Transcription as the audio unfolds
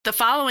The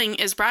following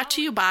is brought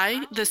to you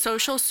by the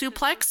Social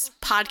Suplex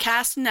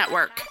Podcast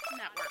Network.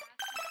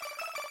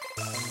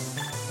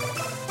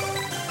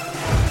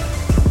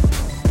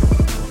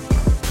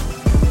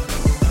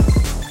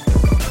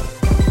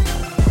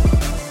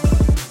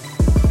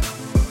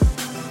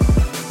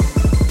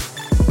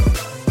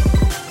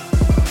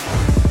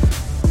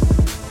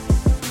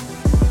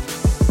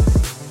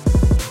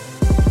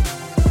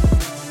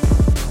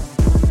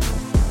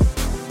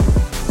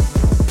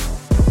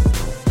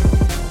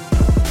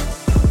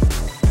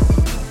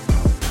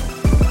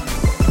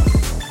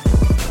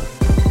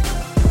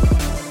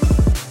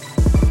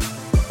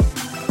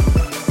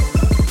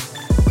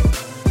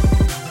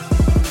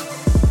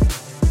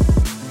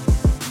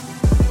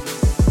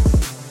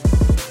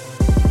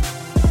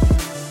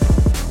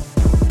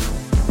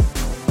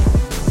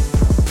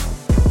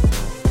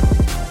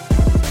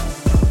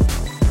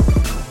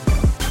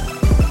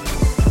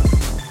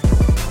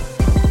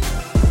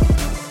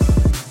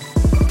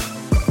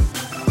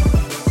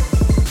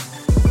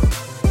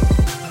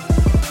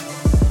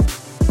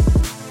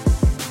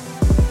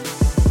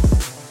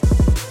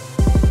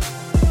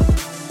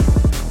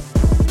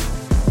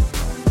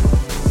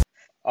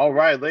 All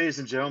right, ladies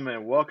and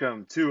gentlemen,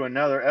 welcome to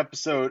another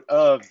episode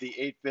of the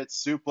 8-Bit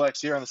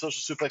Suplex here on the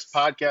Social Suplex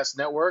Podcast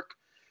Network.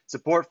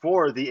 Support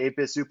for the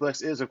 8-Bit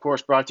Suplex is, of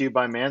course, brought to you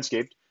by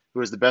Manscaped,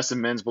 who is the best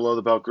in men's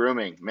below-the-belt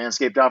grooming.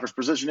 Manscaped offers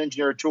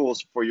precision-engineered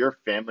tools for your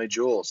family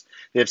jewels.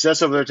 They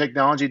obsess over their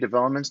technology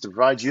developments to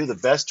provide you the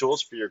best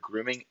tools for your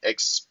grooming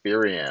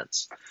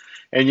experience.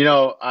 And, you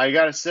know, I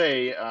got to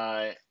say,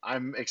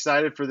 I'm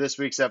excited for this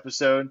week's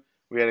episode.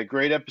 We had a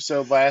great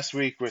episode last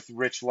week with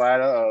Rich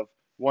Latta of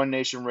One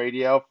Nation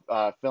Radio,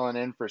 filling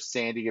in for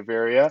Sandy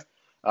Gaviria.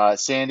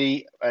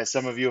 Sandy, as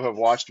some of you have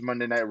watched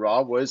Monday Night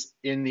Raw, was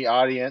in the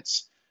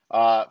audience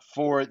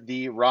for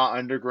the Raw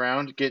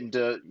Underground, getting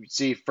to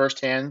see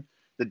firsthand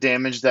the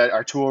damage that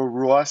Arturo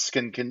Ruas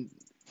can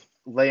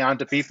lay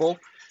onto people.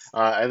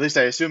 At least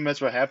I assume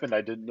that's what happened.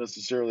 I didn't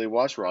necessarily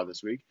watch Raw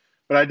this week,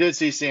 but I did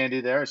see Sandy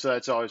there, so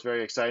that's always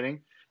very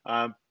exciting.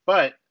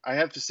 But I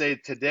have to say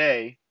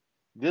today,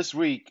 this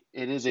week,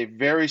 it is a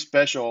very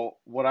special,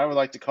 what I would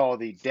like to call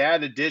the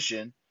dad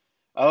edition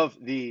of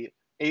the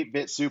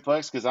 8-Bit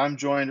Suplex, because I'm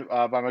joined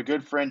by my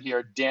good friend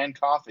here, Dan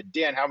Coffin.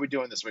 Dan, how are we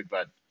doing this week,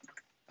 bud?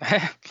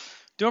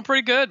 Doing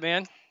pretty good,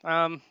 man.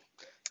 I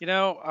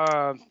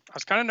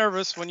was kind of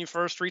nervous when you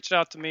first reached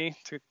out to me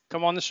to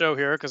come on the show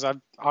here, because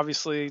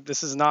obviously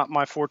this is not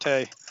my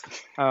forte.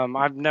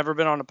 I've never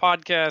been on a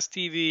podcast,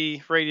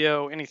 TV,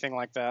 radio, anything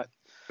like that.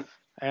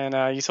 And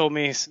you told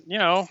me,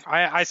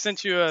 I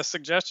sent you a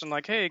suggestion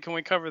like, hey,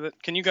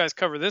 can you guys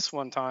cover this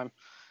one time?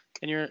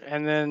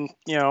 And then,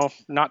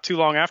 not too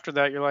long after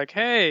that, you're like,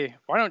 hey,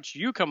 why don't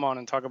you come on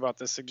and talk about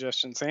this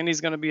suggestion?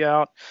 Sandy's going to be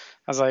out.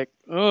 I was like,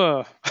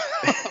 ugh,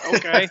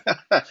 okay.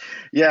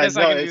 Yeah,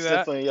 no, it's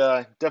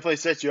definitely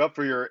set you up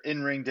for your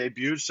in-ring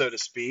debut, so to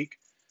speak.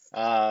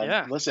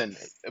 Yeah. Listen,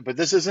 but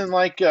this isn't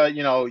like,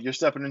 you're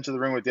stepping into the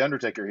ring with The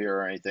Undertaker here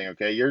or anything,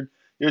 okay? You're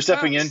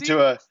stepping into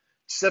the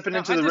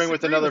ring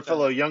with another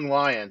fellow young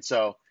lion.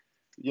 So,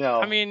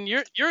 I mean,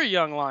 you're a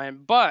young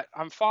lion, but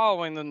I'm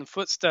following in the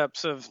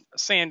footsteps of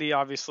Sandy,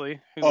 obviously,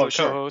 who's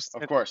the co-host.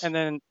 Of course. And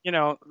then,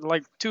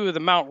 like two of the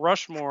Mount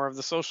Rushmore of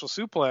the Social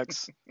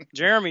Suplex.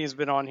 Jeremy has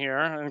been on here,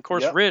 and of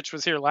course, Rich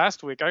was here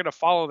last week. I got to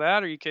follow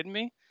that. Are you kidding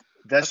me?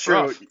 That's true.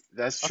 Rough.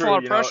 That's true. A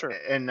lot of pressure.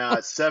 In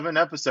 7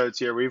 episodes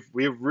here, we've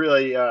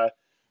really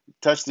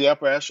touched the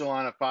upper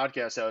echelon of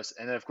podcast hosts,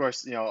 and then, of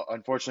course,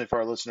 unfortunately for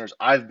our listeners,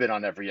 I've been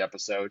on every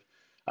episode.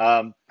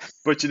 But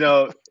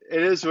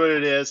it is what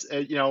it is.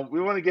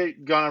 We want to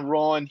get going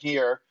rolling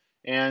here,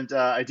 and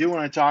I do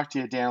want to talk to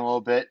you, Dan, a little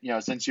bit.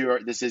 Since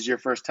this is your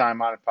first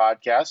time on a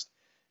podcast,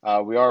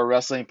 we are a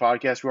wrestling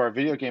podcast, we are a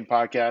video game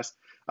podcast.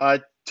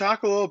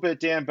 Talk a little bit,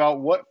 Dan, about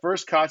what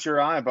first caught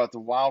your eye about the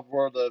wild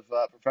world of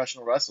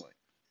professional wrestling.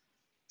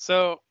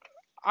 So,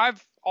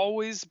 I've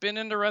always been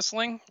into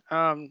wrestling.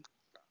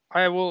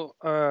 I will.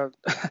 I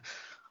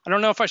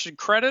don't know if I should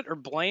credit or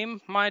blame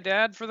my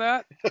dad for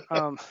that.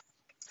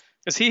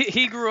 Because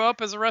he grew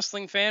up as a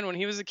wrestling fan when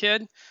he was a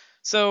kid.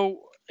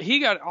 So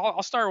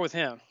I'll start with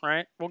him,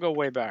 right? We'll go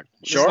way back.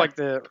 Sure. Just like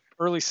the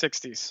early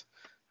 60s.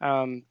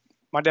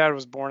 My dad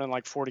was born in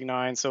like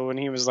 49. So when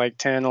he was like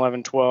 10,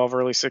 11, 12,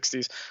 early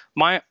 60s,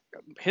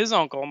 his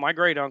uncle, my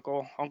great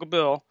uncle, Uncle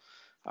Bill,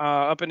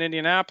 up in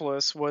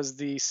Indianapolis was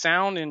the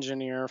sound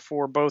engineer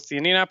for both the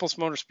Indianapolis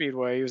Motor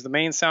Speedway. He was the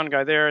main sound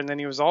guy there. And then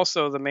he was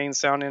also the main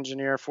sound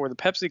engineer for the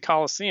Pepsi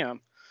Coliseum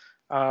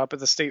up at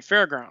the State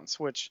Fairgrounds,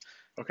 which...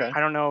 Okay. I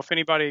don't know if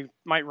anybody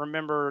might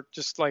remember,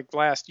 just like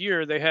last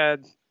year, they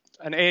had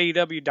an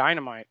AEW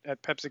Dynamite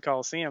at Pepsi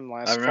Coliseum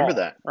last fall. I remember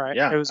that. Right?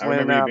 Yeah. It was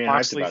when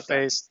Moxley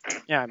faced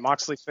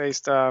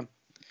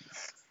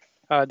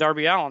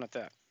Darby Allin at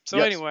that. So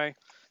anyway,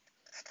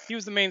 he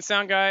was the main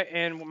sound guy,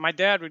 and my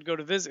dad would go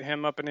to visit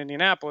him up in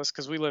Indianapolis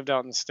because we lived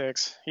out in the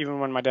sticks. Even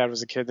when my dad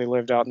was a kid, they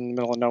lived out in the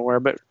middle of nowhere.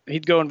 But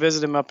he'd go and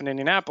visit him up in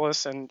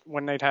Indianapolis, and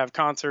when they'd have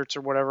concerts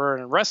or whatever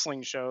and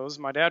wrestling shows,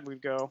 my dad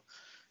would go.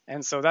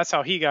 And so that's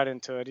how he got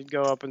into it. He'd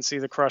go up and see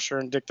the Crusher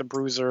and Dick the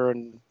Bruiser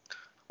and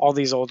all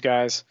these old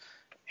guys,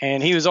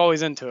 and he was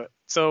always into it.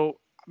 So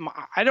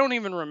I don't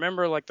even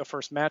remember like the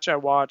first match I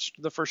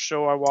watched, the first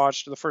show I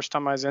watched, the first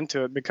time I was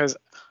into it, because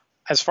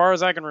as far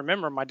as I can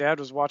remember, my dad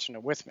was watching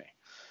it with me.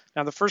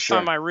 Now, the first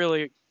time I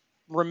really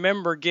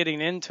remember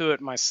getting into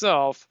it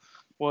myself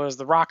was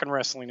the Rock and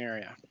Wrestling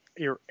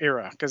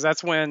era, because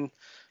that's when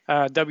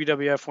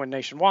WWF went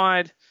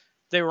nationwide.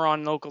 They were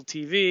on local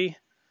TV.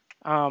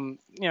 I'm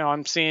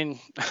seeing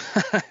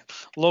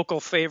local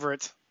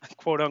favorite,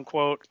 quote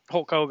unquote,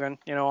 Hulk Hogan,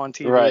 on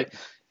TV, right?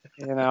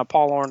 And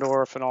Paul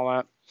Orndorff and all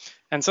that.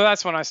 And so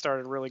that's when I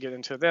started really getting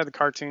into it. They had the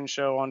cartoon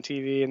show on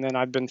TV, and then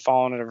I've been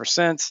following it ever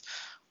since.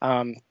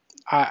 And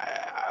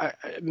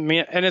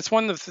it's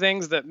one of the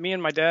things that me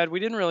and my dad, we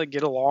didn't really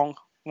get along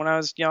when I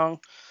was young.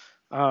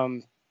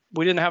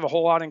 We didn't have a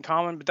whole lot in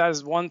common, but that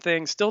is one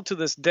thing still to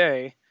this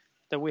day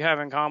that we have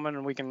in common,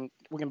 and we can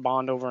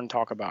bond over and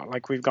talk about.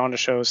 Like, we've gone to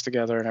shows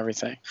together and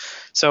everything.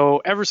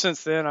 So ever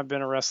since then, I've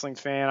been a wrestling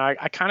fan.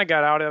 I kind of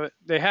got out of it.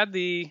 They had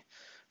the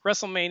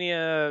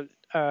WrestleMania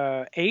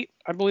 8,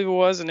 I believe it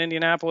was, in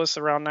Indianapolis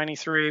around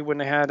 93, when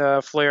they had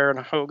Flair and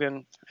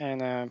Hogan,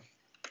 and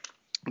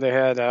they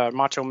had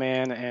Macho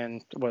Man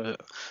and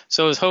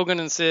so it was Hogan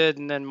and Sid,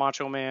 and then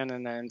Macho Man,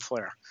 and then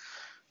Flair.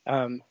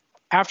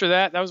 After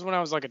that was when I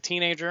was like a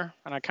teenager,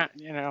 and I kind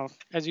of,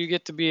 as you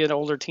get to be an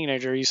older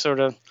teenager, you sort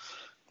of,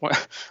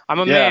 I'm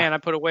a man, I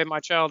put away my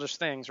childish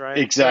things, right?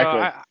 Exactly.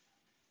 So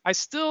I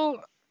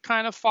still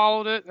kind of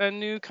followed it and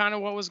knew kind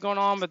of what was going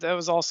on, but that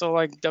was also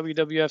like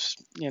WWF's,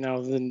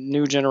 the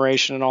new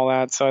generation and all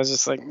that. So I was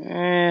just like,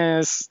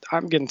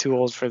 I'm getting too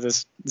old for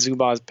this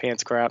Zubaz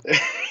pants crap.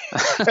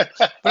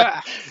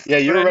 Yeah,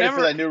 you were ready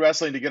for that new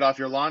wrestling to get off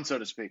your lawn, so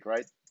to speak,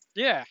 right?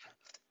 Yeah,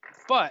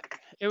 but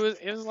it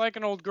was like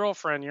an old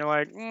girlfriend. You're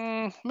like,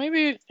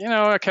 maybe,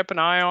 I kept an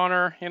eye on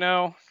her,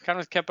 kind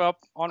of kept up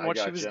on what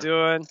she was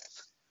doing.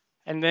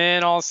 And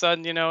then all of a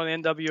sudden, the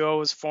NWO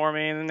was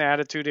forming, and the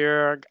Attitude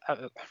Era,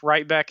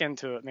 right back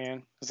into it,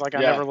 man. It's like I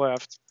never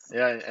left.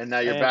 Yeah, and now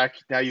you're back.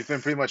 Now you've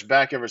been pretty much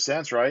back ever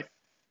since, right?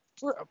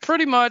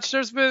 Pretty much.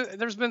 There's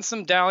been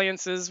some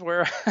dalliances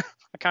where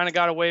I kind of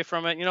got away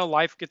from it.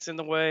 Life gets in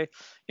the way.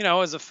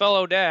 As a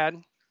fellow dad,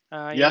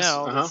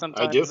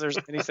 sometimes there's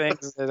many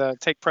things that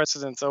take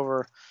precedence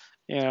over,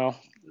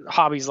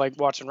 hobbies like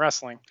watching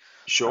wrestling.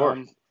 Sure.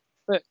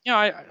 But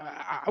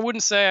I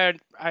wouldn't say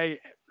I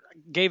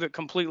gave it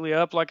completely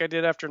up like I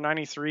did after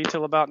 93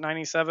 till about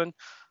 97.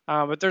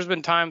 But there's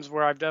been times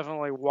where I've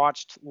definitely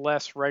watched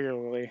less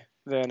regularly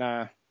than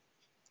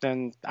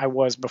I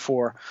was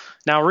before.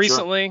 Now,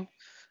 recently,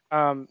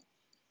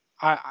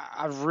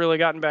 I've really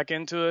gotten back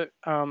into it.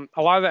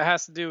 A lot of that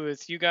has to do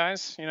with you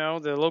guys,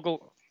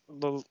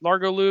 the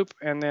Largo Loop,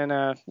 and then,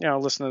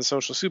 listen to the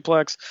Social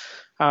Suplex.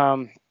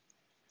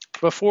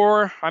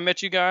 Before I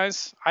met you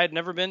guys, I had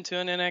never been to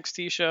an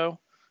NXT show.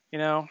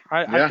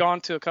 I've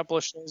gone to a couple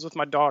of shows with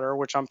my daughter,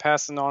 which I'm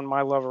passing on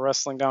my love of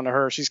wrestling down to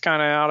her. She's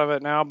kind of out of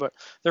it now, but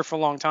there for a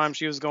long time,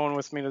 she was going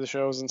with me to the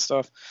shows and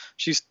stuff.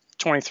 She's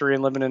 23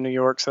 and living in New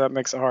York, so that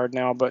makes it hard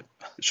now. But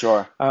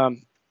sure.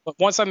 But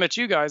once I met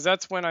you guys,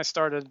 that's when I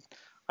started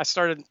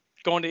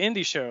going to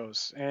indie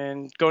shows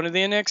and going to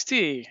the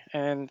NXT.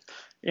 And,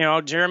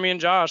 Jeremy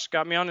and Josh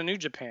got me on to New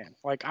Japan.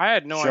 Like, I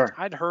had no idea.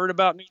 I'd heard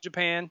about New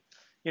Japan.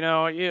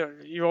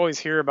 You always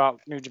hear about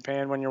New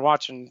Japan when you're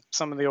watching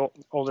some of the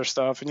older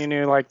stuff, and you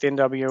knew like the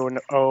NWO and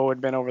O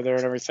had been over there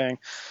and everything.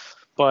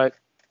 But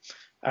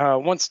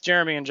once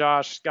Jeremy and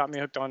Josh got me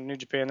hooked on New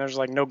Japan, there's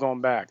like no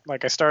going back.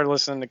 Like, I started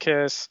listening to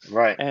Kiss,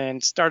 right,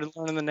 and started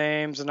learning the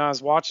names, and I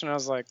was watching. I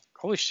was like,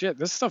 holy shit,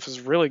 this stuff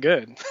is really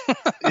good.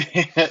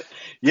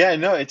 Yeah,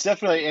 no, it's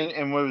definitely.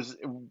 And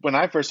when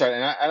I first started,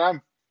 and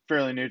I'm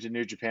fairly new to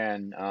New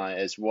Japan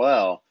as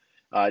well.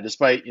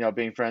 Despite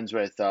being friends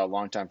with a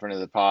longtime friend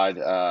of the pod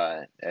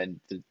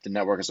and the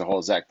network as a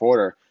whole, Zach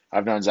Porter,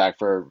 I've known Zach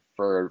for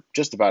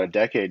just about a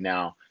decade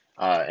now.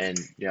 And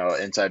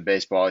inside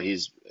baseball,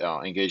 he's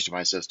engaged to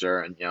my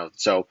sister, and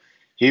so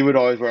he would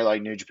always wear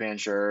like New Japan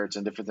shirts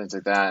and different things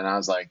like that. And I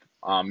was like,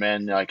 oh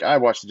man, like I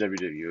watched the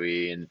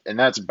WWE, and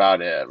that's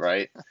about it,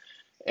 right?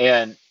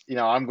 And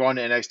I'm going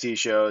to NXT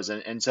shows,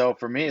 and so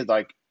for me,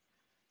 like,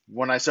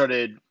 when I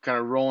started kind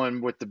of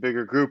rolling with the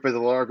bigger group of the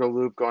Largo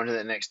Loop, going to the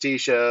NXT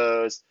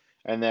shows,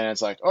 and then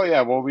it's like, oh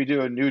yeah, well, we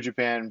do a New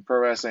Japan Pro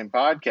Wrestling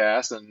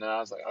podcast, and I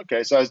was like,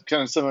 okay, so I was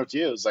kind of similar to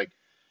you. It was like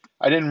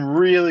I didn't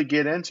really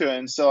get into it,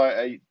 and so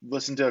I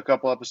listened to a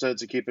couple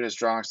episodes of Keep It a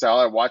Strong Style.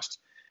 I watched,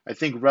 I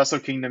think Wrestle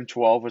Kingdom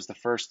 12 was the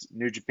first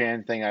New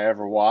Japan thing I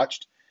ever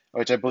watched,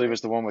 which I believe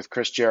was the one with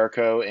Chris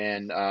Jericho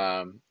and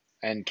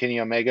Kenny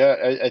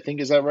Omega. I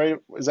think, is that right?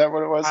 Is that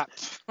what it was?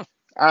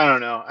 I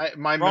don't know.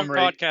 My Wrong memory.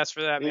 podcast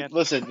for that, man.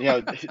 Listen,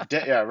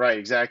 yeah, right,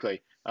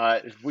 exactly.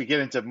 We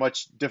get into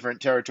much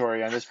different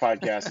territory on this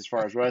podcast as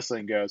far as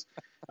wrestling goes.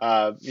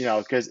 But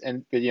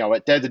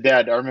Dead to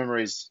Dead, our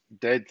memories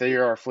they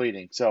are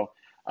fleeting. So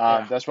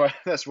that's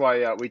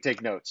why we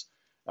take notes.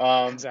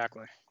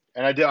 Exactly.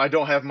 And I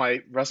don't have my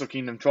Wrestle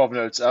Kingdom 12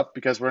 notes up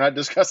because we're not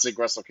discussing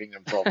Wrestle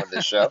Kingdom 12 on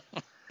this show.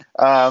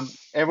 And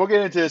we'll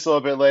get into this a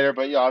little bit later,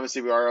 but yeah,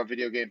 obviously we are a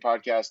video game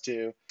podcast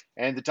too.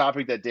 And the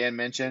topic that Dan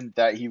mentioned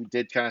that he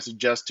did kind of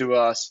suggest to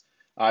us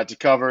to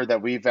cover,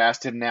 that we've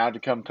asked him now to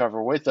come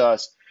cover with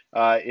us,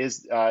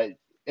 is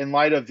in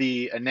light of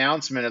the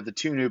announcement of the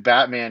two new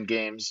Batman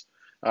games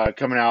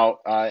coming out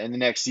in the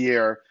next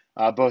year,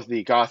 both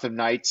the Gotham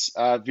Knights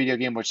video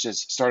game, which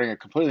is starting a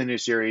completely new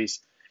series,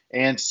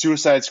 and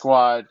Suicide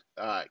Squad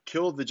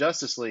Killed the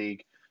Justice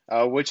League,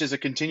 which is a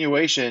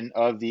continuation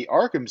of the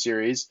Arkham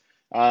series,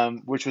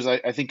 which was,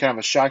 I think, kind of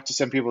a shock to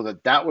some people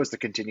that that was the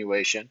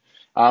continuation.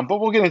 But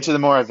we'll get into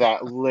more of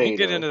that We'll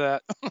get into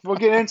later. that. We'll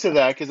get into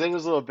that because it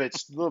was a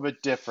little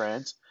bit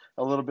different,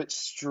 a little bit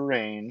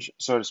strange,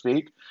 so to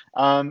speak.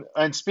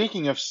 And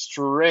speaking of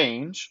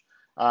strange,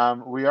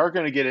 we are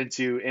going to get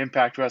into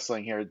Impact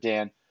Wrestling here,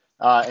 Dan.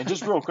 And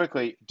just real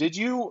quickly, did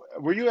you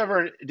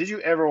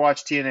ever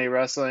watch TNA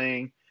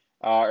Wrestling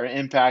or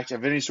Impact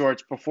of any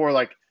sorts before,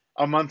 like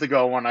a month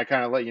ago, when I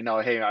kind of let you know,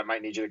 hey, I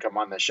might need you to come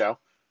on this show?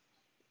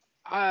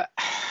 I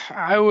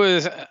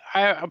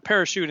I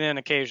parachute in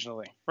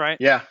occasionally, right?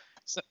 Yeah,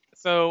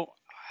 So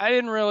I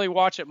didn't really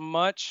watch it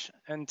much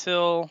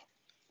until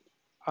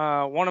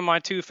one of my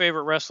two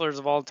favorite wrestlers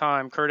of all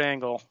time, Kurt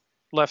Angle,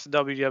 left the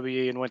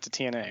WWE and went to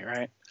TNA,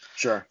 right?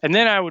 sure. And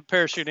then I would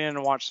parachute in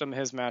and watch some of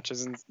his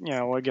matches, and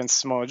against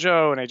Samoa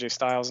Joe and AJ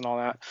Styles and all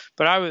that.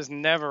 But I was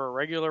never a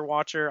regular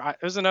watcher.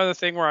 It was another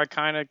thing where I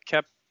kind of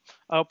kept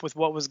up with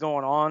what was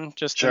going on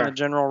just in the Sure.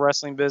 general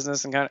wrestling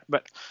business and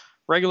but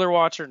regular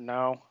watcher,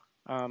 no.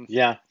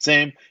 Yeah,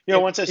 same. It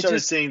Once I it started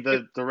just seeing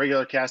it, the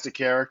regular cast of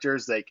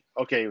characters, like,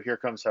 okay, here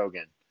comes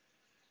Hogan.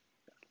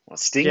 Well,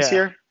 Sting's yeah,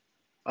 here.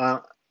 Uh,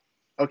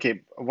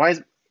 okay, why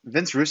is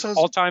Vince Russo's?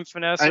 all-time I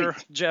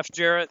finesser Jeff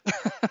Jarrett.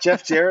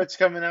 Jeff Jarrett's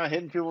coming out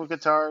hitting people with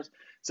guitars.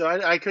 So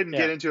I couldn't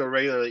get Yeah, into it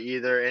regularly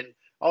either. And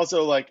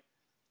also, like,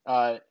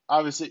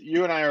 obviously,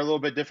 you and I are a little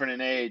bit different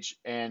in age,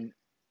 and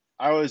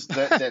I was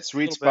that a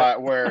sweet little bit.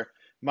 spot where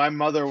my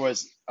mother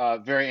was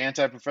very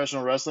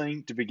anti-professional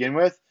wrestling to begin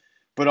with,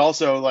 but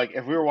also, like,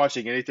 if we were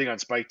watching anything on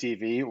Spike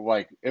TV,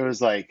 like, it was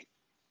like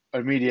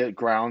immediate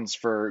grounds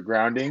for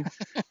grounding,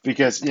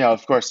 because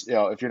of course,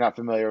 if you're not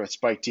familiar with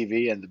Spike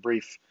TV and the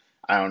brief,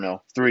 I don't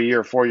know, 3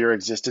 or 4 year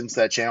existence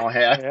that channel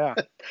had, Yeah,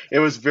 it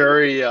was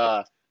very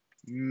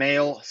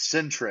male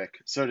centric,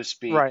 so to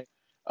speak. right.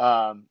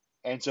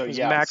 And so, It was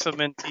yeah,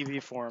 Maximum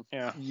TV form.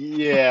 Yeah,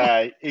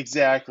 yeah,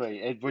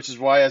 exactly. Which is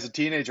why, as a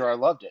teenager, I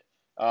loved it.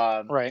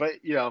 right. But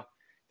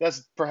that's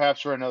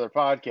perhaps for another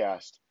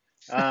podcast.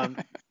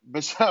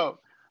 But so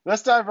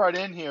let's dive right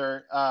in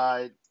here.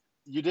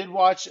 You did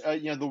watch,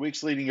 the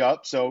weeks leading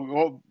up. So,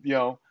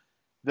 well,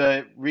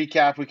 the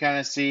recap we kind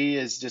of see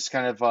is just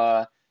kind of,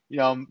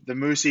 the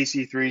Moose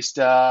EC3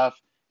 stuff,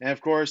 and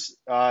of course,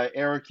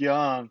 Eric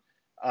Young,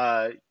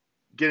 uh,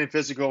 getting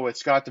physical with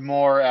Scott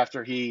D'Amore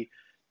after he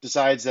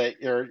decides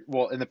that, or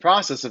well, in the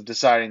process of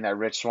deciding that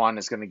Rich Swann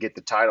is going to get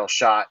the title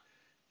shot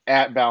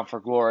at Bound for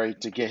Glory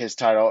to get his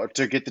title, or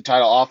to get the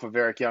title off of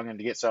Eric Young and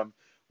to get some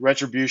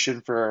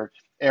retribution for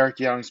Eric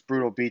Young's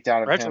brutal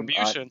beatdown of him.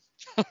 Retribution.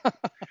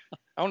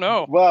 Oh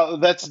no. Well,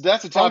 that's a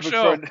Wrong topic for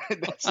show.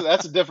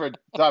 that's a different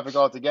topic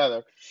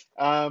altogether.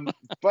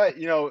 But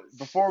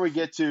before we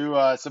get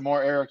to some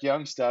more Eric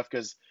Young stuff,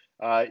 because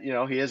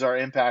he is our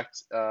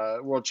Impact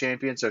World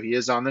Champion, so he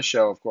is on the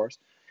show, of course.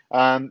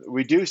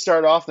 We do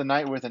start off the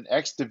night with an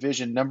X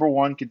Division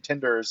 #1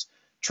 contenders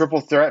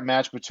triple threat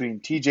match between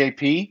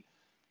TJP,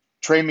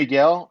 Trey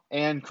Miguel,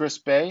 and Chris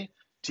Bay.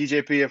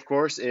 TJP, of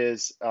course,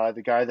 is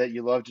the guy that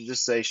you love to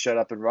just say, "Shut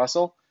up and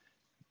wrestle."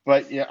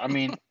 But yeah, I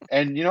mean,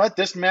 and you know what?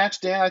 This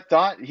match, Dan, I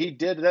thought he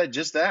did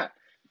that.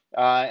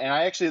 And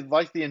I actually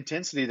like the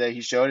intensity that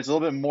he showed. It's a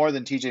little bit more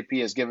than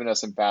TJP has given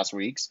us in past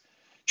weeks.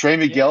 Trey Yeah.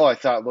 Miguel, I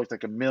thought, looked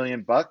like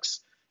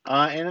 $1,000,000.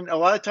 And a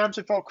lot of times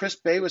I felt Chris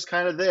Bay was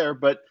kind of there.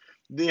 But,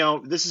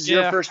 this is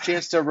your Yeah. first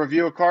chance to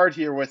review a card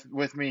here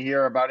with me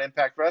here about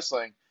Impact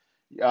Wrestling.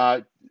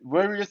 What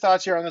were your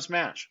thoughts here on this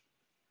match?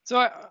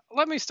 So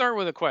let me start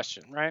with a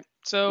question, right?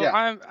 So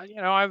Yeah.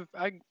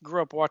 I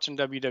grew up watching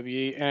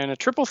WWE, and a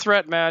triple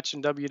threat match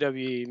in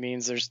WWE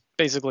means there's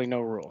basically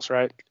no rules,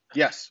 right?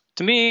 Yes.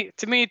 To me,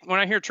 when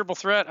I hear triple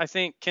threat, I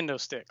think kendo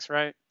sticks,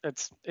 right?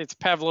 It's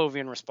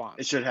Pavlovian It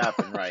response. should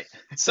happen, right?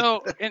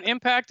 So in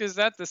Impact, is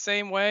that the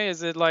same way?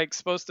 Is it like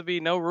supposed to be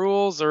no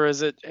rules, or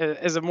is it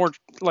more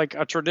like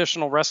a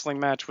traditional wrestling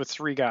match with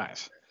three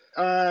guys?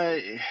 Uh,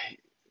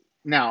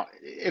 Now,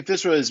 if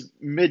this was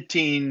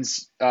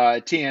mid-teens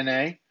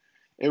TNA,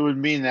 it would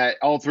mean that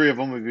all three of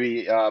them would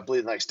be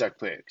bleeding like stuck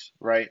pigs,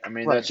 right? I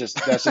mean, Right. that's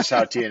just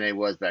how TNA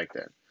was back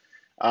then.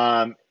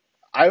 Um,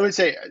 I would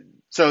say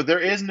so. There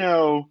is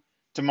no,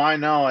 to my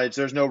knowledge,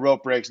 there's no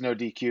rope breaks, no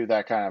DQ,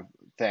 that kind of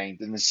thing.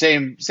 In the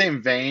same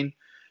vein,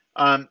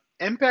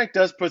 Impact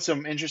does put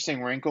some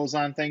interesting wrinkles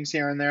on things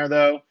here and there,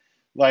 though.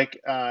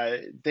 Like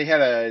they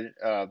had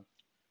a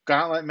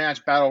gauntlet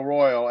match battle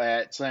royal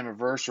at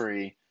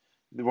Slammiversary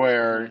Hmm.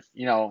 where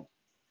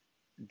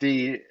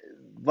the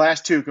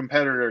last two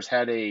competitors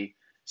had a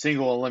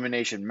single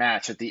elimination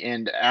match at the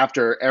end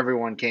after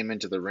everyone came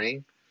into the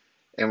ring.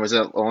 and was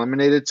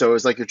eliminated. So it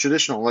was like a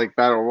traditional like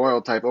battle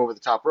royal type over the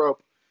top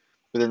rope.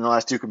 But then the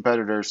last two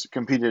competitors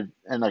competed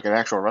in like an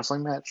actual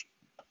wrestling match.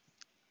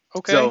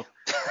 Okay. So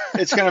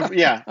it's kind of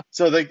yeah.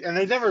 So they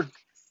never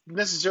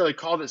necessarily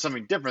called it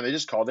something different. They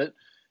just called it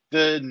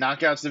the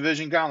Knockouts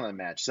Division Gauntlet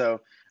match.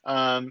 So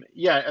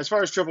yeah, as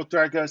far as triple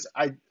threat goes,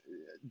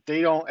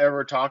 they don't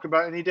ever talk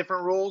about any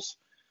different rules.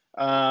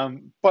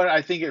 But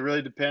I think it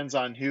really depends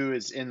on who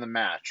is in the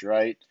match,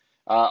 right?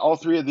 All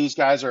three of these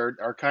guys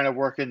are kind of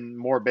working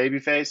more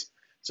babyface,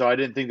 so I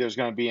didn't think there was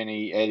going to be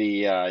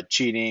any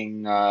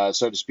cheating,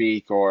 so to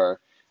speak, or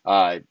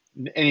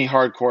any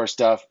hardcore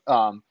stuff.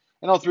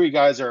 And all three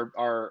guys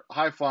are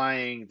high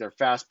flying, they're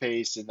fast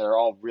paced, and they're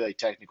all really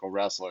technical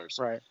wrestlers.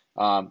 Right.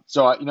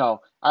 So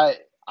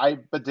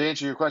but to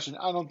answer your question,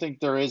 I don't think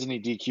there is any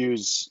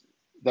DQs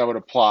that would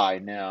apply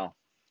now.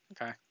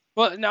 Okay.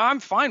 Well, no, I'm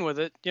fine with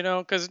it,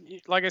 because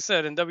like I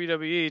said, in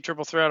WWE,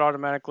 triple threat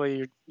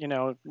automatically,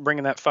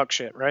 bringing that fuck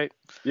shit, right?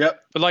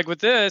 Yep. But like with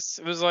this,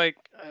 it was like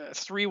a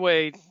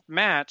three-way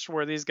match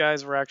where these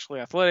guys were actually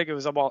athletic. It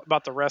was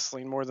about the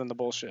wrestling more than the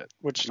bullshit,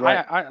 which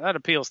Right. that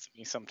appeals to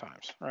me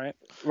sometimes, right?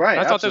 Right.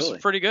 And I thought this Absolutely.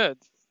 was pretty good.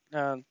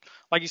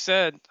 Like you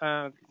said,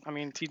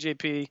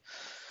 TJP,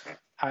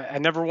 I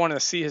never want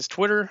to see his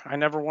Twitter. I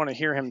never want to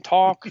hear him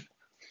talk,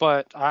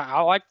 but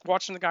I like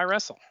watching the guy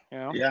wrestle,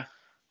 Yeah.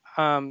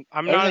 I'm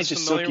not Everything's as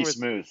just familiar silky with.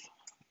 smooth.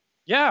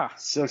 Yeah,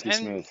 Silky and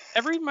smooth.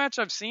 every match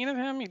I've seen of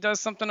him, he does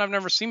something I've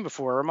never seen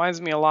before. It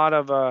reminds me a lot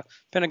of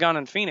Pentagon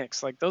and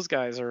Phoenix. Like those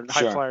guys are high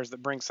Sure. flyers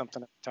that bring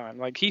something at the time.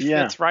 Like he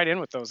Yeah. fits right in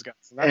with those guys.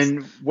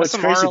 And That's what's some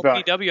crazy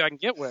about RLPW I can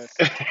get with.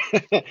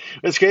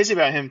 what's crazy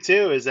about him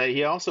too is that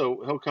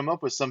he'll come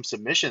up with some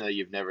submission that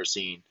you've never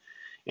seen.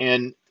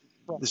 And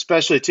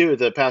especially too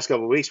the past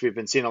couple of weeks we've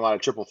been seeing a lot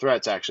of triple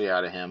threats actually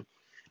out of him.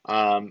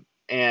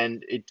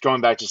 And going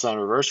back to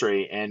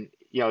Slammiversary, and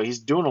he's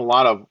doing a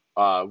lot of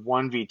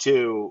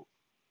 1v2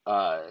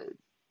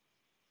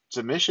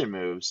 submission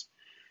moves.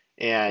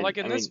 And Like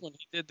in this one,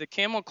 he did the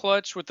camel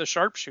clutch with the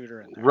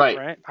sharpshooter in there.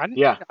 Right.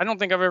 Yeah. I don't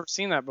think I've ever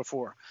seen that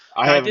before.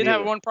 I And I haven't did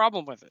have either. one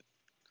problem with it.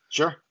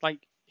 Sure. Like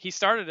he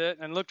started it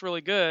and looked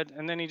really good,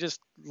 and then he just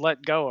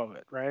let go of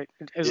it. Right.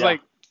 It's Yeah.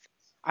 like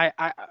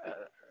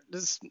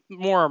this is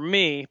more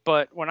me,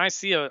 but when I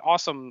see an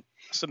awesome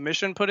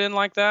submission put in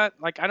like that,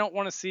 like I don't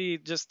want to see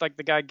just like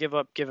the guy give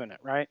up giving it,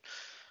 right?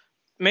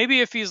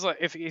 Maybe if he's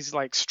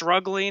like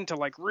struggling to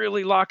like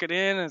really lock it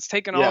in and it's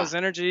taking all Yeah. his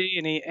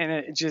energy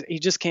and he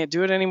just can't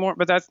do it anymore.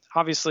 But that's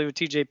obviously with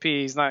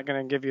TJP, he's not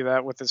going to give you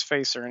that with his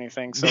face or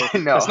anything. So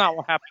No. that's not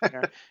what happened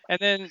there. And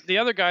then the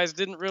other guys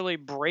didn't really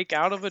break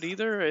out of it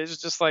either. It was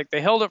just like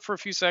they held it for a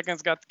few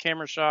seconds, got the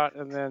camera shot,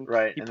 and then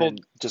Right. he And pulled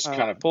then just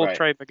kind of pulled right.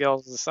 Trey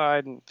Miguel to the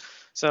side, and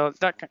so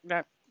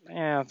that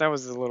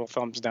was a little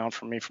thumbs down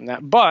for me from that.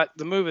 But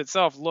the move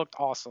itself looked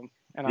awesome,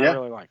 and I Yeah.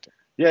 really liked it.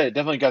 Yeah, it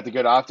definitely got the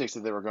good optics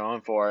that they were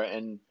going for.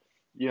 And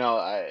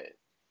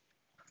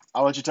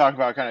I'll let you talk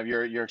about kind of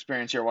your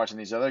experience here watching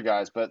these other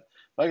guys. But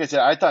like I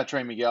said, I thought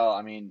Trey Miguel,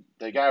 I mean,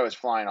 the guy was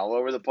flying all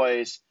over the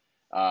place.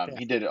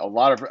 He did a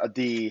lot of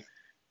the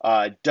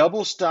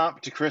double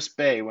stomp to Chris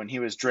Bay when he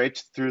was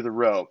draped through the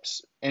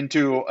ropes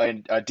into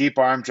a deep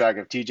arm drag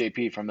of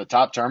TJP from the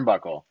top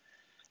turnbuckle.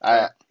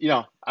 I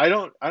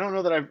don't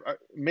know that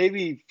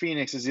maybe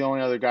Phoenix is the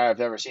only other guy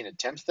I've ever seen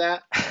attempt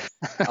that.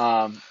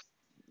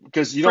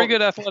 Because pretty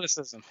good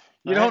athleticism.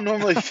 You don't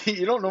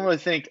normally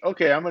think,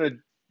 okay, I'm going to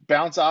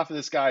bounce off of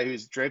this guy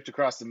who's draped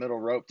across the middle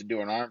rope to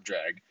do an arm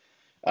drag.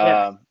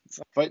 But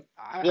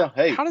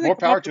hey, how do they more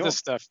come power up to with him. this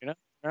stuff?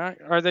 Right?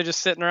 Or are they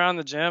just sitting around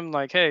the gym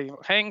like, hey,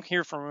 hang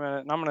here for a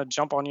minute, and I'm going to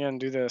jump on you and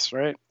do this,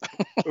 right?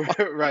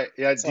 Right.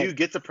 Yeah. Do you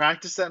get to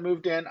practice that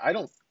move, Dan? I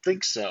don't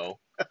think so.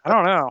 I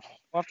don't know.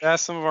 We'll have to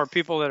ask some of our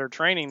people that are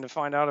training to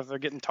find out if they're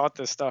getting taught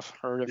this stuff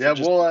or if Yeah, it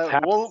just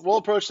we'll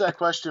approach that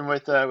question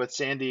with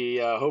Sandy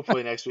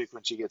hopefully next week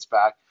when she gets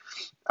back.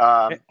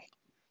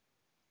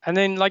 And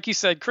then, like you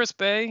said, Chris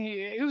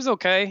Bay, he was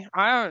okay.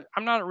 I'm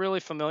not really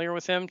familiar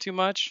with him too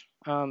much.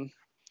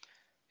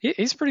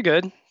 He's pretty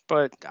good,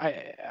 but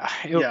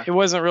it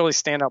wasn't really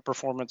standout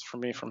performance for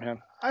me from him.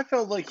 I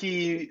felt like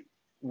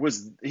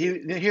here's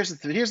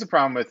the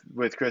problem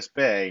with Chris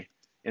Bay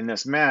in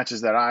this match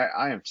is that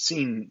I have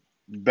seen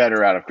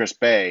better out of Chris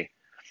Bay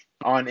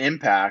on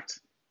Impact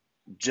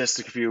just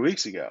a few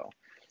weeks ago.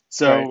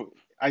 So Right.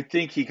 I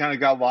think he kind of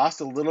got lost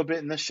a little bit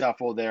in the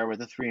shuffle there with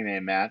the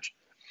three-man match.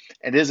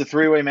 It is a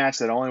three-way match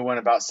that only went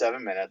about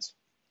 7 minutes.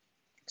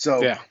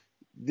 So,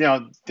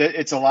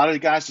 it's a lot of the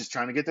guys just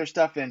trying to get their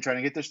stuff in.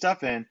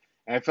 And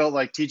I felt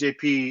like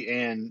TJP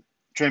and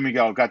Trey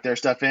Miguel got their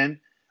stuff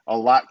in a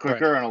lot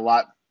quicker and a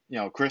lot,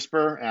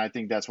 crisper. And I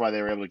think that's why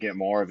they were able to get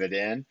more of it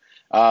in.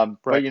 But,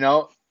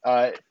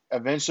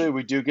 eventually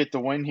we do get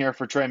the win here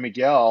for Trey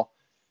Miguel.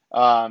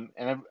 And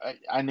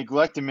I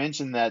neglect to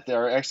mention that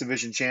our X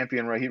Division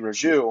champion, Rohit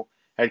Raju,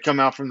 had come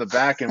out from the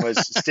back and was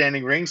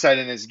standing ringside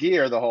in his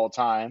gear the whole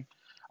time,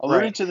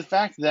 alluding to the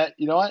fact that,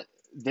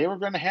 they were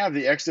going to have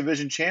the X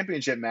Division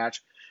championship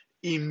match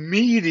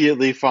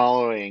immediately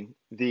following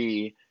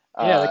the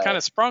Yeah, they kind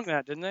of sprung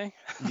that, didn't they?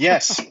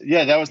 Yes,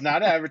 yeah, that was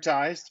not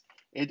advertised.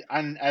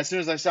 And as soon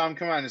as I saw him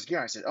come out in his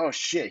gear, I said, "Oh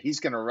shit, he's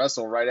gonna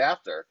wrestle right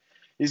after.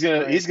 He's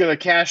gonna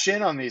cash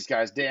in on these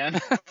guys, Dan."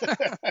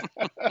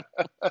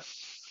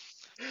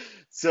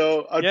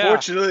 So Yeah,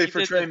 unfortunately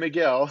for Trey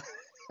Miguel,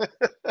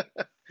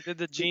 he did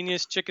the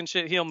genius chicken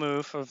shit heel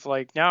move of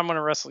like, now I'm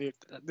gonna wrestle you.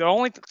 The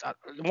only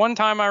one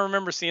time I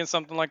remember seeing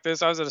something like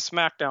this, I was at a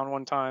SmackDown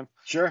one time.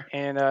 sure,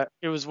 And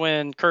it was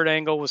when Kurt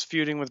Angle was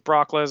feuding with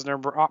Brock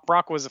Lesnar.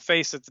 Brock was a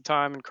face at the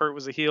time, and Kurt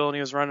was a heel, and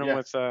he was running yeah,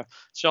 with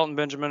Shelton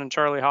Benjamin and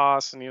Charlie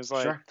Haas. And he was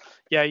like, sure,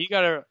 "Yeah, you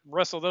got to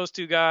wrestle those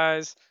two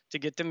guys to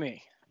get to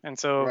me." And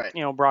so,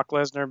 right, Brock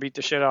Lesnar beat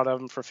the shit out of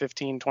him for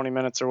 15, 20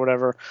 minutes or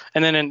whatever.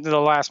 And then in the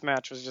last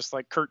match was just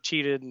like Kurt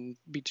cheated and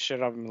beat the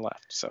shit out of him and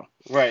left. So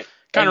right.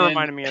 kind of And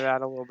reminded me of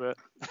that a little bit.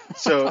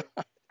 so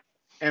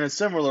in a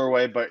similar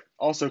way, but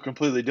also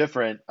completely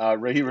different,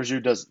 Rahi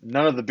Raju does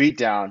none of the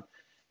beatdown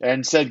and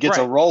instead gets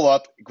a Right. roll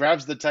up,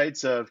 grabs the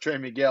tights of Trey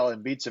Miguel,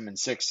 and beats him in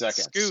 6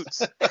 seconds.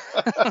 Scoots.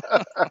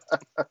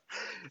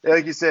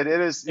 Like you said,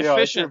 it is,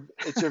 Efficient.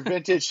 it's your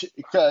vintage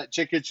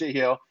chicken shit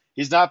heel.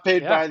 He's not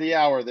paid Yeah. by the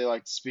hour, they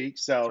like to speak.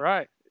 So, That's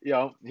right.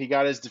 he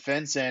got his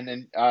defense in,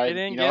 and Get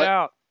in, you get know what?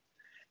 out.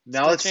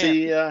 Now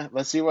Still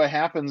let's see what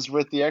happens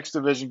with the X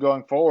division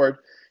going forward.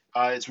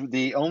 It's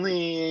the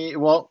only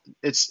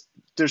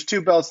there's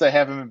 2 belts that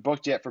haven't been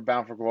booked yet for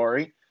Bound for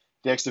Glory.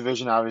 The X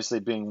division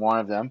obviously being one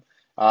of them,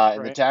 and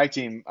the Right. tag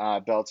team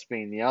belts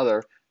being the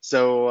other.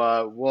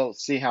 So we'll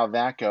see how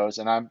that goes.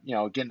 And I'm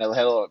getting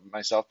ahead of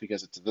myself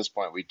because to this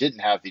point we didn't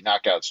have the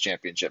Knockouts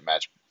Championship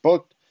match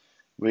booked.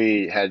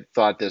 We had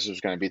thought this was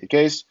going to be the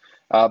case,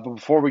 but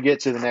before we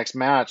get to the next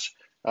match,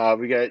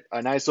 we got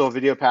a nice little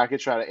video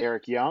package out of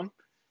Eric Young.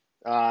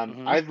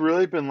 I've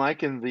really been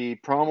liking the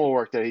promo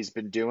work that he's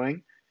been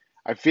doing.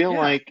 I feel Yeah.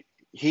 like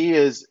he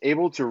is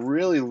able to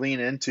really lean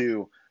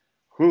into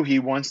who he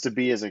wants to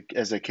be as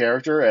a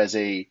character, as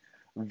a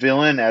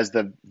villain, as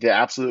the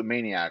absolute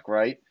maniac,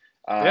 right?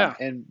 Yeah.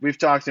 And we've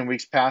talked in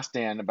weeks past,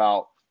 Dan,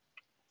 about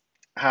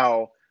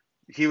how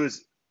he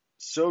was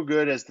so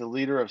good as the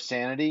leader of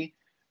Sanity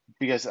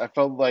because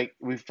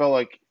we felt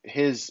like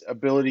his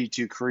ability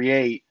to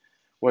create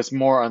was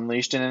more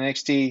unleashed in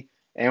NXT.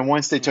 And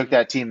once they took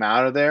that team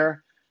out of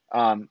there,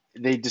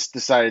 they just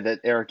decided that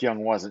Eric Young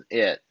wasn't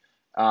it.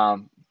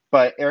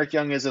 But Eric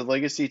Young is a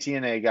legacy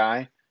TNA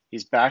guy.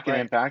 He's back in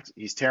Right. Impact.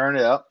 He's tearing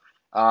it up.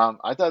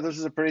 I thought this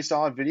was a pretty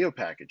solid video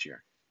package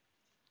here.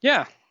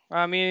 Yeah.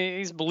 I mean,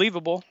 he's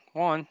believable.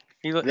 One,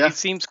 he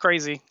seems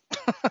crazy.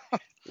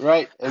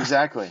 Right.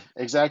 Exactly.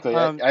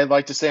 Um, I'd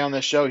like to say on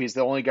this show, he's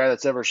the only guy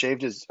that's ever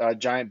shaved his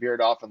giant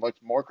beard off and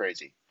looked more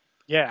crazy.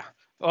 Yeah.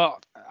 Well,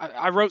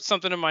 I wrote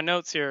something in my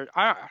notes here.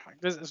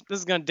 This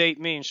is going to date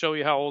me and show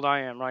you how old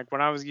I am. Like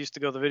when I used to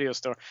go to the video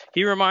store.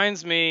 He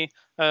reminds me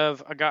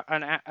of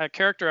a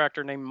character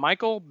actor named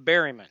Michael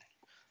Berryman,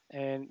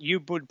 and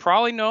you would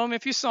probably know him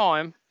if you saw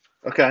him.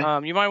 Okay.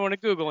 You might want to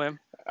Google him.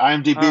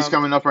 IMDb's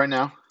coming up right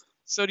now.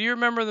 So do you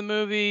remember the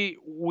movie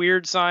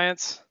Weird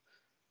Science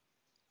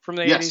from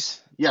the 80s?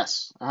 Yes.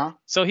 Yes.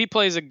 So he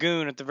plays a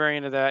goon at the very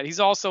end of that. He's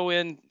also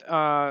in,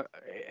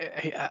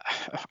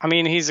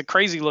 he's a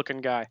crazy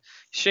looking guy.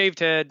 Shaved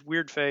head,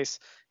 weird face.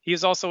 He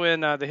was also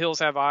in The Hills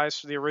Have Eyes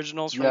for the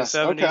originals from the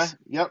 70s.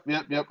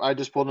 Okay. Yep. I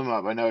just pulled him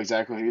up. I know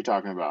exactly who you're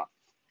talking about.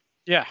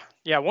 Yeah.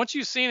 Once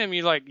you've seen him,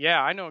 you're like,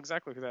 yeah, I know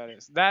exactly who that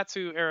is. That's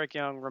who Eric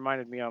Young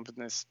reminded me of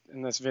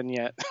in this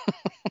vignette.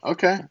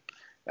 Okay.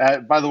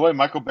 By the way,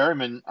 Michael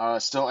Berryman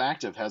still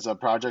active, has a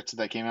project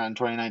that came out in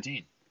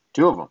 2019.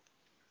 2 of them.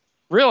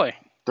 Really?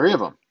 3 of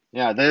them.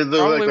 Yeah, they're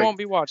Probably won't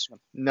be watching them.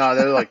 No,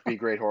 they're like B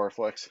grade horror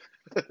flicks.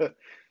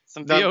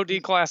 Some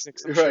VOD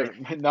classics. I'm right.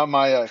 Sure. Not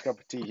my cup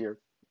of tea here.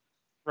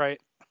 Right.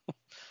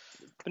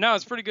 But no,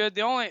 it's pretty good.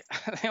 The only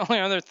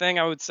other thing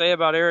I would say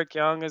about Eric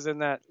Young is in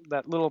that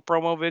little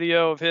promo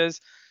video of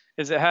his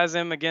is it has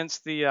him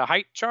against the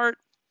height chart.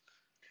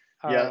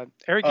 Yeah.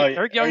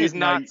 Eric Young is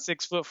not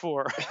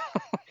 6'4".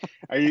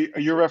 Are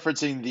you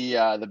referencing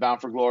the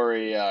Bound for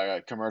Glory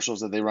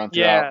commercials that they run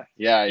throughout?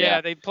 Yeah.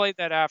 They played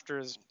that after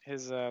his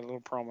little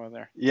promo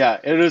there. Yeah,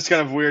 it was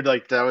kind of weird.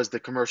 Like that was the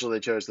commercial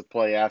they chose to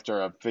play after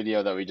a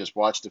video that we just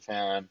watched of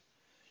him.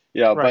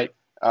 Yeah, right.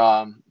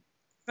 But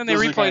and they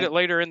replayed it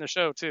later in the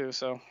show too.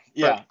 So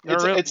yeah,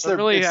 it's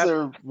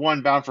their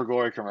one Bound for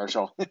Glory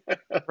commercial.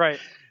 Right.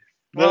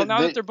 Well,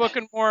 now that they're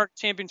booking more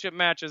championship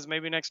matches,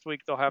 maybe next week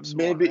they'll have some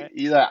more, right?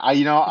 Yeah.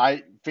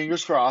 I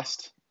fingers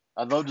crossed.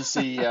 I'd love to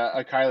see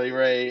a Kylie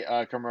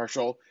Ray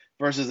commercial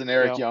versus an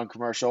Eric Young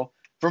commercial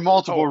for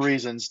multiple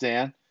reasons,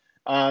 Dan,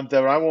 that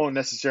I won't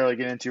necessarily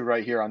get into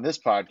right here on this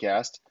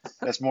podcast.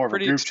 That's more of a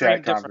group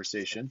chat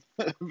conversation.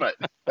 But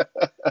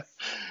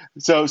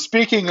so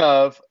speaking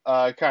of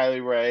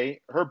Kylie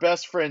Ray, her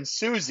best friend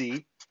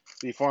Susie,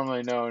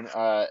 formerly known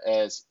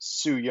as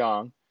Su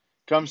Yung,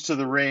 comes to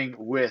the ring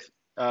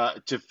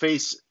to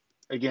face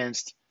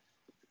against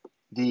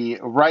the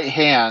right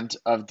hand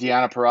of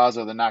Deonna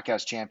Purrazzo, the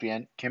Knockouts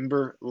champion,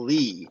 Kimber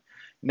Lee.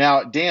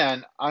 Now,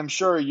 Dan, I'm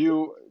sure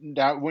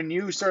when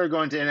you started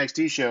going to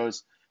NXT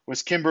shows,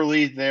 was Kimber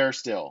Lee there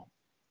still?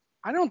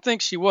 I don't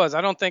think she was.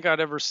 I don't think I'd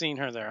ever seen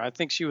her there. I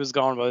think she was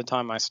gone by the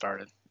time I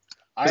started.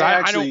 I Because I don't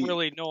actually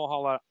really know a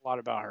whole lot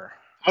about her.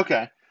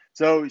 Okay.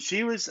 So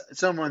she was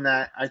someone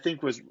that I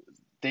think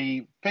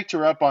they picked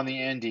her up on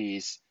the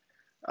Indies,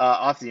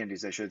 off the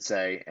Indies, I should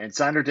say, and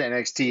signed her to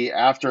NXT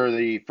after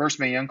the first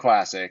Mae Young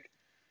Classic.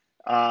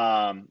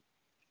 Um,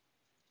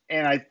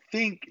 and I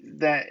think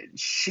that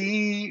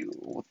she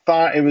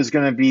thought it was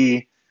going to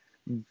be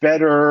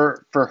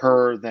better for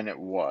her than it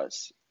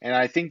was. And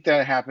I think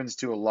that happens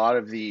to a lot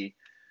of the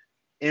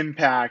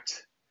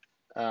Impact,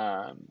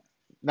 um,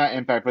 not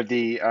Impact, but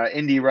the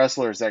indie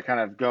wrestlers that kind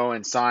of go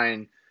and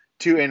sign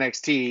to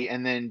NXT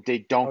and then they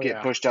don't Oh get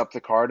yeah. pushed up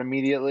the card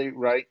immediately,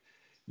 right?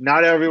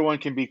 Not everyone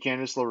can be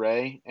Candice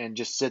LeRae and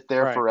just sit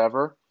there Right.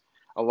 forever.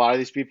 A lot of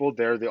these people,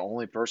 they're the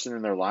only person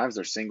in their lives.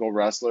 They're single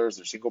wrestlers,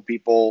 they're single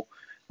people,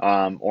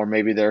 or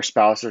maybe their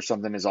spouse or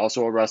something is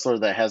also a wrestler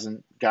that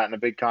hasn't gotten a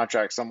big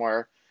contract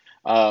somewhere.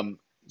 Um,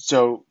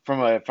 so,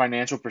 from a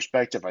financial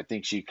perspective, I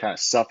think she kind of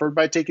suffered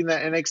by taking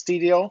that NXT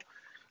deal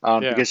Yeah.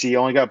 because she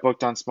only got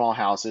booked on small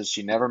houses.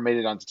 She never made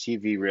it onto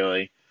TV,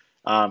 really.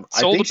 I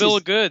Sold a think bill she's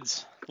of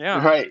goods.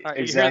 Yeah. right, You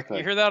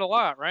exactly, hear that a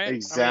lot, right? I mean,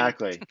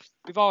 exactly.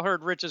 we've all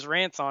heard Rich's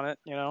rants on it.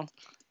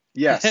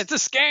 Yes, It's a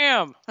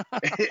scam.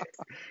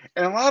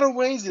 in a lot of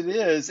ways it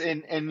is,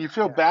 and you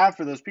feel Yeah. bad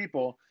for those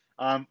people.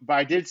 But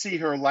I did see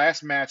her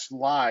last match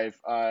live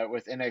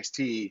with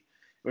NXT,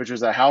 which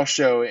was a house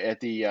show at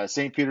the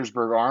St.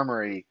 Petersburg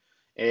Armory,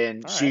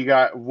 and All she right.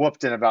 got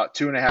whooped in about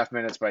 2.5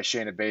 minutes by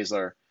Shayna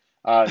Baszler,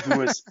 who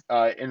was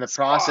in the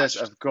process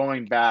Squashed. of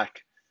going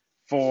back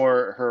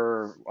for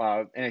her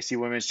NXT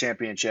Women's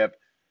Championship,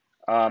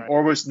 Right.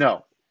 or was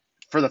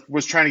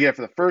trying to get it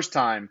for the first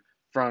time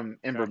from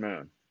Ember Okay.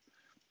 Moon.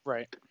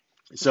 Right.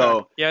 Okay.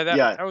 So Yeah,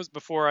 yeah, that was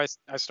before I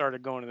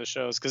started going to the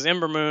shows because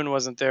Ember Moon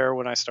wasn't there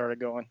when I started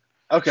going.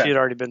 She okay, had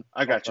already been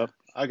I bumped gotcha, up.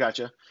 I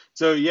gotcha.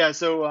 So yeah,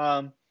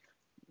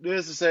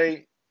 needless to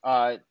say,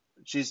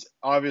 she's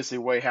obviously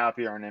way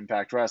happier on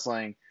Impact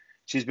Wrestling.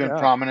 She's been Yeah.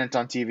 prominent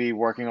on TV,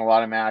 working a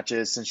lot of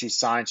matches since she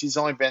signed. She's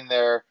only been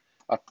there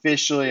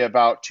officially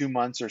about 2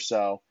 months or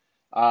so.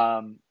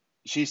 Um,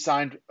 she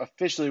signed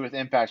officially with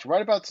Impact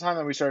right about the time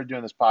that we started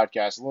doing this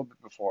podcast, a little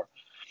bit before.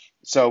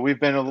 So we've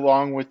been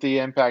along with the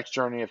Impact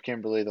journey of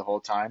Kimberly the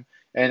whole time.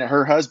 And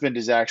her husband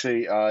is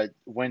actually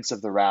Wince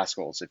of the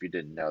Rascals, if you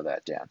didn't know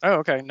that, Dan. Oh,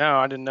 okay. No,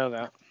 I didn't know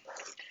that.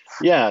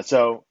 Yeah,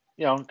 so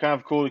kind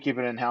of cool to keep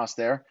it in house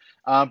there.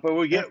 But what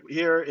we Yeah. get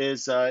here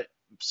is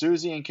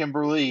Susie and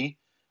Kimberly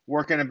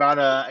working about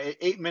a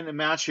 8-minute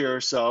match here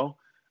or so.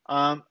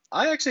 I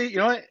actually,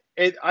 what,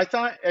 I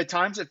thought at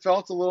times it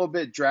felt a little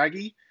bit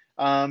draggy,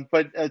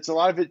 but it's a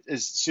lot of it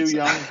is Sue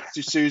Young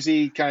to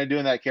Susie kind of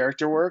doing that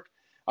character work.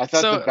 I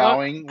thought the So,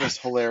 bowing was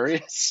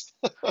hilarious.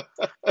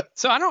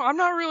 I'm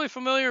not really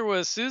familiar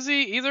with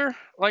Susie either.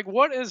 Like,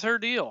 what is her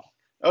deal?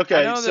 I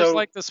Okay, know there's so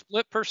like the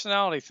split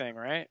personality thing,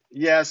 right?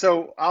 yeah,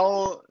 so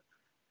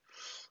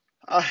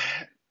uh,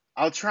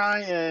 I'll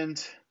try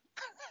and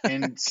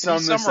Can you sum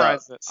this up.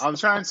 summarize this? I'll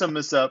try and sum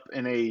this up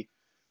in a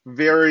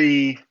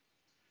very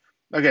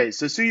okay.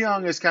 So Su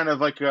Young is kind of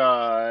like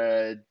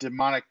a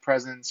demonic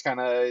presence kind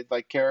of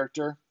like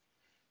character,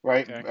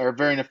 right? Okay. Or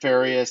very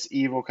nefarious,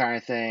 evil kind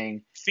of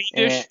thing.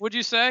 Fiendish, And would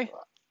you say?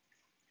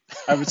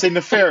 I would say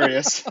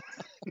nefarious.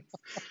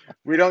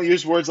 We don't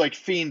use words like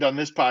fiend on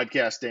this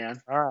podcast, Dan.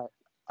 All right.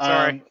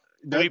 Sorry.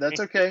 Bleep That's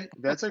me. okay.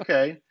 That's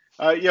okay.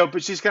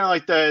 But she's kind of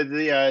like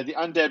the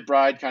undead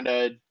bride kind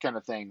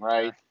of thing,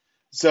 right? Okay.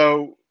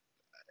 So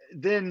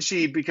then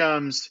she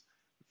becomes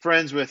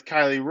friends with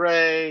Kylie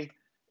Ray,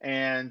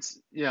 and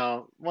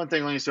one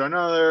thing leads to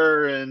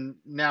another, and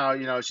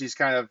now she's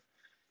kind of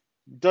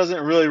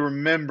doesn't really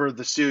remember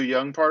the Sue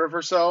Young part of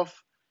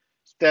herself.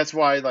 That's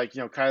why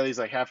Kylie's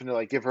like having to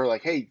like give her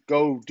like, hey,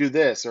 go do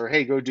this, or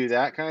hey, go do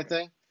that kind of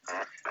thing.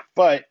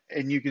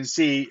 And you can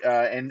see,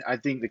 and I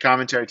think the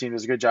commentary team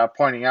does a good job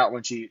pointing out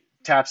when she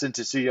taps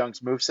into Sue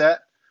Young's moveset.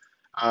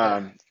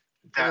 Yeah.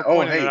 They were Oh,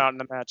 pointing it hey, out in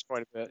the match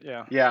quite a bit.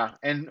 Yeah. yeah,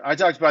 and I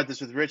talked about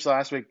this with Rich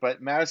last week,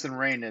 but Madison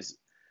Rayne is,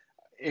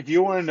 if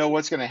you want to know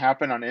what's going to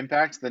happen on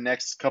Impact the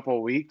next couple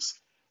of weeks,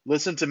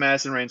 listen to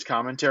Madison Rayne's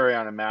commentary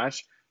on a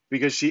match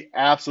because she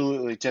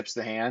absolutely tips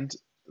the hand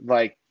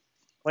like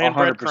Laying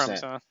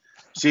breadcrumbs, 100%. huh?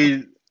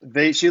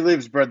 She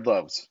leaves bread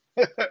loaves.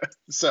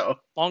 So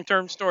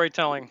Long-term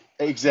storytelling.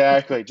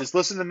 exactly, just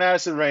listen to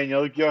Madison Rayne.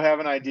 You'll have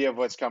an idea of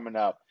what's coming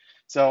up.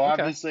 So Okay.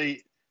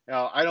 obviously,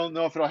 I don't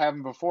know if it'll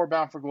happen before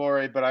Bound for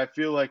Glory, but I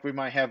feel like we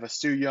might have a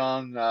Sue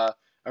Young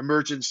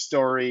emergent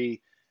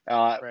story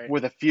Right.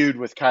 with a feud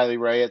with Kylie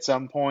Ray at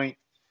some point.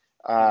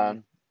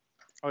 Um,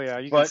 Oh yeah,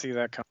 you can but see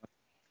that coming.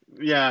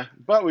 yeah,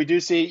 but we do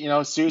see,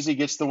 Susie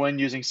gets the win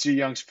using Sue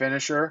Young's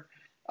finisher,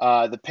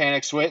 the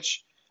panic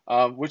switch,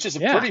 which is a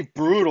Yeah. pretty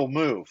brutal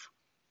move.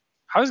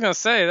 I was gonna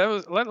say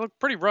that looked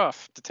pretty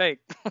rough to take.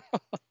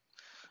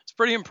 It's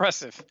pretty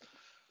impressive.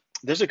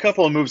 There's a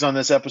couple of moves on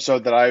this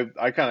episode that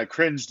I kind of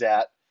cringed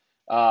at.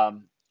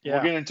 We'll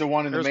get into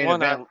one in the There's main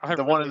one event. I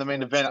The one really in the main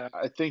flinched event,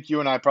 at. I think you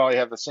and I probably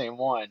have the same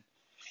one.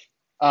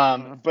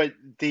 But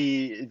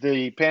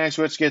the Panic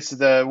Switch gets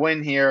the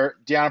win here.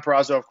 Deonna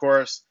Purrazzo, of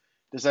course,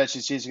 decides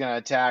she's going to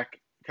attack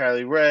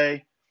Kylie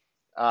Rae.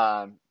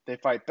 They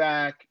fight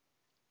back,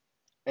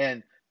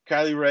 and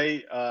Kylie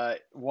Rae,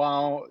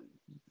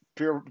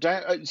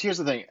 here's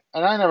the thing,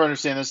 and I never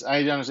understand this. I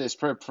understand it's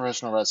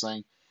professional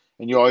wrestling,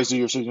 and you always do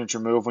your signature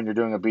move when you're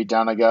doing a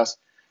beatdown, I guess.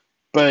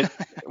 But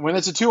when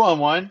it's a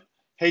 2-on-1,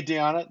 hey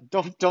Deonna,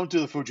 don't do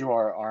the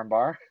Fujiwara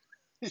armbar.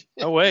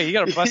 No way, you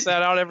got to bust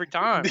that out every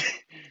time.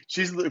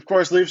 She's of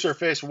course leaves her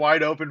face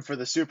wide open for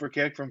the super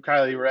kick from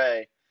Kylie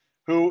Rae,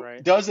 who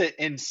does it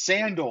in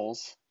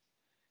sandals.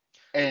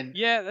 And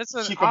yeah, that's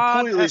an she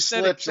completely odd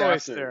slips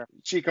choice after. there.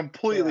 She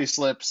completely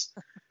slips.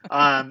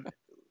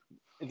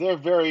 They're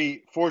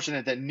very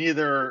fortunate that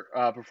neither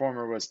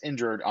performer was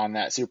injured on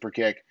that super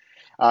kick,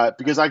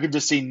 because I could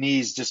just see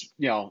knees just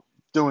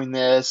doing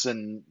this,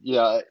 and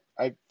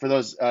for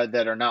those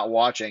that are not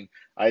watching,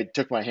 I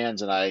took my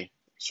hands and I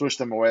swished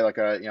them away like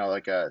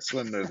a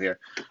swim move here.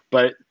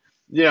 But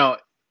I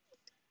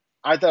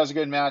thought it was a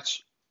good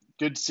match.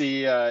 Good to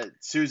see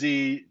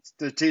Susie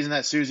teasing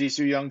that Su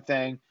Yung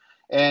thing.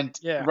 And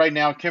right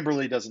now,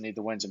 Kimberly doesn't need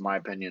the wins, in my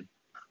opinion.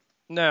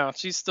 No,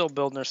 she's still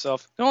building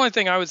herself. The only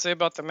thing I would say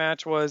about the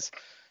match was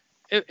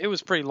it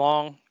was pretty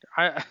long.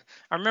 I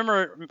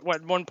remember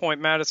at one point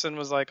Madison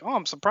was like, "Oh,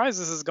 I'm surprised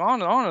this has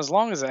gone on as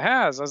long as it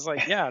has." I was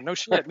like, "Yeah, no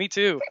shit, me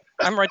too.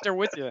 I'm right there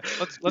with you.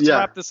 Let's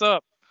wrap this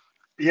up."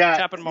 Yeah,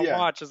 tapping my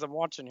watch as I'm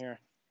watching here.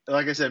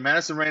 Like I said,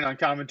 Madison Rayne on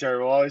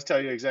commentary will always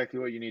tell you exactly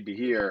what you need to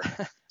hear.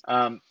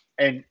 And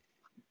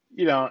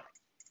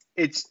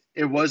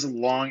it was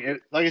long.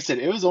 Like I said,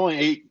 it was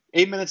only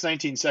 8 minutes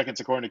 19 seconds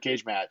according to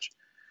Cage Match.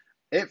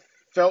 It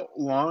felt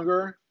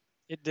longer.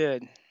 It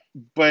did.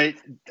 But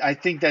I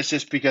think that's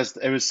just because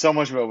it was so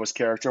much of it was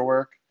character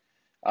work.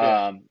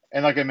 And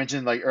like I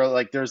mentioned,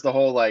 there's the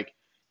whole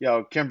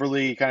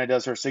Kimberly kind of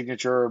does her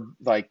signature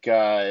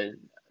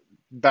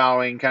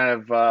bowing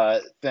kind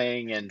of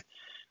thing, and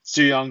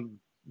Su Yung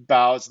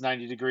bows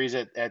 90 degrees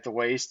at the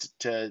waist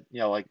to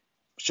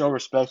show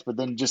respect, but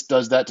then just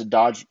does that to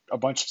dodge a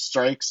bunch of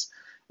strikes.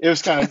 It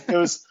was kind of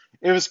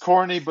it was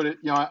corny, but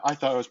I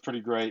thought it was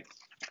pretty great.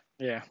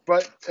 Yeah,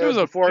 but it was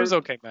an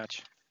okay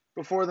match.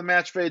 Before the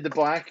match faded to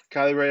black,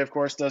 Kylie Rae, of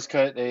course, does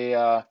cut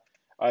a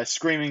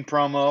screaming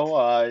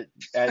promo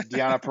at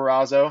Deonna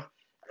Purrazzo.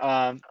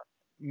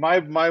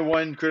 My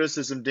one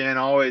criticism, Dan,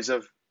 always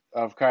of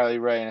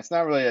Kylie Rae, and it's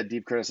not really a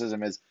deep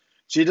criticism, is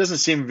she doesn't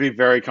seem to be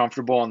very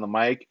comfortable on the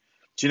mic.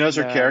 She knows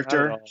her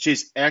character.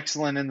 She's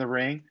excellent in the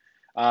ring,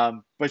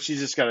 but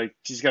she's got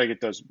to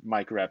get those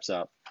mic reps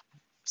up.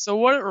 So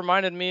what it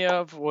reminded me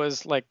of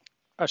was like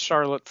a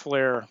Charlotte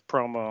Flair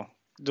promo.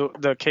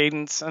 The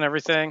cadence and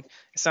everything,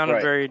 it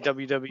sounded very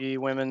WWE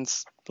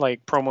women's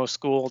promo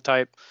school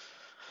type.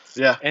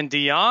 Yeah. And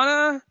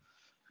Deonna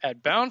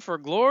at Bound for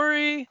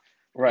Glory,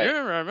 right?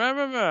 You're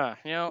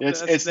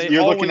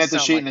looking at the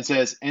sheet and it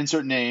says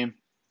insert name,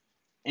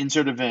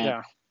 insert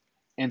event,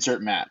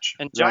 insert match.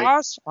 And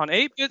Josh on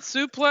 8-Bit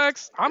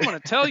Suplex, I'm going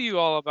to tell you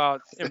all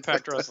about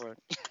Impact Wrestling.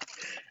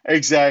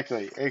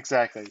 Exactly.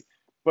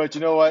 But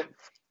you know what?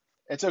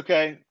 It's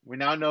okay. We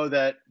now know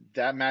that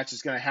match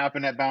is going to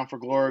happen at Bound for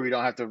Glory. We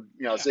don't have to,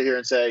 sit here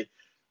and say,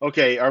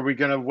 okay, are we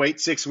going to wait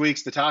 6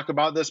 weeks to talk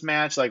about this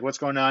match? Like, what's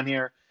going on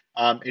here?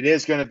 It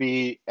is going to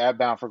be at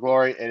Bound for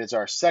Glory. It is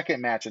our second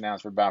match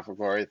announced for Bound for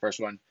Glory. The first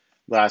one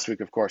last week,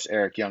 of course,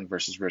 Eric Young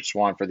versus Rich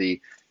Swann for the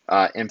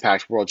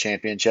Impact World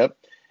Championship.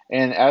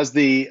 And as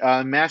the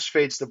match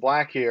fades to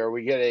black here,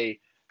 we get a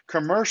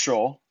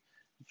commercial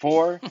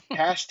for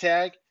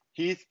hashtag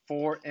Heath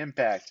for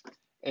Impact.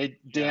 Hey,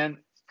 Dan,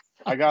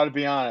 I got to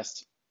be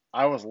honest.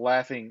 I was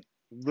laughing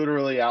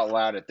literally out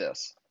loud at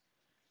this.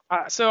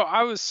 So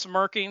I was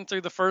smirking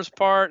through the first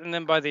part, and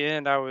then by the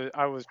end, I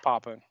was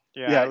popping.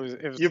 Yeah, it was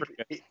pretty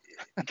good.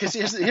 Because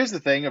here's the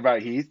thing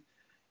about Heath,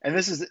 and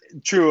this is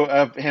true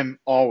of him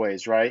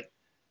always, right?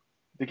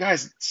 The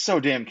guy's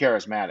so damn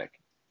charismatic.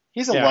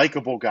 He's a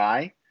likable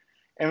guy,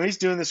 and when he's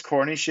doing this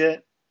corny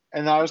shit,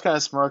 and I was kind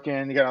of smirking,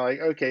 kind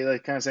of okay,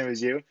 kind of same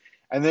as you.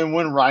 And then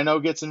when Rhino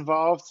gets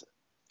involved.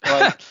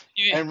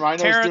 And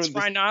Rhino's Terrence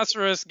doing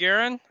Rhinoceros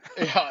Guerin?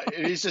 Yeah,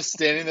 and he's just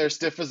standing there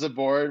stiff as a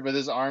board with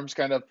his arms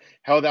kind of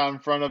held out in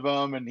front of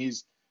him, and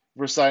he's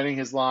reciting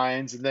his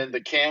lines. And then the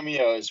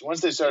cameos,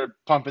 once they started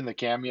pumping the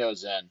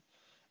cameos in.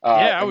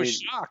 I was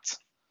shocked.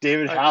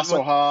 David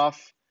Hasselhoff.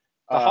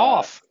 The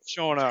Hoff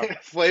showing up.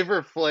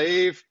 Flavor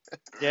Flav.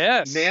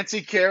 Yes.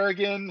 Nancy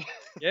Kerrigan.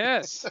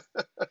 Yes.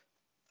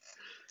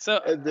 So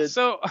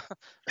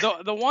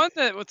the one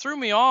that threw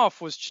me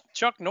off was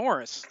Chuck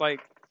Norris.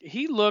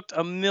 He looked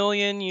a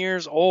million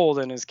years old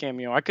in his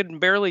cameo. I could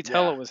barely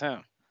tell it was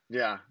him.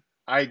 Yeah,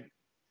 I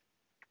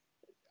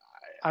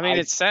mean,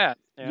 it's sad.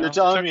 You're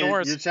telling me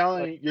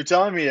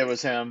it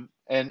was him,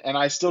 and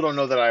I still don't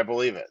know that I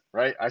believe it.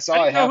 Right? I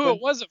didn't know who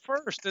it was at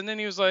first, and then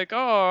he was like,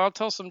 "Oh, I'll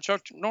tell some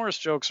Chuck Norris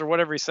jokes or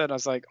whatever he said." And I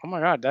was like, "Oh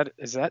my God,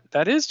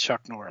 that is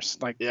Chuck Norris."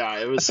 It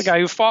was. That's the guy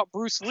who fought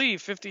Bruce Lee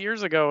 50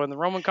 years ago in the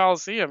Roman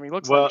Coliseum. He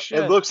looks like shit.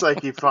 It looks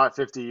like he fought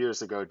 50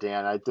 years ago,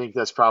 Dan. I think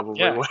that's probably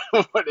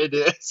what it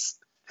is.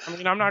 I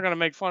mean, I'm not going to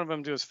make fun of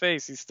him to his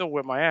face. He still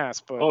whipped my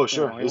ass, but Oh,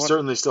 sure. he He's went,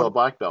 certainly still a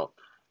black belt.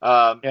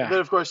 And yeah. then,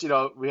 of course,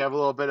 we have a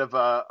little bit of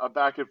a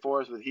back and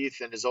forth with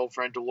Heath and his old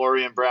friend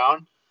DeLorean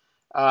Brown.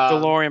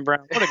 DeLorean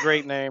Brown. What a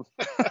great name.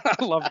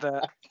 I love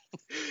that.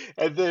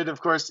 And then,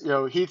 of course,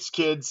 Heath's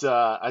kids,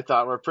 I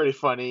thought were pretty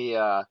funny.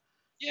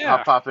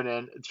 Yeah. Popping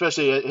in,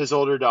 especially his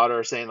older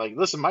daughter saying, like,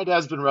 listen, my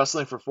dad's been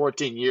wrestling for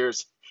 14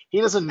 years. He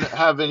doesn't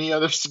have any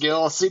other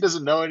skills. He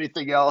doesn't know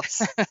anything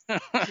else.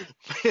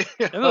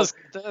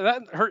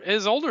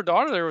 His older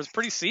daughter there was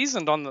pretty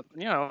seasoned on the,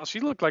 she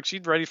looked like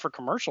she'd ready for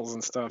commercials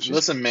and stuff.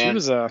 Listen, man.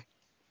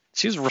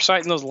 She was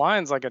reciting those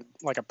lines like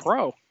a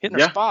pro, hitting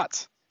her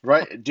spots.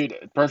 Right,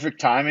 dude. Perfect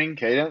timing,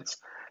 cadence.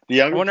 The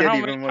younger kid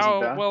even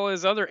wasn't bad. How well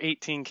his other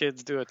 18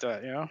 kids do at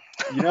that,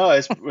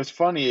 It was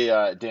funny,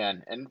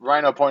 Dan, and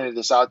Rhino pointed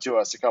this out to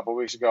us a couple of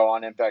weeks ago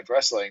on Impact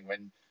Wrestling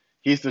when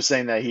Heath was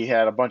saying that he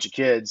had a bunch of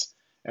kids,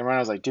 and Rhino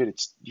was like, dude,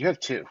 you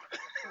have 2.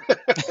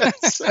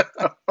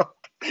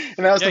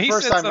 And that was the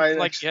first time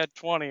like he had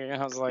 20,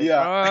 and I was like,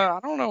 I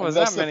don't know, was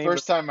that many? That's the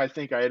first time I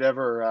think I had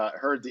ever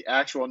heard the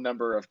actual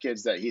number of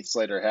kids that Heath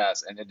Slater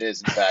has, and it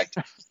is in fact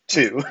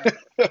 2.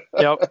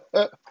 Yep.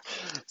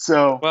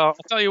 So, well, I'll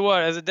tell you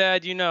what, as a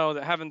dad, you know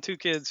that having 2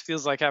 kids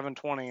feels like having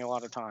 20 a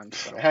lot of times.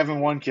 So. Having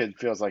 1 kid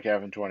feels like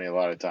having 20 a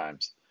lot of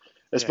times,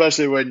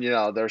 especially when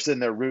they're sitting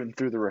there rooting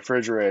through the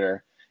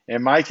refrigerator.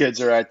 And my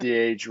kids are at the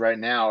age right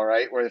now,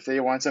 right, where if they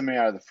want something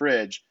out of the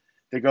fridge,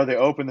 they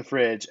open the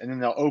fridge, and then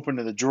they'll open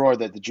to the drawer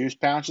that the juice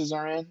pouches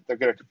are in. They'll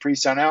get a Capri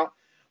Sun out,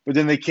 but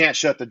then they can't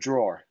shut the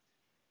drawer.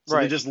 So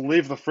they just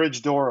leave the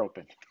fridge door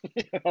open.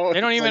 They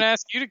don't even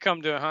ask you to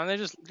come to it, huh? They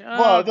just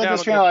they're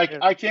just kind of like,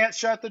 I can't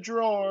shut the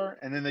drawer,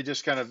 and then they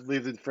just kind of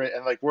leave the fridge,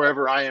 and like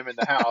wherever I am in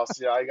the house,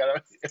 I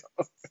gotta.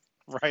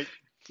 Right.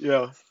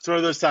 It's one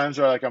of those times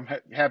where like I'm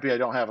happy I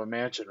don't have a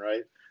mansion,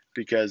 right?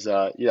 Because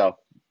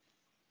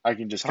I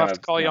can just have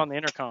to call you on the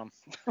intercom.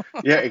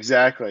 Yeah,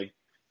 exactly.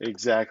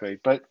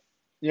 But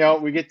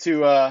we get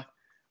to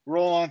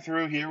roll on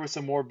through here with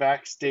some more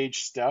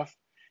backstage stuff.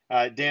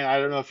 Dan, I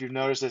don't know if you've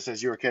noticed this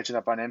as you were catching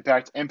up on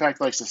Impact.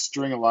 Impact likes to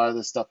string a lot of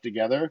this stuff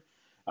together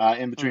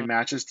in between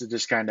matches to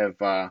just kind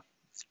of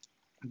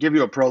give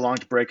you a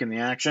prolonged break in the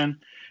action,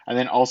 and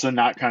then also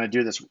not kind of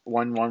do this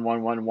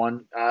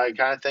 1-1-1-1-1 kind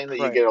of thing that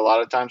you get a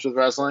lot of times with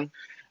wrestling.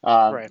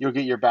 You'll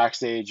get your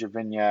backstage, your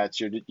vignettes,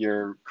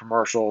 your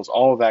commercials,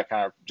 all of that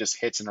kind of just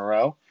hits in a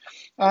row.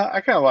 I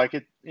kind of like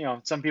it.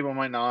 Some people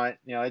might not.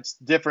 It's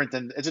different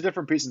it's a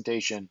different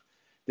presentation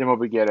than what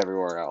we get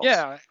everywhere else.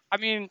 Yeah, I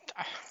mean,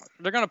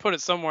 they're gonna put it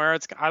somewhere.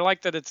 I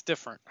like that it's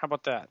different. How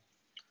about that?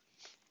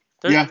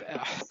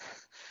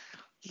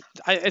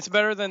 It's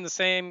better than the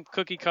same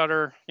cookie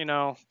cutter.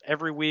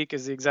 Every week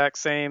is the exact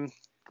same.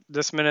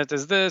 This minute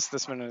is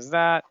this minute is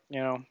that.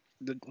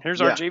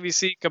 Here's our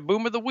JVC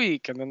Kaboom of the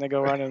week, and then they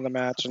go right into the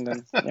match, and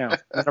then and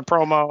a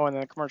promo and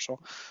then a commercial.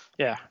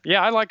 Yeah,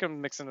 I like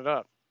them mixing it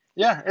up.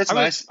 Yeah, it's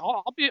nice.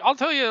 I'll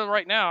tell you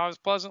right now, I was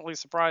pleasantly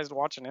surprised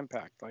watching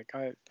Impact. Like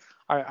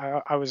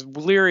I was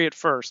leery at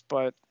first,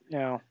 but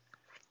I'll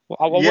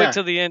wait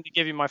till the end to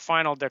give you my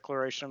final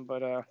declaration.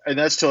 But and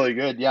that's totally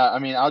good. Yeah, I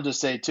mean, I'll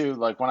just say too,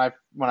 like when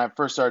I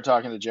first started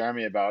talking to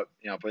Jeremy about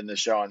putting this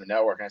show on the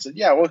network, and I said,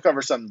 we'll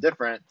cover something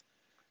different,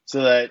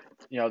 so that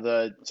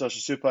the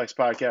Social Suplex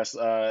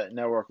Podcast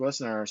Network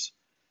listeners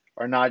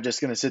are not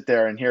just going to sit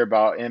there and hear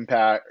about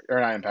Impact, or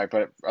not Impact,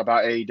 but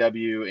about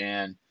AEW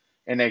and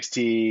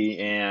NXT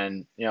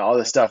and all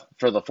this stuff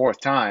for the 4th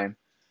time.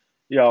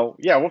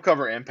 We'll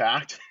cover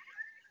Impact.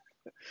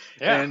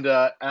 Yeah. And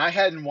I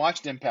hadn't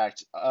watched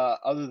Impact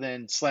other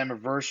than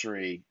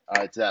Slammiversary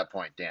to that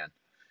point, Dan.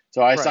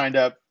 So I signed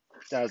up.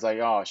 I was like,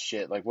 oh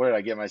shit! Like, what did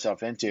I get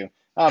myself into?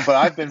 But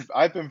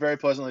I've been very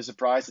pleasantly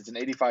surprised. It's an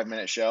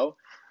 85-minute show.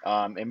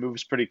 It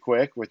moves pretty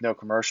quick with no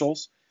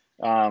commercials.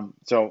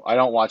 So I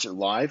don't watch it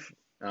live.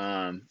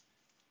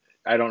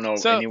 I don't know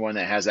anyone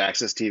that has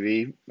Access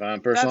TV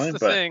personally.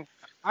 That's the thing.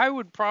 I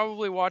would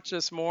probably watch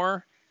this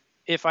more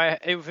if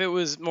it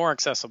was more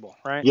accessible,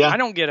 right? Yeah. I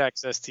don't get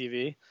Access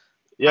TV.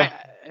 Yeah.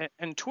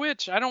 And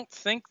Twitch, I don't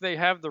think they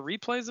have the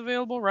replays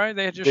available, right?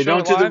 They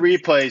don't do the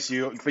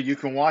replays, but you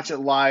can watch it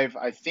live.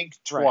 I think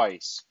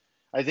twice.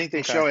 Right. I think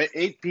they show it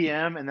 8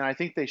 p.m. and then I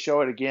think they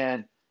show it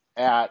again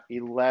at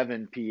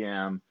 11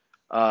 p.m.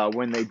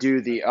 When they do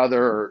the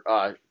other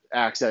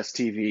Access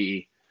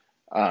TV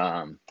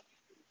showing.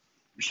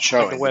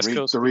 Like the West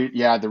Coast. The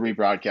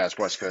rebroadcast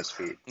West Coast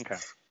feed. Okay.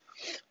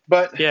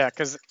 But yeah,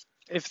 because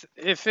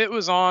if it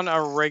was on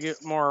a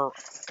regular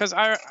because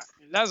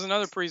that's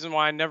another reason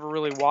why I never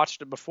really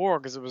watched it before,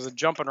 because it was a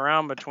jumping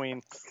around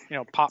between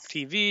Pop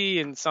TV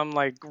and some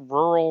like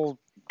rural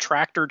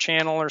tractor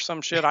channel or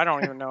some shit. I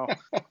don't even know,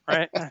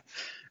 right?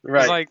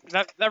 Right. It's like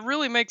that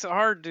really makes it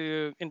hard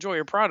to enjoy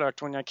your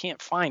product when I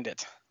can't find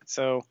it.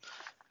 So.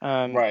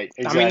 Right.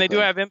 Exactly. I mean, they do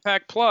have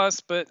Impact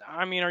Plus, but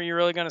I mean, are you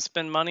really going to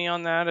spend money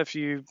on that if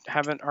you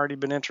haven't already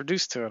been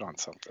introduced to it on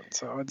something?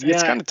 So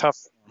it's kind of tough.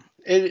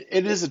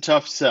 It is a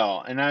tough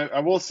sell, and I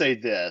will say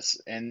this,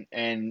 and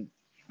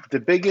the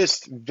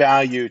biggest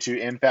value to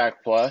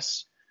Impact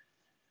Plus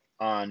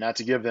not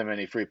to give them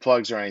any free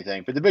plugs or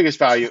anything, but the biggest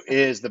value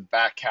is the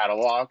back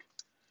catalog,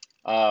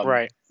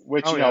 Right.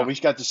 which, Oh yeah. we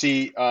got to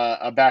see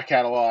a back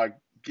catalog.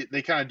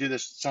 They kind of do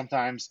this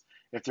sometimes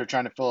if they're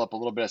trying to fill up a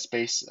little bit of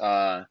space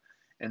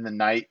in the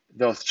night.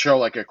 They'll show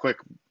like a quick,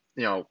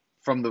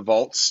 from the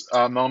vaults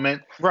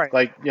moment. Right.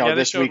 Like, Yeah, they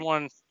this showed week.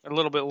 one a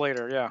little bit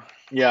later. Yeah.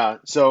 Yeah.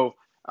 So,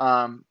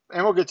 and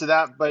we'll get to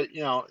that, but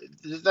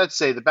let's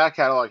say the back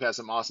catalog has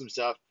some awesome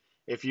stuff.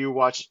 If you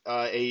watch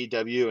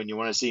AEW and you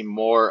want to see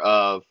more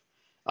of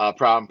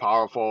Proud and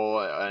Powerful,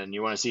 and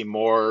you want to see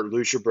more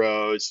Lucha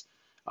Bros,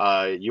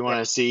 you want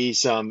to see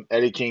some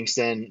Eddie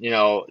Kingston,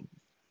 go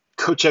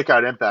check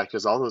out Impact,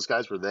 because all those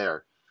guys were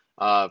there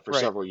for Right.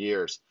 several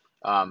years,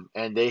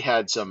 and they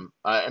had some.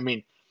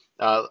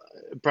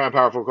 Proud and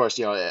Powerful, of course,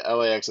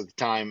 LAX at the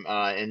time,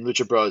 and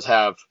Lucha Bros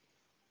have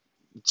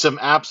some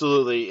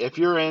absolutely. If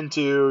you're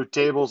into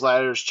tables,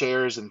 ladders,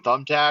 chairs, and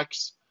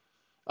thumbtacks,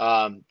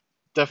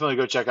 definitely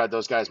go check out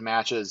those guys'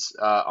 matches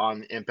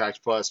on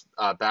Impact Plus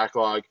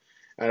backlog.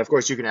 And of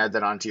course, you can add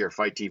that onto your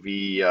Fight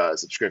TV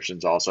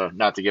subscriptions also.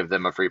 Not to give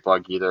them a free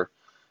plug either.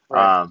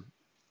 Right.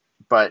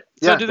 But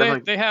So yeah, do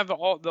definitely, they have the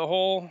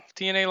whole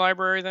TNA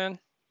library then?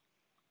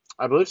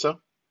 I believe so.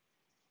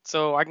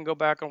 So I can go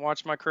back and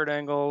watch my Kurt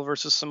Angle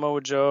versus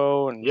Samoa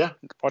Joe and Yeah,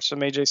 watch some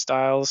AJ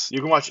Styles, you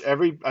can watch I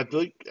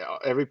believe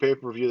every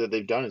pay-per-view that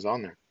they've done is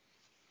on there.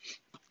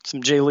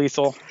 some Jay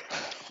Lethal.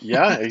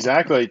 Yeah,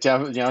 exactly.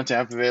 Tampa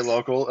Bay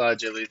local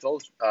Jay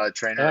Lethal,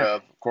 trainer Yeah.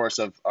 of course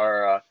of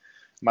our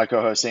my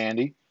co-host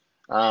Andy.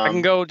 I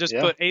can go just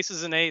yeah. put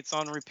aces and eights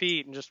on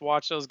repeat and just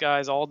watch those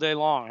guys all day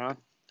long, huh?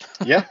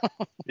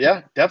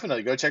 Yeah,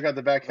 definitely. Go check out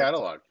the back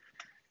catalog.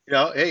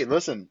 Hey,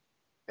 listen,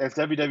 if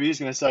WWE is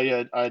going to sell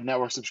you a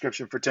network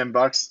subscription for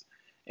 $10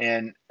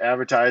 and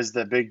advertise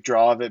the big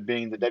draw of it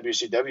being the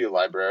WCW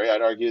library,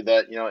 I'd argue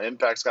that,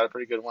 Impact's got a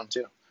pretty good one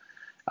too.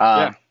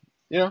 But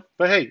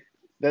hey,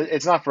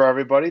 it's not for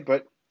everybody,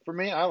 but for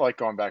me, I like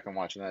going back and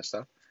watching that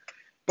stuff.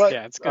 But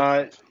Yeah, it's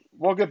good.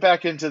 we'll get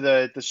back into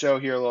the show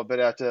here a little bit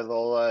after the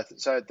little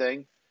side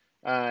thing.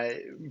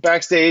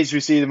 Backstage, we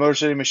see the Motor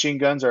City Machine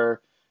Guns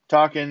are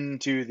talking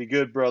to the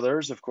Good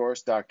Brothers, of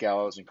course, Doc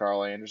Gallows and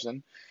Carl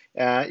Anderson.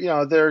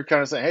 They're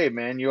kind of saying, hey,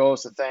 man, you owe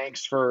us a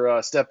thanks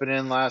for stepping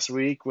in last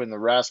week when the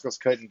Rascals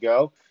couldn't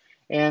go.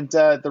 And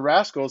the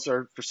Rascals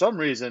are, for some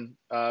reason,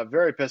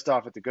 very pissed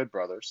off at the Good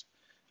Brothers,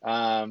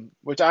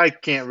 which I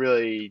can't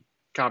really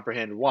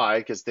comprehend why,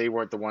 because they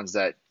weren't the ones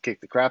that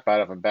kicked the crap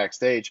out of them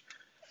backstage.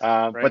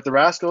 Right. But the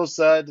Rascals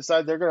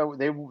decide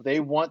they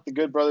want the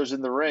Good Brothers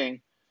in the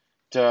ring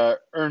to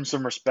earn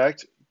some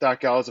respect. Doc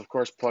Gallows, of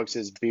course, plugs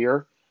his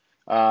beer,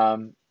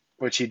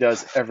 which he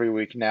does every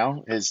week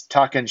now. His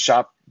Talkin'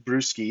 Shop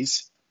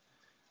Brewskis.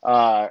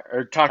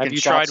 Or Talkin' Have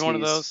you tried one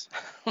of those?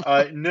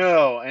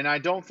 No, and I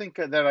don't think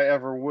that I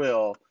ever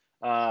will.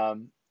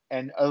 And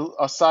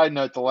a side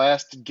note, the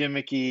last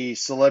gimmicky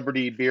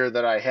celebrity beer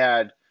that I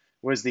had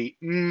was the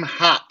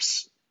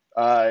Hops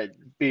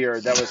beer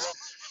that was,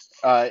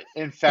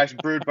 in fact,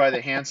 brewed by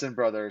the Hanson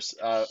brothers,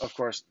 of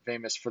course,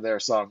 famous for their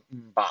song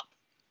Bop.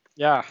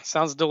 Yeah,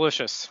 sounds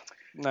delicious.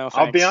 No, thanks.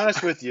 I'll be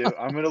honest with you.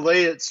 I'm going to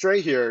lay it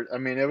straight here. I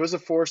mean, it was a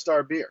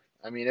 4-star beer.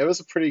 I mean, it was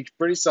a pretty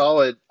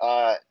solid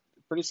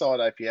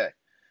IPA.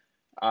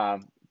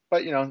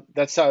 But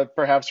that's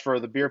perhaps for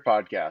the beer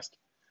podcast,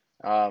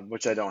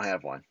 which I don't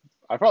have one.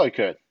 I probably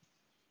could,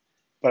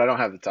 but I don't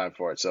have the time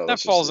for it. So that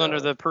falls under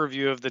the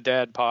purview of the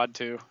Dad Pod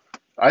too.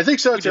 I think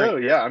so too.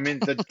 Yeah, I mean,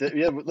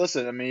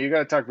 listen. I mean, you got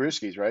to talk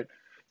brewskis, right?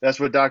 That's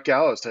what Doc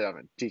Gallows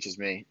teaches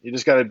me. You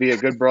just got to be a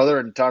good brother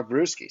and talk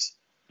brewskis.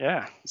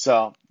 Yeah.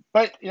 So,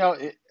 but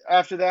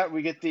after that,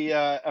 we get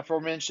the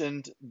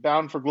aforementioned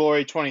Bound for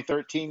Glory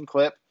 2013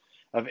 clip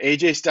of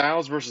AJ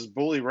Styles versus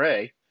Bully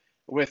Ray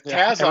with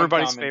Taz on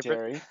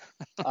commentary.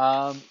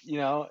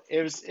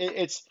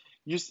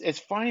 It's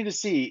funny to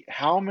see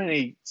how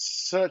many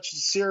such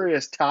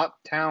serious top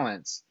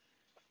talents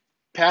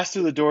passed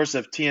through the doors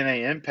of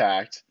TNA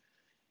Impact,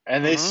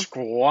 and they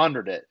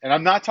squandered it. And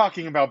I'm not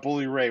talking about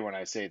Bully Ray when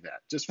I say that,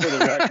 just for the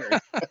record.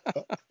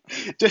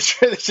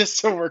 just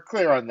so we're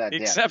clear on that. The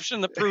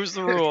exception that proves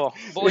the rule.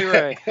 Bully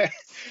Ray.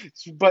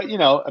 But,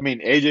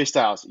 AJ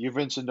Styles, you've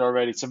mentioned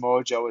already,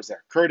 Samoa Joe is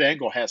there. Kurt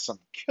Angle has some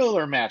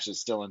killer matches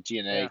still in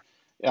TNA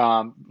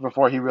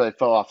before he really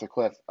fell off the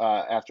cliff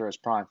after his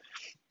prime.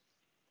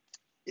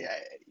 Yeah,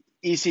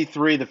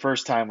 EC3 the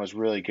first time was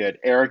really good.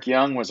 Eric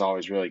Young was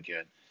always really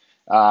good.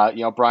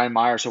 Brian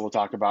Myers, who we'll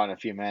talk about in a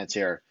few minutes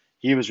here,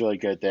 he was really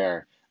good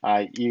there.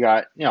 You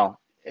got,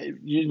 they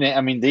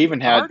even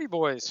had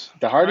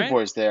the Hardy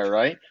Boys there,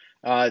 right?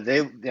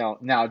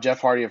 Now Jeff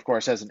Hardy, of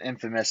course, has an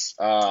infamous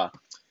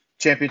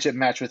championship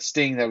match with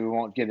Sting that we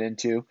won't get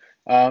into.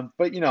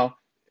 But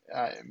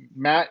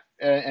Matt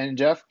and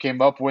Jeff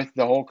came up with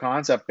the whole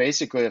concept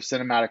basically of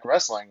cinematic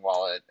wrestling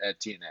while at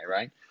TNA,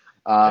 right?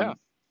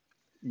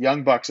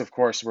 Young Bucks, of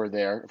course, were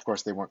there. Of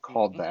course, they weren't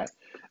called that.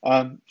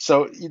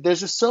 So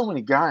there's just so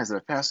many guys that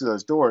have passed through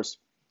those doors.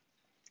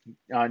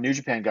 New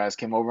Japan guys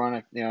came over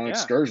on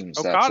excursions.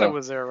 Okada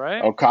was there,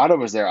 right? Okada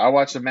was there. I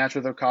watched a match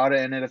with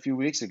Okada in it a few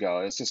weeks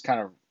ago. It's just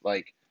kind of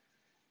like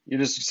you're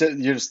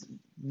just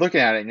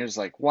looking at it and you're just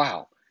like,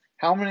 wow,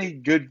 how many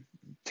good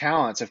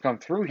talents have come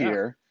through Yeah.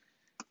 here?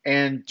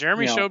 And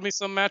Jeremy showed me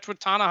some match with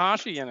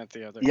Tanahashi in it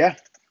the other yeah, day.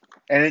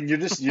 and then you're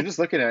just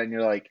looking at it and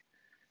you're like,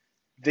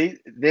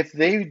 if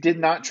they did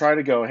not try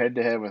to go head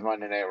to head with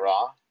Monday Night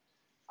Raw,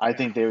 I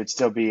think they would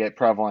still be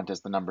prevalent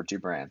as the number 2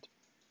 brand.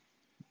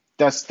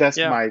 That's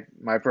Yeah.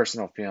 my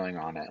personal feeling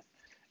on it.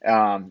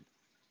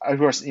 Of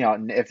course,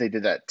 if they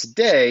did that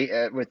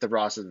today with the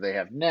roster that they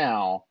have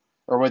now,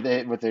 or what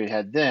they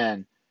had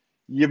then,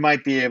 you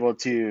might be able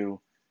to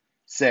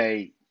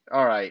say,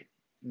 all right,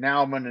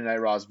 now Monday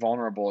Night Raw is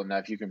vulnerable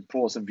enough you can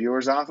pull some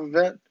viewers off of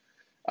it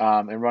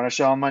and run a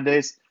show on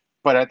Mondays.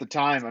 But at the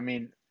time, I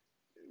mean,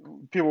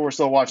 people were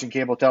still watching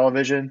cable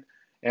television,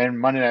 and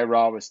Monday Night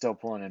Raw was still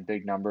pulling in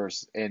big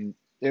numbers, and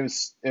it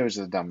was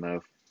a dumb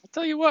move. I'll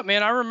tell you what,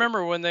 man. I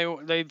remember when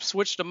they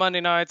switched to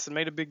Monday nights and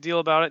made a big deal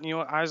about it. And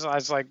I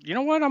was like, you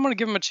know what? I'm gonna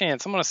give them a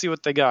chance. I'm gonna see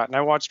what they got. And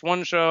I watched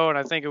one show, and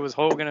I think it was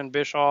Hogan and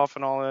Bischoff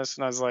and all this.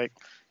 And I was like,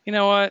 you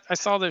know what? I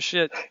saw this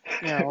shit,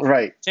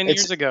 right. 10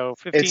 years ago,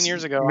 15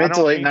 years ago. Mid I to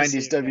don't late need to see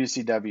 90s it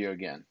again. WCW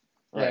again.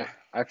 Right. Yeah.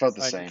 I felt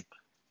the same.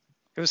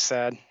 It was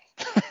sad.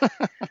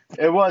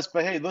 It was,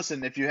 but hey,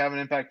 listen, if you have an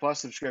Impact Plus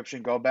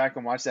subscription, go back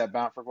and watch that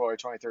Bound for Glory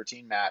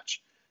 2013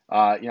 match.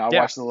 I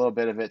watched a little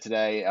bit of it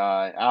today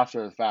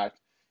after the fact,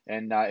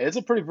 and it's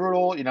a pretty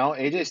brutal.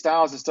 AJ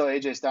Styles is still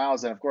AJ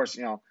Styles, and of course,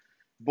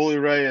 Bully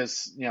Ray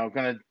is going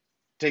to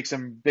take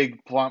some big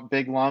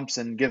lumps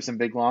and give some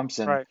big lumps,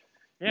 and right.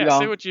 Yeah,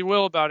 say what you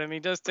will about him, he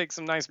does take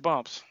some nice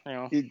bumps.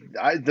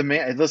 The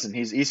man, listen,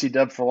 he's EC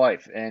Dub for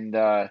life,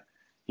 and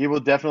he will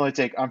definitely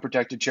take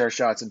unprotected chair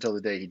shots until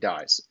the day he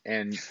dies,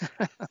 and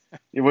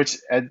which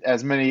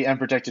as many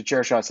unprotected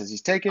chair shots as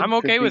he's taken, I'm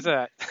okay with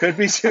that. Could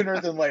be sooner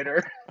than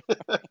later.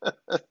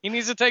 He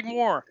needs to take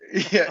more.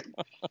 Yeah.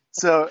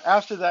 So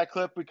after that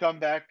clip, we come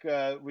back.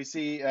 We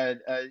see a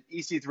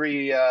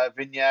EC3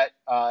 vignette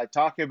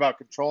talking about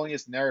controlling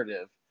his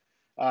narrative.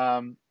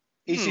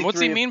 EC3, what's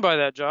he mean by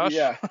that, Josh?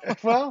 Yeah.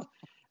 Well,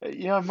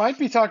 might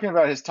be talking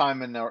about his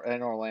time in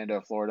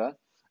Orlando, Florida.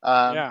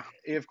 Yeah.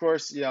 Of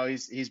course,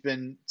 he's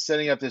been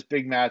setting up this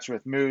big match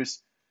with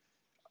Moose.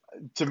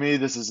 To me,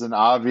 this is an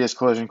obvious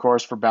collision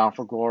course for Bound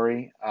for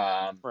Glory.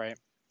 Right.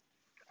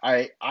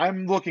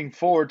 I'm looking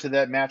forward to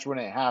that match when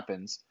it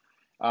happens,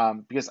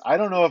 because I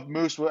don't know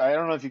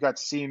if you got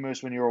to see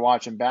Moose when you were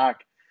watching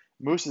back.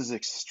 Moose is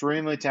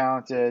extremely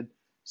talented,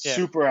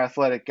 super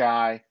athletic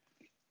guy.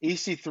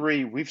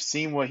 EC3, we've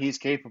seen what he's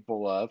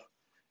capable of,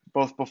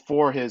 both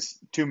before his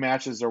 2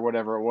 matches or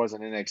whatever it was in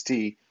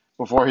NXT,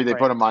 before they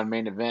put him on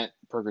main event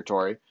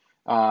purgatory,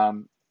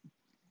 and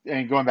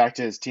going back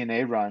to his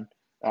TNA run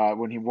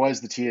when he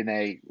was the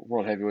TNA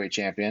World Heavyweight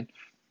Champion.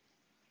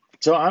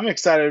 So I'm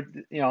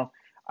excited.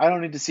 I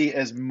don't need to see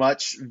as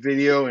much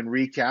video and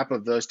recap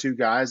of those 2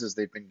 guys as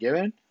they've been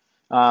given.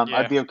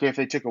 I'd be okay if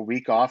they took a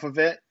week off of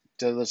it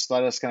to just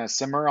let us kind of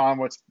simmer on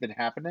what's been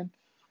happening.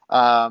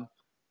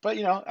 But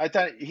I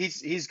thought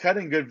he's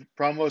cutting good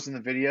promos in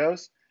the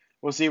videos.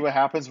 We'll see what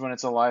happens when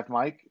it's a live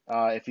mic.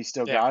 If he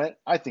still got it,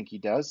 I think he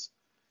does.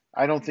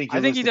 I don't think.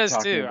 I think he does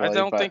too. I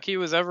don't think he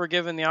was ever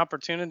given the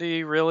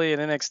opportunity really in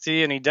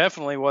NXT, and he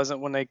definitely wasn't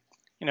when they,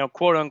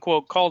 quote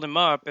unquote, called him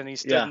up and he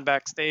stood in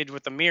backstage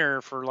with a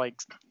mirror for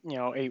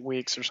 8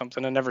 weeks or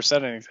something and never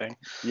said anything.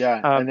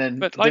 Yeah, and then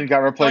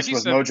got replaced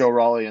with Mojo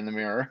Rawley in the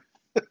mirror.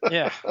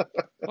 Yeah,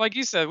 like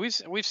you said,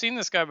 we've seen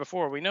this guy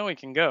before. We know he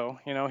can go.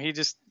 He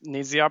just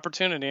needs the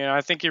opportunity, and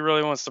I think he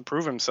really wants to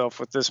prove himself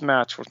with this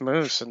match with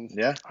Moose. And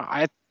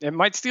it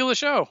might steal the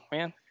show,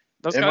 man.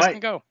 Those guys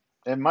can go.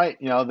 It might,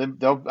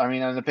 they'll. I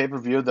mean, on the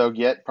pay-per-view, they'll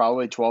get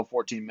probably 12,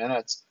 14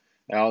 minutes.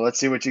 Let's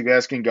see what you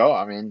guys can go.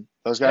 I mean,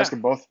 those guys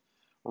can both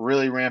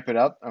really ramp it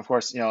up. Of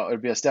course, it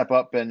would be a step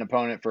up in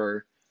opponent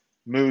for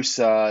Moose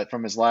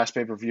from his last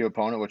pay-per-view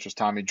opponent, which was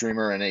Tommy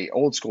Dreamer in a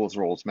old school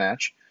rules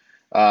match.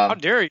 How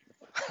dare you?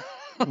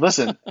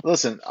 listen.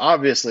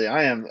 Obviously,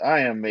 I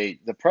am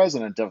the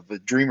president of the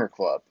Dreamer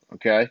Club.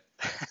 Okay,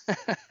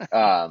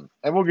 and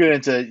we'll get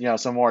into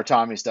some more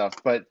Tommy stuff.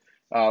 But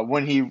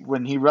when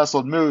he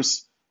wrestled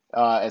Moose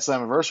at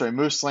Slammiversary,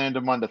 Moose slammed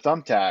him onto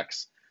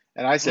thumbtacks,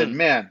 and I said,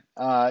 man,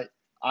 I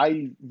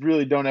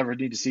really don't ever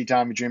need to see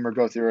Tommy Dreamer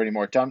go through any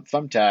more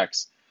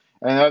thumbtacks.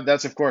 And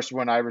that's, of course,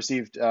 when I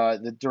received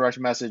the direct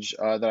message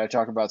that I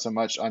talk about so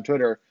much on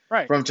Twitter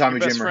from Tommy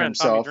Dreamer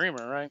himself. Tommy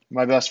Dreamer, right?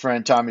 My best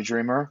friend, Tommy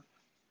Dreamer.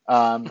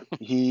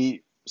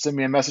 He sent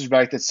me a message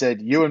back that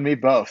said, you and me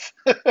both.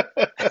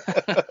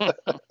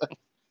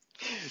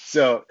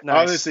 So,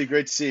 obviously,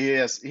 great to see he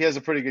has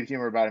a pretty good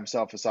humor about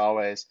himself, as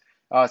always.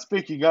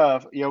 Speaking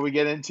of, we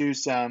get into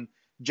some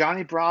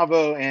Johnny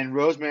Bravo and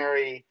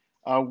Rosemary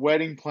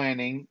wedding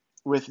planning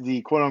with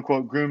the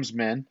quote-unquote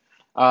groomsmen.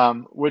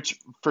 Which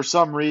for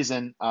some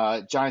reason,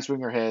 Johnny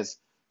Swinger has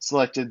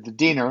selected the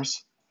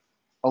Deaners,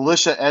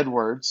 Alicia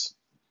Edwards,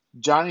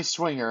 Johnny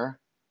Swinger,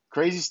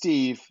 Crazy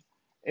Steve,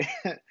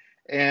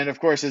 and of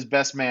course his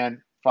best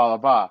man, Fallah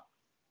Bahh.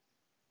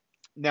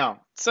 Now,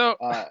 so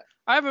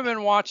I haven't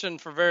been watching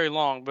for very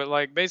long,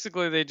 but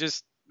basically they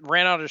just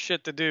ran out of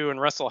shit to do in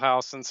Wrestle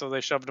House, and so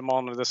they shoved them all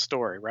into this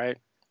story, right?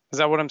 Is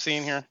that what I'm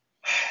seeing here?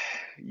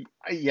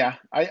 Yeah,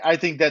 I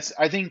think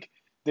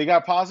they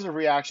got positive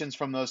reactions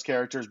from those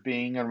characters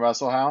being in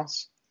Wrestle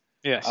House.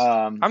 Yes.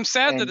 I'm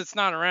sad that and it's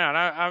not around.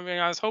 I mean,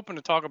 I was hoping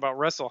to talk about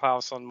Wrestle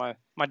House on my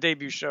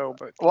debut show,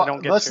 but we well,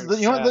 don't get to.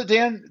 you know what,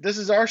 Dan, this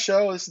is our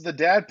show. This is the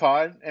Dad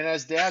Pod, and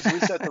as dads, we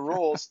set the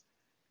rules.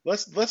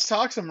 Let's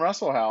talk some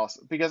Wrestle House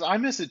because I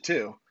miss it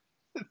too.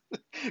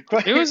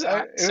 It was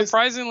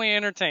surprisingly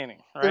entertaining.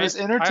 Right? It was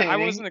entertaining.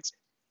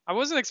 I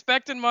wasn't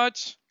expecting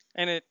much,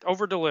 and it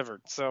over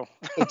delivered. So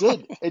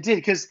it did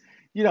because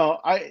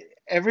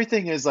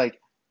everything is like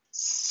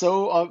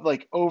so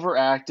like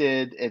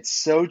overacted. It's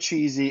so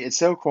cheesy. It's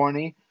so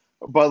corny,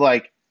 but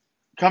like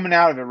coming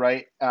out of it,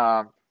 right?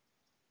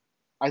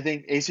 I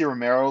think AC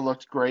Romero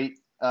looked great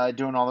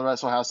doing all the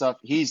Wrestle House stuff.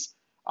 He's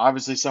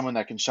obviously someone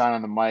that can shine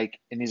on the mic,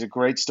 and he's a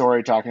great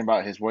story talking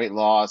about his weight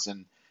loss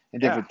and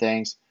different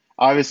things.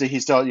 Obviously,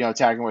 he's still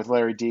tagging with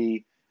Larry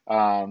D.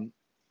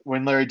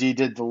 When Larry D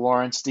did the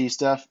Lawrence D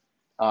stuff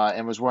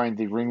and was wearing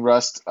the ring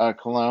rust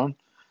cologne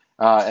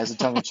as a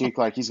tongue in cheek,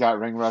 like he's got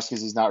ring rust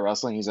because he's not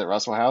wrestling, he's at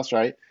Wrestle House,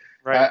 right?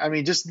 Right. I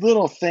mean, just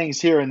little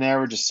things here and there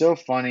were just so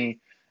funny.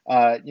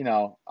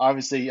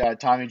 Obviously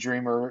Tommy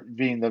Dreamer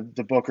being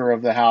the booker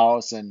of the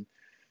house, and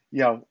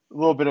a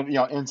little bit of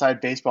inside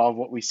baseball of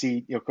what we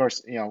see. Of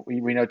course,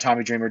 we know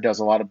Tommy Dreamer does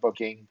a lot of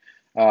booking.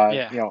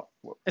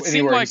 It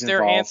seemed like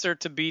their answer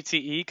to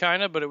BTE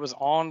kind of, but it was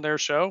on their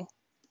show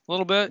a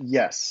little bit.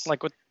 Yes,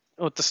 like with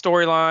the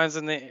storylines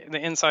and the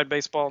inside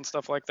baseball and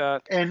stuff like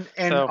that. And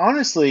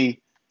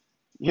honestly,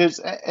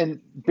 and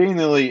Being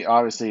the Elite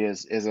obviously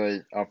is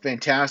a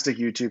fantastic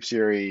YouTube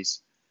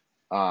series.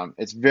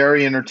 It's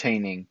very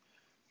entertaining,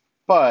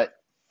 but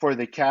for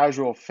the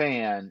casual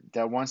fan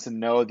that wants to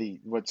know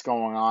what's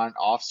going on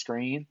off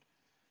screen,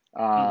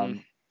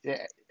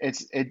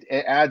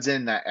 it adds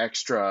in that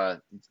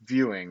extra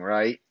viewing,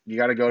 right? You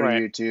got to go to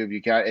YouTube.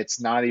 It's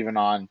not even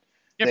on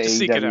the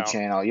AEW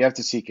channel. You have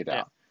to seek it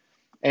out.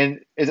 And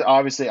it's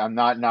obviously, I'm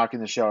not knocking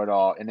the show at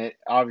all, and it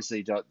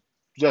obviously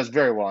does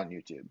very well on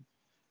YouTube.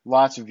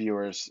 Lots of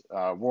viewers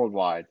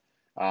worldwide.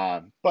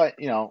 But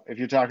if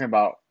you're talking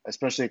about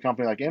especially a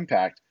company like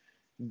Impact,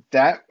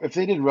 that if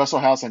they did Wrestle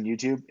House on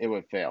YouTube, it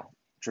would fail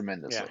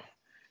tremendously. Yeah.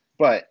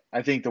 But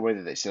I think the way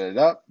that they set it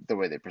up, the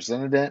way they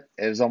presented it,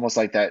 it was almost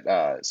like that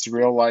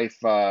Surreal Life,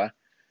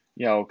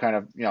 kind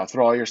of,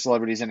 throw all your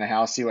celebrities in a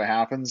house, see what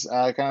happens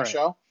kind of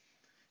show.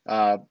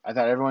 I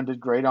thought everyone did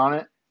great on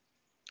it.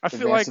 I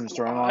feel like in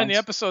the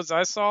episodes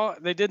I saw,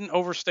 they didn't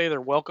overstay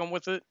their welcome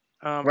with it.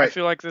 I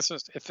feel like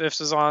if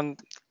this is on,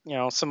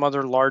 some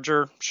other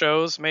larger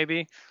shows,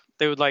 maybe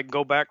they would like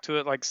go back to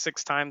it like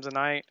 6 times a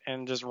night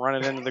and just run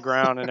it into the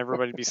ground and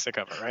everybody'd be sick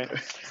of it, right?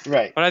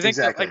 Right. But I think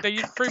that, like, they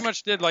pretty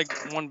much did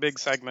like one big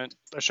segment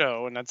a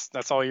show, and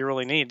that's all you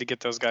really need to get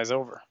those guys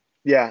over.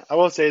 Yeah, I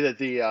will say that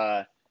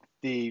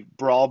the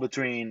brawl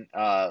between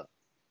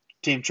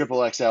Team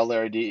Triple XL,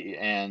 Larry D,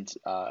 and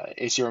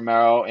AC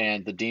Romero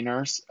and the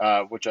Deaners,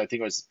 which I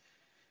think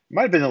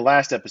might have been the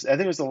last episode. I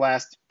think it was the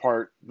last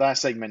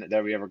segment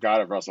that we ever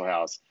got of Wrestle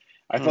House.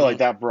 I felt like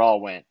that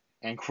brawl went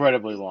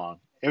incredibly long.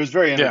 It was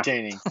very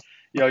entertaining.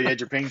 You had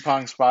your ping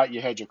pong spot,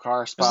 you had your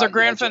car spot. It was their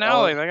grand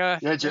finale.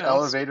 You had your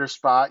elevator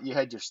spot, you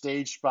had your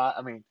stage spot.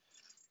 I mean,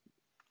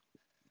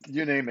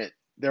 you name it,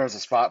 there was a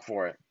spot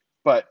for it.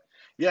 But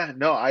yeah,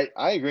 no, I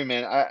agree,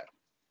 man.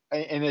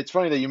 And it's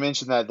funny that you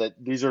mentioned that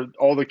these are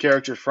all the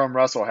characters from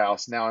Wrestle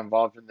House now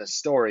involved in this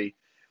story,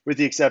 with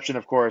the exception,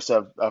 of course,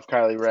 of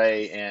Kylie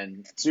Ray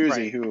and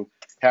Susie, who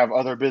have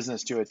other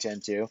business to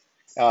attend to.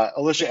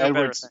 Alicia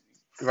Edwards.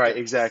 Right,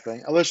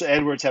 exactly. Alicia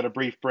Edwards had a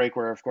brief break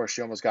where, of course,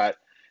 she almost got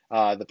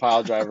the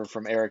pile driver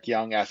from Eric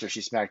Young after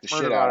she smacked the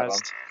shit out of him.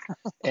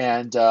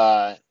 And,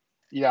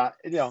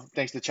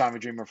 thanks to Tommy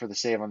Dreamer for the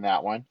save on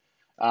that one.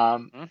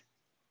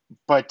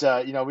 But,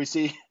 we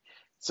see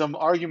some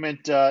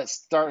argument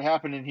start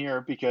happening here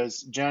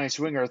because Johnny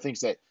Swinger thinks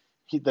that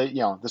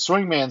the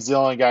swing man's the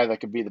only guy that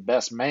could be the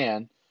best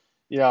man.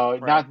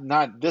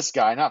 Not this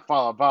guy, not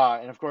Fallah Bahh.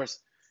 And of course,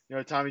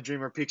 Tommy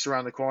Dreamer peeks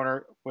around the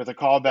corner with a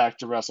callback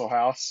to Wrestle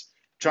House,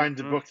 trying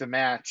to book the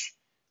match.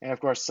 And of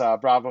course,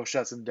 Bravo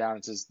shuts him down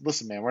and says,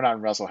 "Listen, man, we're not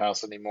in Wrestle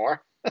House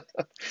anymore."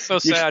 So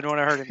sad when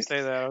I heard him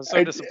say that. I was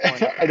so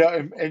disappointed. I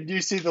know, and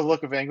you see the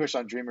look of anguish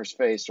on Dreamer's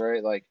face,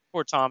 right? Like,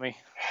 poor Tommy.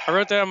 I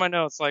wrote that on my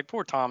notes, like,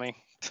 poor Tommy.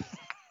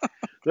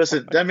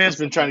 Listen, that man's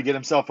been trying to get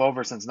himself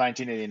over since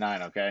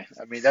 1989. Okay,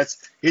 I mean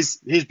he's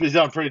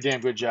done a pretty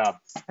damn good job.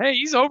 Hey,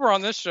 he's over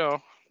on this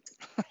show.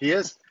 He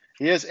is.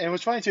 And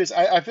what's funny too is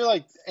I feel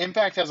like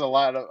Impact has a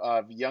lot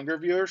of younger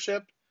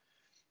viewership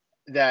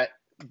that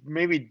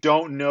maybe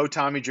don't know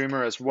Tommy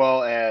Dreamer as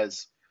well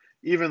as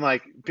even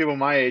like people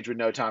my age would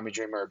know Tommy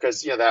Dreamer,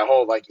 because that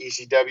whole like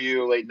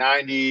ECW late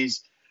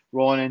 90s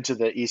rolling into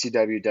the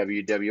ECW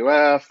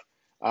WWF,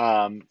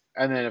 and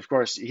then of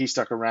course he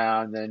stuck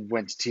around, then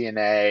went to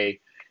TNA,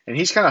 and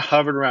he's kind of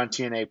hovered around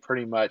TNA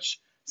pretty much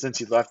since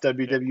he left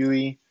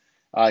WWE.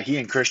 He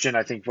and Christian,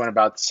 I think, went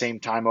about the same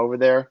time over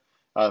there.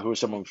 who was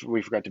someone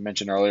we forgot to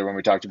mention earlier when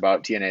we talked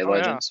about TNA Oh yeah,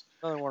 Legends.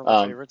 another one of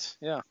my favorites.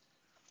 Yeah.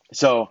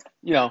 So,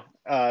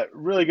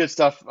 really good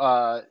stuff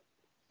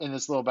in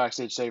this little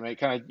backstage segment.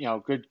 Kind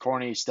of, good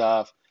corny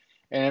stuff.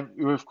 And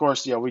of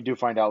course, we do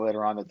find out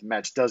later on that the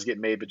match does get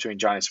made between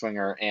Johnny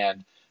Swinger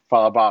and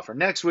Fallah Bahh for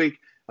next week.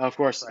 Of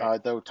course,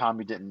 Right. though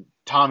Tommy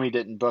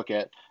didn't book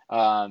it,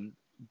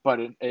 but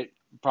it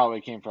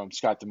probably came from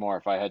Scott D'Amore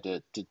if I had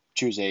to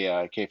choose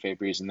a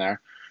kayfabe reason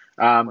there.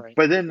 Right.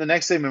 But then the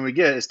next segment we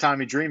get is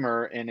Tommy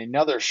Dreamer in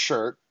another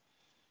shirt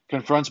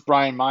confronts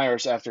Brian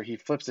Myers after he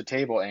flips the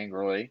table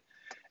angrily.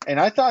 And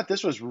I thought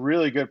this was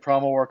really good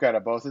promo work out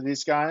of both of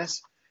these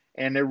guys.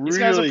 And it These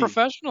guys are really,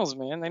 professionals,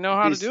 man. They know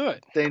how to do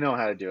it. they know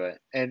how to do it.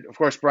 And of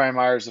course, Brian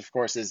Myers, of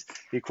course, is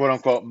the quote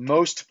unquote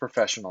most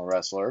professional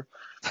wrestler.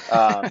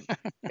 Um,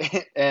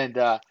 and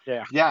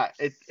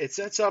it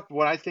sets up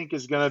what I think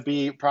is going to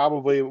be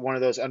probably one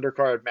of those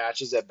undercard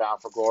matches at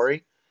Bound for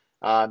Glory.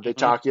 They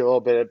talk you a little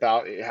bit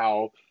about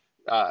how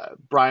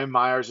Brian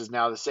Myers is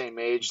now the same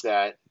age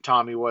that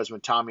Tommy was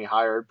when Tommy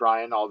hired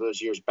Brian all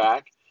those years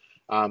back.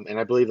 And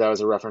I believe that was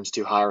a reference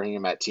to hiring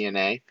him at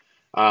TNA.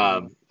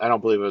 I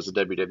don't believe it was a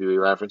WWE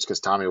reference because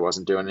Tommy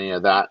wasn't doing any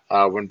of that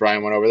when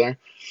Brian went over there.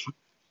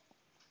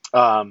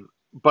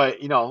 But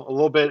a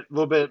little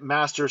bit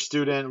master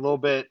student, a little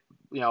bit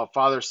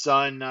father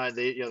son.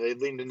 They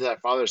leaned into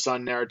that father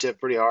son narrative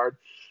pretty hard.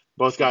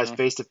 Both guys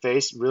face to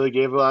face really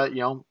gave a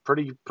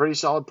pretty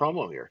solid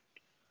promo here.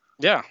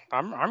 Yeah,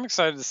 I'm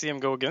excited to see them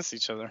go against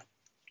each other.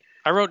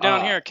 I wrote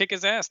down here, kick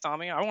his ass,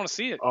 Tommy. I want to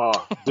see it.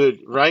 Oh,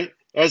 dude, right?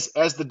 As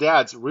the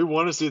dads, we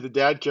want to see the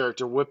dad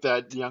character whip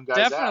that young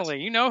guy's Definitely.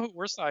 ass. You know who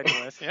we're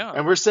siding with, yeah.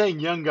 And we're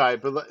saying young guy,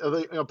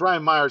 but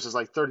Brian Myers is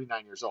like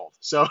 39 years old.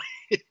 So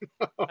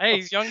hey,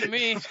 he's young to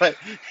me. But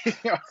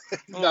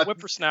little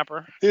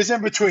whippersnapper. He's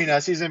in between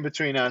us.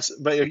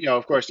 But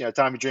of course,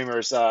 Tommy Dreamer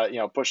is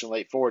pushing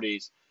late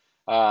 40s.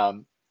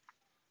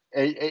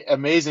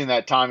 Amazing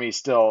that Tommy's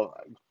still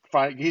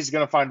he's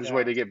going to find his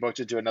way to get booked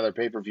into another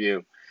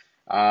pay-per-view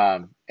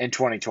in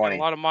 2020. A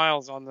lot of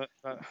miles on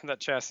that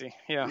chassis.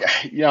 Yeah.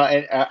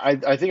 And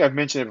I think I've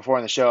mentioned it before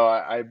on the show.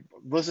 I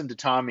listened to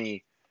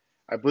Tommy,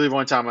 I believe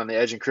one time on the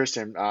Edge and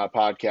Christian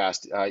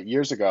podcast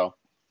years ago,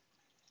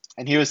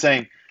 and he was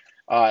saying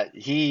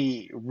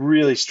he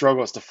really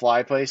struggles to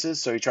fly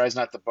places, so he tries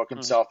not to book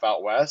himself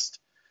out west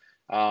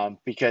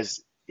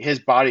because his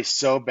body's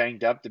so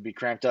banged up to be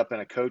cramped up in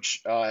a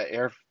coach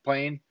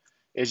airplane.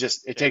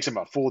 It takes him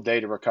a full day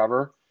to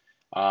recover.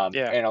 And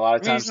a lot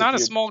of times he's not a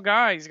small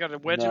guy. He's got to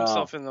wedge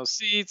himself in those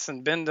seats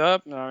and bend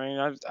up.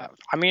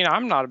 I mean,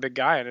 I'm not a big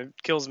guy, and it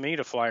kills me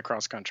to fly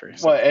across country.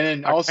 So well, and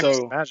then I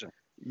also, imagine.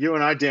 You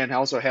and I, Dan,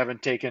 also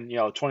haven't taken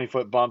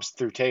 20-foot bumps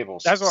through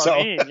tables. That's what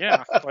I mean.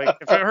 Yeah, like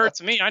if it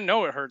hurts me, I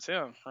know it hurts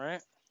him,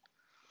 right?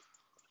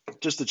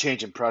 Just the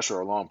change in pressure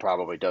alone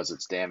probably does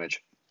its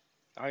damage.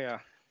 Oh yeah.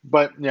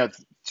 But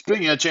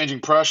speaking of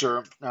changing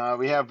pressure,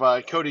 we have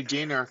Cody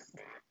Deaner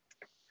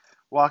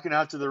walking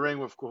out to the ring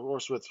with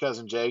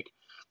Cousin Jake.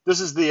 This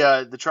is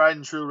the tried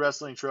and true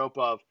wrestling trope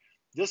of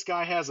this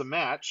guy has a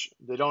match.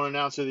 They don't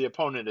announce who the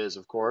opponent is,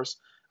 of course,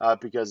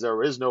 because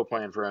there is no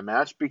plan for a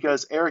match.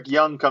 Because Eric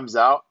Young comes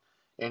out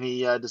and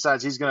he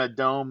decides he's going to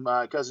dome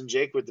Cousin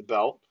Jake with the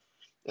belt,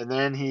 and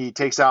then he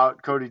takes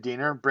out Cody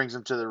Deaner, brings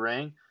him to the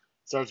ring,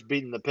 starts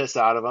beating the piss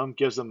out of him,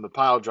 gives him the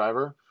pile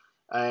driver,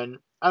 and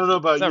I don't know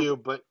about you,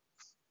 but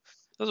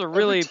that was a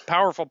really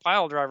powerful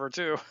pile driver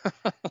too.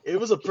 It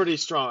was a pretty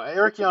strong.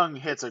 Eric Young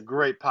hits a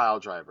great pile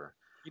driver.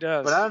 He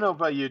does. But I don't know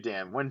about you,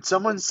 Dan. When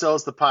someone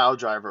sells the pile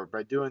driver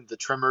by doing the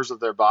tremors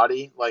of their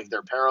body, like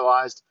they're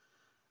paralyzed,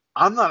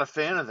 I'm not a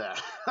fan of that.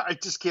 I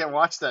just can't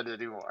watch that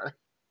anymore.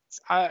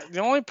 The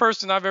only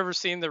person I've ever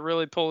seen that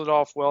really pulled it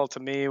off well to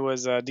me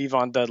was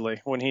Devon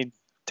Dudley when he'd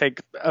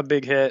take a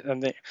big hit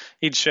and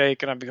he'd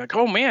shake and I'd be like,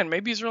 oh man,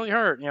 maybe he's really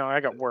hurt.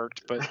 I got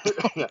worked, but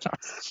yeah,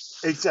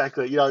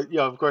 exactly.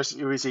 Of course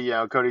we see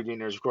Cody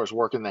Deaner's of course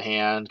working the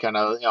hand, kind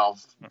of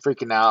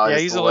freaking out. Yeah,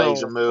 he's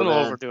legs are moving. A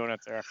little overdoing it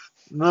there. A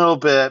little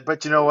bit,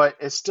 but you know what?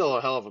 It's still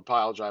a hell of a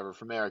pile driver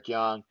from Eric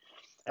Young.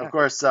 Yeah. Of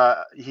course,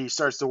 he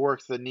starts to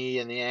work the knee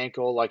and the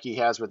ankle like he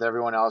has with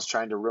everyone else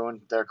trying to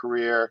ruin their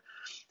career.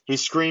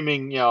 He's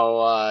screaming,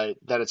 that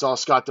it's all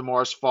Scott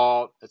D'Amore's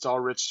fault. It's all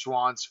Rich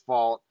Swann's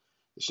fault.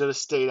 He should have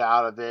stayed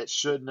out of it.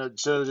 Should have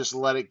just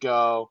let it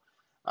go.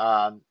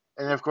 And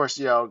of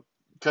course,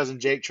 Cousin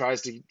Jake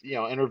tries to,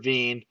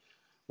 intervene.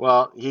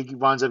 Well, he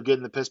winds up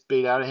getting the piss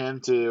beat out of him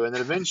too. And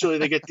then eventually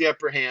they get the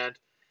upper hand,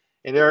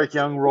 and Eric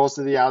Young rolls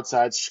to the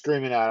outside,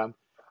 screaming at him.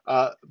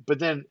 But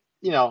then,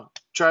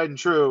 tried and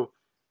true,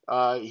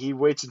 he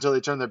waits until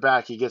they turn their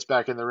back. He gets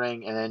back in the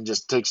ring and then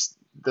just takes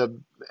the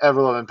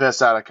ever-loving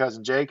piss out of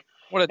Cousin Jake.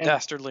 What a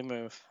dastardly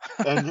move.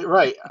 And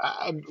right.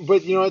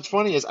 But, what's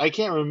funny is I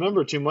can't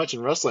remember too much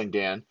in wrestling,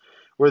 Dan,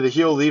 where the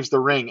heel leaves the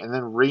ring and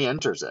then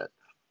re-enters it.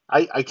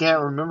 I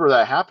can't remember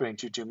that happening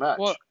too much.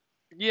 Well,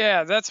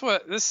 yeah, that's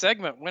what this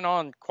segment went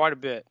on quite a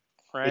bit,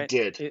 right? It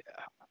did.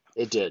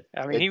 It did.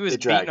 I mean, he was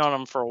beating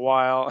on him for a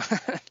while.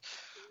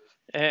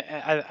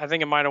 I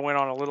think it might have went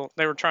on a little.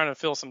 They were trying to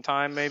fill some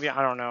time, maybe.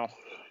 I don't know.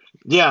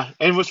 Yeah,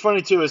 and what's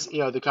funny too is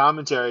the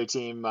commentary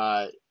team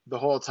the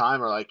whole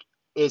time are like,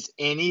 "Is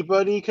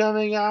anybody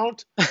coming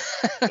out?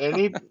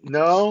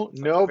 No,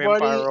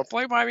 nobody." Vampiro,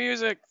 play my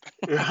music.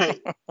 Right?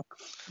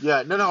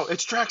 Yeah, no,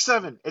 it's track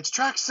 7. It's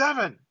track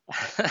 7.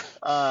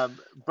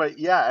 But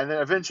yeah, and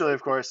then eventually,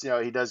 of course,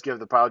 he does give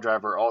the pile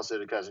driver also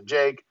to Cousin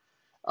Jake.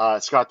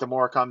 Scott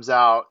D'Amore comes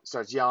out,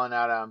 starts yelling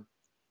at him.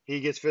 He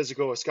gets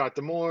physical with Scott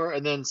D'Amore,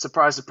 and then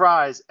surprise,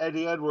 surprise,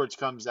 Eddie Edwards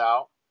comes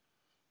out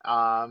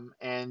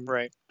and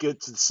Right.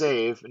 gets the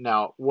save.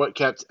 Now, what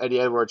kept Eddie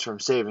Edwards from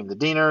saving the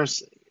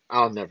Deaners,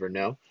 I'll never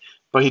know.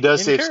 But he does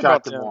He didn't save care Scott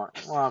about them. D'Amore.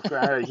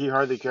 Well, he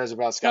hardly cares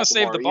about He's gonna Scott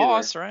save the D'Amore either.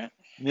 boss, right?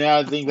 Yeah,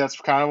 I think that's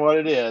kind of what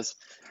it is.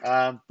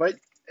 But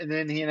and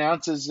then he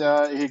announces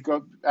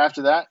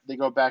after that they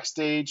go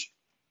backstage,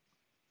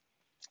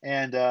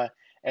 and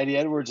Eddie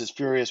Edwards is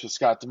furious with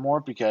Scott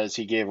D'Amore because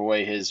he gave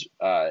away his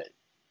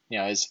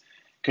his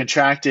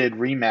contracted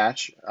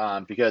rematch.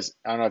 Because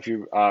I don't know if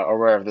you are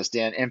aware of this,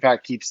 Dan.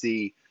 Impact keeps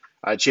the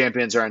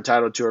champions are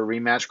entitled to a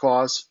rematch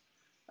clause.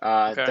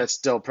 Okay. That's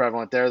still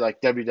prevalent there,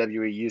 like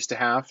WWE used to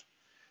have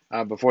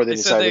before they They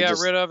said decided they to got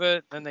just rid of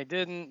it, then they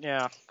didn't.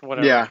 Yeah,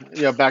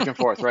 whatever. back and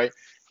forth, right?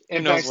 Who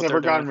knows Impact's what they're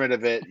never gotten doing? rid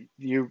of it.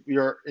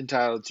 You're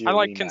entitled to I your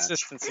like rematch.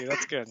 consistency.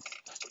 That's good.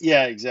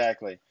 Yeah,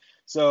 exactly.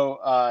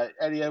 So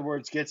Eddie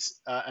Edwards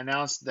gets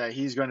announced that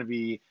he's going to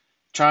be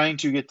trying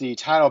to get the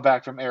title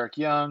back from Eric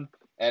Young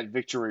at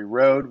Victory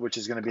Road, which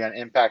is going to be on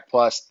Impact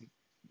Plus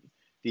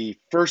the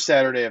first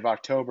Saturday of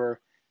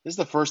October. This is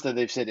the first that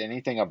they've said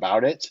anything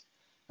about it.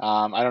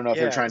 I don't know if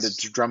they're trying to Yes.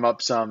 drum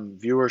up some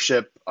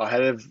viewership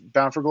ahead of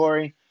Bound for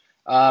Glory.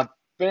 But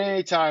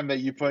anytime that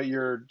you put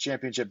your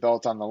championship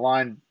belt on the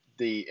line,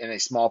 in a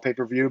small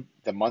pay-per-view,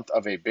 the month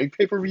of a big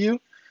pay-per-view,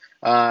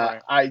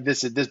 Right.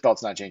 this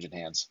belt's not changing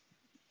hands.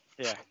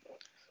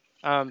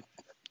 Yeah.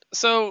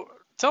 So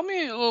tell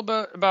me a little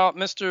bit about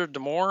Mr.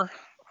 D'Amore.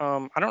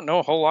 I don't know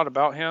a whole lot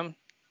about him.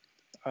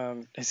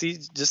 Is he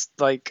just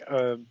like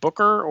a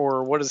booker,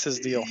 or what is his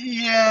deal?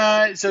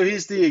 Yeah, so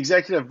he's the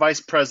executive vice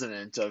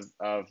president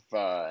of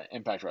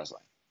Impact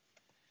Wrestling.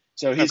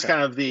 So he's Okay.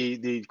 kind of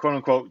the quote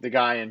unquote the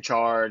guy in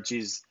charge.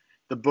 He's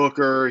the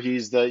booker.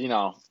 He's the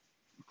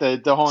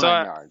whole So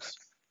nine I, yards.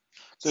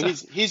 So so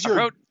he's I your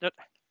wrote.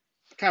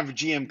 kind of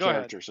GM Go ahead.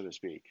 character, so to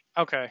speak.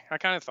 Okay, I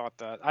kind of thought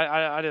that.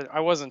 I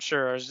wasn't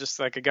sure. I was just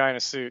like a guy in a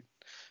suit.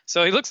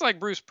 So he looks like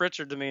Bruce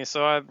Pritchard to me.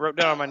 So I wrote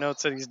down on my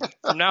notes that he's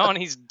from now on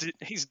he's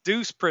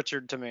Deuce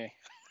Pritchard to me.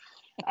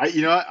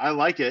 I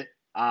like it.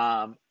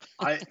 I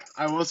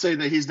will say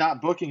that he's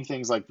not booking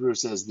things like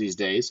Bruce is these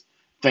days.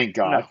 Thank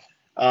God.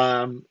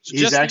 No,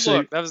 He's just the actually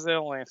look. That was the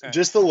only thing.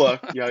 just the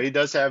look. He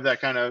does have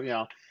that kind of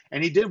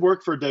and he did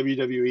work for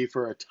WWE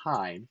for a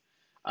time.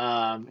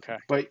 Okay.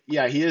 But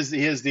yeah, he is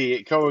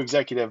the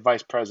co-executive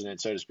vice president,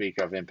 so to speak,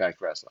 of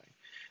Impact Wrestling.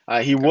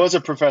 He Okay. was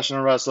a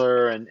professional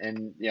wrestler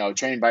and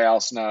trained by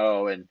Al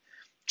Snow, and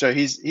so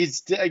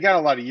he's got a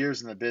lot of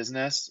years in the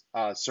business.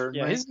 Yeah,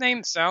 Certainly. his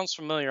name sounds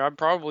familiar. I've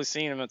probably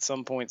seen him at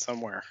some point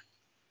somewhere.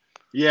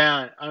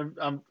 Yeah,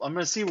 I'm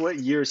gonna see what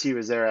years he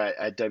was there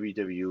at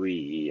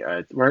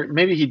WWE. Or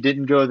maybe he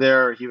didn't go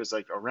there. Or he was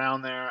like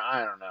around there.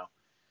 I don't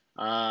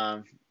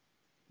know.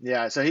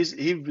 Yeah, so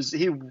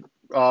he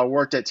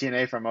worked at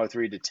TNA from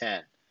 '03 to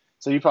 10.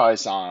 So you probably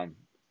saw him,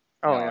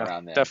 Oh yeah,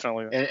 around then.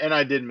 definitely. And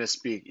I did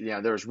misspeak.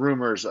 There was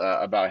rumors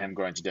about him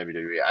going to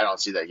WWE. I don't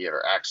see that he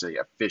ever actually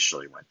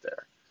officially went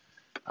there.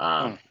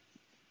 Hmm.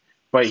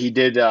 But he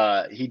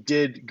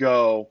did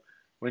go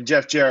when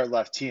Jeff Jarrett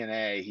left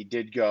TNA. He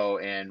did go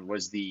and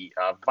was the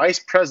vice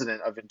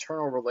president of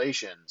internal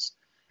relations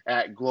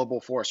at Global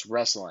Force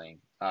Wrestling,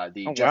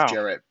 the Oh Jeff wow,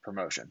 Jarrett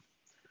promotion.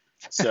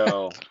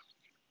 So,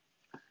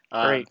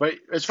 great. but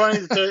it's funny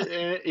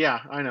yeah,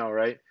 I know,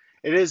 right?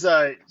 It is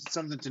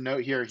something to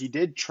note here. He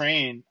did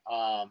train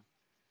a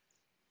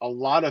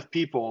lot of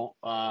people,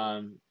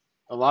 a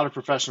lot of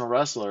professional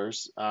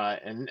wrestlers,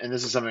 and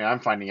this is something I'm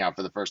finding out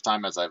for the first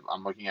time as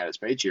I'm looking at his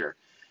page here.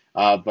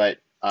 But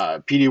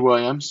Petey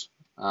Williams,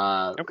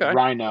 Okay.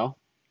 Rhino,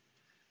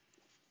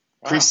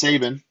 Wow. Chris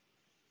Sabin,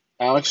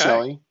 Alex Okay.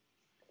 Shelley,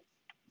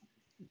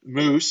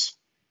 Moose,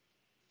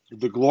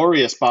 the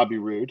glorious Bobby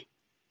Roode,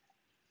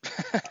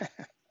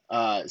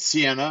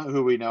 Sienna,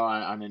 who we know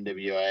on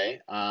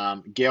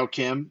NWA, Gail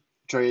Kim,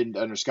 trained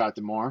under Scott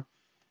D'Amore,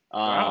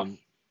 Wow.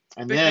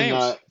 and Big then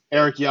names.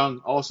 Eric Young,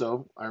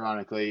 also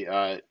ironically,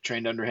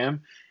 trained under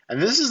him.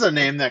 And this is a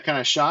name that kind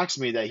of shocks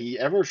me that he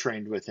ever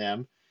trained with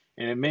him.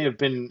 And it may have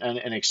been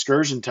an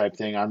excursion type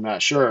thing. I'm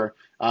not sure.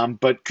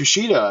 But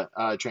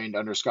Kushida trained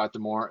under Scott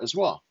D'Amore as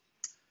well.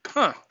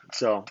 Huh.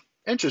 So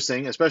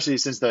interesting, especially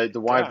since the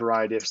wide Yeah.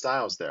 variety of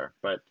styles there.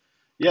 But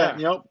yeah,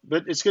 Yeah.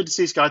 but it's good to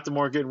see Scott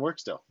D'Amore getting work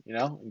still.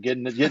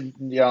 Getting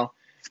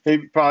he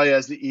probably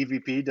as the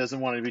EVP doesn't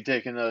want to be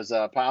taking those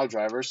pile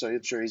drivers, so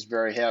I'm sure he's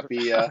very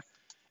happy.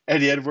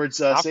 Eddie Edwards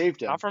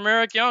saved him. Not from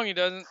Eric Young. He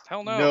doesn't.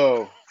 Hell no.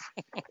 No,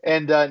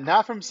 and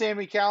not from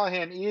Sami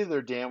Callihan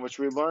either, Dan, which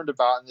we learned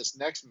about in this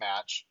next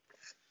match.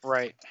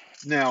 Right.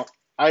 Now,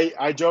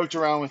 I joked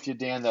around with you,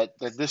 Dan, that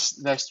this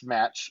next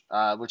match,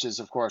 which is,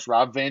 of course,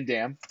 Rob Van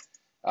Dam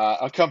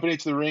accompanied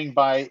to the ring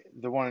by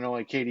the one and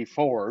only Katie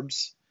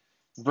Forbes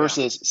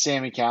versus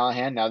Sami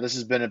Callihan. Now, this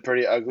has been a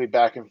pretty ugly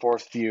back and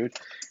forth feud,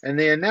 and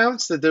they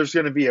announced that there's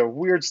going to be a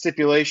weird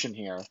stipulation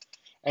here.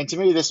 And to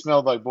me, this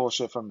smelled like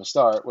bullshit from the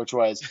start, which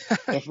was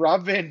if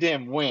Rob Van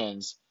Dam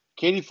wins,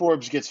 Katie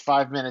Forbes gets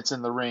 5 minutes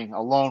in the ring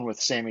alone with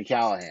Sami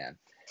Callihan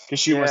because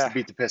she wants to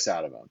beat the piss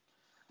out of him.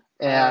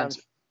 And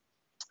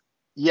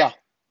it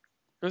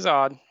was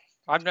odd.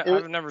 I've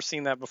never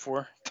seen that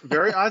before.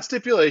 Very odd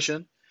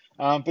stipulation.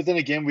 But then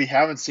again, we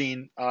haven't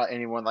seen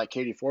anyone like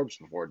Katie Forbes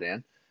before,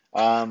 Dan.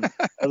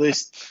 At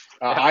least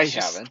I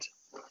haven't.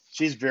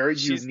 She's very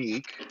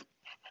unique.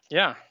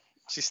 Yeah,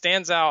 she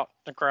stands out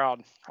in the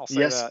crowd. I'll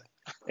say that.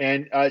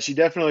 And she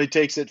definitely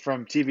takes it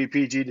from TV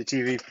PG to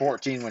TV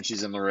 14 when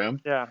she's in the room.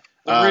 Yeah,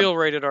 the real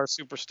rated R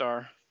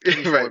superstar.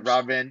 Right,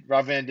 Rob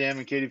Van Dam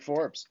and Katie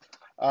Forbes.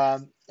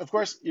 Of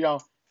course,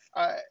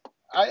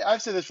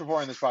 I've said this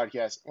before in this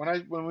podcast.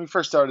 When we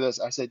first started this,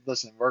 I said,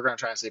 listen, we're going to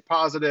try and stay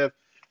positive.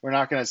 We're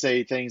not going to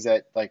say things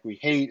that like we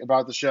hate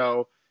about the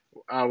show.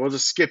 We'll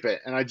just skip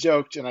it. And I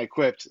joked and I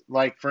quipped,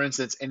 like, for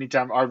instance,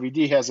 anytime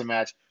RVD has a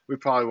match, we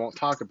probably won't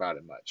talk about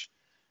it much.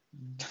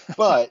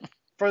 But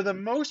for the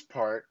most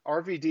part,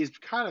 RVD's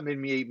kind of made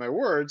me eat my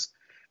words,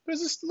 but it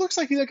just looks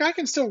like the guy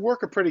can still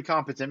work a pretty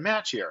competent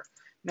match here.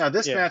 Now,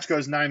 this match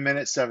goes 9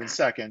 minutes, 7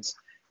 seconds,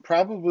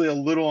 probably a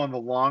little on the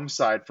long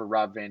side for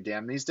Rob Van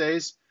Dam these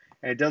days.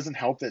 And it doesn't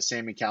help that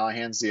Sami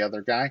Callihan's the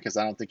other guy because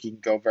I don't think he can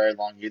go very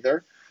long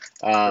either.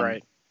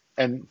 Right.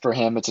 And for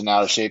him, it's an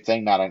out-of-shape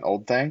thing, not an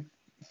old thing.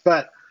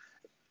 But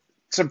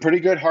some pretty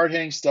good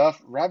hard-hitting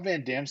stuff. Rob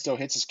Van Dam still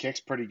hits his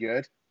kicks pretty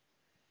good.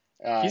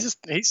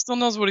 He still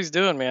knows what he's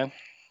doing, man.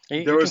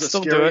 There was a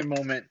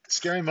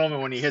scary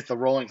moment when he hit the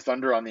Rolling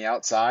Thunder on the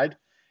outside.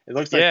 It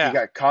looked like he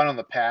got caught on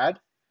the pad.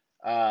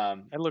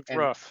 It looked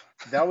rough.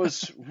 That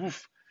was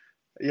oof.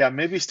 Yeah,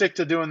 maybe stick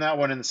to doing that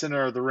one in the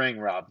center of the ring,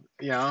 Rob.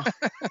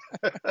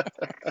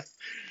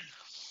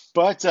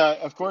 But,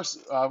 of course,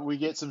 we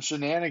get some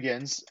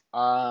shenanigans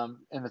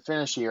in the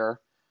finish here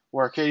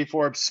where Katie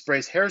Forbes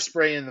sprays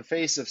hairspray in the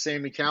face of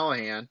Sami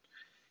Callihan.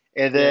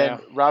 And then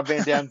Rob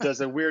Van Dam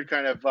does a weird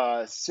kind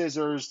of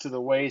scissors to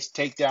the waist,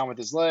 takedown with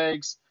his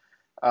legs,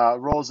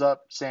 rolls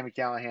up Sami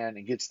Callihan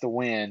and gets the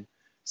win,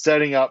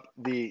 setting up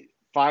the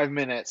 5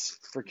 minutes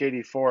for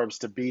Katie Forbes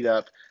to beat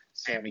up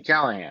Sami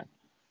Callihan.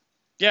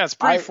 Yeah, it's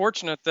pretty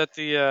fortunate that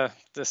the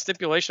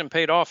stipulation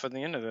paid off at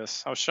the end of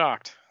this. I was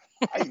shocked.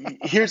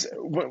 Here's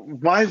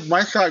my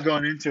thought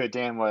going into it,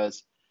 Dan,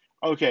 was,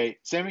 okay,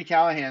 Sami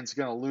Callihan's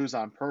going to lose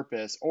on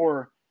purpose,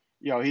 or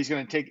he's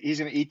going to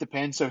eat the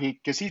pin,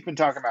 because he's been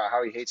talking about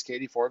how he hates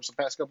Katie Forbes the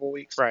past couple of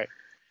weeks. Right.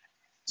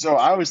 So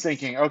I was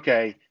thinking,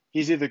 okay,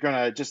 he's either going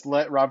to just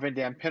let Rob Van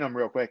Dam pin him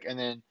real quick, and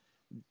then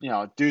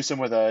do some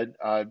with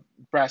a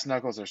brass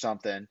knuckles or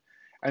something,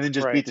 and then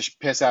just beat the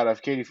piss out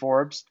of Katie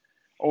Forbes.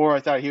 Or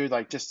I thought he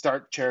would just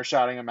start chair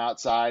shotting him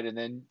outside, and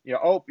then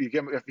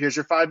here's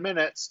your 5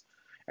 minutes,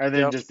 and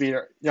then just beat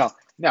her.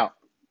 Now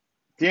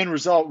the end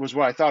result was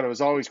what I thought it was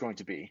always going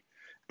to be,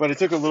 but it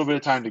took a little bit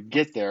of time to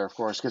get there, of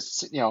course,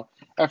 because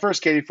at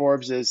first Katie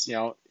Forbes is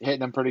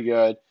hitting him pretty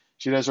good.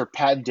 She does her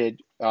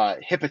patented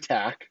hip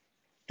attack.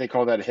 They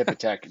call that a hip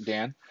attack,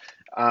 Dan.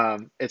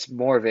 It's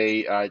more of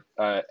a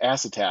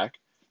ass attack.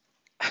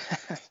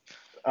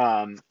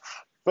 But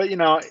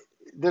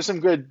there's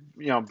some good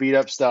beat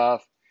up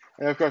stuff.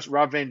 And, of course,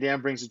 Rob Van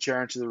Dam brings a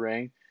chair into the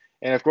ring.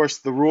 And, of course,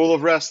 the rule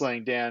of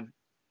wrestling, Dan,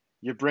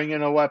 you bring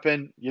in a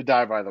weapon, you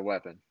die by the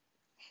weapon.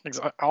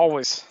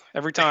 Always.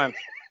 Every time.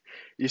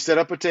 You set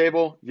up a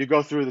table, you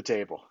go through the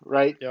table,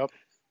 right? Yep.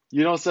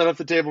 You don't set up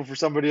the table for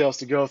somebody else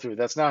to go through.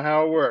 That's not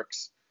how it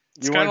works.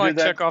 It's kind of like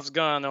Chekhov's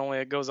gun, only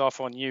it goes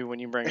off on you when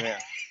you bring it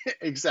in.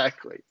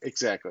 Exactly.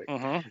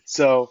 Mm-hmm.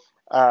 So,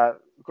 of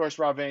course,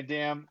 Rob Van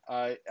Dam,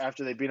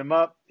 after they beat him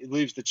up, he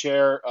leaves the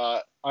chair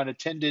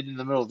unattended in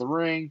the middle of the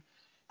ring.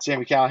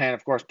 Sami Callihan,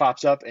 of course,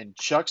 pops up and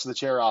chucks the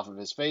chair off of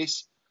his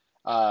face.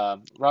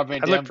 Rob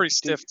Van Dam. It looked pretty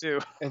stiff too.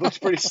 It looks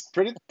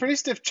pretty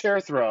stiff chair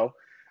throw.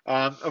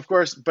 Of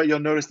course, but you'll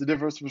notice the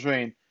difference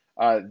between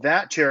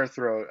that chair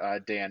throw,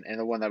 Dan, and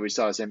the one that we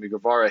saw Sammy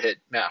Guevara hit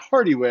Matt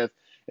Hardy with,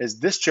 is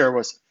this chair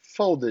was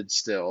folded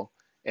still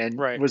and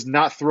was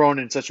not thrown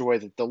in such a way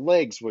that the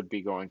legs would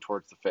be going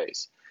towards the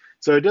face.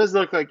 So it does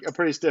look like a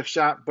pretty stiff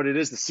shot, but it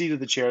is the seat of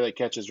the chair that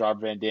catches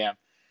Rob Van Dam.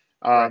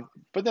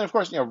 But then, of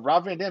course,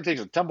 Rob Van Dam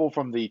takes a tumble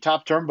from the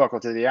top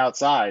turnbuckle to the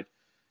outside,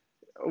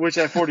 which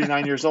at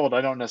 49 years old,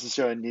 I don't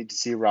necessarily need to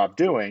see Rob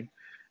doing.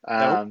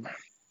 Nope.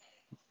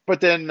 But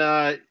then,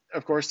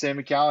 of course,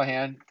 Sami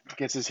Callihan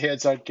gets his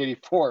hands on Katie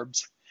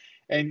Forbes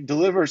and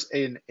delivers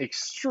an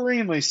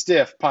extremely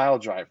stiff pile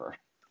driver.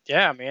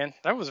 Yeah, man,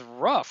 that was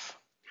rough.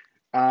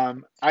 I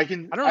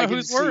don't know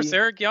who's worse,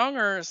 Eric Young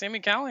or Sami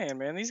Callihan,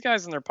 man. These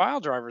guys and their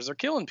pile drivers are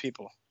killing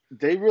people.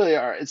 They really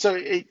are. So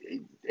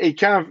it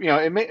kind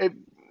of,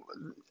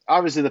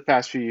 obviously the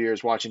past few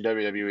years watching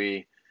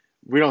WWE,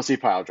 we don't see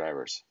pile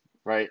drivers,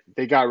 right?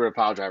 They got rid of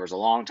pile drivers a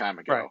long time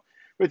ago, right.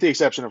 With the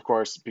exception, of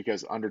course,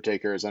 because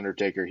Undertaker is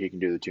Undertaker, he can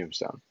do the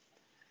tombstone.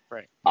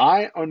 Right.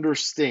 I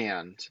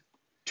understand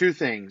two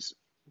things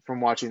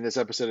from watching this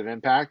episode of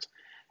Impact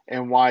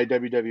and why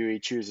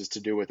WWE chooses to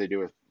do what they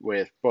do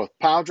with both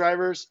pile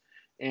drivers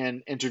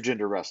and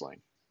intergender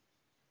wrestling.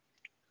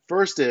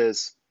 First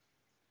is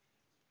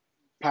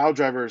pile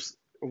drivers,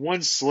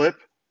 one slip,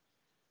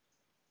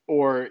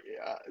 or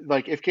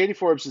like if Katie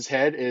Forbes'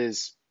 head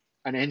is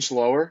an inch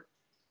lower,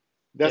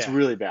 that's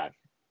really bad,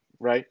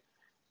 right?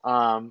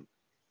 And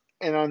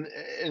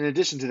in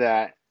addition to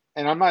that,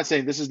 and I'm not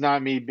saying this is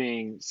not me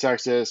being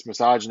sexist,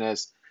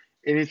 misogynist,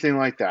 anything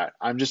like that.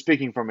 I'm just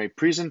speaking from a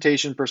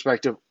presentation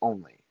perspective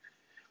only.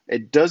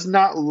 It does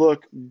not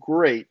look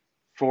great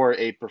for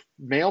a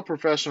male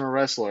professional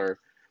wrestler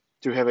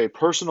to have a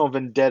personal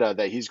vendetta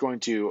that he's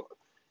going to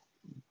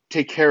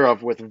take care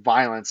of with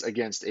violence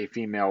against a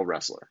female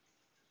wrestler.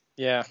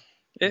 Yeah.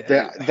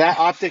 That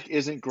optic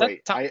isn't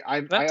great.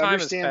 I time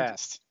understand. Is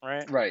past,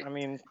 right? Right. I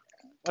mean,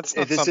 that's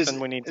not something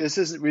we need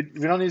to. We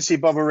don't need to see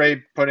Bubba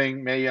Ray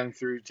putting Mae Young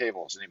through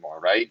tables anymore,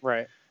 right?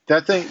 Right.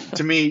 That thing,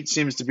 to me,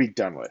 seems to be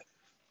done with.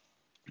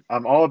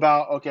 I'm all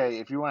about, okay,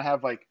 if you want to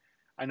have, like,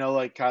 I know,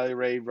 like, Kylie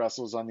Ray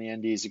wrestles on the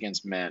indies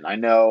against men. I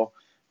know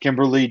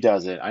Kimberly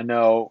does it. I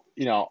know,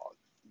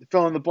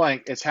 fill in the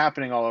blank, it's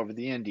happening all over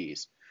the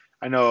indies.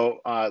 I know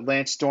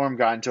Lance Storm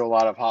got into a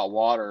lot of hot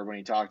water when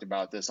he talked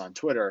about this on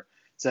Twitter,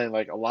 saying,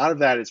 like, a lot of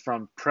that is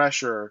from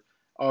pressure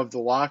of the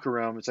locker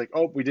room. It's like,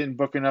 oh, we didn't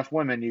book enough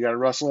women. You got to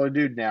wrestle a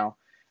dude now.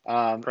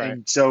 Right.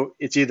 And so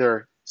it's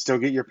either still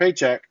get your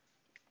paycheck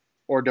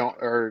or don't,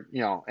 or,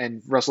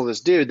 and wrestle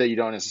this dude that you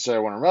don't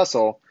necessarily want to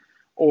wrestle,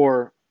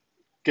 or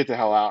get the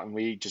hell out and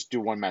we just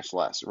do one match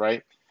less,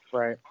 right?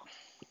 Right.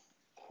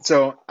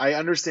 So I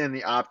understand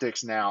the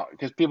optics now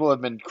because people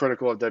have been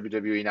critical of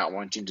WWE not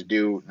wanting to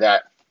do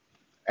that.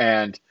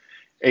 And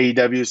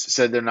AEW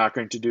said they're not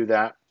going to do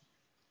that.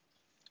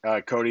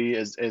 Cody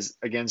is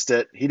against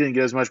it. He didn't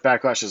get as much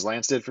backlash as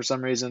Lance did for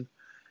some reason.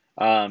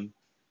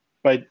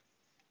 But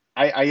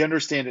I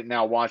understand it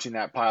now watching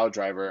that pile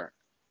driver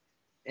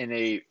in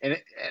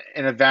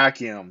a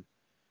vacuum.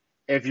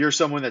 If you're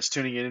someone that's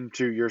tuning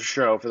into your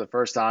show for the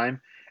first time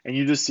and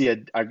you just see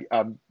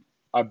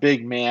a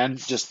big man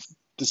just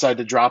decide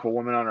to drop a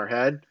woman on her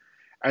head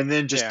and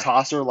then just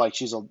toss her like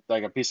she's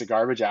like a piece of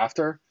garbage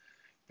after,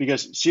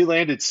 because she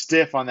landed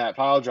stiff on that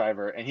pile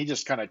driver and he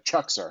just kind of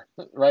chucks her,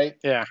 right?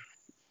 Yeah.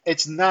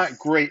 It's not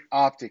great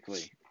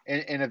optically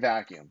in a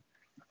vacuum.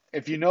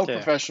 If you know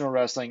professional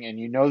wrestling and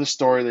you know the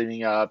story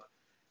leading up,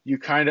 you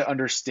kind of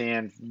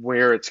understand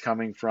where it's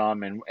coming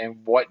from and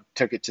what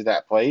took it to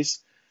that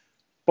place.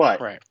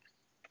 But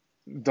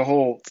the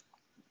whole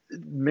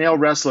male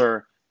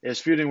wrestler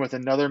is feuding with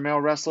another male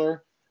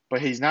wrestler,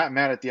 but he's not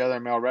mad at the other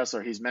male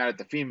wrestler. He's mad at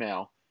the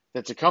female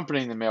that's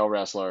accompanying the male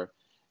wrestler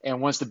and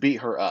wants to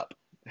beat her up.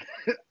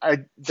 I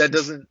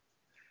don't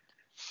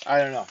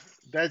know.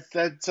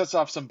 That sets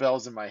off some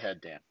bells in my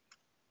head, Dan.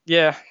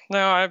 Yeah,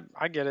 no,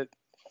 I get it.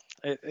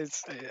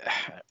 It's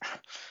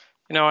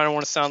I don't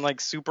want to sound like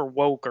super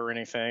woke or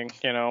anything,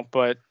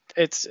 but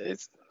it's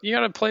you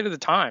got to play to the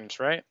times,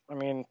 right? I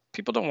mean,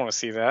 people don't want to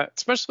see that,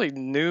 especially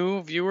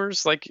new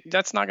viewers. Like,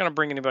 that's not going to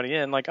bring anybody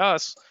in. Like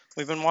us,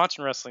 we've been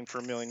watching wrestling for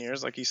a million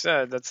years. Like you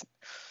said,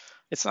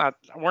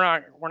 we're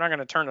not going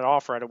to turn it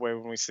off right away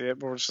when we see it.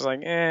 But we're just like,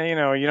 you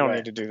don't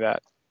need to do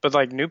that. But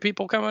like new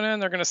people coming in,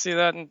 they're going to see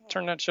that and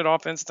turn that shit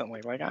off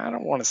instantly. Like, I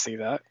don't want to see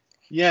that.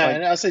 Yeah,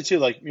 and I'll say too,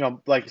 like,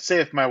 like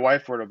say if my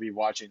wife were to be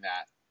watching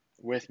that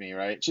with me,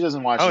 right? She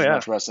doesn't watch as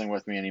much wrestling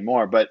with me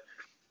anymore, but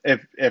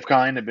if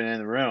Colleen had been in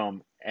the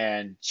room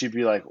and she'd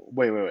be like,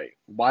 wait,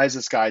 why is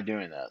this guy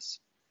doing this?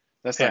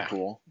 That's not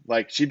cool.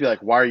 Like, she'd be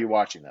like, why are you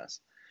watching this?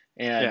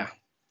 And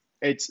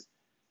it's,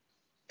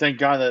 thank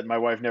God that my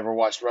wife never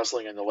watched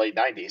wrestling in the late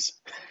 90s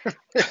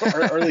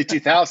or early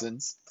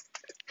 2000s.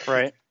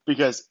 Right.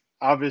 Because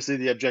obviously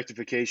the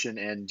objectification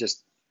and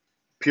just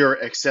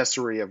pure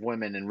accessory of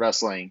women in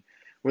wrestling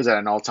was at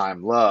an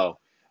all-time low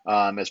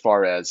as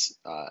far as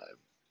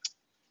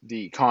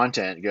the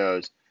content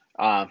goes.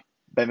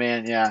 But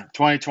man,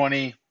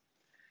 2020,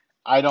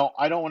 I don't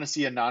want to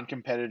see a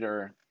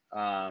non-competitor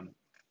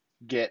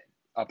get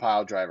a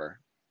pile driver,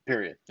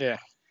 period. Yeah.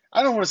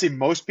 I don't want to see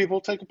most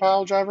people take a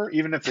pile driver,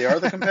 even if they are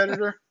the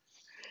competitor.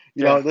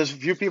 There's a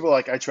few people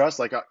like I trust.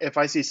 Like if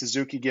I see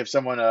Suzuki give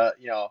someone a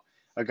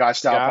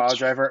Gotch-style pile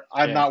driver,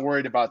 I'm not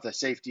worried about the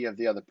safety of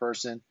the other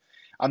person.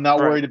 I'm not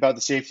worried about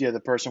the safety of the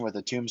person with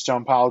a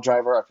tombstone pile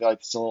driver. I feel like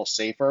it's a little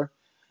safer.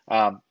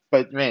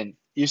 But man,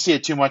 you see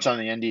it too much on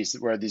the indies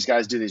where these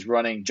guys do these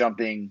running,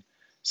 jumping,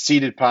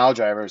 seated pile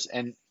drivers,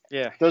 and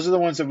those are the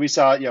ones that we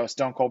saw,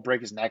 Stone Cold break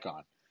his neck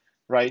on,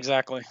 right?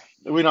 Exactly.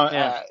 We don't.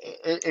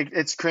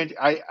 It's cringe.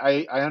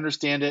 I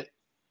understand it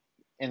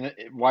and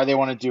why they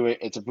want to do it.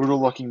 It's a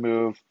brutal looking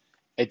move.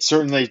 It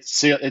certainly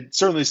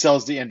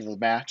sells the end of the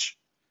match.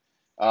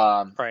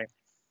 Right.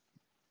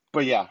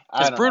 But yeah,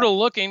 it's brutal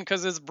looking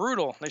because it's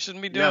brutal. They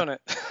shouldn't be doing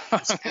it.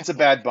 It's a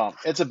bad bump.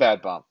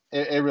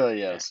 It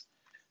really is.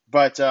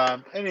 But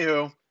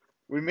anywho,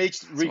 we get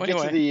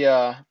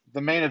to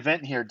the main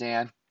event here,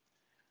 Dan.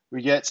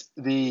 We get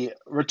the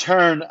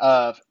return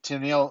of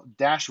Tennille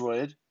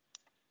Dashwood,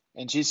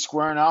 and she's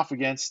squaring off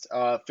against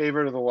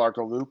favorite of the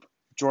Largo Loop,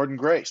 Jordan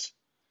Grace.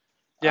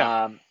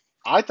 Yeah.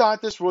 I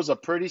thought this was a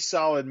pretty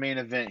solid main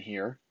event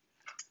here.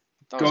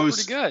 That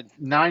was pretty good.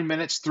 9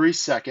 minutes, 3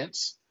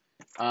 seconds.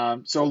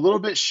 So a little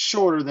bit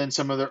shorter than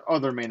some of their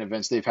other main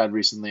events they've had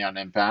recently on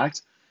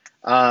Impact.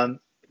 But,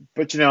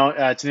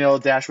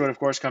 Tennille Dashwood, of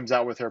course, comes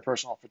out with her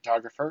personal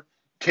photographer,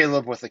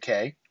 Caleb with a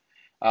K,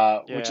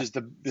 which is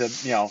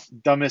the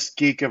dumbest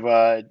geek of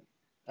a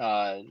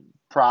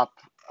prop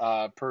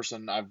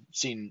person I've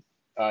seen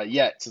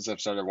yet since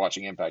I've started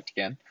watching Impact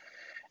again.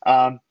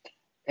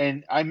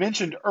 And I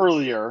mentioned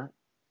earlier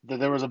that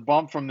there was a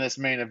bump from this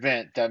main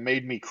event that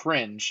made me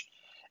cringe.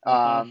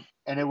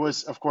 And it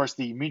was, of course,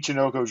 the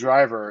Michinoku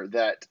driver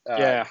that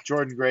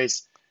Jordan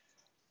Grace.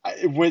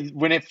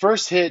 When it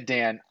first hit,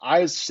 Dan,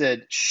 I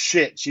said,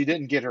 "Shit, she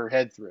didn't get her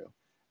head through."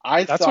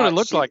 That's what it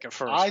looked like at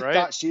first, right? I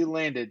thought she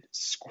landed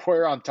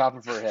square on top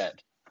of her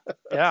head.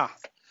 Yeah,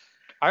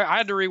 I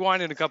had to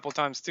rewind it a couple of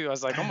times too. I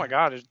was like, "Oh my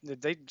god,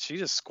 she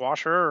just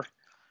squash her?"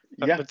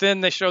 But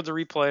then they showed the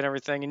replay and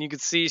everything, and you could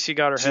see she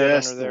got her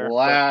head under there. Just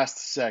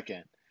last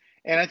second.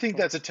 And I think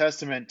that's a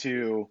testament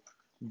to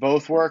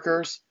both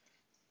workers.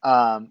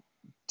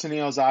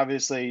 Tennille's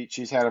obviously,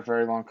 she's had a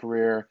very long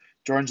career.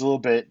 Jordan's a little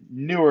bit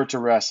newer to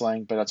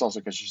wrestling, but that's also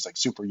because she's like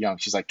super young.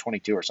 She's like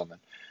 22 or something.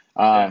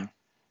 But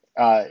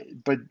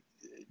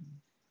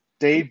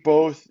they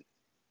both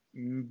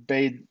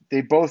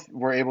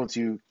were able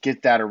to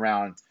get that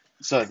around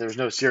so there's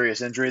no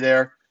serious injury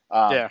there.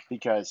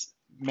 Because,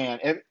 man,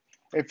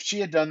 if she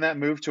had done that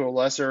move to a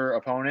lesser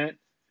opponent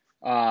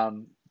that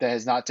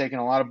has not taken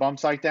a lot of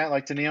bumps like that,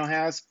 like Tennille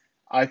has,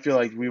 I feel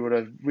like we would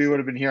have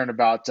been hearing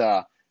about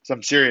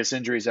some serious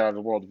injuries out of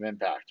the world of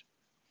Impact.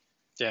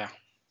 Yeah,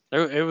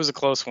 it was a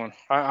close one.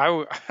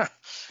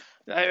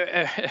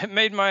 It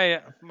made my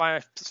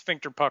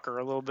sphincter pucker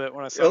a little bit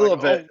when I saw it. A little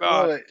bit.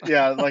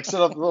 Yeah, like sit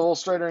up a little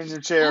straighter in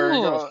your chair.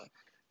 And go,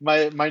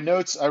 my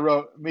notes, I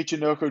wrote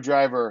Michinoku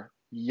driver,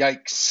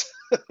 yikes.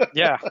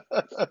 Yeah,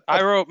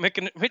 I wrote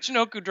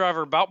Michinoku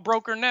driver about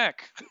broke her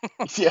neck.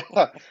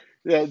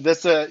 Yeah,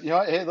 that's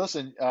hey,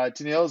 listen,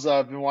 Tennille's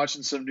been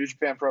watching some New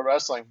Japan Pro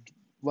Wrestling,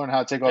 learn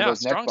how to take all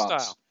those neck bumps.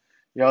 Style.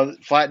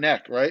 Flat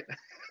neck, right?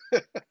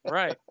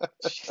 Right.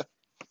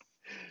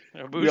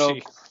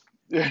 Ibushi.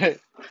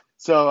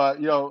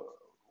 So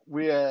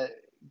we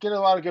get a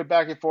lot of good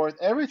back and forth.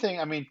 Everything.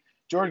 I mean,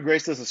 Jordan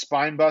Grace does a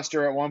spine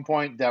buster at one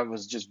point that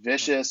was just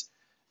vicious.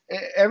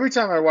 Every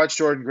time I watch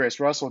Jordan Grace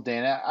wrestle,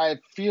 Dan, I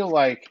feel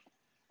like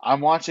I'm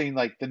watching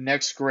like the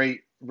next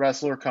great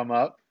wrestler come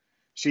up.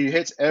 She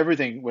hits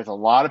everything with a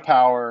lot of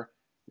power,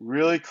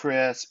 really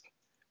crisp.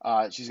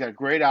 She's got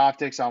great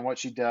optics on what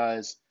she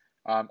does.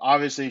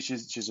 Obviously,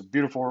 she's a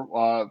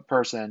beautiful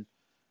person.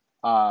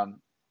 And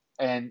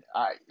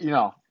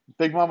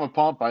Big Mama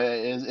Pump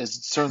is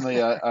certainly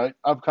a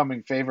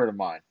upcoming favorite of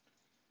mine.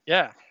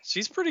 Yeah,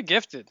 she's pretty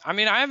gifted. I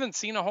mean, I haven't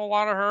seen a whole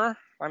lot of her.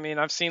 I mean,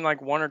 I've seen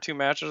like 1 or 2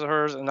 matches of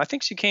hers, and I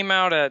think she came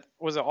out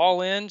was it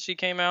All In? She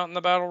came out in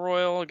the Battle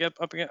Royal I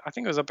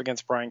think it was up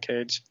against Brian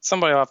Cage.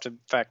 Somebody will have to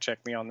fact check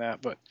me on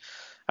that, but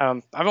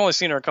I've only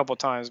seen her a couple of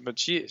times. But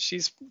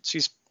she's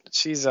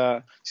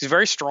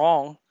very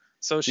strong,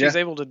 so she's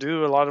able to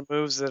do a lot of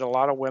moves that a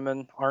lot of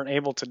women aren't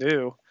able to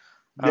do.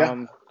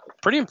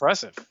 Pretty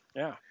impressive.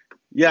 Yeah.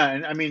 Yeah,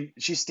 and I mean,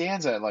 she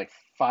stands at like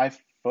 5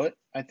 foot,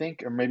 I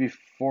think, or maybe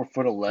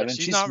 4'11". Yeah,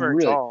 she's not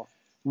very tall.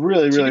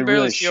 Really, she really, can barely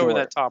really see short. over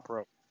that top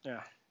rope.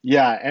 Yeah.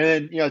 Yeah, and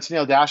then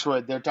Tennille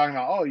Dashwood, they're talking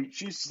about,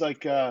 she's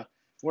like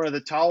one of the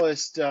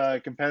tallest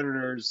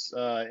competitors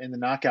in the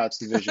Knockouts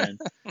division,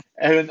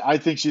 and I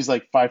think she's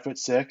like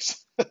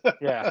 5'6".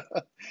 Yeah.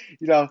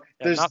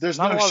 There's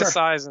not no a lot of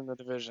size in the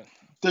division.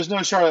 There's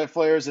no Charlotte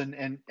Flairs and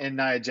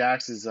Nia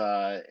Jax's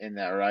in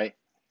that, right?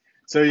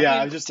 So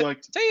I just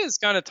looked. Taya's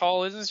kind of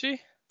tall, isn't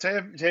she?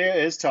 Taya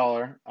is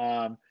taller.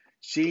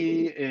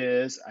 She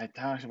is. I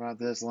talked about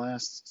this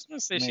last. I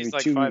was gonna say she's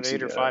like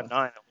 5'8" or 5'9"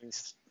 at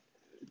least.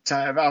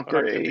 Taya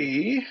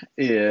Valkyrie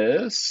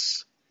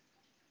is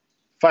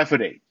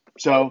 5'8".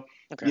 So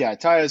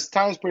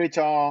Taya's pretty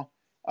tall.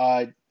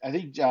 I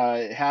think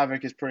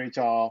Havoc is pretty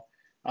tall.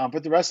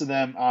 But the rest of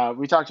them,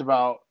 we talked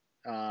about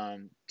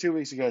 2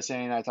 weeks ago.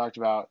 Sandy and I talked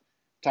about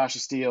Tasha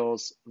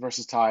Steelz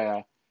versus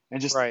Taya,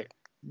 and just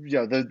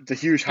the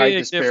huge height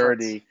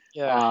disparity.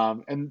 Yeah.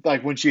 And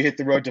like when she hit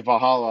the road to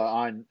Valhalla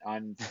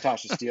on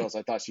Tasha Steelz,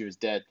 I thought she was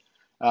dead.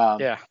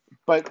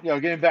 But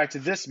getting back to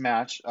this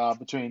match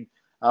between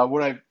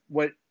what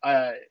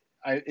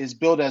is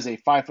billed as a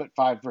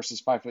 5'5"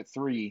 versus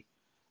 5'3",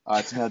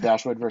 Tennille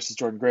Dashwood versus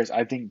Jordan Grace,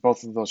 I think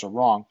both of those are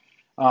wrong.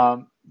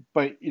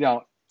 But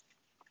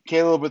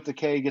Caleb with the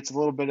K gets a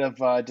little bit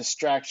of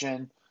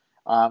distraction,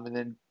 and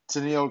then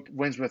Tennille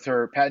wins with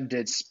her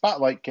patented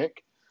spotlight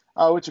kick,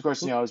 which of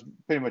course is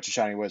pretty much a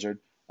Shining Wizard.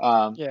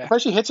 But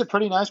she hits it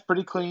pretty nice,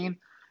 pretty clean,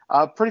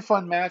 pretty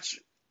fun match.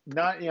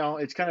 Not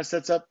it kind of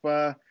sets up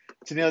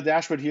Tennille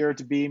Dashwood here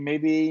to be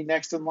maybe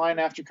next in line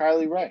after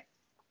Kylie Ray.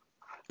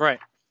 Right.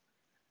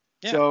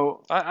 Yeah.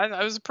 So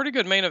it was a pretty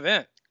good main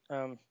event.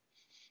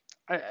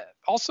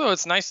 Also,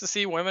 it's nice to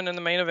see women in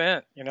the main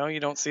event. You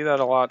don't see that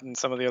a lot in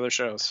some of the other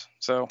shows.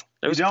 So it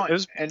You was don't, it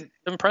was and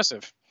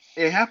impressive.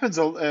 it happens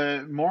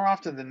more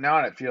often than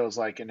not. It feels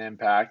like an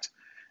Impact.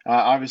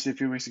 Obviously, a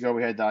few weeks ago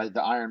we had the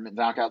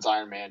Knockouts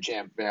Iron Man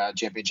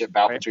championship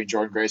bout Right. between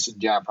Jordan Grace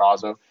and Deanna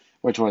Prazo,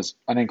 which was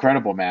an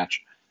incredible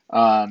match.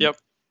 Um, Yep.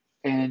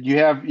 and you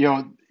have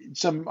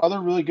some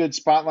other really good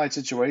spotlight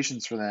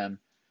situations for them.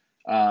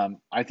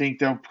 I think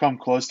they'll come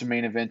close to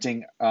main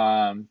eventing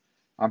on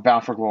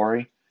Bound for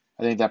Glory.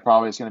 I think that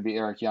probably is going to be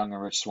Eric Young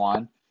and Rich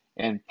Swann,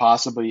 and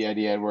possibly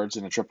Eddie Edwards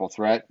in a triple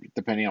threat,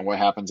 depending on what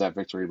happens at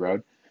Victory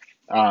Road.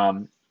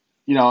 Um,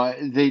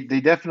 they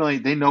definitely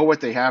they know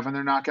what they have in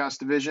their knockouts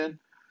division.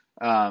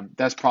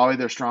 That's probably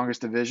their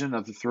strongest division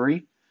of the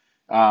three.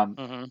 Um,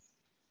 Hmm.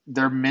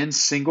 their men's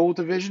single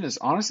division is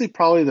honestly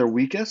probably their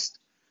weakest,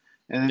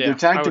 and then Yeah,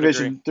 I would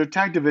agree. their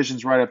tag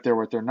division's right up there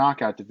with their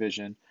knockout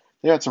division.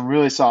 They got some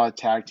really solid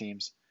tag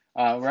teams.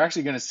 We're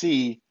actually going to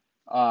see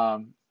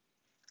um,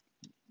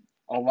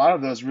 a lot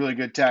of those really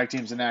good tag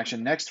teams in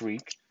action next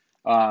week.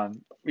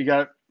 We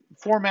got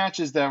 4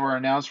 matches that were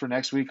announced for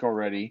next week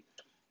already.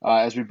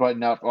 As we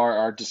button up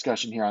our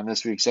discussion here on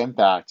this week's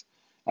Impact,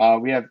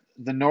 we have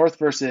the North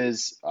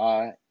versus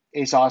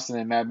Ace Austin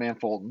and Madman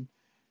Fulton.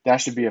 That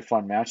should be a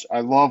fun match. I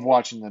love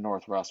watching the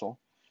North wrestle.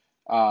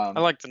 I Um,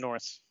 like the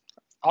North.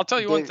 I'll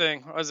tell you one they,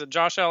 thing. Was it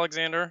Josh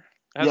Alexander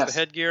has the yes,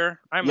 headgear?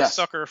 I'm a yes,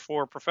 sucker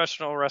for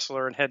professional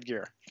wrestler in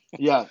headgear.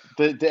 yeah,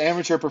 the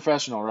amateur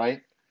professional,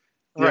 right?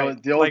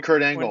 Right. The old Like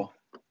Kurt when Angle.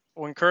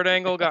 when Kurt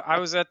Angle I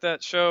was at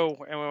that show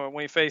and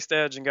when he faced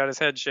Edge and got his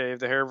head shaved,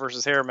 the hair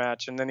versus hair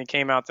match, and then he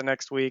came out the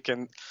next week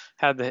and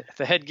had the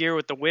headgear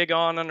with the wig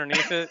on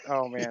underneath it.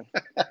 Oh man,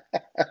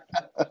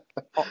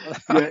 all,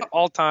 Yeah,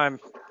 all time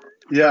Kurt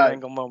yeah,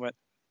 Angle moment.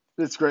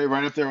 it's great,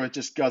 right up there with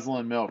just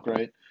guzzling milk,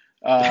 right?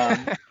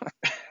 Um,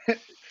 and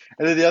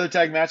then the other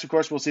tag match, of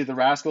course, we'll see the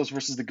Rascals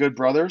versus the Good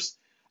Brothers.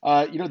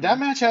 That Mhm.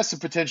 match has some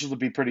potential to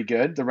be pretty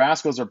good. The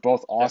Rascals are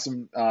both Yeah.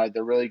 awesome.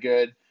 They're really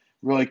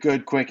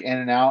good, quick in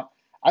and out.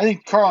 I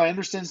think Carl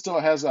Anderson still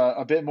has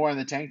a bit more in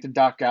the tank than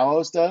Doc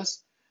Gallows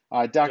does.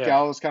 Doc Yeah.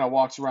 Gallows kind of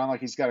walks around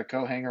like he's got a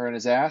coat hanger in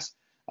his ass.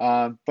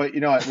 But you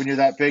know what? When you're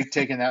that big,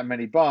 taking that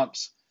many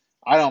bumps,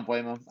 I don't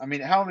blame him. I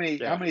mean, how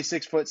Yeah. many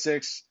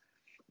 6'6",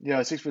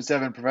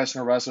 6'7"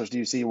 professional wrestlers do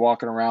you see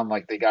walking around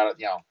like they got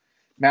it?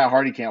 Matt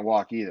Hardy can't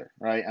walk either,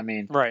 right? I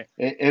mean, Right.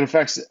 it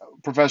affects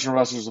professional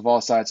wrestlers of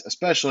all sides,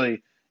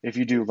 especially if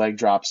you do leg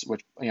drops,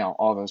 which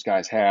all those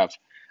guys have.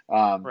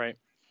 Um, Right.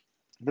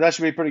 but that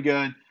should be pretty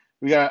good.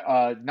 We got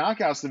a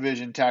Knockouts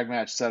division tag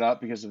match set up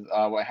because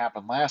of what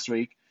happened last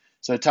week.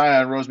 So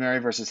Taya and Rosemary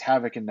versus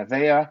Havoc and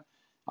Nevaeh.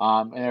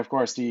 And of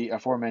course the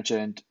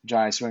aforementioned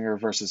Johnny Swinger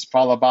versus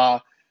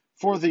Falaba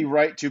for the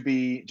right to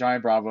be Johnny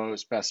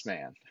Bravo's best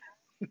man.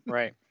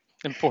 Right.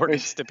 Important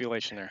Which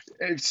stipulation there.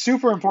 it's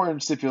super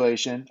important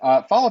stipulation.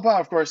 Falaba,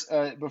 of course,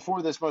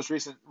 before this most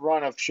recent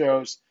run of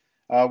shows,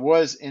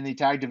 was in the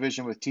tag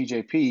division with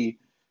TJP.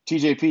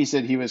 TJP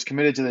said he was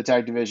committed to the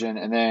tag division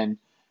and then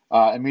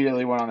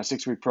immediately went on a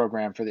 6-week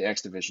program for the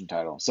X Division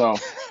title. So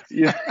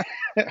you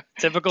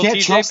Typical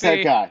can't trust that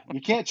TJP. guy.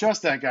 You can't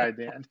trust that guy,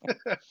 Dan.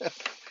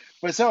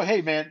 But so,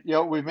 hey, man,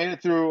 we've made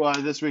it through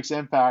this week's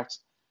Impact.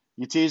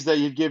 You teased that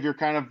you'd give your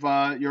kind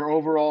of your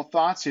overall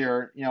thoughts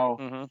here.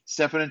 Hmm.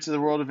 Stepping into the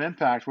world of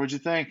Impact. What'd you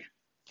think?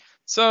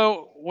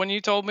 So when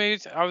you told me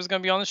I was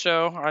going to be on the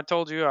show, I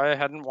told you I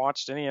hadn't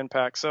watched any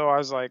Impact. So I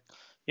was like,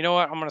 you know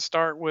what? I'm going to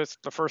start with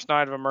the first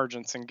night of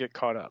Emergence and get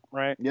caught up,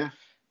 right? Yeah.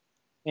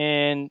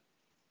 And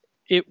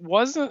it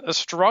wasn't a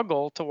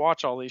struggle to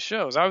watch all these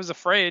shows. I was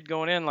afraid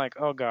going in like,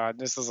 oh God,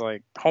 this is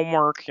like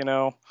homework, just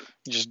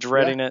Yeah.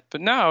 dreading it.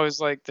 But no, it was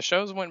like the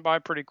shows went by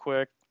pretty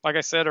quick. Like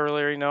I said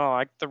earlier, I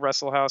like the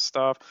Wrestle House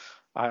stuff.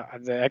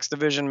 The X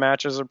Division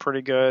matches are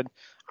pretty good.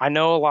 I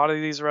know a lot of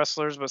these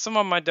wrestlers, but some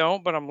of them I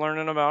don't, but I'm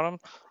learning about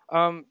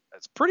them.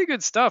 It's pretty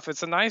good stuff.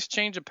 It's a nice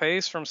change of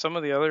pace from some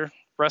of the other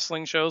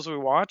wrestling shows we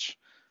watch.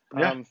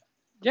 Yeah.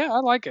 Yeah, I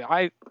like it.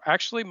 I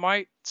actually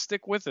might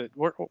stick with it.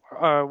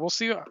 We'll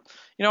see.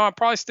 I'll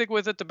probably stick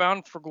with it to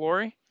Bound for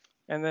Glory,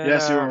 and then Yeah.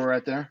 See where we're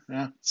at there.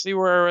 Yeah. see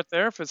where we're at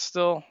there. If it's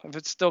still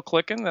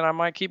clicking, then I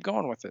might keep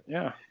going with it.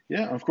 Yeah.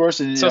 Yeah. Of course.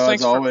 And So as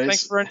thanks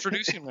always, for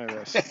introducing me to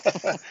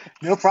this.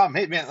 no problem.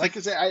 Hey, man. Like I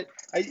said,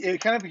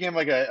 it kind of became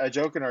like a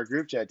joke in our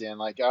group chat, Dan.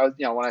 Like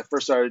when I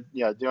first started,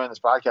 doing this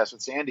podcast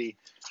with Sandy,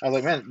 I was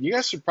like, man, you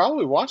guys should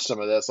probably watch some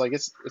of this. Like,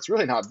 it's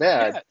really not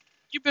bad. Yeah.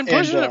 You've been And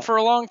pushing it for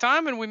a long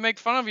time, and we make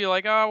fun of you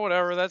like, oh,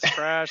 whatever, that's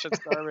trash, it's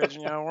garbage.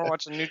 We're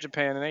watching New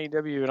Japan and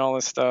AEW and all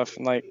this stuff,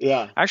 and like,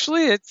 yeah.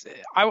 actually,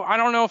 I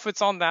don't know if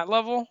it's on that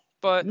level,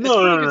 but it's No,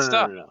 pretty no, good no,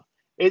 stuff. no, no.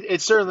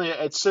 It's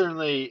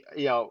certainly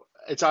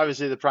it's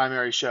obviously the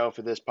primary show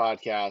for this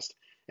podcast,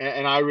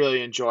 and I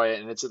really enjoy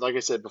it. And it's like I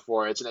said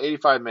before, it's an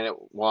 85-minute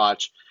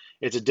watch.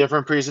 It's a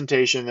different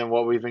presentation than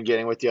what we've been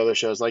getting with the other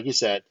shows, like you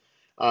said.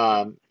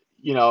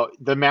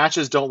 The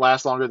matches don't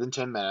last longer than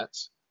 10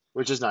 minutes,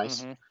 which is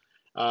nice. Hmm.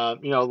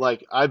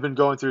 Like I've been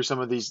going through some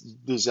of these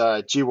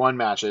G1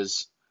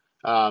 matches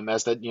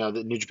as the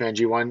New Japan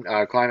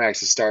G1 climax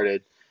has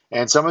started,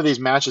 And some of these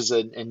matches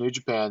in New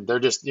Japan, they're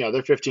just,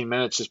 they're 15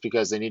 minutes just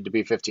because they need to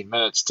be 15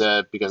 minutes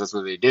because that's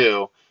what they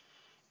do.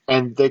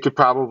 And they could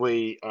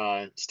probably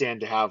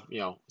stand to have,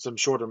 some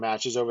shorter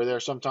matches over there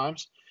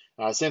sometimes.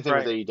 Same thing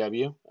with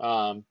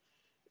AEW.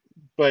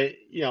 But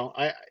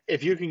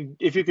if you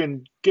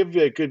can give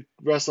a good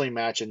wrestling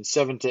match in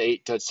 7 to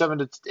 8,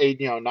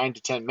 9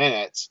 to 10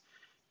 minutes,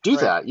 do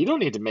that. You don't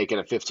need to make it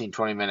a 15,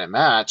 20-minute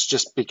match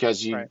just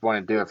because you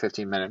want to do a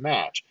 15-minute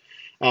match.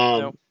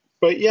 Nope.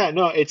 But yeah,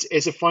 no,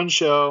 it's a fun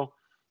show.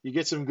 You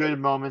get some good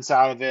moments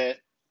out of it.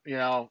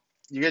 You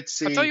get to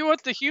see. I'll tell you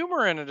what, the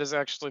humor in it is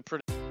actually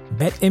pretty.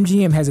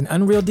 BetMGM has an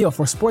unreal deal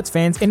for sports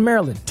fans in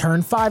Maryland.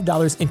 Turn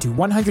 $5 into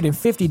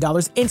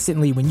 $150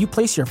 instantly when you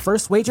place your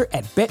first wager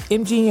at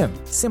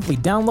BetMGM. Simply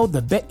download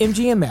the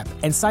BetMGM app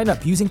and sign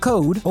up using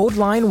code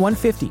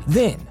OldLine150.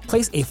 Then,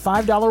 place a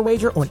 $5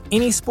 wager on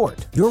any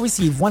sport. You'll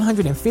receive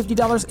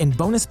 $150 in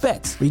bonus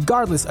bets,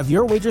 regardless of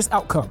your wager's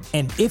outcome.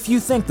 And if you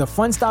think the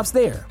fun stops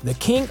there, the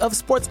King of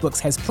Sportsbooks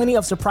has plenty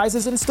of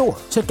surprises in store.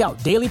 Check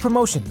out daily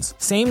promotions,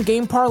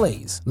 same-game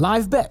parlays,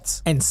 live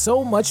bets, and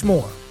so much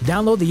more.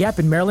 Download the app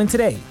in Maryland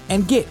today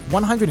and get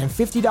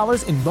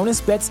 $150 in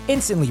bonus bets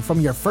instantly from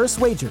your first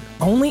wager.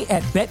 Only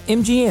at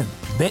BetMGM.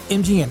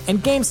 BetMGM and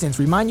GameSense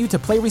remind you to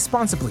play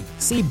responsibly.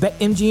 See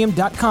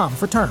BetMGM.com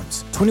for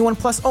terms. 21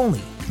 plus only.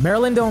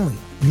 Maryland only.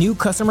 New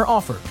customer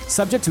offer.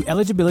 Subject to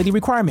eligibility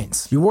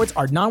requirements. Rewards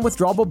are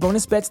non-withdrawable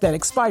bonus bets that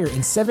expire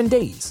in 7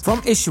 days.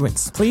 From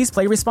issuance, please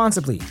play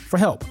responsibly. For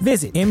help,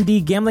 visit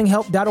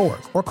mdgamblinghelp.org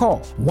or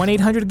call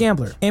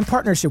 1-800-GAMBLER in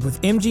partnership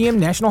with MGM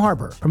National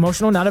Harbor.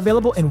 Promotional not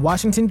available in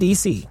Washington,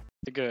 D.C.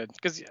 Good,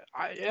 because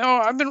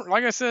I've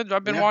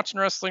been watching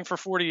wrestling for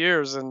 40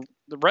 years, and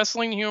the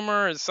wrestling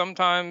humor is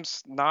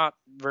sometimes not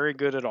very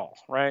good at all,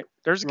 right?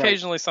 There's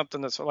occasionally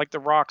something that's like the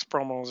Rock's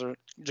promos or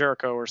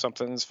Jericho or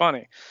something that's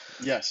funny.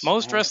 Yes.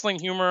 Most wrestling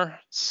humor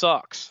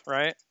sucks,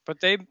 right? But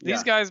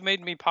these guys made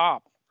me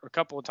pop a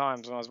couple of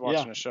times when I was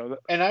watching a show.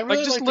 And I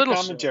really like the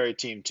commentary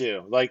team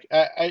too. Like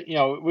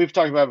we've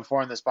talked about it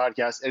before on this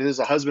podcast. It is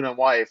a husband and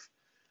wife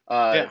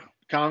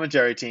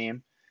commentary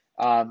team.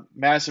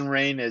 Madison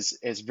Rayne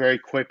is very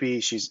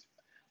quippy. She's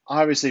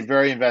obviously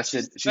very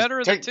invested. She's better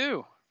of the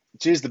two.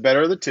 She's the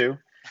better of the two.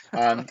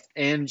 And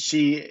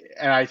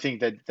I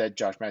think that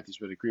Josh Matthews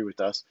would agree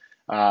with us.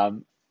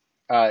 And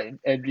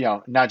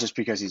not just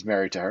because he's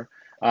married to her.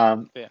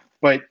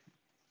 But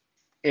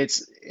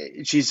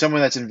she's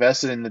someone that's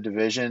invested in the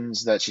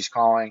divisions that she's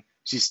calling.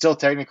 She's still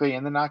technically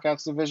in the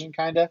Knockouts division,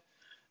 kind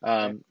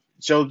of.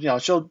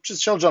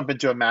 She'll jump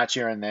into a match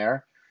here and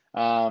there.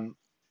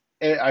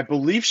 I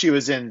believe she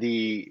was in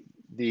the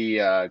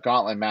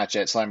Gauntlet match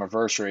at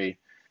Slammiversary.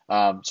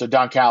 So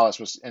Don Callis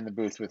was in the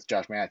booth with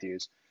Josh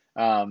Matthews.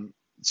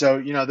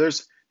 So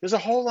there's a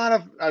whole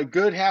lot of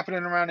good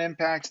happening around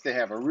Impact. They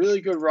have a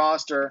really good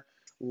roster,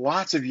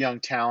 lots of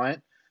young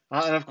talent,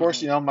 and of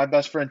course, my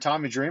best friend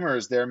Tommy Dreamer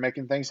is there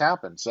making things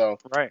happen. So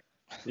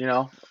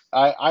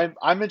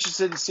I'm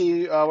interested to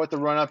see what the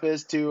run up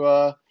is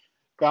to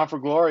Bound for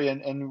Glory,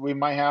 and we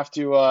might have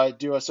to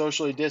do a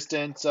socially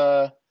distant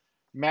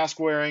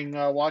mask-wearing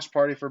watch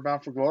party for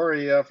Bound for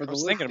Glory for the. I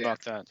was thinking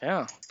about that.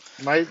 Yeah,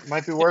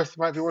 might be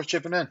worth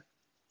chipping in.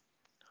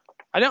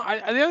 The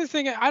other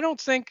thing, I don't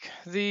think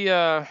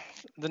the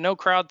no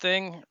crowd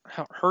thing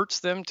hurts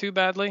them too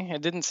badly.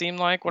 It didn't seem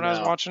like when I was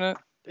watching it.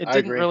 It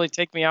didn't really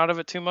take me out of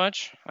it too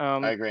much.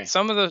 I agree.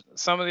 Some of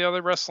the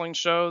other wrestling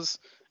shows,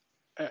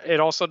 it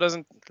also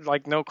doesn't,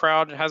 like, no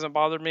crowd hasn't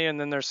bothered me. And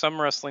then there's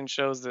some wrestling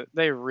shows that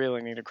they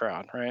really need a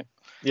crowd, right?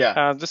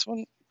 Yeah. This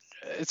one,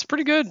 it's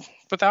pretty good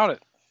without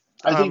it.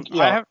 I think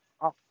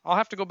I'll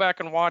have to go back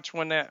and watch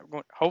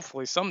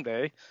hopefully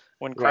someday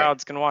when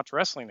crowds can watch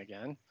wrestling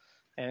again,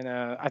 and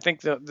I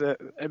think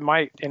it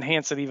might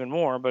enhance it even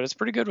more. But it's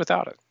pretty good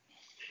without it.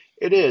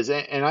 It is,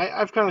 and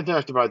I've kind of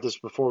talked about this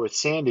before with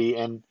Sandy,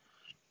 and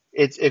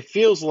it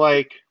feels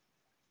like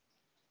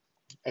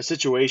a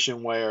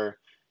situation where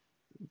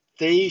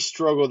they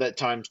struggled at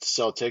times to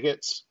sell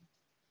tickets.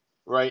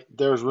 Right?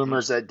 There's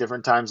rumors at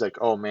different times like,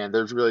 oh man,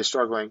 they're really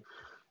struggling.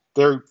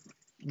 They're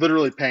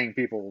literally paying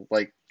people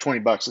like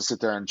 $20 to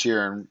sit there and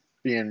cheer and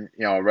be in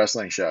a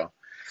wrestling show.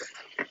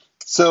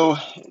 So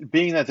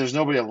being that there's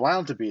nobody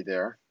allowed to be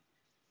there,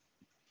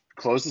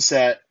 close the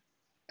set.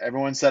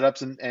 Everyone set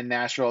up in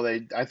Nashville.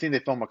 I think they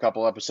film a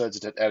couple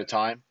episodes at a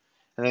time,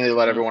 and then they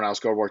let everyone else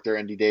go work their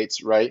indie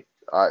dates. Right,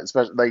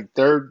 especially like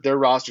their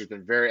roster's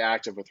been very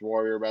active with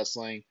Warrior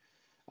Wrestling.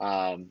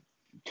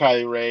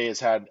 Kylie Ray has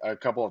had a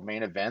couple of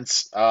main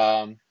events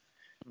on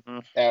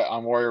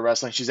Warrior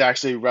Wrestling. She's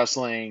actually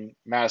wrestling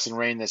Madison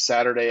Rayne this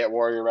Saturday at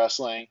Warrior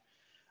Wrestling.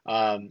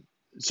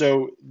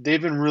 So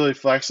they've been really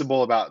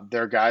flexible about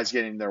their guys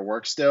getting their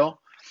work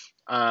still,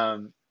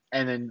 and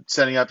then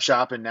setting up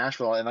shop in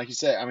Nashville. And like you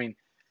said, I mean,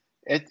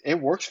 it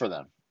works for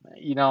them,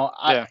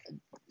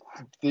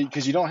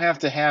 because you don't have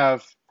to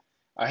have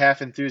a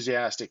half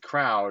enthusiastic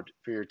crowd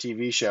for your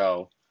TV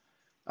show.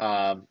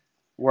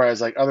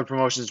 Whereas like other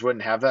promotions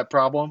wouldn't have that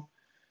problem,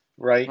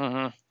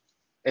 right?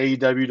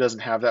 AEW doesn't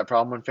have that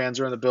problem when fans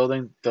are in the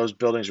building. Those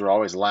buildings are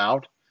always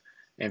loud.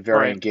 and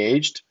very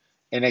engaged.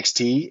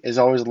 NXT is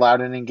always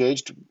loud and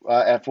engaged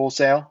at Full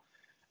Sail.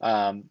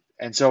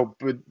 And so,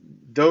 but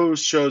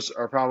those shows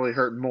are probably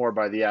hurt more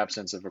by the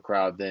absence of a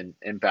crowd than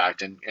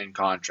Impact in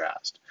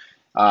contrast.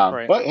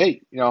 But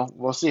hey,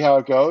 we'll see how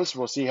it goes.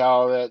 We'll see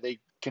how they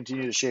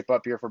continue to shape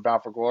up here for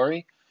Bound for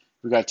Glory.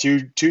 We've got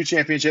two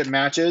championship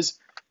matches,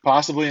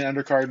 possibly an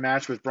undercard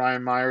match with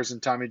Brian Myers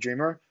and Tommy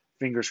Dreamer.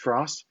 Fingers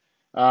crossed.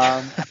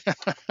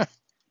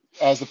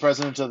 As the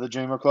president of the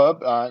Dreamer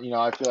Club,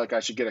 I feel like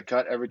I should get a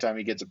cut every time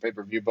he gets a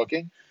pay-per-view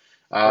booking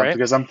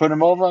because I'm putting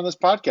him over on this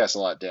podcast a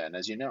lot, Dan,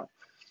 as you know.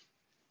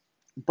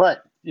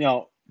 But,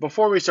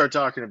 before we start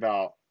talking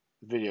about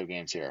video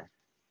games here,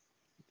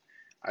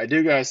 I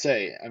do got to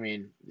say, I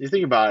mean, you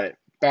think about it,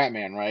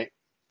 Batman, right?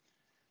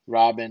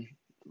 Robin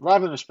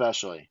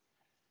especially.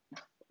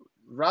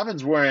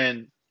 Robin's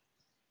wearing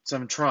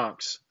some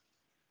trunks,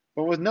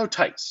 but with no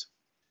tights.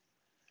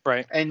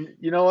 Right. And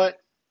you know what?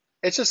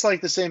 It's just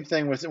like the same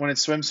thing with when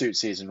it's swimsuit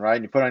season, right?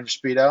 And you put on your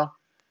Speedo,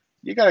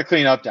 you got to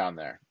clean up down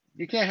there.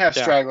 You can't have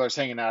stragglers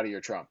hanging out of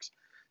your trunks.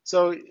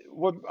 So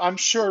what I'm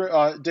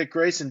sure Dick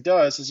Grayson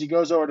does is he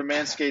goes over to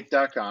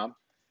manscaped.com.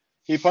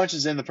 He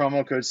punches in the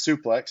promo code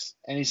SUPLEX,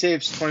 and he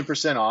saves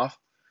 20% off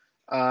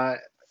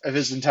of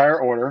his entire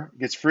order,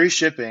 gets free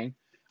shipping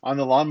on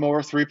the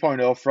Lawnmower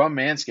 3.0 from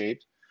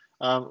Manscaped,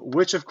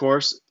 which, of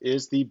course,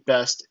 is the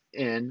best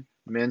in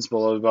men's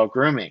below-the-belt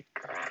grooming.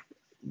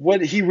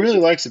 What he really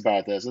likes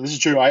about this, and this is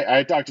true,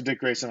 I talked to Dick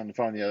Grayson on the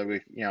phone the other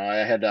week.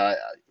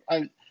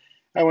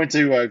 I went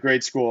to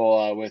grade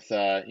school with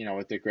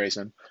Dick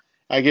Grayson.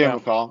 I gave him a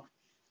call,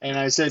 and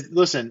I said,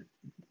 listen,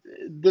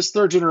 this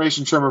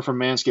third-generation trimmer from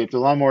Manscaped, the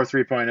Lawnmower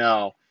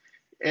 3.0,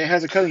 it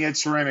has a cutting-edge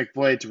ceramic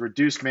blade to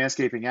reduce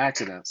manscaping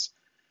accidents.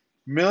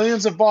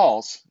 Millions of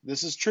balls,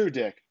 this is true,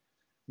 Dick,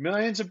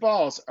 millions of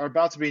balls are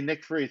about to be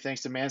nick-free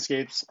thanks to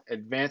Manscaped's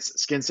advanced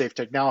skin-safe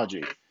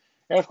technology.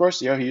 And, of course,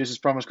 he uses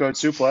promo code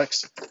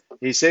SUPLEX.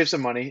 He saves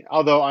some money,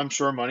 although I'm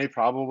sure money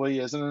probably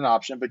isn't an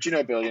option. But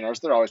billionaires,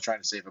 they're always trying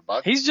to save a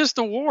buck. He's just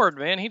a ward,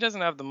 man. He doesn't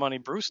have the money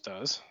Bruce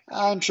does.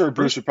 I'm sure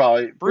Bruce is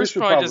probably pretty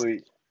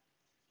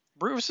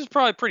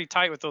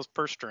tight with those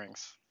purse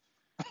strings.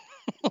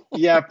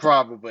 Yeah,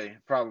 probably.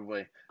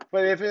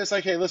 But if it's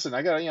like, hey, listen,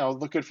 I got to,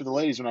 look good for the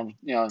ladies when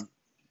I'm,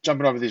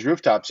 jumping over these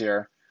rooftops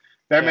here.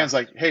 Batman's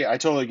like, hey, I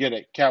totally get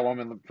it.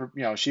 Catwoman,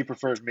 she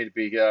prefers me to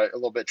be a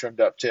little bit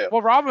trimmed up too.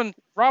 Well, Robin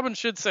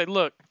should say,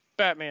 look,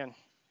 Batman,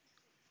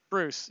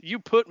 Bruce, you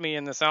put me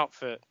in this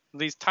outfit,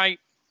 these tight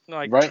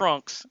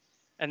trunks,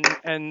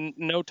 and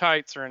no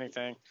tights or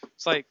anything.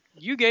 It's like,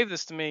 you gave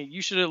this to me.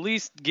 You should at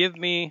least give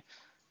me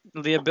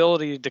the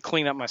ability to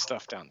clean up my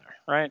stuff down there,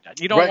 right?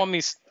 You don't want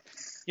me.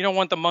 You don't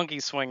want the monkey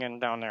swinging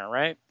down there,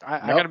 right?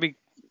 I got to be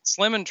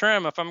slim and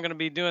trim if I'm going to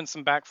be doing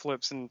some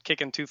backflips and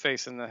kicking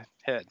Two-Face in the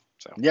head.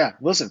 So yeah,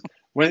 listen,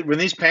 when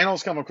these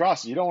panels come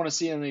across, you don't want to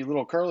see any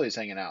little curlies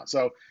hanging out.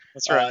 So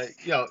that's right.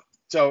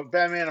 So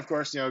Batman, of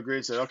course,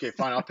 agreed. Said, okay,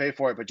 fine, I'll pay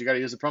for it, but you got to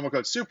use the promo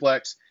code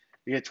SUPLEX.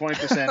 You get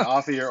 20%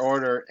 off of your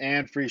order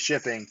and free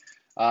shipping.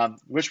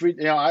 Which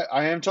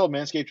I am told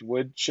Manscaped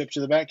would ship to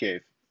the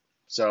Batcave.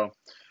 So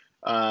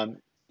that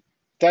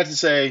to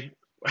say,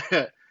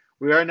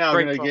 we are now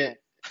going to get.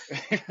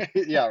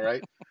 Yeah,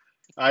 right.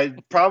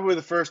 Probably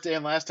the first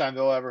and last time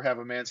they'll ever have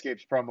a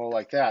Manscaped promo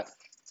like that.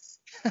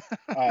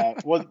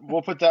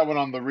 We'll put that one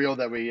on the reel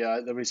that we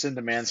send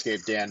to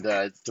Manscaped, Dan,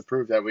 to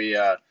prove that we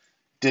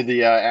did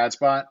the ad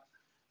spot.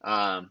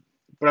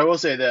 But I will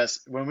say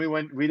this: when we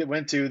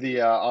went to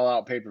the All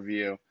Out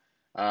pay-per-view,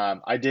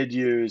 I did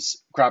use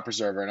Crop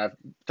Preserver, and I've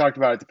talked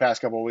about it the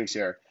past couple of weeks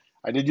here.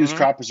 I did use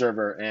Crop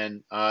Preserver,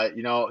 and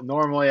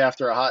normally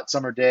after a hot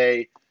summer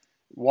day,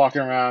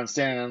 walking around,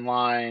 standing in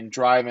line,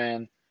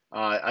 driving,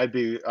 I'd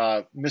be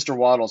Mr.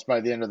 Waddles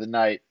by the end of the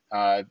night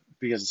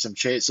because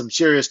of some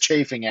serious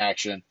chafing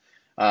action.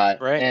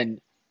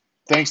 And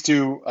thanks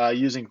to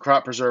using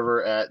Crop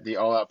Preserver at the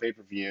All Out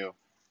pay-per-view,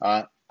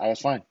 I was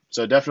fine.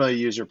 So definitely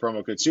use your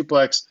promo code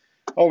SUPLEX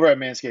over at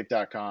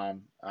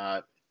manscaped.com.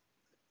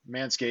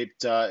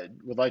 Manscaped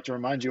would like to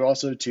remind you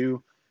also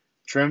to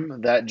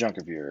trim that junk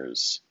of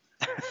yours.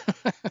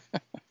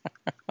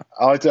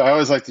 I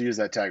always like to use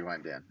that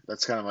tagline, Dan.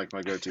 That's kind of like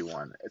my go-to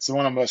one. It's the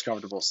one I'm most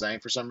comfortable saying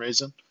for some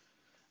reason.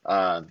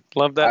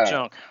 Love that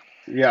junk.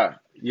 Yeah,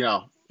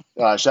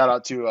 shout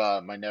out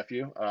to my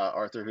nephew,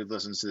 Arthur, who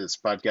listens to this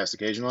podcast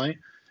occasionally.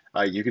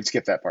 You can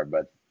skip that part,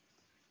 bud.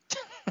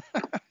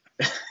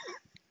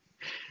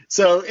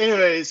 So,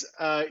 anyways,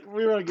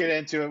 we want to get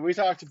into it. We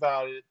talked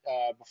about it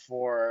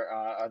before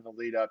on the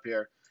lead up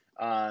here.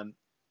 Dan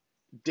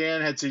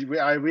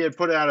we had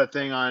put out a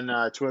thing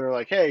on Twitter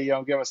like, hey,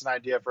 give us an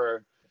idea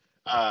for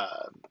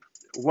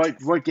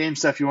what game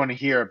stuff you want to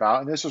hear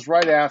about. And this was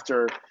right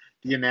after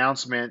the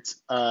announcement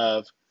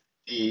of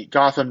the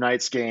Gotham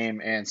Knights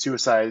game and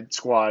Suicide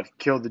Squad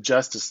killed the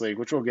Justice League,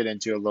 which we'll get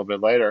into a little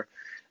bit later.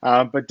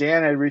 But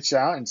Dan had reached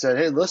out and said,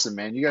 hey, listen,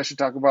 man, you guys should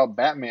talk about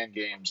Batman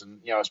games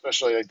and,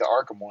 especially like the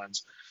Arkham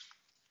ones.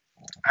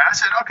 And I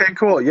said, okay,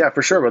 cool. Yeah,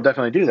 for sure. We'll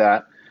definitely do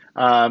that.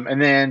 And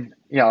then,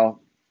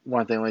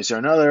 one thing leads to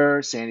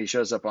another. Sandy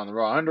shows up on the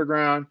Raw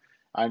Underground.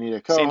 I need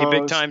a Sandy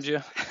big co-host. times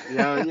you.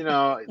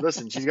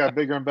 Listen, she's got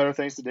bigger and better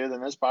things to do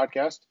than this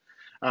podcast.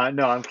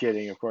 No, I'm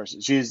kidding. Of course,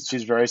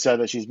 she's very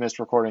sad that she's missed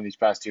recording these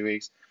past 2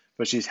 weeks,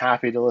 but she's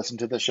happy to listen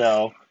to the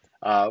show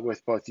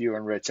with both you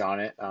and Rich on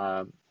it.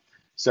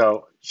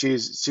 So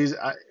she's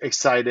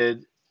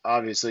excited,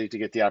 obviously, to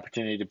get the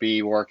opportunity to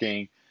be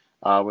working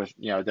with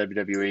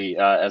WWE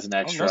as an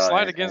extra. No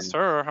slight against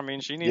her. I mean,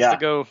 she needs to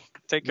go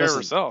take care of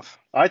herself.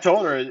 I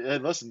told her, hey,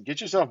 listen, get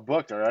yourself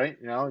booked, all right?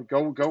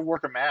 Go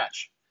work a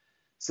match.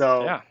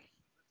 So yeah.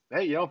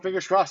 Hey,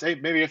 fingers crossed. Hey,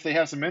 maybe if they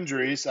have some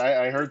injuries,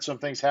 I heard some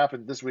things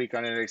happened this week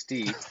on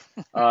NXT.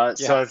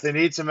 So if they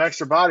need some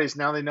extra bodies,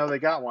 now they know they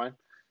got one.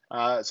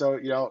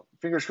 So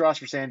fingers crossed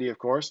for Sandy, of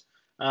course.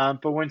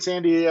 But when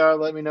Sandy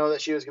let me know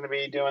that she was going to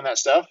be doing that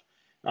stuff,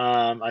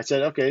 I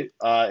said, okay,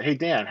 hey,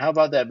 Dan, how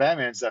about that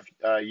Batman stuff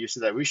you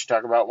said that we should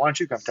talk about? Why don't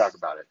you come talk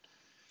about it?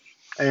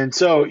 And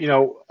so,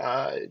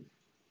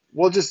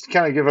 we'll just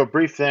kind of give a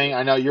brief thing.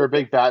 I know you're a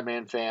big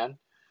Batman fan.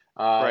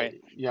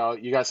 Right.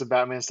 You got some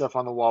Batman stuff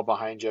on the wall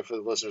behind you for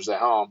the listeners at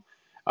home.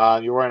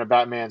 You're wearing a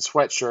Batman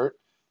sweatshirt.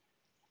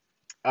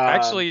 I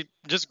actually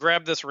just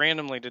grabbed this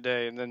randomly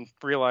today and then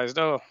realized,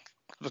 it was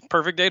a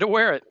perfect day to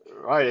wear it.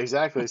 Right,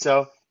 exactly.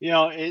 So,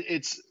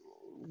 it's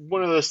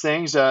one of those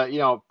things,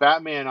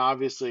 Batman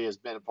obviously has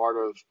been a part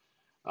of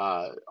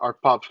our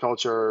pop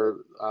culture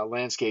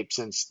landscape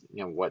since,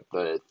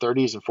 the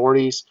 30s and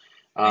 40s.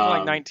 I think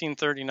like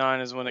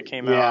 1939 is when it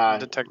came out in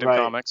Detective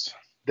Comics.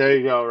 There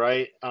you go,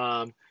 right?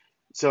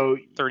 So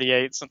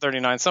 38,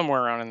 39,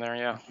 somewhere around in there,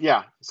 yeah.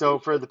 Yeah. So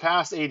for the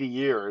past 80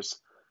 years,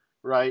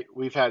 right,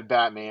 we've had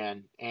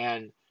Batman,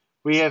 and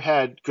we have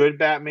had good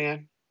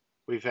Batman.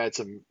 We've had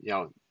some,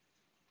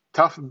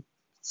 tough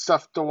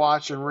stuff to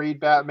watch and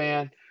read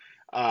Batman.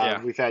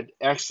 We've had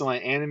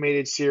excellent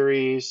animated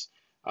series.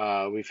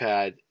 We've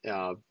had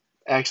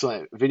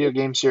excellent video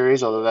game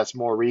series, although that's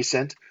more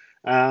recent.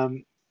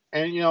 And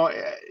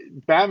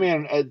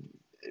Batman.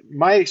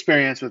 My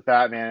experience with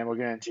Batman, and we'll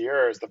get into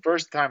yours, the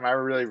first time I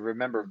really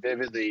remember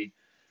vividly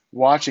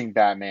watching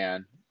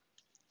Batman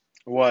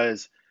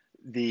was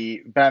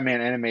the Batman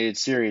animated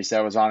series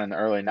that was on in the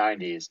early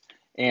 90s.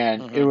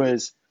 And it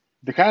was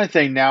the kind of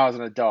thing now as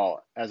an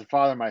adult, as a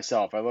father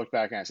myself, I look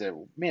back and I say,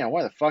 man,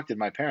 why the fuck did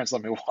my parents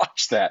let me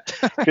watch that?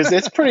 Because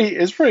it's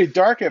pretty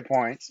dark at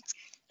points.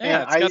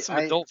 Yeah, it's got some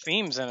adult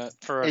themes in it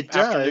for an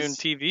afternoon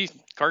TV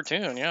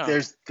cartoon,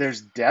 yeah.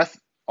 There's death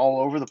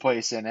all over the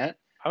place in it.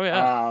 Oh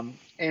yeah.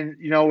 And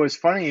what's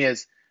funny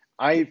is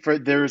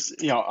there's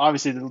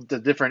obviously the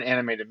different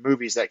animated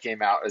movies that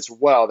came out as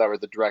well that were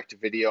the direct to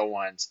video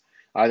ones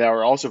that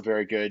were also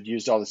very good.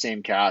 Used all the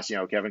same cast,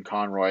 Kevin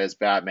Conroy as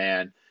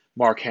Batman,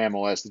 Mark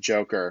Hamill as the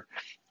Joker,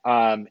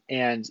 and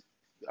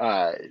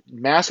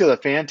Mask of the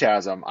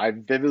Phantasm. I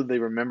vividly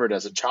remembered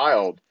as a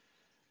child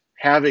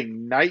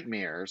having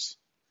nightmares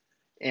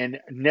and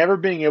never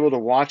being able to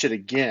watch it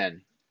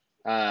again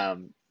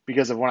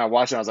because of when I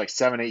watched it. I was like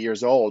 7, 8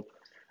 years old.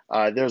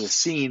 There's a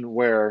scene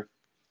where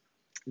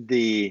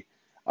the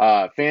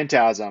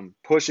Phantasm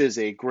pushes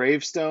a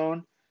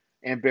gravestone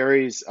and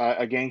buries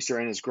a gangster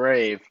in his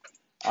grave.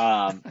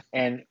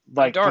 And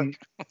like, dark.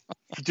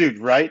 Dude,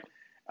 right?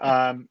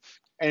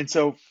 And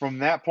so from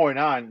that point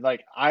on,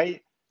 like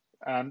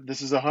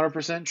this is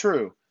 100%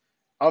 true.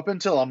 Up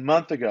until a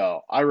month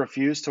ago, I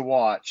refused to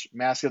watch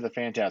Mask of the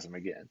Phantasm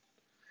again.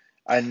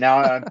 And now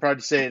I'm proud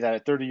to say that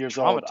at 30 years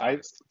old,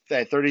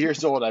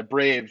 I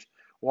braved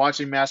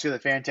watching Mask of the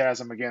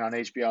Phantasm again on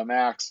HBO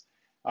Max.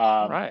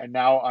 Right. And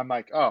now I'm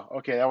like, oh,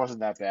 okay, that wasn't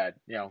that bad,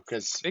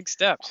 because big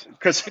steps.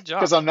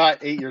 Because I'm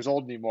not 8 years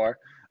old anymore.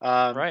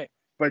 Right.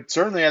 But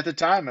certainly at the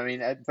time, I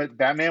mean, but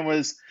Batman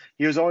was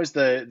always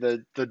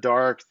the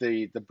dark,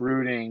 the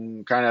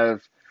brooding kind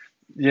of,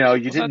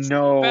 didn't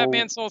know.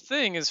 Batman's whole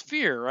thing is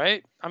fear,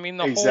 right? I mean,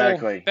 the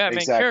whole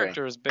Batman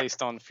character is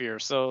based on fear.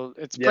 So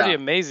it's pretty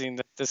amazing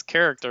that this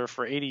character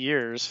for 80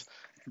 years,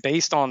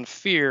 based on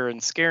fear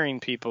and scaring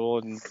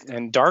people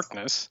and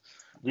darkness,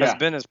 has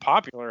been as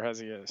popular as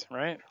he is,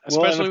 right?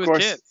 Especially with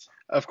kids.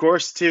 Of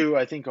course, too,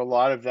 I think a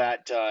lot of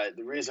that,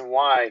 the reason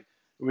why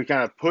we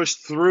kind of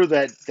pushed through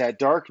that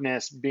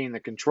darkness being the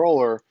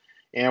controller,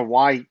 and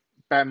why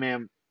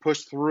Batman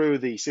pushed through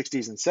the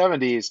 60s and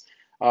 70s,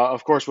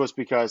 of course, was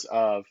because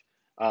of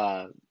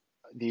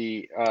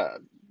the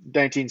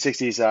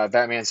 1960s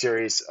Batman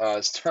series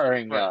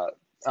starring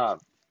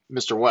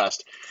Mr.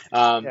 West.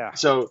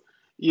 So,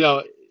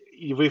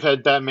 we've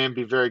had Batman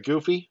be very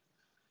goofy.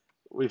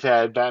 We've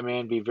had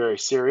Batman be very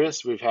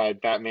serious. We've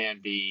had Batman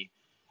be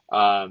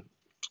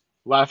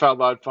laugh out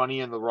loud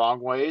funny in the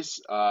wrong ways.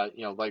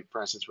 Like,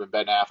 for instance, when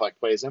Ben Affleck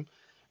plays him.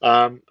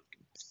 But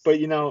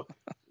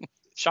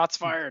shots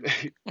fired.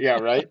 Yeah,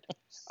 right.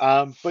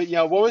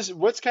 But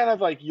what's kind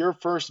of like your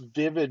first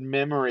vivid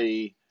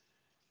memory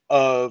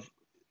of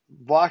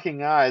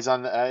locking eyes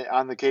on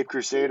the Cape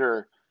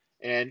Crusader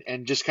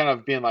and just kind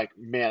of being like,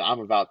 man, I'm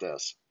about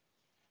this?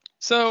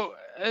 So,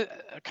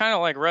 kind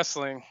of like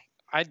wrestling,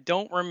 I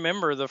don't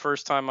remember the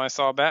first time I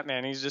saw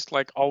Batman. He's just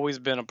like always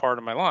been a part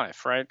of my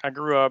life, right?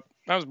 I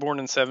was born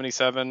in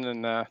 77,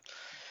 and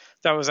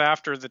that was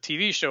after the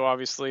TV show,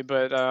 obviously.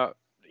 But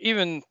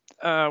even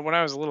when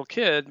I was a little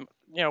kid,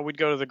 we'd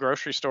go to the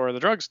grocery store or the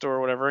drugstore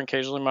or whatever, and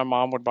occasionally my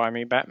mom would buy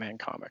me Batman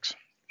comics.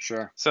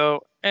 Sure.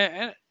 So,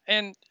 and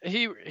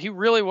he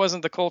really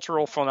wasn't the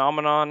cultural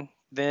phenomenon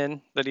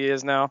then that he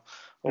is now.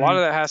 A lot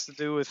of that has to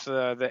do with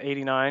the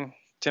 '89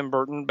 Tim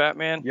Burton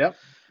Batman. Yep.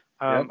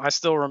 I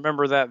still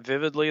remember that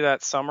vividly,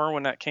 that summer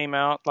when that came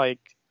out. Like,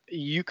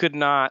 you could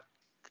not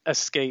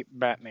escape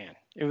Batman.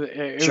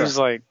 It Sure. was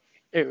like,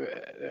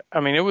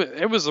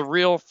 it was the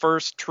real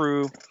first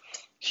true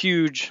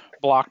huge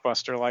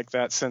blockbuster like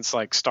that since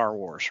like Star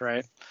Wars,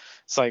 right?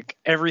 It's like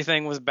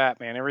everything was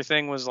Batman.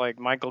 Everything was like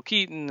Michael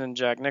Keaton and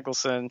Jack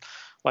Nicholson.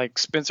 Like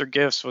Spencer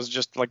Gifts was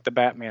just like the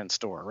Batman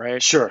store,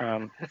 right?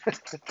 Sure.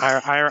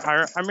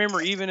 I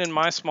remember even in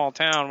my small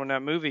town when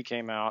that movie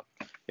came out,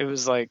 it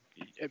was like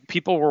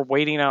people were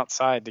waiting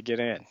outside to get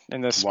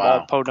in this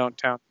small podunk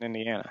town in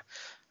Indiana.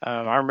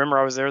 I remember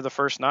I was there the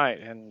first night,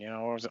 and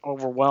I was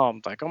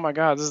overwhelmed, like, oh my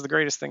God, this is the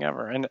greatest thing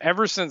ever. And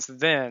ever since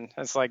then,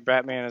 it's like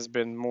Batman has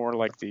been more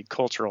like the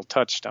cultural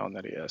touchstone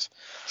that he is.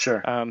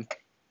 Sure.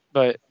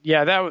 But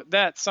yeah,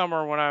 that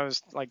summer when I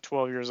was like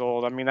 12 years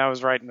old, I mean, that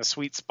was right in the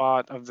sweet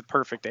spot of the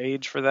perfect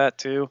age for that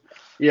too.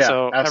 Yeah,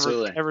 so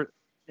absolutely.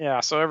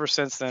 So ever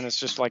since then, it's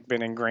just like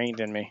been ingrained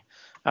in me.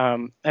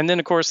 And then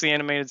of course the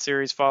animated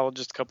series followed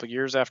just a couple of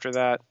years after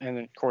that, and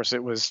of course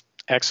it was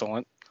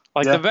excellent.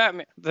 Like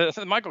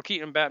the Michael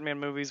Keaton Batman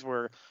movies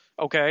were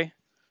okay.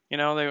 They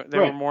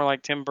were more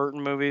like Tim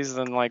Burton movies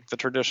than like the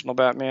traditional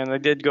Batman. They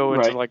did go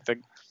into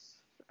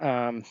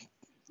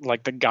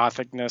like the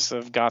gothicness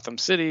of Gotham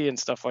City and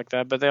stuff like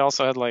that, but they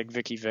also had like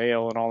Vicky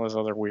Vale and all this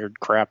other weird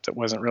crap that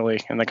wasn't really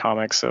in the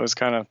comics, so it was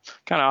kind of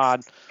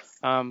odd.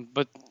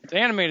 But the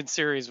animated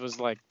series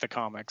was like the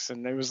comics,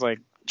 and it was like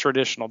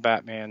traditional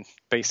Batman,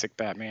 basic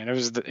Batman.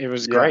 It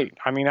was great.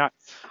 I mean,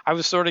 I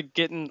was sort of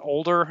getting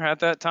older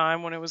at that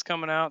time when it was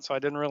coming out, so I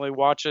didn't really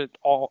watch it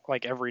all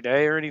like every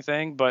day or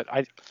anything, but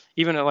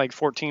even at like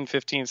 14,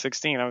 15,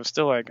 16, I was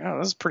still like, oh,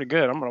 this is pretty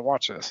good. I'm going to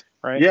watch this,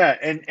 right? Yeah,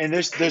 and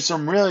there's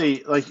some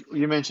really, like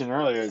you mentioned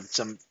earlier,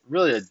 some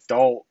really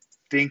adult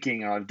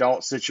thinking or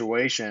adult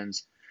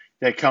situations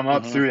that come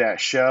up through that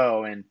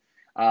show, and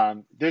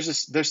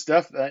there's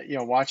stuff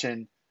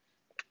that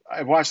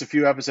I watched a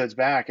few episodes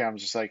back, and I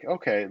was just like,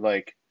 okay,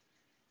 like,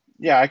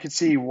 yeah, I could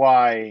see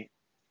why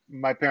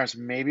my parents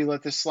maybe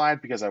let this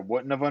slide, because I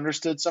wouldn't have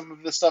understood some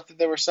of the stuff that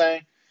they were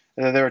saying,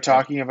 that they were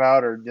talking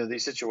about, or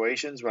these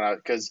situations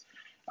because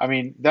I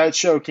mean, that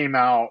show came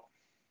out,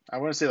 I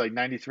want to say like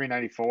 93,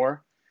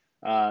 94.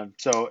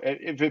 So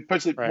if it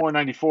puts it more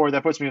 94,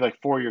 that puts me like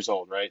 4 years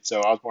old, right?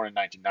 So I was born in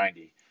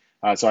 1990.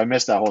 So I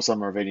missed that whole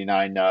summer of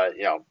 '89,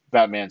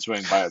 Batman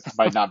swing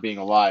by not being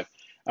alive.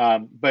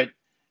 But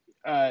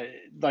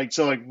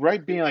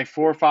right being like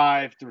 4 or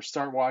 5 to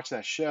start watching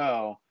that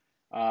show,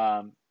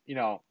 I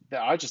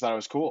just thought it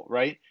was cool,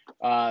 right?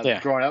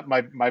 Growing up,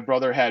 my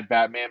brother had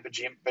Batman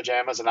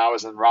pajamas and I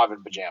was in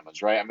Robin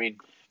pajamas, right? I mean,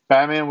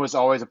 Batman was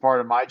always a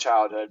part of my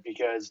childhood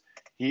because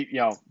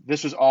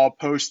this was all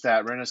post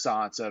that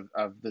renaissance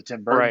of the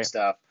Tim Burton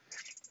stuff.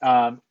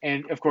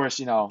 And of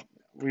course,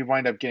 we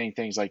wind up getting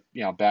things like,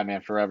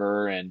 Batman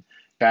Forever and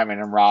Batman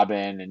and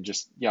Robin and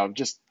just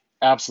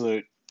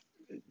absolute,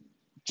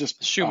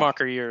 just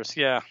Schumacher years.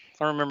 Yeah.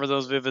 I remember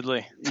those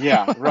vividly.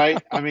 Yeah.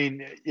 Right. I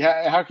mean,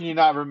 yeah. How can you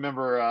not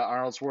remember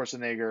Arnold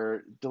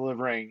Schwarzenegger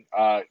delivering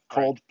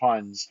cold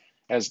puns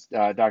as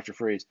Dr.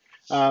 Freeze?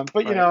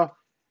 But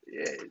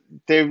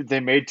they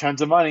made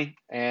tons of money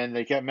and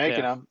they kept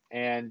making them.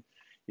 And,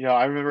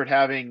 I remembered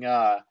having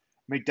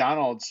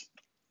McDonald's,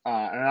 and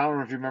I don't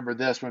know if you remember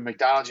this, when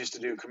McDonald's used to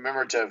do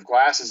commemorative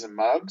glasses and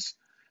mugs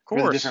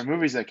for the different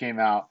movies that came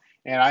out.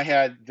 And I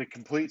had the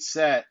complete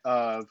set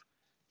of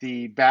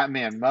the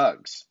Batman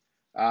mugs.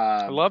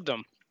 I loved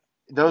them.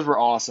 Those were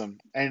awesome.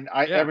 And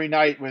every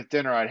night with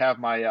dinner, I'd have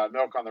my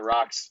milk on the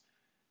rocks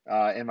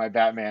in my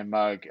Batman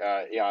mug.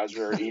 As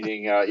we were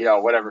eating,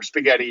 whatever,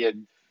 spaghetti.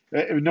 And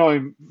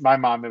knowing my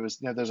mom, it was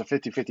there's a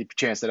 50-50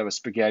 chance that it was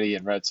spaghetti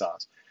and red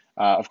sauce.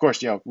 Of course,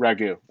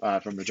 ragu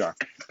from the jar.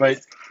 But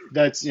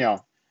that's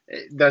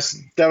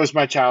that was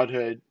my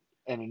childhood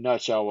in a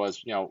nutshell.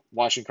 Was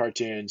watching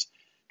cartoons,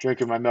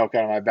 drinking my milk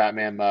out of my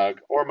Batman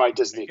mug, or my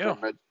Disney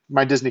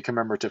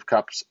commemorative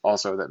cups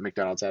also that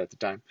McDonald's had at the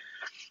time.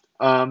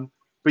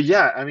 But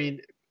yeah, I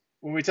mean,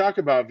 when we talk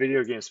about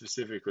video games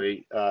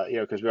specifically,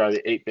 because we are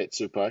the 8-bit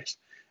suplex,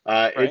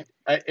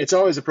 it's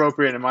always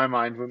appropriate in my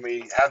mind when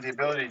we have the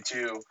ability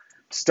to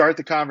start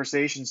the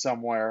conversation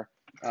somewhere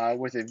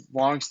with a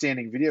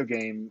long-standing video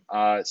game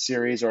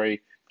series or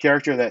a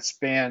character that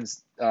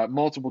spans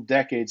multiple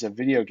decades of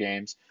video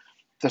games,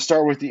 to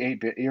start with the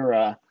 8-bit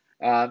era.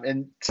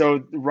 And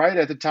so right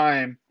at the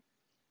time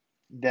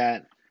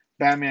that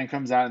Batman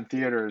comes out in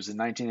theaters in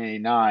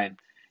 1989,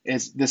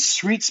 is the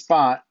sweet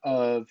spot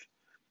of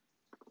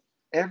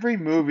every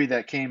movie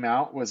that came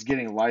out was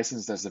getting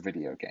licensed as a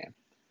video game.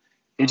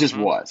 It just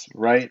was,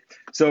 right?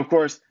 So of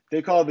course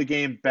they call the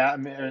game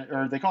Batman,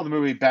 or they call the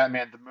movie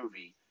Batman the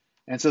Movie.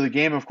 And so the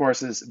game, of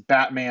course, is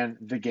Batman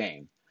the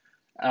Game.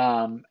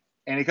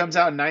 and it comes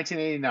out in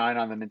 1989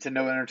 on the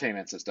Nintendo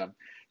Entertainment System.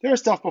 There was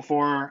stuff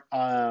before.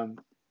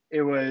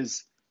 It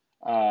was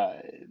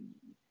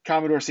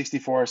Commodore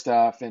 64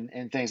 stuff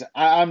and things.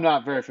 I'm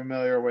not very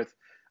familiar with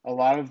a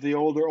lot of the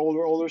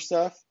older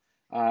stuff.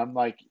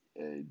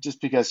 Just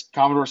because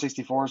Commodore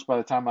 64s, by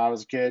the time I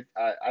was a kid,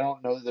 I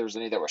don't know that there was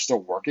any that were still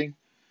working.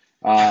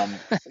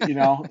 You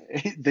know,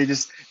 they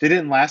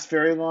didn't last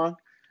very long.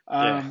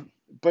 Yeah.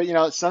 But you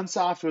know,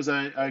 Sunsoft was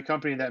a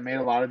company that made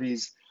a lot of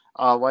these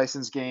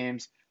licensed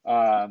games.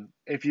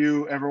 If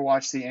you ever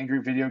watched the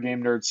Angry Video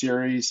Game Nerd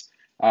series,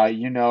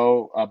 you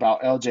know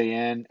about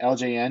LJN.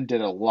 LJN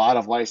did a lot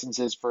of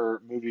licenses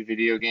for movie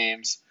video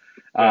games.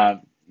 Yeah.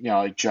 You know,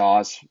 like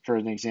Jaws, for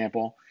an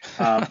example.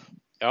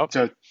 Yep.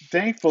 So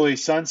thankfully,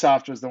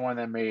 Sunsoft was the one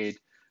that made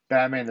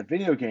Batman the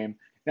video game.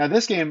 Now,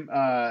 this game,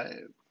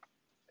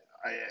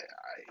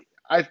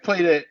 I've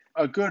played it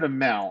a good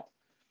amount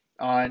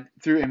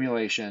through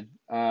emulation.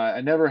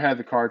 I never had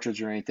the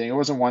cartridge or anything. It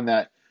wasn't one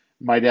that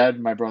my dad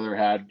and my brother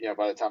had, you know,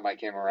 by the time I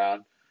came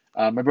around.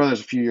 My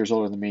brother's a few years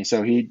older than me,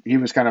 so he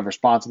was kind of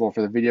responsible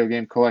for the video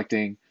game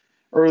collecting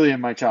early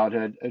in my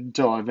childhood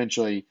until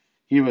eventually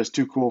he was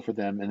too cool for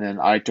them, and then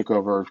I took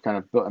over kind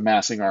of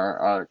amassing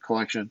our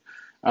collection.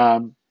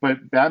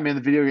 But Batman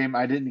the video game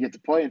I didn't get to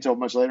play until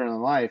much later in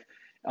life.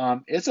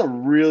 It's a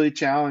really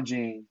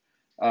challenging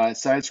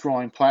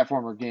side-scrolling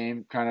platformer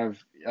game, kind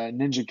of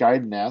Ninja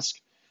Gaiden-esque.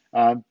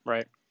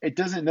 Right. It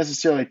doesn't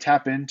necessarily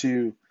tap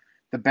into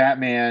the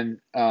Batman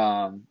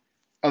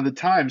of the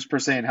times per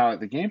se and how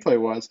the gameplay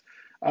was,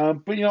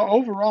 but you know,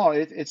 overall,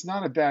 it's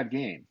not a bad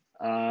game.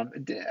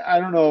 I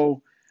don't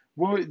know.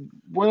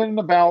 When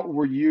about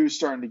were you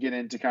starting to get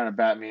into kind of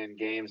Batman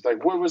games?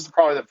 Like, what was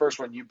probably the first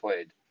one you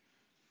played?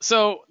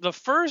 So the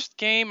first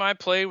game I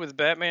played with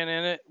Batman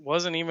in it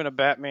wasn't even a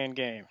Batman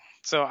game.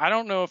 So I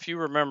don't know if you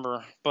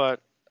remember,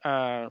 but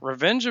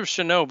Revenge of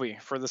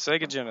Shinobi for the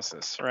Sega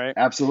Genesis, right?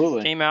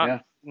 Absolutely. Came out Yeah.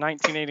 in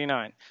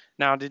 1989.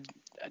 Now,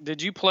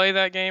 did you play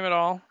that game at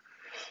all?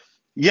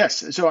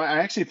 Yes. So I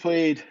actually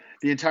played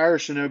the entire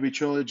Shinobi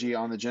trilogy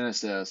on the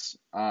Genesis.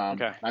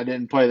 Okay. I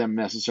didn't play them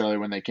necessarily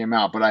when they came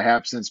out, but I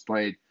have since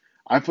played.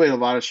 I played a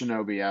lot of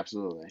Shinobi.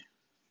 Absolutely.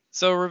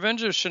 So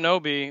Revenge of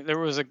Shinobi, there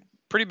was a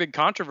pretty big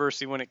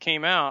controversy when it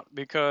came out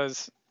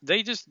because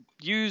they just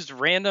used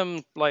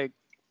random like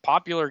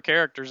popular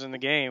characters in the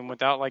game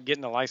without like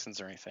getting a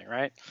license or anything,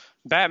 right?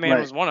 Batman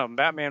Right. was one of them.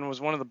 Batman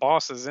was one of the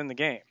bosses in the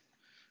game.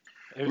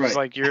 It was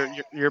Right. like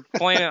you're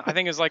playing. I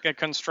think it's like a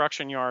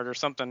construction yard or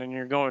something, and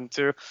you're going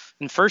to.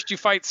 And first you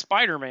fight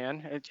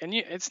Spider-Man,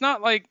 it's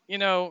not like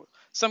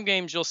some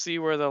games you'll see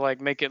where they'll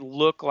like make it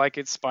look like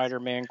it's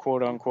Spider-Man,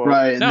 quote unquote.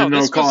 Right. And No, then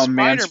they'll this call was him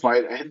Man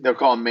Spider-Man. Spider. They'll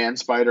call him Man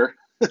Spider.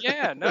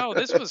 Yeah, no,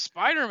 this was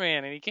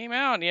Spider-Man, and he came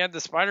out and he had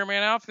the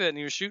Spider-Man outfit and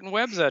he was shooting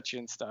webs at you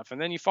and stuff. And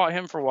then you fought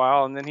him for a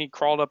while, and then he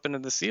crawled up into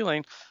the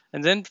ceiling,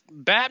 and then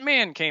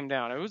Batman came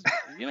down. It was,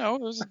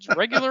 it was a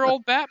regular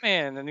old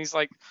Batman, and he's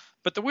like,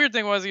 but the weird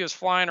thing was he was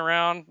flying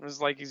around. It was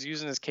like he's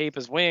using his cape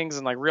as wings,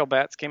 and like real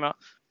bats came out.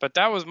 But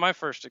that was my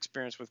first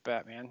experience with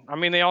Batman. I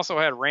mean, they also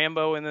had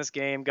Rambo in this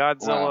game,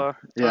 Godzilla, Wow.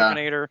 Yeah.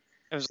 Terminator.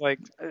 It was like,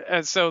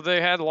 and so they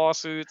had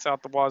lawsuits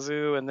out the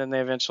wazoo, and then they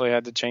eventually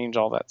had to change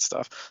all that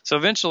stuff. So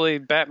eventually,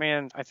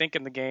 Batman, I think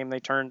in the game,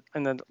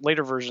 in the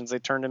later versions, they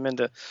turned him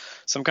into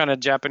some kind of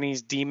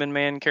Japanese demon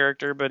man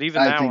character. But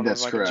even I that think one was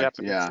that's like correct. a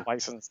Japanese Yeah.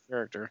 licensed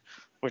character,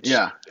 which,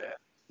 Yeah.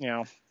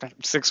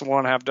 6 of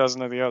one, half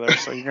dozen of the other.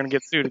 So you're going to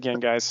get sued again,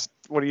 guys.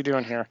 What are you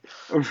doing here?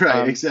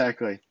 Right.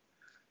 Exactly.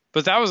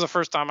 But that was the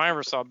first time I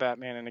ever saw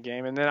Batman in a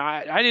game. And then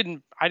I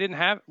didn't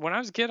have, when I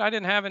was a kid, I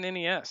didn't have an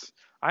NES.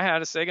 I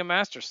had a Sega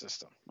Master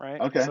System, right?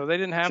 Okay. So they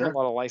didn't have Sure. a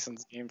lot of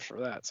licensed games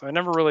for that. So I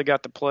never really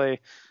got to play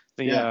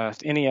the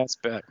NES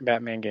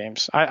Batman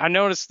games. I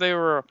noticed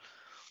a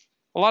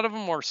lot of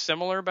them were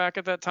similar back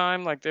at that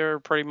time. Like they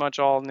were pretty much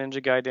all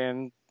Ninja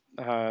Gaiden,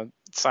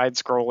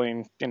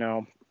 side-scrolling,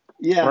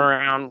 Yeah.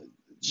 around,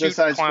 shoot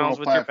side-scroll clowns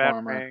with your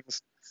platformer.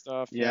 batarangs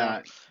stuff.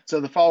 Yeah. So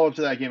the follow-up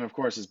to that game, of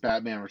course, is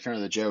Batman: Return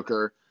of the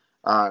Joker.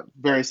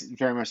 Very,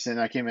 very much the same.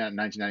 That came out in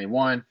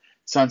 1991.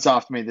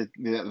 Sunsoft made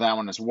that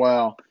one as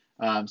well.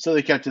 So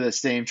they kept to the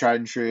same tried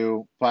and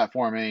true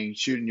platforming,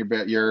 shooting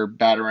your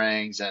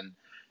batarangs, and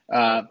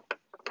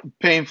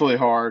painfully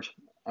hard.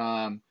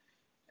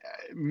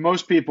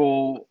 Most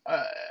people,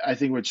 I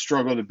think, would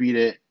struggle to beat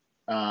it,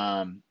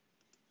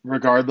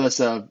 regardless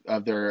of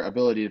their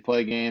ability to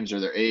play games or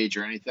their age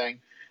or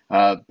anything.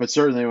 But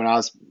certainly, when I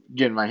was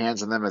getting my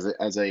hands on them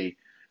as a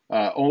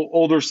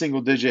older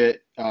single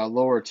digit,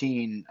 lower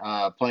teen,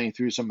 playing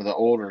through some of the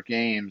older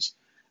games,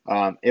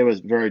 it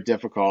was very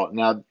difficult.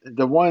 Now,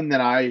 the one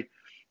that I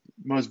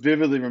most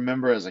vividly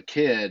remember as a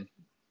kid,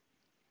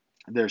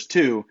 there's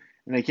two,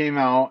 and they came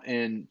out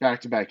in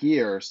back-to-back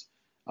years.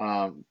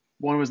 One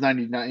was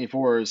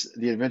 1994's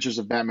The Adventures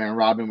of Batman and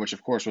Robin, which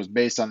of course was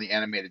based on the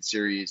animated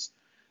series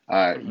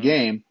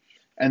game.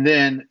 And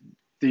then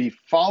the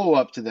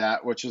follow-up to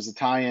that, which is a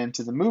tie-in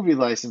to the movie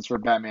license for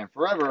Batman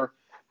Forever,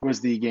 was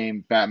the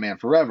game Batman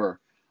Forever.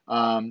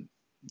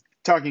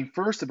 Talking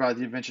first about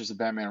The Adventures of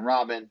Batman and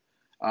Robin,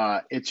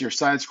 it's your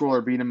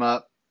side-scroller beat 'em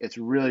up It's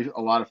really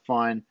a lot of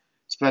fun,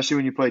 especially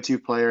when you play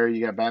two-player.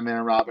 You got Batman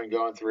and Robin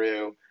going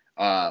through.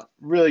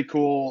 Really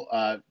cool.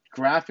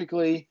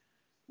 Graphically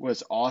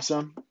was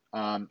awesome.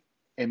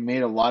 It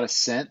made a lot of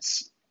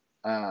sense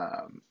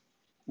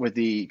with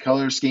the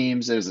color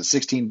schemes. It was a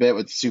 16-bit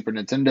with the Super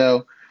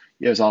Nintendo.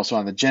 It was also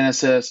on the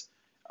Genesis.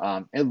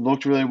 It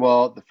looked really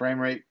well. The frame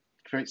rate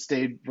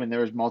stayed when there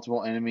was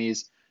multiple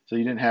enemies, so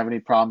you didn't have any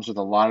problems with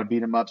a lot of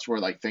beat 'em ups where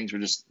like things were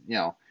just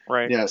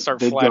Right. yeah, Start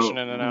they'd flashing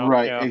go in and out.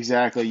 right. Yeah.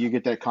 Exactly. You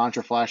get that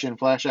Contra flash in,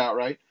 flash out,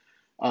 right?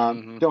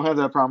 Don't have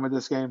that problem with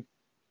this game.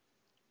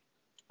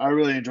 I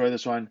really enjoy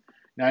this one.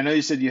 Now I know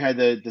you said you had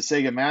the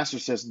Sega Master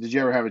System. Did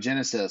you ever have a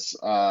Genesis?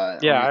 Yeah,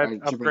 I or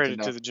Super upgraded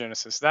Nintendo? to the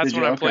Genesis. That's Did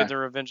when you? I Okay. played the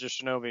Revenge of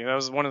Shinobi. That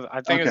was one of the,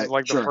 I think it Okay. was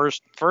like the Sure.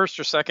 first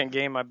or second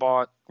game I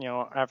bought,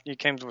 after you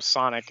came with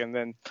Sonic, and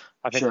then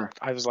I think Sure.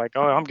 I was like,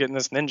 oh, I'm getting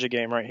this ninja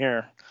game right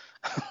here.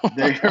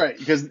 There, right?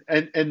 Because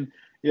and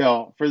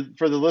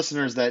for the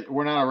listeners that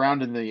were not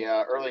around in the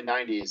early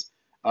 '90s,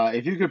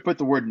 if you could put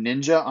the word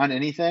ninja on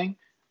anything,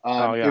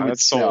 Oh it yeah, would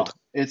it's sold sell.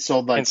 It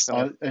sold like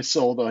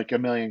instantly. a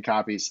million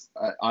copies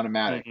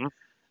automatic. hmm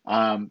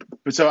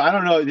But so I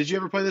don't know. Did you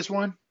ever play this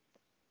one?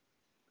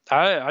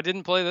 I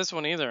didn't play this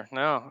one either.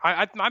 No,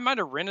 I might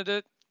have rented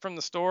it from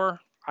the store.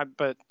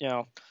 But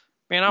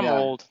man, I'm Yeah.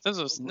 old. This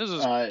was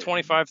Uh,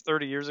 25,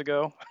 30 years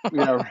ago.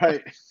 yeah.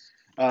 Right.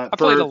 I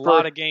played a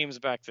lot of games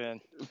back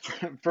then.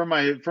 For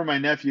my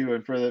nephew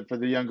and for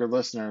the younger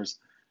listeners,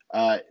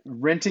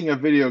 renting a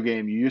video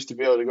game, you used to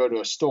be able to go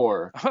to a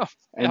store Yeah,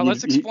 and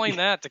let's explain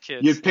that to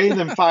kids. you'd pay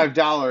them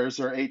 $5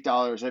 or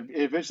 $8. It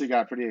eventually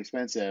got pretty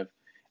expensive,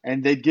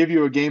 and they'd give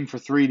you a game for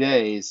 3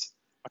 days,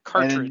 A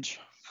cartridge.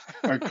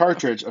 a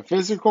cartridge, a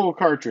physical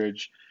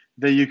cartridge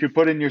that you could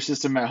put in your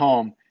system at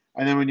home,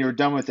 and then when you were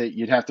done with it,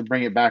 you'd have to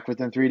bring it back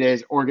within 3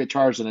 days or get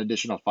charged an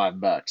additional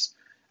 $5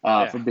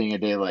 for being a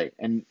day late.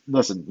 And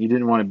listen, you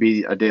didn't want to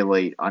be a day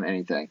late on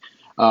anything.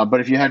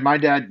 But if you had my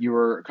dad, you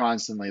were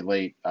constantly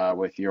late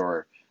with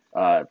your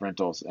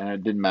rentals, and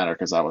it didn't matter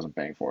because I wasn't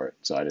paying for it,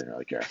 so I didn't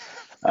really care.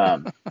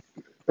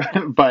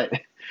 But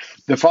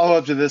the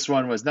follow-up to this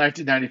one was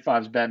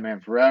 1995's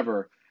Batman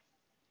Forever.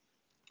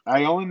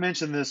 I only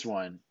mentioned this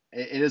one.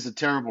 It is a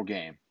terrible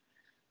game,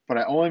 but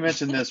I only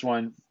mentioned this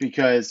one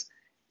because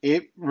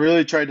it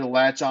really tried to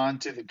latch on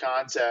to the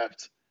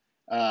concept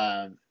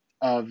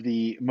of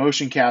the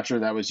motion capture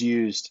that was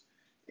used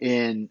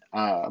in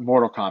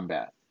Mortal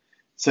Kombat.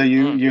 So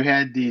you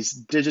had these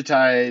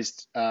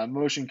digitized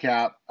motion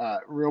cap,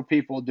 real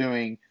people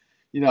doing,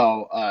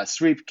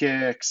 sweep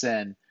kicks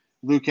and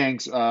Liu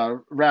Kang's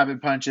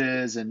rabbit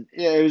punches, and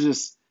it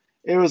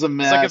was a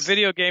mess. It's like a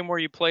video game where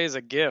you play as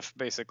a GIF,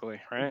 basically,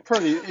 right?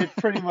 It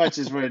pretty much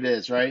is what it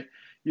is, right?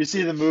 You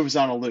see the moves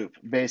on a loop,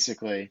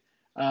 basically.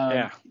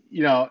 Yeah.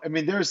 I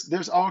mean,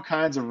 there's all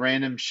kinds of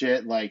random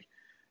shit like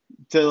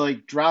to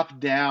drop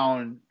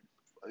down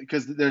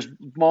because there's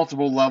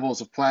multiple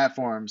levels of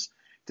platforms.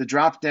 To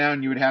drop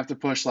down, you would have to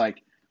push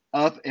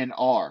up and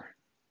R.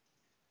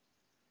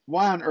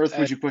 Why on earth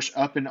would you push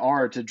up and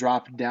R to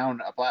drop down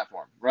a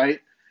platform,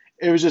 right?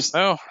 It was just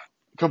it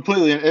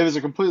was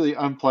a completely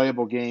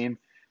unplayable game.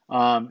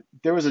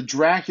 There was a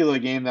Dracula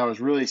game that was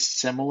really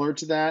similar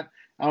to that.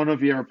 I don't know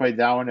if you ever played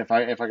that one, if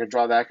I could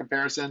draw that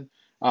comparison.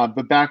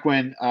 But back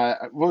when,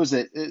 what was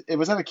it?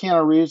 Was that a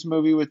Keanu Reeves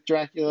movie with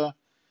Dracula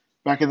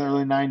back in the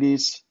early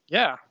 90s?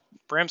 Yeah.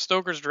 Bram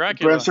Stoker's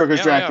Dracula.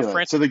 Dracula. Yeah.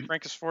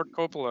 Francis Ford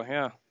Coppola,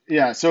 yeah.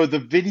 Yeah, so the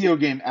video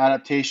game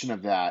adaptation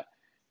of that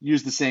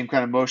used the same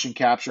kind of motion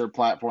capture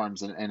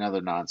platforms and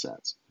other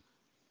nonsense.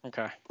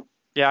 Okay.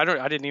 Yeah,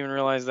 I didn't even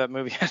realize that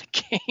movie had a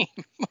game.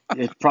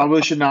 It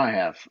probably should not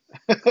have.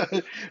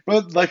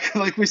 But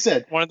like we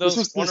said, one of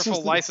those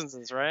wonderful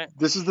licenses, right?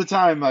 This is the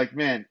time,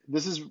 man,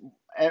 this is,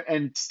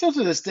 and still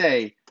to this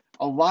day,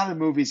 a lot of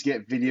movies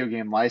get video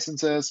game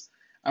licenses.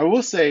 I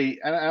will say,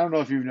 and I don't know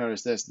if you've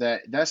noticed this,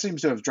 that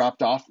seems to have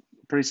dropped off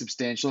pretty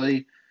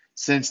substantially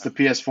since the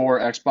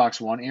PS4,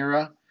 Xbox One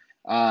era.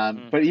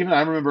 But even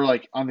I remember,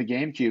 on the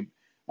GameCube,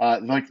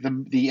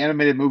 the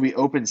animated movie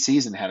Open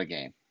Season had a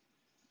game.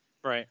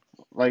 Right.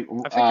 I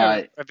think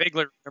I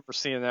vaguely remember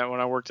seeing that when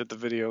I worked at the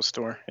video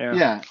store.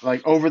 Yeah. Yeah,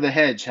 Over the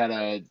Hedge had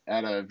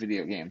a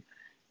video game.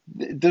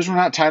 Those were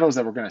not titles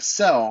that were going to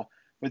sell,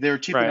 but they were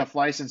cheap enough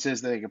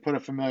licenses that they could put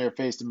a familiar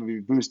face to maybe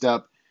boost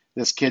up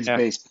this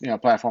kids-based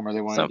platformer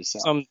they wanted to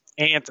sell. Some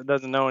aunt that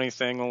doesn't know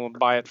anything will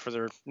buy it for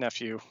their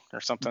nephew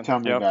or something. Tell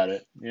me about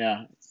it.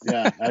 Yeah.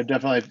 I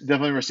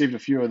definitely received a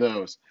few of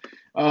those.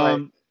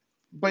 But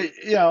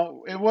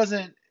it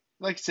wasn't,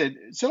 like I said,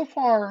 so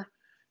far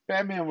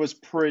Batman was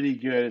pretty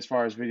good as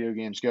far as video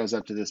games goes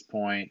up to this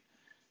point.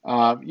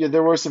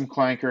 There were some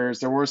clankers,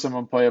 there were some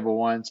unplayable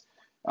ones.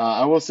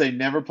 I will say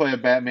never play a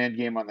Batman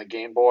game on the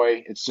Game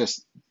Boy. It's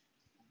just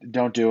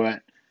don't do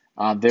it.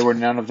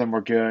 None of them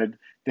were good.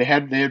 They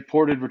had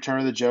ported Return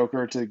of the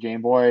Joker to the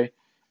Game Boy,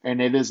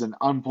 and it is an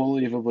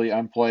unbelievably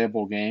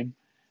unplayable game.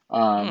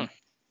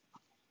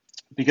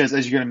 Because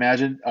as you can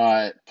imagine,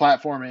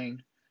 platforming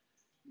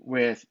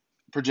with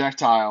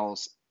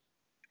projectiles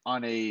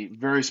on a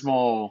very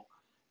small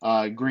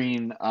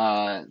green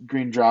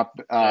drop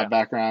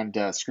background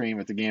screen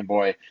with the Game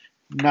Boy.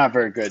 Not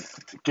very good.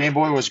 Game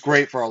Boy was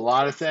great for a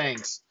lot of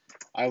things.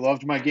 I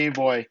loved my Game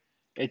Boy.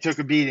 It took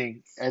a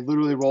beating. I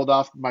literally rolled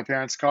off my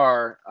parents'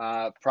 car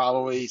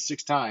probably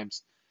 6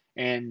 times.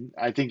 And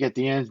I think at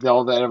the end,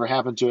 all that ever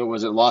happened to it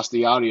was it lost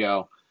the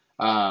audio.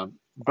 But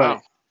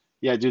Wow.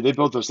 yeah, dude, they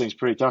built those things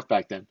pretty tough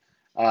back then.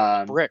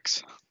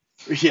 Bricks.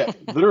 Yeah,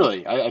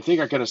 literally. I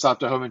think I could have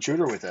stopped a home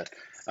intruder with it.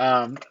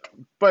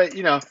 But,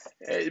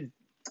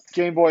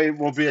 Game Boy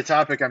will be a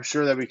topic I'm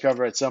sure that we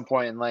cover at some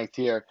point in length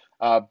here.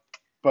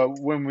 But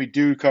when we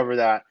do cover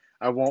that,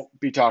 I won't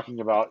be talking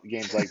about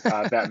games like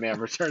Batman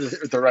Return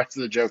of the Rise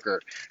of the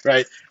Joker,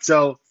 right?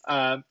 So,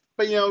 but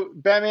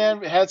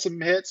Batman had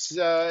some hits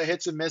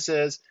and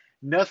misses.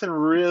 Nothing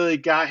really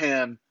got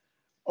him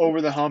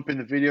over the hump in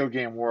the video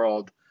game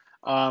world,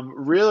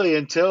 really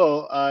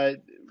until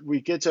we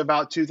get to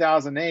about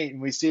 2008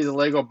 and we see the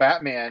Lego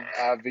Batman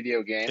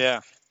video game. Yeah.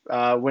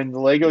 When the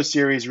Lego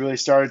series really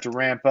started to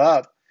ramp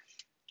up.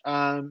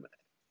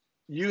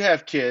 You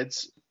have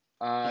kids.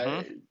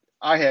 I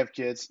have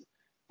kids.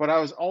 But I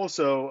was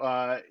also,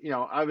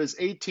 I was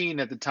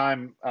 18 at the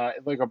time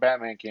Lego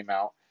Batman came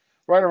out,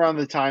 right around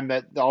the time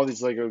that all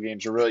these Lego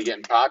games are really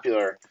getting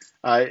popular.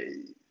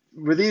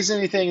 Were these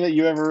anything that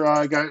you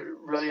ever got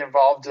really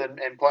involved in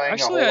playing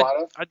Actually, a whole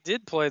lot of? I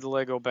did play the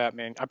Lego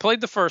Batman. I played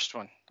the first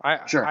one.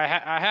 Sure.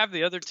 I have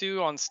the other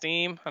 2 on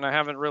Steam, and I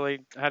haven't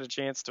really had a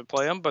chance to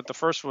play them. But the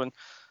first one,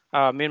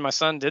 me and my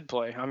son did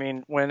play. I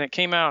mean, when it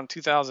came out in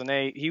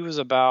 2008, he was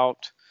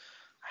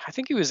I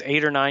think he was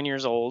 8 or 9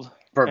 years old.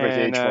 Perfect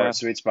age for it,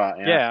 sweet spot.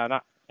 Yeah. Yeah,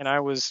 and I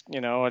was,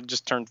 I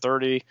just turned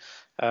 30.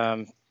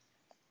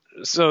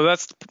 So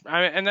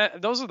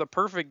those are the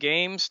perfect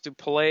games to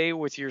play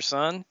with your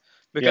son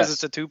because Yes.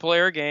 it's a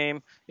 2-player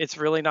game. It's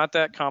really not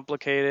that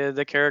complicated.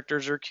 The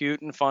characters are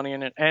cute and funny,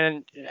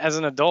 and as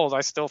an adult, I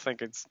still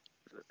think it's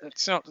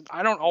not,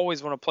 I don't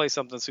always want to play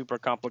something super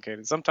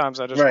complicated. Sometimes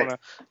I just Right.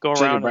 want to go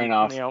Shake your around brain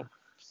and off.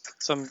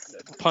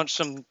 punch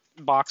some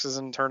boxes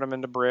and turn them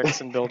into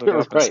bricks and build it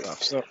up Right. and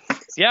stuff. So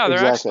yeah, they're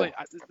Exactly.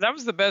 that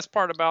was the best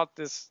part about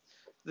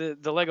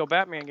the Lego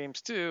Batman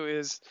games too,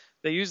 is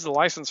they use the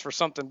license for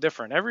something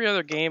different. Every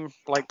other game,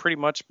 like pretty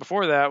much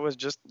before that, was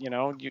just,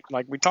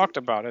 like we talked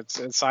about, it's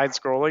a side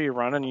scroller, you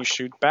run and you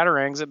shoot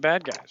batarangs at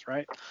bad guys,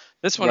 right?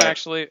 This one Right.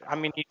 actually, I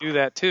mean, you do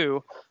that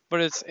too,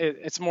 but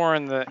it's more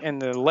in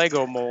the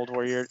Lego mold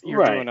where you're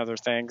Right. doing other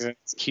things and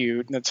it's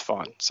cute and it's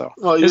fun. So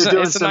Well,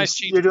 it's a nice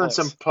cheat. you're doing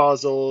some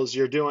puzzles.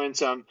 You're doing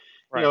some,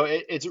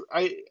 Right.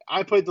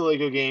 I played the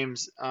Lego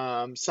games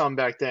some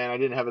back then. I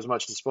didn't have as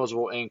much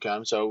disposable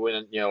income, so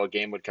when a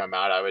game would come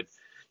out, I would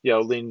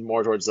lean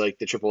more towards like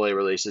the AAA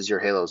releases, your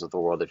Halos of the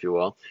world, if you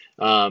will.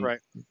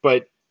 Right.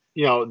 But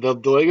the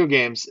Lego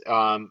games,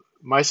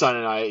 my son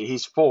and I,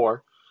 he's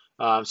 4.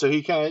 So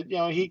he kind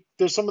of,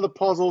 there's some of the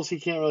puzzles he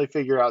can't really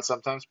figure out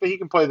sometimes, but he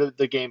can play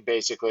the game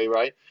basically,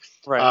 right?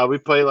 Right. We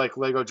play like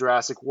Lego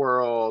Jurassic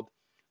World.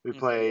 We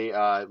play,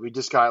 we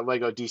just got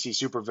Lego DC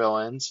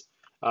Supervillains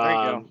There you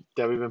go.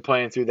 that we've been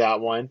playing through that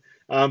one.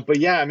 But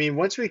yeah, I mean,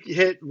 once we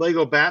hit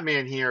Lego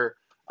Batman here,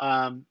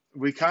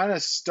 we kind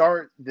of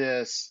start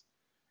this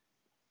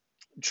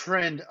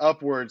trend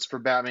upwards for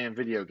Batman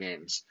video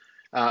games.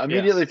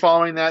 Immediately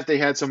following that, they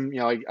had some,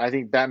 like I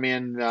think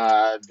Batman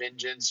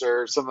Vengeance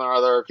or something or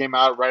other came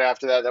out right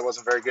after that. That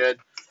wasn't very good.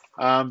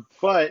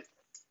 But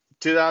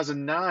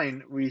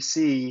 2009, we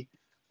see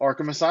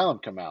Arkham Asylum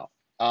come out.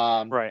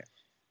 Right.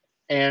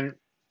 And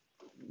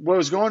what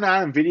was going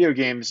on in video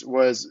games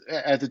was,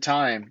 at the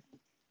time,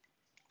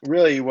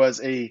 really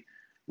was a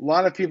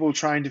lot of people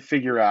trying to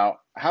figure out,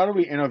 how do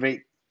we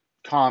innovate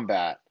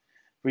combat?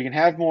 We can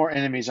have more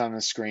enemies on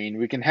the screen.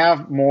 We can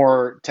have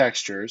more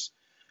textures.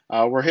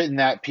 We're hitting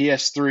that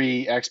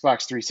PS3,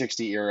 Xbox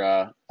 360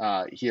 era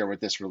here with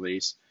this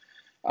release.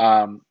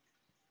 And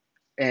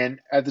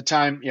at the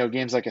time,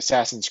 games like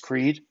Assassin's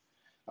Creed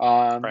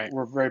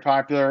were very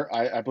popular.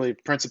 I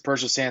believe Prince of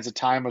Persia: Sands of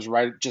Time was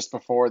right just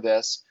before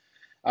this.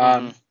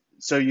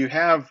 So you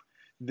have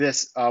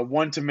this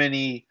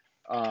one-to-many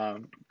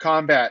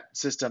combat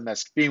system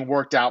that's being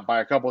worked out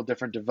by a couple of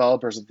different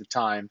developers at the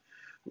time,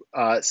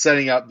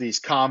 setting up these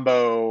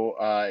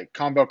combo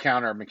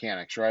counter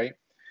mechanics, right?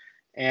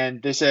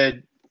 And they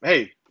said,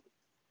 hey,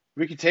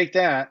 we can take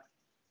that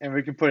and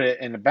we can put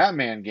it in the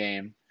Batman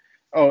game.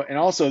 Oh, and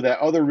also that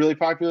other really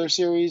popular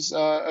series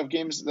of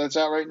games that's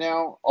out right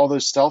now, all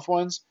those stealth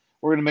ones,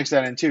 we're going to mix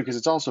that in too because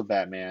it's also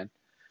Batman.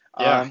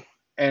 Yeah.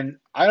 And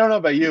I don't know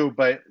about you,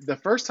 but the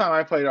first time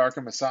I played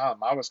Arkham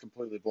Asylum, I was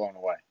completely blown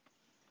away.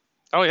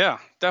 Oh yeah,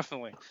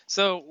 definitely.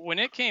 So when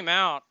it came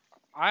out,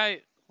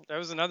 that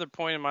was another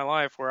point in my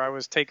life where I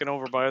was taken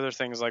over by other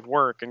things like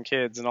work and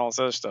kids and all this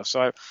other stuff.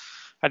 So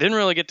I didn't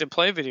really get to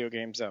play video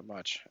games that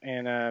much.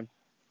 And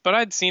but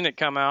I'd seen it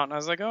come out and I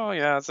was like, oh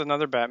yeah, it's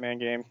another Batman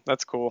game.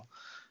 That's cool.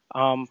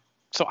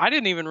 So I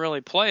didn't even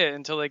really play it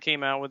until they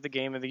came out with the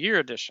Game of the Year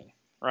edition,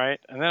 right?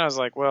 And then I was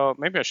like, well,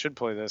 maybe I should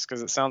play this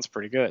because it sounds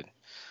pretty good.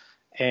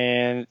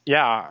 And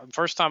yeah,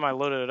 first time I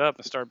loaded it up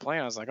and started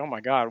playing, I was like, oh my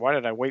God, why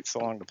did I wait so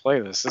long to play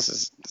this? This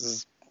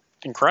is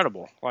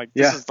incredible. Like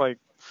Yeah. this is like,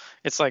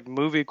 it's like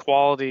movie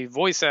quality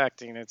voice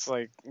acting. It's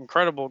like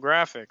incredible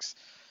graphics.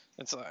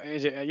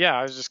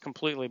 I was just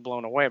completely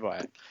blown away by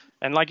it.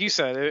 And like you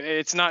said,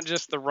 it's not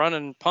just the run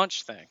and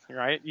punch thing,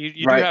 right? You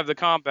do Right. have the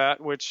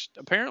combat, which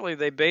apparently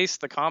they base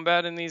the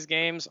combat in these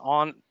games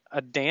on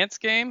a dance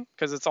game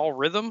because it's all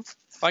rhythm,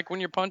 like when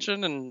you're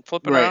punching and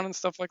flipping Right. around and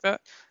stuff like that.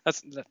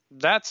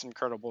 That's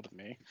incredible to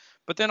me.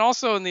 But then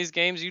also in these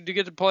games, you do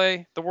get to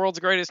play the world's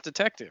greatest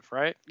detective,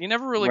 right? You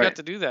never really Right. got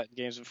to do that in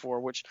games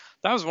before, which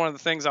that was one of the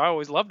things I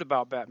always loved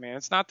about Batman.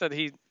 It's not that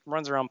he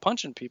runs around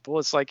punching people.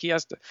 It's like he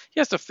has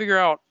to figure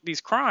out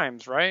these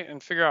crimes, right?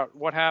 And figure out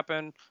what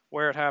happened,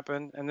 where it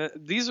happened. And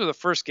these are the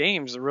first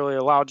games that really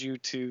allowed you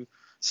to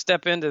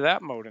step into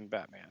that mode in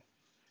Batman.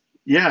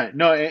 Yeah,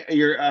 no,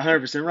 you're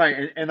 100%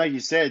 right. And like you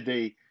said,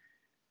 the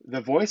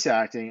voice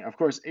acting, of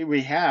course,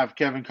 we have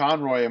Kevin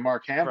Conroy and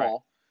Mark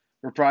Hamill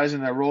reprising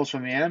their roles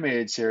from the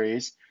animated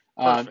series.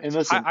 Perfect. And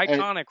listen,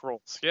 iconic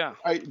roles. Yeah.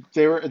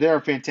 they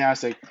are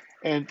fantastic.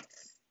 And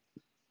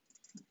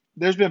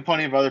there's been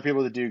plenty of other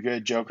people that do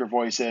good Joker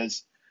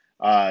voices.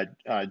 John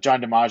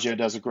DiMaggio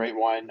does a great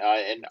one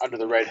in Under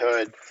the Red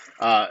Hood.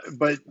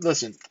 But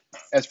listen,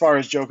 as far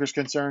as Joker's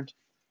concerned,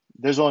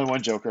 there's only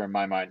one Joker in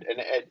my mind,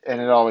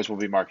 and it always will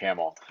be Mark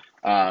Hamill.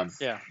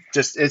 Yeah.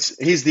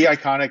 He's the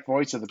iconic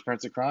voice of the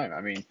Prince of Crime.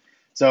 I mean,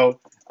 so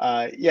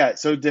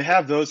to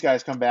have those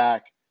guys come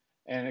back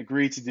and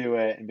agree to do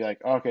it and be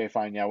like, okay,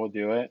 fine, yeah, we'll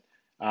do it.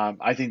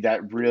 I think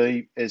that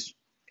really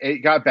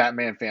it got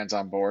Batman fans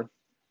on board,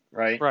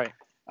 right? Right.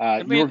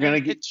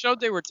 It showed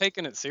they were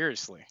taking it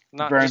seriously,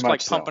 not just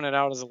like pumping it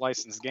out as a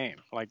licensed game.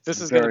 Like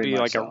this is going to be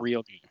like a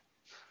real game.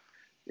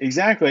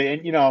 Exactly,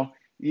 and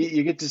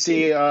you get to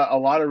see a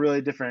lot of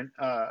really different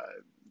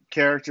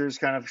characters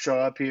kind of show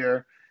up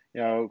here.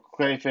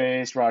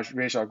 Clayface,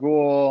 Ra's al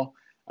Ghul.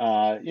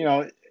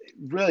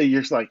 Really,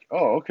 you're just like,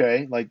 oh,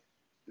 okay, like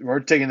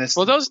we're taking this.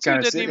 Well, those two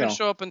didn't even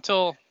show up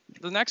until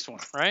the next one,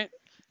 right?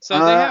 So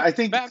I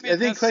think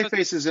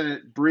Clayface is in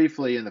it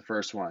briefly in the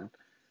first one.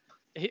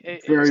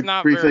 It's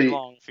not briefly, very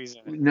long if he's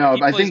in it. No,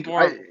 but I think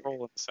more of a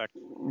role in the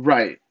second.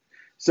 Right.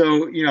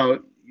 So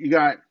you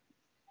got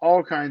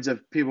all kinds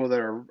of people that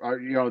are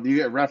you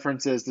get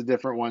references to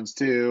different ones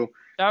too.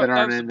 That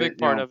was a big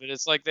part of it.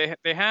 It's like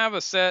they have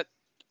a set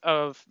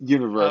of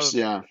universe,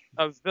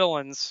 of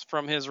villains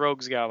from his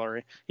rogues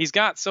gallery. He's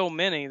got so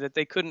many that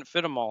they couldn't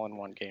fit them all in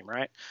one game,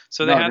 right?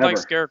 So they had like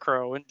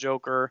Scarecrow and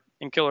Joker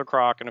and Killer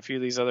Croc and a few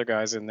of these other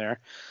guys in there.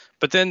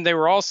 But then they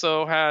were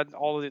also had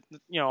all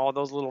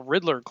those little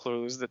Riddler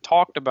clues that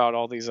talked about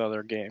all these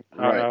other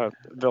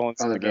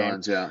villains in the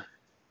game. Yeah.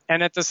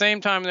 And at the same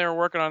time they were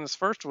working on this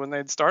first one,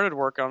 they'd started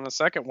working on the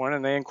second one,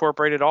 and they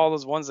incorporated all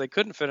those ones they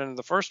couldn't fit into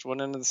the first one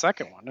into the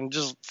second one, and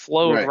just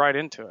flowed right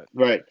into it.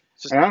 Right.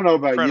 And I don't know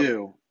about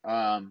you,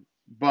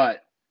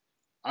 but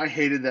I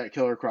hated that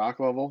Killer Croc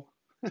level.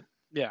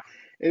 Yeah.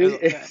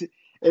 Anything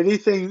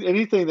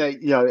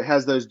that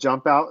has those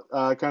jump out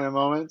kind of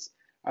moments,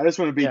 I just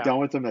want to be done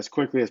with them as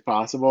quickly as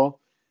possible.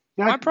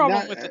 My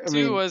problem with it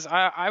too was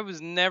I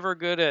was never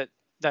good at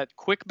that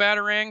quick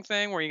batarang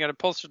thing where you got to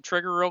pulse the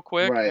trigger real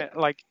quick. Right.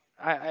 Like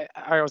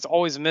I was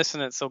always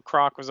missing it, so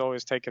Croc was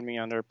always taking me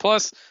under.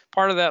 Plus,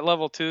 part of that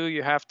level 2,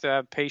 you have to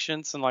have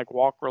patience and like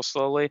walk real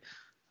slowly.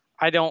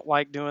 I don't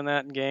like doing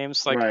that in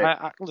games. Like,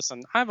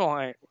 listen, I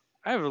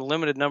have a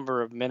limited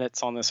number of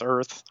minutes on this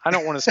earth. I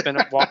don't want to spend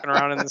it walking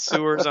around in the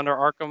sewers under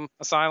Arkham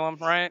Asylum,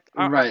 right?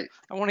 Right.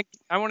 I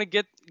want to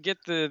get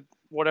the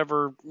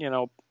whatever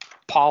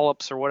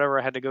polyps or whatever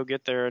I had to go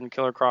get there in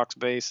Killer Croc's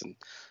base and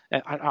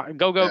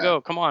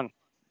go. Come on.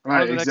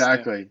 Right.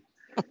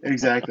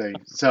 Exactly.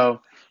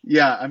 So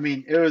yeah, I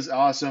mean, it was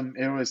awesome.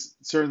 It was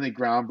certainly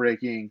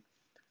groundbreaking.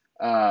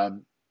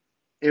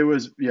 It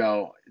was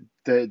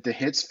the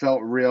hits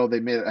felt real. They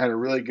had a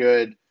really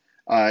good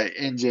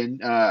engine.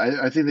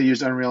 I think they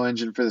used Unreal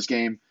Engine for this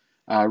game,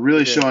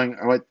 really showing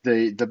what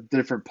the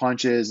different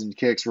punches and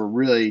kicks were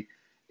really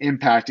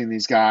impacting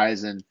these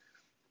guys and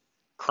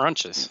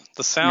crunches.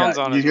 The sounds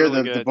on it. You hear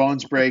really the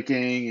bones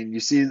breaking, and you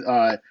see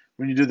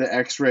when you do the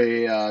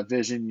X-ray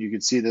vision, you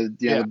can see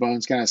the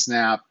bones kind of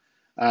snap.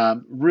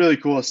 Really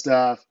cool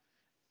stuff.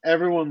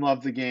 Everyone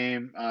loved the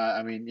game.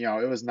 I mean,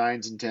 it was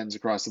 9s and 10s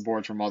across the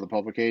board from all the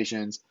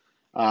publications.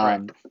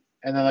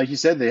 And then, like you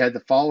said, they had the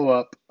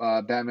follow-up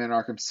Batman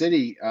Arkham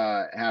City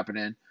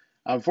happening.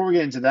 Before we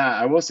get into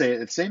that, I will say at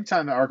the same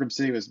time that Arkham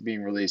City was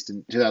being released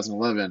in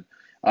 2011,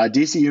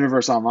 DC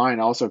Universe Online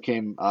also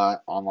came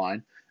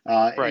online.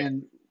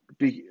 And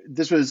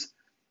this was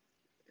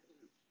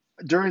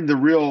during the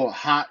real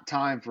hot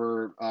time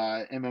for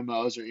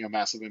MMOs or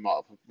massively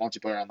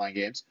multiplayer online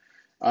games.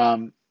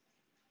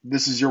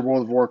 This is your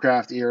World of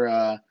Warcraft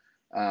era.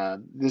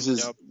 This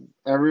is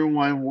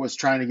everyone was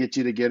trying to get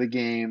you to get a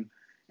game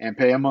and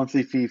pay a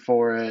monthly fee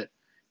for it,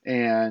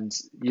 and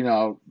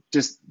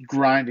just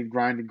grind.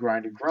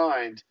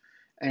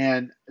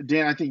 And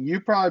Dan, I think you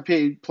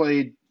probably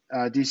played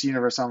DC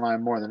Universe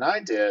Online more than I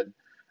did,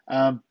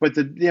 but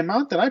the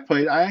amount that I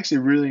played, I actually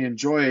really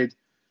enjoyed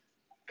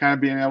kind of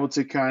being able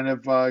to kind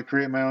of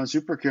create my own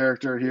super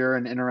character here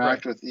and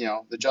interact Right. with,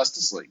 the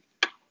Justice League.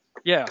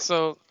 Yeah.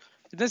 So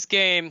in this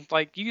game,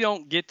 like, you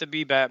don't get to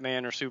be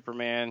Batman or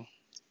Superman,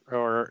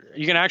 or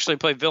you can actually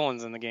play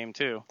villains in the game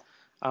too.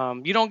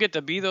 You don't get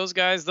to be those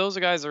guys. Those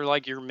guys are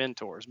like your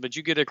mentors, but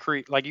you get to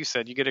create, like you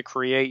said, you get to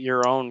create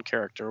your own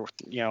character.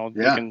 You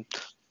Yeah. can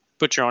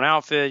put your own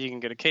outfit. You can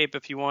get a cape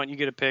if you want. You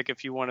get to pick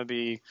if you want to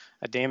be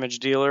a damage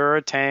dealer or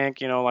a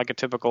tank, like a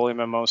typical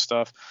MMO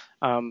stuff.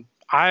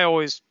 I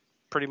always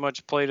pretty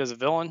much played as a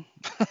villain.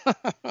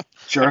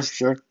 Sure.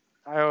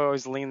 I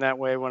always lean that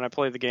way when I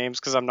play the games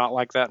because I'm not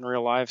like that in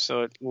real life.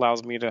 So it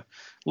allows me to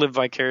live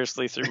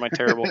vicariously through my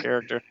terrible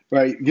character.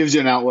 Right. Gives you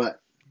an outlet.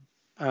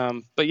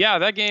 But yeah,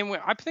 that game,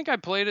 I think I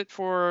played it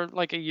for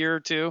like a year or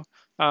two.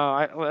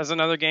 As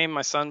another game,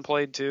 my son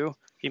played too.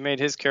 He made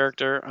his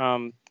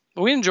character.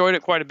 We enjoyed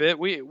it quite a bit.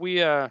 We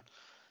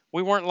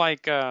weren't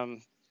like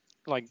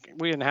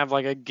we didn't have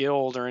like a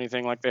guild or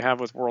anything like they have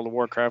with World of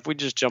Warcraft. We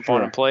just jump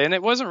on and play, and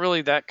it wasn't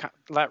really that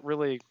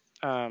really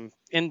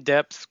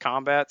in-depth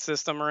combat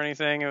system or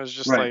anything. It was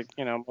just Right.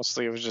 like,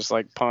 mostly it was just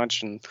like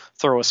punch and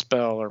throw a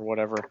spell or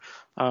whatever.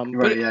 Right.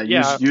 But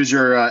Yeah. Use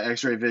your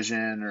X-ray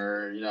vision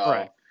or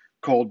Right.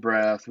 cold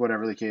breath,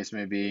 whatever the case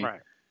may be.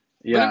 Right.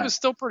 Yeah. But it was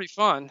still pretty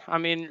fun. I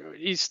mean,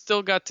 you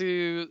still got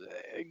to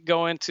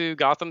go into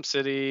Gotham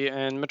City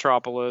and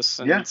Metropolis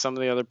and Yeah. some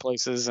of the other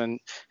places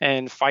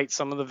and fight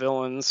some of the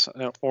villains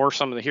or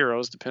some of the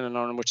heroes, depending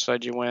on which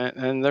side you went.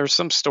 And there's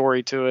some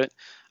story to it.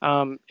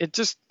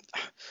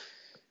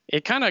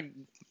 It kind of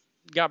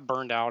got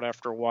burned out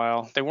after a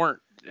while. They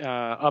weren't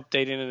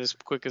updating it as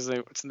quick as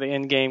the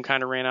end game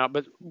kind of ran out.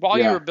 But while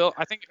you Yeah. were built,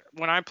 I think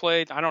when I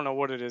played, I don't know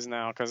what it is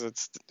now because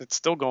it's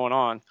still going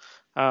on.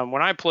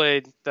 When I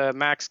played, the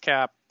max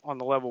cap on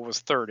the level was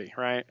 30,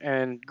 right?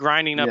 And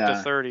grinding up to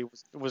Yeah. 30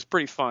 was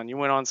pretty fun. You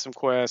went on some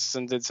quests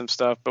and did some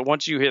stuff, but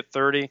once you hit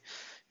 30,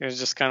 it was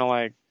just kind of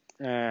like,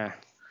 Yeah.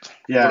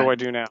 what do I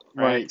do now?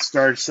 Right.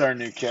 Start a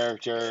new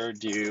character.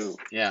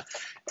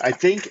 I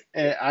think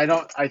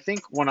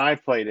when I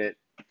played it,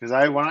 because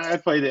when I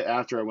played it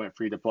after I went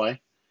free to play,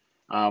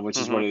 which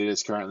is what it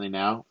is currently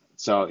now.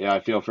 So yeah, I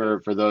feel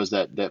for those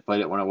that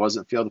played it when it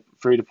wasn't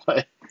free to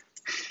play.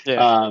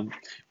 Yeah.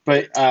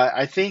 But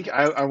I think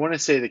I want to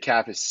say the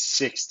cap is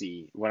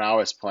 60 when I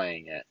was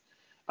playing it.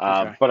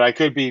 Okay. But I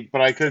could be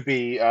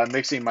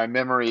mixing my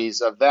memories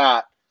of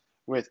that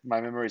with my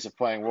memories of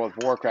playing World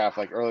of Warcraft.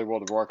 Like early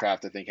World of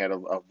Warcraft, I think had a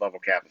level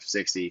cap of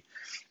 60.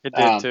 It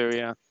did too,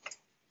 yeah.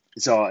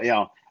 So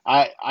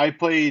I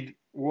played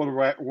World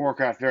of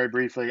Warcraft very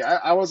briefly.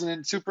 I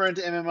wasn't super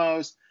into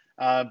MMOs,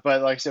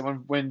 but like I said,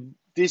 when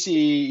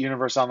DC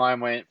Universe Online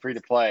went free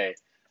to play,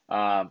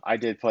 I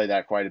did play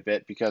that quite a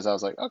bit because I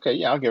was like, okay,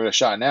 yeah, I'll give it a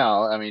shot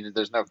now. I mean,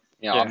 there's no,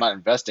 I'm not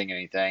investing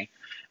anything.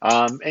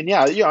 And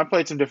I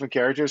played some different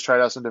characters,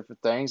 tried out some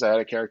different things. I had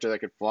a character that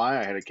could fly.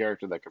 I had a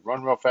character that could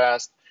run real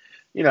fast.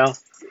 It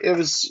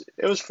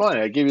was fun.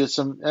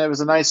 It was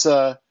a nice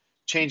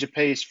change of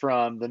pace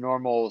from the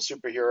normal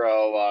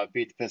superhero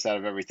beat the piss out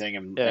of everything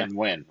and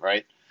win,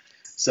 right?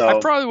 So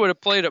I probably would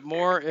have played it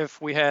more if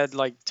we had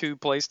like 2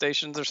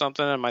 PlayStations or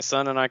something, and my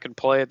son and I could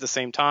play at the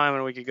same time,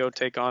 and we could go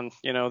take on,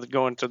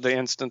 go into the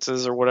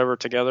instances or whatever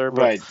together.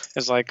 But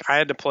it's like I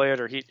had to play it,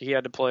 or he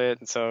had to play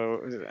it, and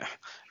so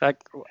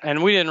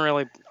and we didn't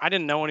really. I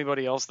didn't know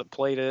anybody else that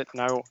played it,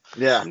 and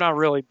I'm not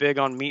really big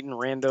on meeting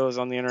randos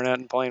on the internet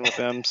and playing with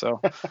them.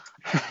 So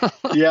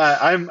yeah,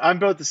 I'm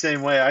both the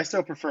same way. I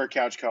still prefer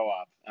couch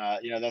co-op.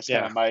 That's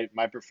kind of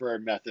my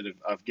preferred method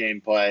of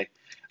gameplay.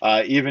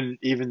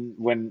 Even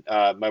when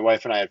my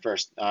wife and I had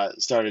first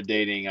started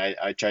dating,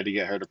 I tried to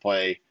get her to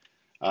play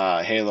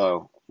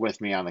Halo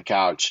with me on the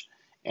couch,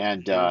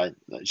 and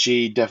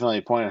she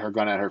definitely pointed her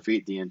gun at her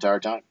feet the entire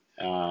time.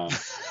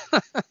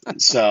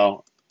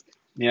 So,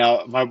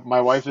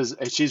 my wife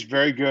she's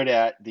very good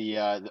at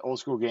the old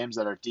school games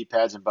that are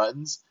D-pads and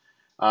buttons,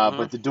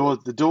 but the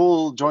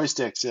dual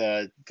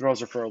joysticks throws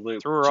her for a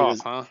loop. Threw her off,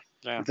 huh?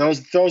 Yeah.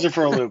 Throws her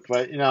for a loop,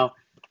 but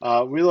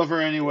we love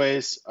her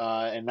anyways,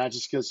 and not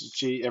just because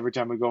every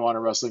time we go on a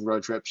wrestling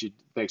road trip, she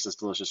bakes us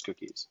delicious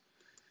cookies.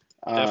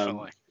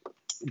 Definitely.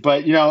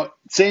 But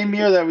same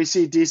year that we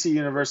see DC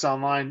Universe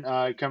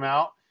Online come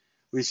out,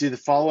 we see the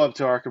follow-up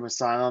to Arkham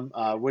Asylum,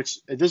 which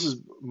this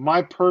is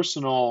my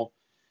personal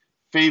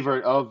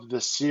favorite of the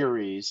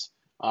series,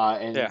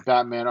 and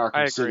Batman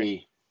Arkham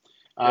City.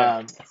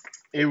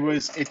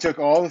 It took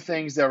all the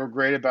things that were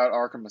great about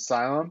Arkham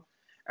Asylum,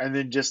 and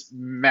then just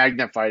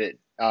magnified it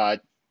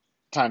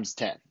times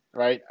 10,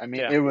 right? I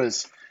mean, it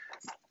was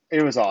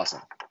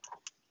awesome.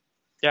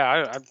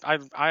 Yeah,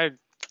 I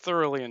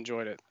thoroughly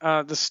enjoyed it.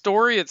 The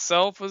story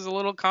itself was a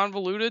little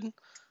convoluted,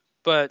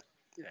 but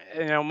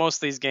most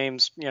of these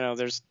games,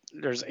 there's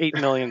 8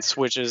 million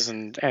switches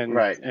and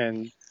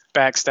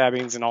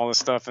backstabbings and all this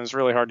stuff, and it's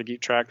really hard to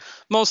keep track.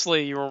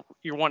 Mostly you're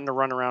wanting to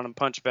run around and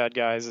punch bad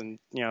guys and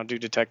do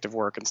detective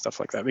work and stuff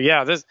like that. But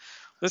yeah,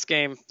 this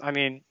game, I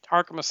mean,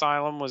 Arkham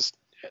Asylum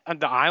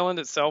the island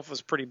itself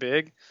was pretty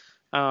big,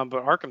 but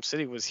Arkham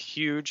City was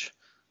huge.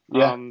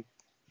 Yeah. And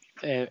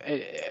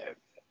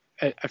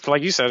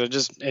like you said, it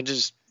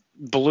just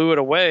blew it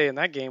away, and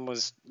that game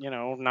was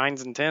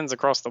 9s and 10s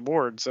across the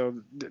board. So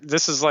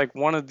this is like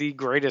one of the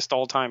greatest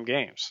all-time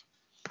games.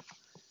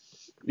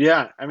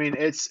 Yeah, I mean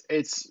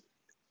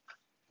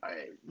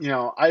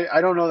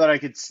I don't know that I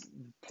could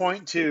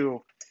point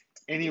to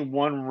any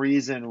one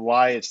reason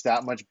why it's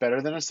that much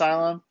better than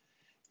Asylum,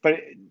 but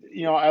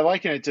I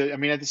liken it to. I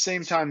mean, at the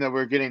same time that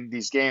we're getting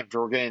these games,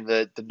 we're getting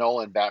the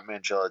Nolan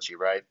Batman trilogy,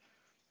 right?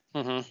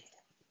 Mm-hmm.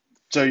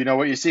 So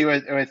what you see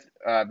with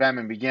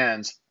Batman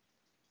Begins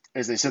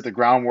is they set the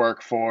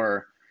groundwork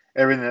for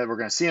everything that we're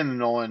going to see in the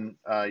Nolan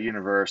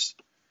universe.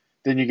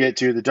 Then you get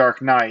to The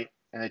Dark Knight,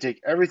 and they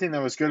take everything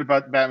that was good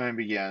about Batman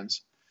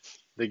Begins.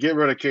 They get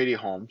rid of Katie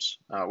Holmes,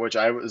 which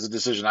was a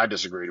decision I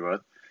disagreed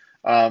with.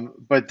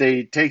 But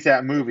they take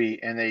that movie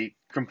and they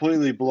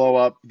completely blow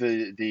up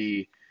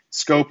the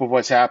scope of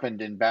what's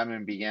happened in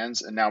Batman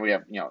Begins. And now we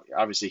have,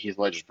 obviously Heath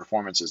Ledger's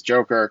performance as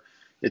Joker.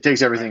 It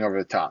takes everything over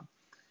the top.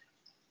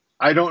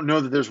 I don't know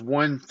that there's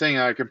one thing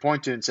I could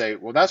point to and say,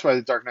 well, that's why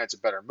The Dark Knight's a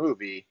better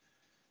movie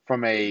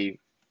from a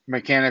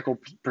mechanical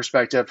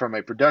perspective, from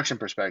a production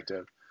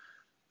perspective.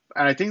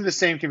 And I think the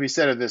same can be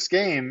said of this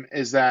game,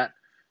 is that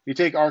you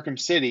take Arkham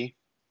City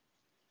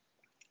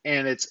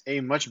and it's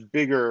a much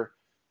bigger,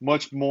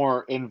 much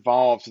more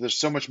involved. There's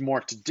so much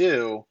more to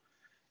do.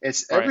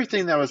 It's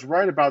everything that was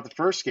right about the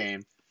first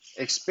game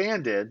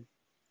expanded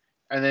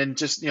and then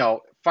just,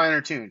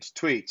 finer tuned,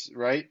 tweaked,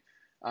 right?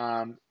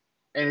 And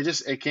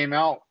it came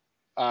out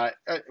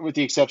with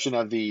the exception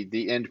of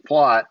the end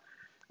plot,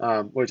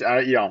 which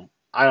I don't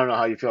know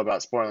how you feel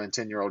about spoiling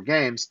 10-year-old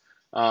games.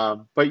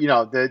 But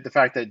the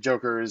fact that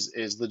Joker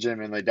is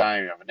legitimately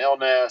dying of an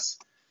illness,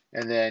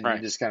 and then you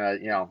just kind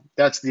of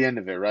that's the end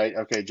of it, right?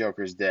 Okay,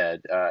 Joker's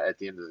dead at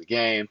the end of the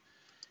game,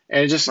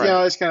 and it just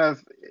it's kind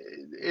of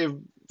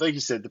like you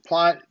said, the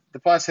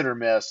plot's hit or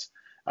miss,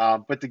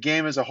 but the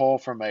game as a whole,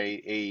 from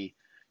a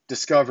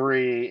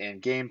discovery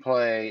and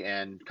gameplay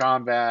and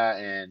combat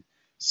and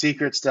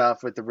secret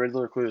stuff with the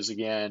Riddler clues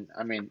again.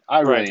 I mean, I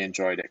really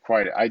enjoyed it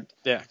quite. It's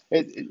the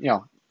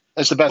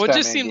best. Well, it Batman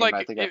just seemed game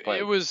like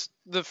it was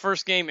the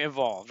first game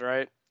evolved,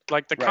 right?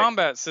 Like the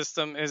combat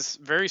system is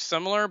very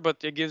similar,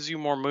 but it gives you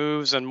more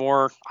moves and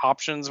more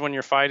options when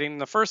you're fighting.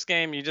 The first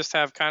game, you just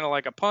have kind of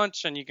like a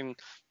punch, and you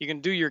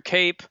can do your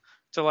cape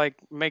to like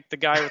make the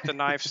guy with the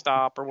knife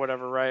stop or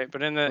whatever, right?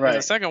 But in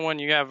the second one,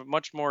 you have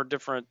much more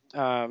different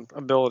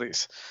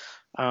abilities.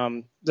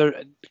 It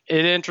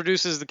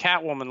introduces the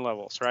Catwoman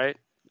levels, right?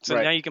 So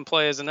now you can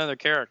play as another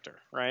character,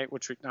 right?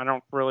 Which I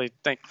don't really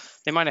think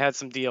they might have had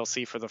some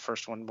DLC for the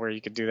first one where you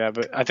could do that,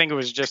 but I think it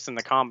was just in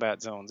the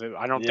combat zones.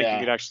 I don't think you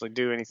could actually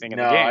do anything in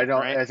the game. No, I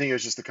don't. Right? I think it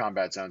was just the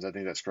combat zones. I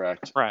think that's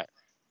correct. Right,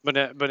 but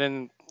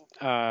in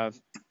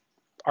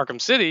Arkham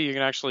City, you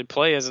can actually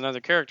play as another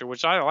character,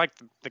 which I like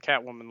the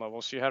Catwoman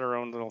level. She had her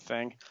own little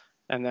thing,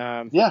 and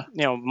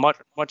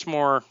much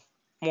more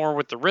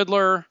with the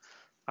Riddler.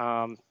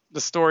 The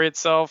story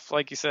itself,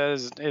 like you said,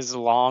 is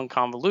long,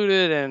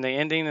 convoluted, and the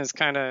ending is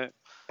kind of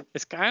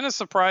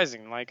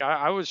surprising. Like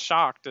I was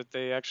shocked that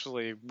they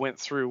actually went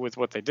through with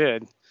what they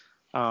did,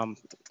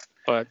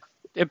 but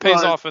it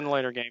pays off in the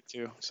later game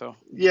too. So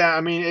yeah, I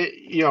mean,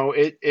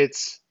 it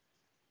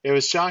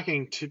was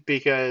shocking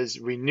because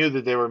we knew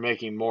that they were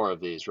making more of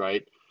these,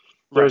 right?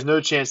 There was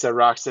no chance that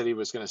Rocksteady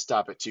was going to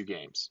stop at 2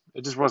 games.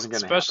 It just wasn't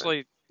going to happen.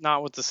 Especially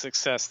not with the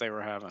success they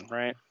were having,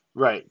 right?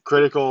 Right,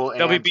 Critical.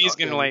 WB's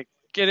going to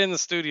get in the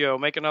studio,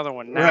 make another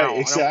one now. Right,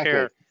 exactly. I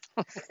don't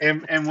care.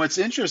 and what's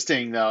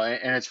interesting though,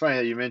 and it's funny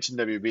that you mentioned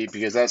WB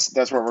because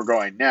that's where we're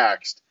going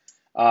next,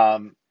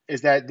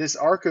 is that this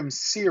Arkham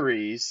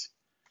series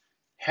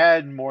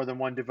had more than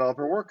one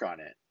developer work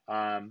on it.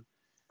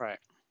 Right.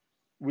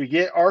 We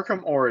get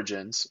Arkham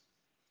Origins,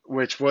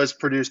 which was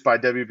produced by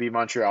WB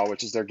Montreal,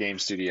 which is their game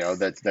studio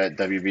that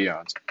WB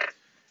owns.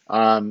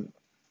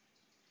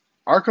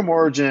 Arkham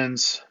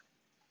Origins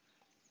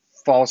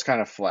falls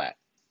kind of flat.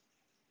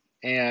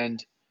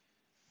 And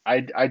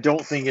I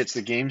don't think it's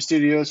the game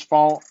studio's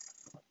fault.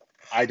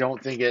 I don't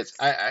think it's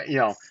I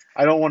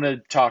don't want to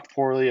talk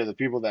poorly of the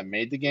people that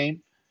made the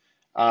game.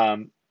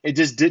 It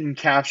just didn't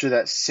capture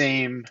that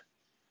same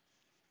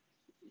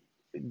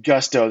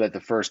gusto that the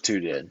first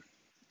 2 did.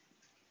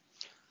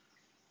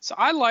 So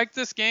I like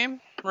this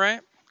game,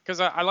 right? Because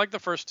I like the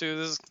first 2.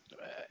 This is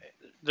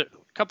a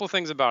couple of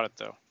things about it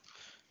though.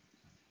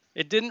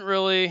 It didn't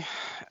really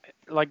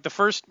like the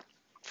first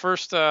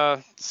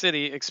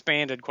city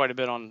expanded quite a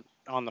bit on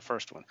the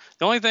first one.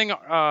 The only thing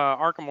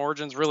Arkham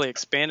Origins really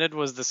expanded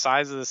was the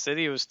size of the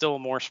city. It was still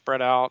more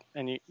spread out,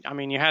 and you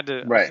had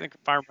to. I think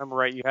if I remember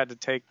right, you had to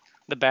take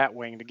the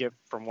Batwing to get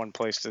from one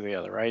place to the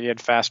other, right? You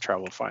had fast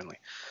travel finally.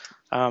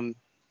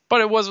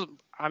 But it was.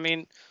 I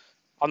mean,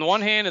 on the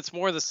one hand, it's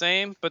more of the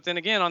same, but then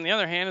again, on the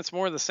other hand, it's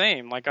more of the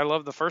same. Like I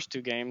love the first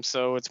 2 games,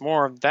 so it's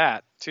more of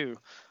that too.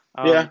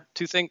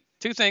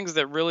 Two things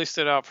that really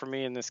stood out for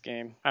me in this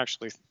game,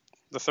 actually.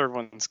 The third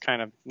one's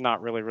kind of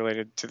not really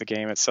related to the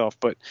game itself,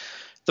 but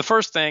the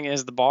first thing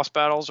is the boss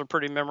battles are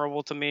pretty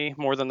memorable to me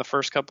more than the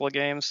first couple of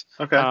games.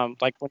 Okay.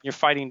 Like when you're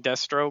fighting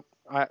Deathstroke,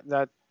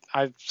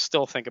 I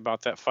still think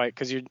about that fight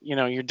because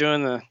you're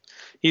doing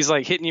he's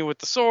like hitting you with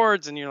the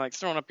swords and you're like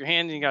throwing up your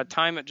hand and you got to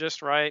time it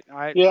just right.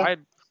 I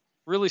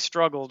really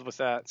struggled with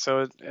that,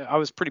 so I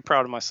was pretty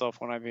proud of myself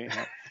when I beat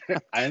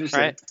it. I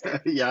understand.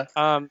 Right? Yeah.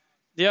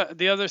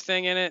 The other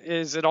thing in it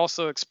is it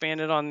also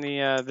expanded on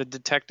the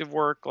detective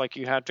work. Like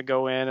you had to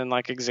go in and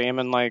like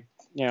examine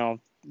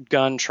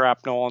gun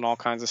shrapnel and all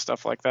kinds of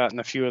stuff like that in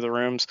a few of the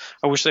rooms.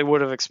 I wish they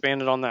would have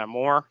expanded on that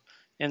more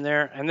in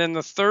there. And then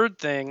the third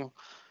thing,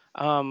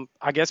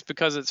 I guess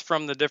because it's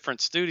from the different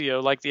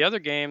studio, like the other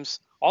games,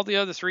 all the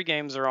other 3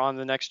 games are on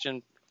the next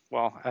gen.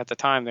 Well, at the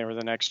time they were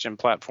the next gen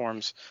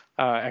platforms,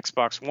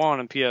 Xbox One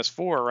and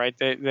PS4, right?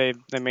 They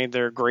made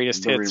their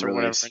greatest hits or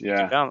whatever.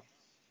 Yeah.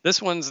 This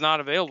one's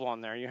not available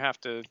on there. You have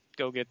to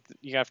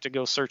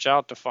go search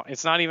out to find.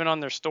 It's not even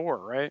on their store,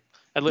 right?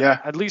 At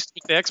least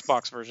with the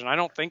Xbox version. I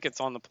don't think it's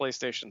on the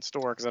PlayStation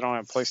store because I don't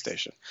have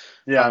PlayStation.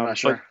 Yeah, I'm not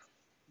sure.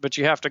 But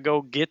you have to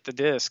go get the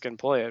disc and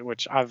play it,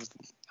 which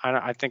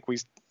I think we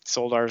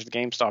sold ours to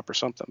GameStop or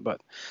something. But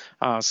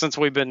since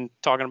we've been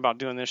talking about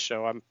doing this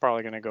show, I'm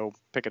probably going to go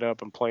pick it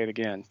up and play it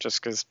again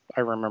just because I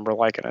remember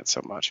liking it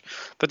so much.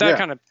 But that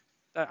kind of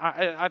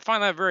I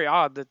find that very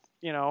odd that,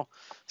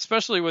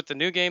 especially with the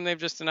new game they've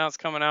just announced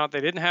coming out, they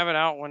didn't have it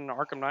out when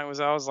Arkham Knight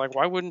was out. I was like,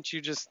 why wouldn't you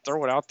just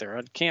throw it out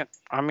there?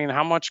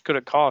 How much could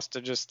it cost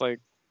to just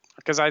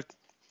because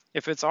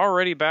if it's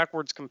already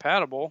backwards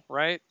compatible,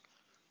 right?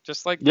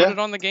 Just put it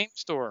on the game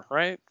store,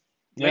 right?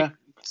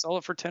 Sell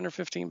it for $10 or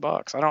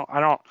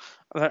 $15.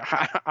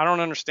 I don't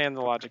understand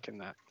the logic in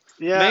that.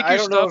 Yeah, make your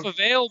stuff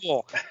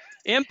available.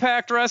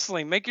 Impact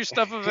Wrestling, make your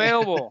stuff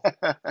available,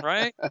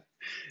 right?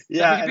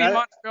 Yeah, WB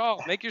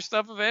Montreal, make your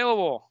stuff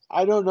available.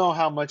 I don't know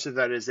how much of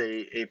that is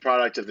a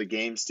product of the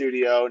game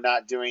studio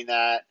not doing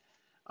that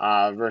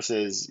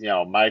versus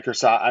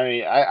Microsoft. I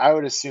mean, I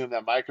would assume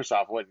that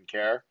Microsoft wouldn't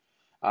care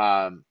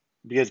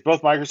because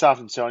both Microsoft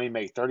and Sony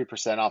make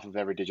 30% off of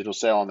every digital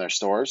sale on their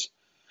stores,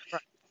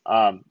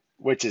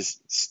 which is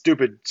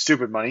stupid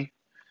money.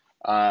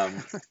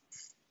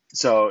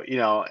 So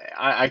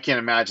I can't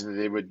imagine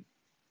that they would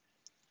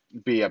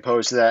be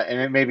opposed to that,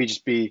 and it maybe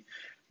just be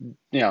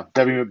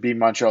WB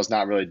Montreal's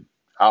not really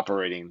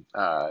operating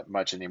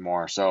much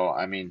anymore, so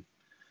I mean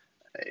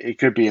it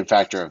could be a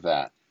factor of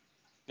that.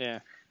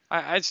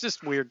 It's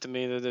just weird to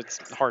me that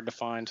it's hard to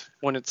find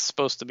when it's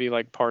supposed to be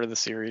like part of the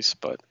series,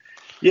 but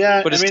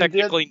it's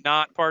technically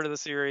not part of the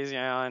series.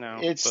 I know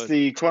it's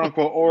the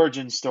quote-unquote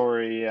origin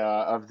story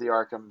of the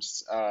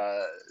Arkham's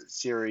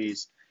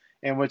series.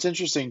 And what's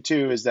interesting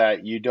too is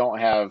that you don't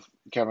have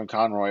Kevin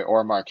Conroy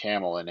or Mark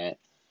Hamill in it.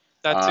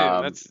 That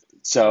too.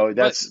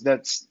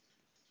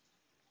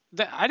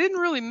 I didn't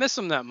really miss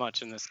them that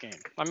much in this game.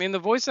 I mean, the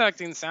voice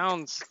acting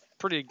sounds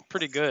pretty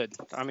good.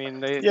 I mean,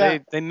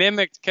 they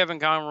mimicked Kevin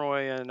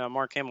Conroy and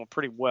Mark Hamill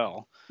pretty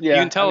well. Yeah,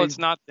 you can tell it's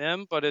not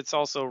them, but it's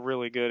also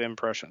really good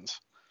impressions.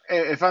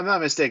 If I'm not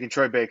mistaken,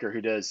 Troy Baker,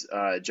 who does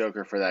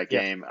Joker for that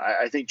game,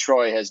 I think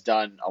Troy has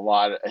done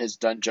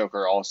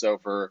Joker also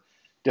for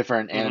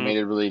different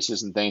animated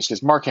releases and things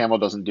because Mark Hamill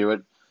doesn't do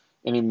it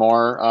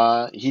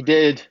anymore.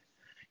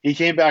 He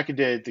came back and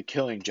did The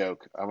Killing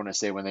Joke, I want to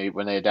say, when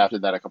they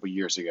adapted that a couple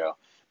years ago.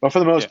 But for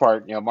the most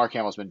part, Mark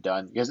Hamill's been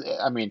done. Because,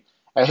 I mean,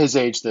 at his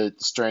age, the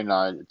strain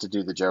to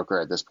do the Joker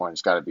at this point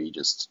has got to be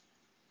just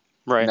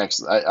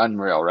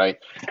unreal, right?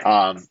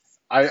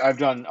 I've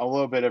done a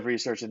little bit of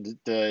research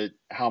into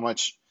how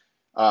much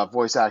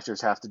voice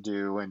actors have to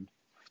do and,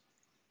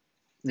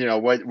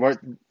 what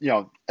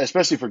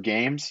especially for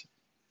games.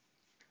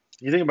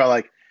 You think about,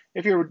 like,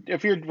 if you're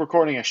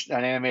recording an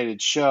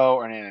animated show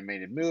or an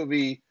animated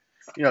movie,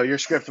 your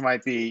script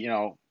might be,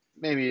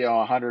 maybe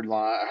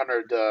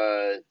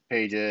 100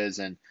 pages,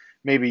 and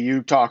maybe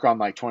you talk on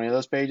like 20 of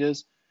those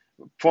pages.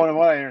 From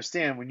what I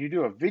understand, when you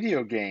do a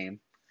video game,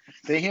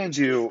 they hand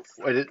you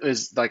what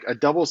is like a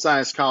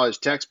double-sized college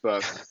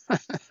textbook,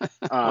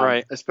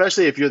 right?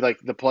 Especially if you're like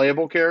the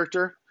playable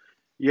character,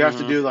 you have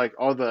to do like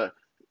all the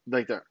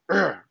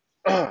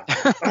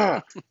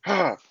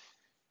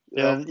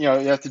And you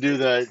have to do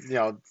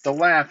the the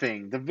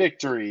laughing, the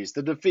victories,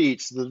 the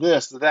defeats, the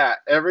this, the that,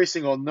 every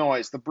single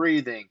noise, the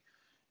breathing.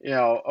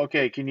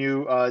 Okay, can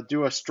you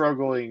do a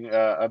struggling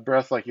a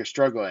breath like you're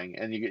struggling,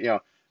 and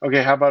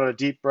okay, how about a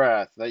deep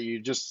breath that you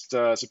just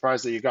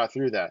surprised that you got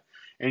through that,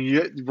 and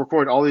you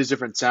record all these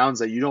different sounds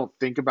that you don't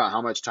think about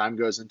how much time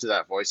goes into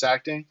that voice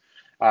acting.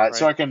 Right.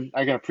 So I can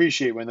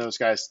appreciate when those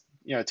guys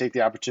take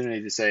the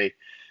opportunity to say,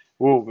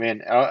 "Whoa,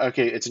 man,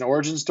 okay, it's an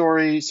origin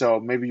story, so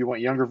maybe you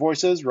want younger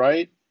voices,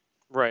 right?"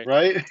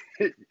 Right.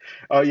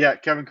 Oh yeah,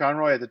 Kevin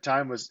Conroy at the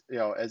time was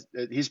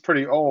he's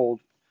pretty old,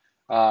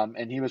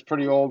 and he was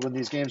pretty old when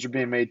these games were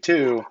being made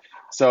too.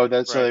 So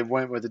so they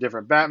went with a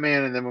different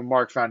Batman, and then when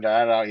Mark found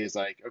that out, he's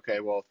like, okay,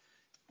 well,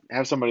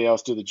 have somebody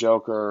else do the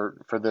Joker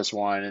for this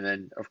one, and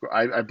then of course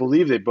I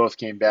believe they both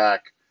came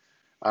back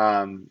for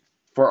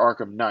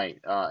Arkham Knight,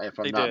 if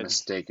I'm not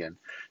mistaken.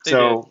 They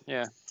did.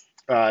 Yeah.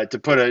 To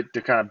put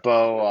to kind of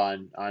bow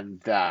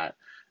on that.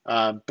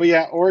 But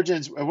yeah,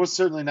 Origins, it was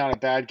certainly not a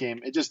bad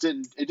game. It just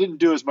didn't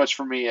do as much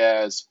for me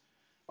as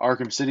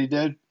Arkham City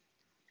did.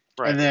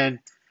 And Right. then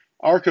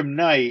Arkham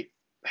Knight.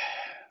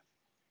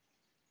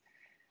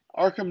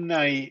 Arkham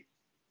Knight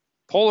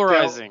felt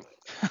Polarizing.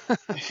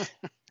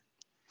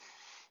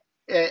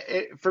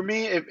 for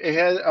me. It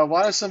had a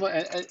lot of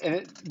similar,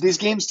 these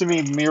games to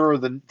me mirror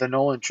the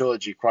Nolan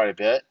trilogy quite a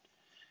bit.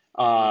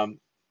 Hmm. Um,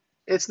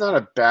 it's not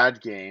a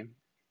bad game,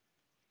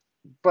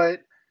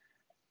 but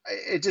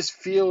it just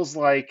feels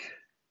like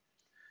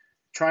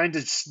trying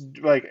to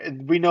like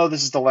we know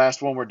this is the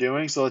last one we're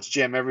doing, so let's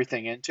jam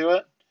everything into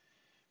it,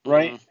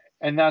 right? Hmm.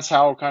 And that's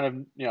how kind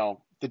of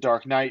the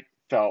Dark Knight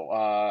felt,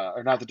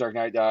 or not the Dark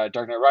Knight, Dark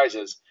Knight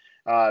Rises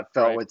felt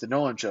Right. with the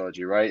Nolan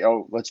trilogy, right?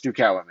 Oh, let's do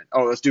Catwoman.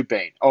 Oh, let's do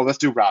Bane. Oh, let's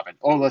do Robin.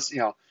 Oh, let's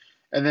and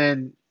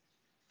then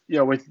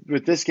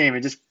with this game,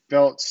 it just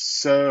felt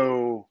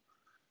so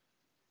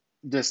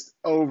just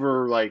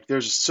over. Like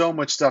there's so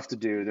much stuff to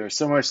do. There's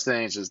so much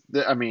things.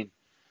 I mean,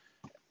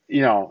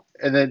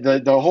 and then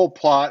the whole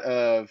plot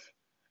of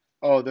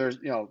there's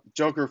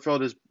Joker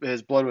filled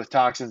his blood with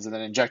toxins and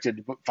then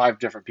injected 5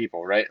 different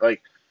people, right?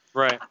 Like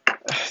Right.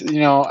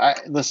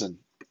 listen,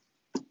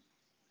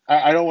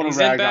 I don't want to He's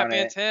in rag on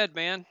Batman's it. head,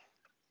 man.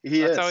 He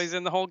That's is. how he's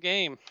in the whole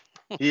game.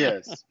 He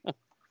is.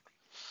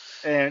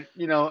 And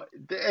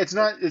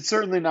it's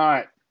certainly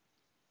not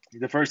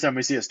the first time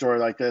we see a story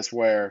like this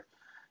where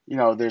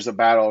there's a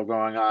battle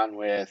going on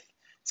with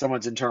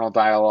someone's internal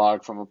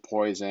dialogue from a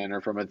poison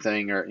or from a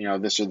thing or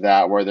this or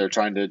that, where they're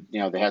trying to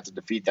they have to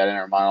defeat that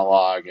inner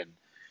monologue.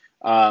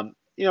 And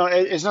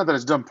it's not that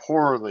it's done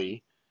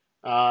poorly,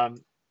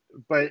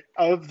 but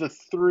of the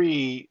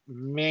 3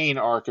 main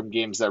Arkham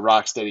games that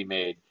Rocksteady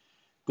made,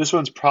 this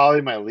one's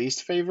probably my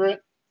least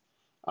favorite.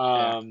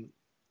 Yeah.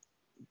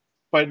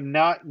 But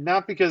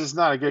not because it's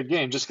not a good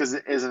game, just because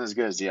it isn't as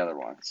good as the other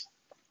ones.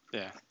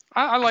 Yeah.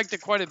 I liked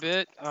it quite a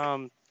bit.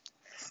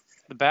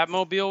 The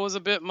Batmobile was a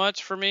bit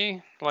much for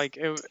me. Like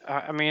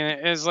I mean,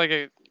 it was like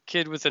a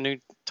kid with a new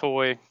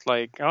toy.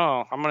 Like,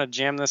 oh, I'm gonna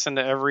jam this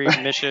into every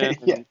mission.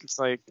 Yeah. And it's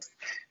like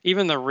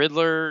even the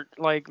Riddler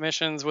like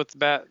missions with the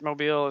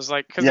Batmobile is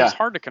like because Yeah. it's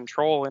hard to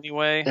control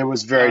anyway. It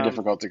was very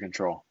difficult to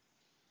control.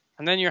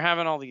 And then you're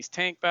having all these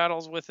tank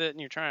battles with it, and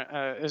you're trying.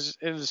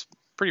 It was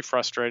pretty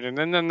frustrating.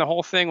 And then the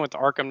whole thing with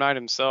Arkham Knight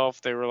himself,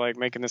 they were like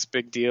making this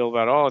big deal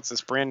about, oh, it's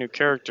this brand new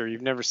character.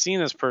 You've never seen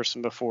this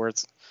person before.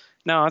 It's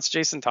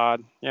Jason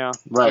Todd. Yeah,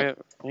 Right.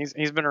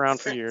 He's been around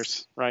for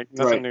years. Right,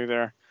 nothing Right. new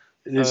there.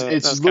 It's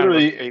That's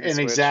literally kind of a bait and an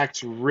switch.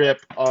 exact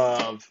rip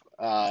of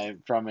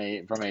from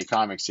a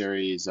comic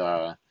series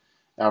from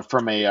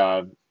a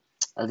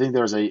I think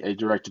there was a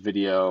direct to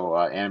video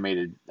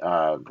animated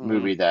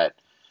movie that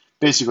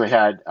basically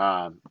had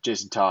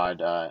Jason Todd.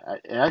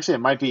 And actually, it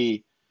might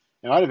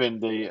have been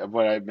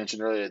what I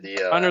mentioned earlier,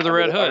 the Under the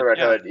Red Hood. Under Red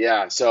Yeah. Hood.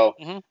 Yeah. So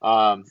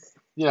Mhm.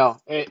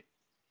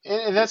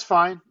 and that's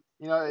fine.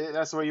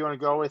 That's the way you want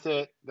to go with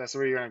it. That's the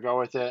way you're going to go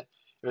with it.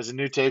 There's a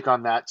new take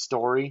on that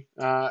story,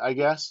 I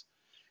guess.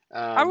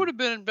 I would have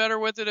been better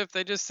with it if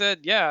they just said,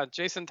 yeah,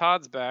 Jason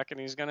Todd's back and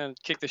he's gonna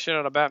kick the shit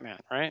out of Batman,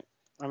 right?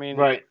 I mean,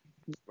 Right.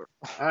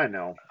 I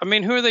know. I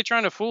mean, who are they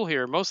trying to fool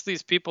here? Most of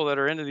these people that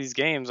are into these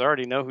games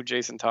already know who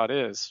Jason Todd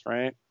is,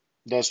 right?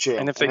 That's true.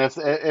 And if they if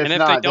And if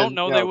not, they don't then,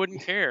 know, they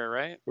wouldn't care,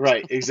 right?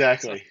 Right.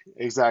 Exactly.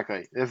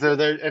 Exactly. If they're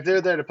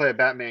there to play a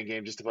Batman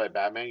game just to play a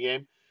Batman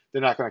game,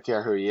 they're not going to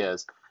care who he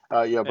is.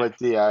 But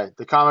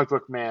the comic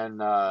book man,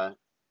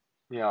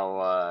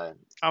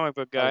 Comic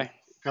book guy.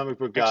 comic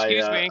book guy,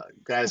 Excuse me.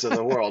 guys of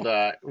the world.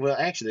 Well,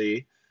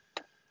 actually,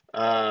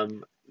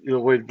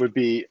 would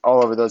be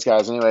all over those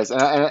guys, anyways.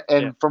 And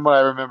Yeah. from what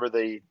I remember,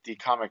 the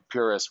comic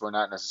purists were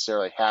not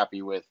necessarily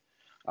happy with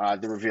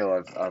the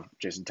reveal of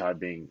Jason Todd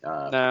being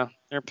No,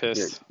 they're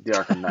pissed. the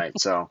Arkham Knight.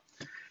 So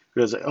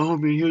because I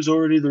mean, he was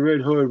already the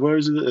Red Hood. Why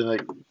is it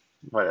like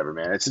whatever,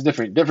 man? It's a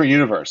different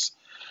universe.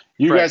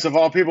 You Right. guys of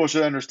all people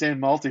should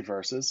understand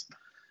multiverses.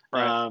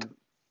 Right.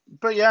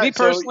 But yeah, Me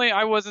personally,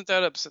 I wasn't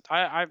that upset.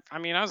 I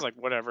mean, I was like,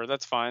 whatever,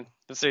 that's fine.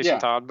 That's Jason Yeah.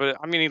 Todd. But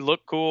I mean, he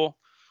looked cool.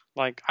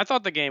 Like, I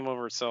thought the game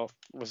over itself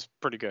was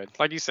pretty good.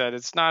 Like you said,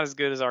 it's not as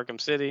good as Arkham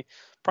City.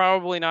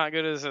 Probably not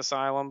good as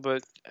Asylum,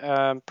 but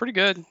pretty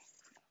good.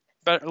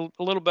 But a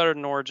little better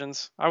than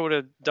Origins. I would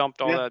have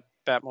dumped all Yeah. that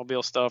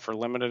Batmobile stuff or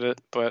limited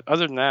it. But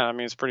other than that, I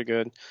mean, it's pretty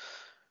good.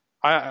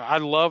 I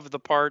love the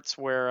parts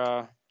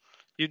where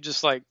you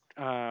just like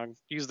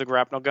use the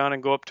grapnel gun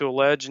and go up to a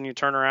ledge and you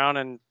turn around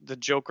and the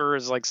Joker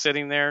is like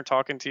sitting there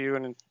talking to you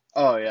and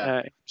Oh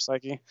yeah,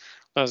 psyche.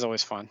 That was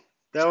always fun.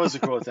 that was a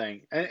cool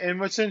thing. And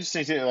what's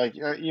interesting too, like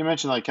you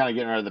mentioned, like kind of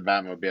getting rid of the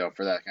Batmobile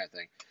for that kind of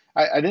thing.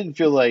 I didn't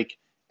feel like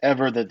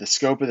ever that the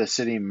scope of the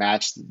city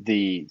matched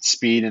the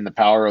speed and the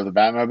power of the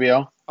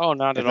Batmobile. Oh,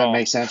 not If at that all.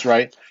 makes sense,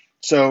 right?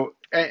 So,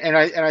 and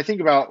I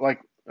think about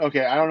like,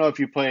 okay, I don't know if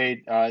you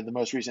played the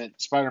most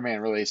recent Spider-Man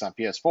release on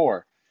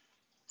PS4.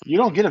 You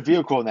don't get a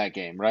vehicle in that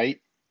game, right?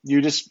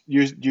 You just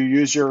use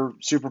your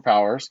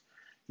superpowers.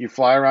 You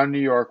fly around New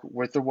York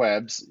with the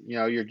webs.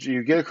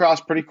 You get across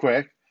pretty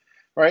quick,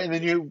 right? And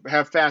then you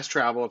have fast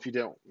travel if you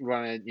don't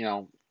want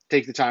to,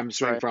 take the time to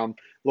swing Right. from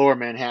Lower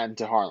Manhattan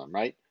to Harlem,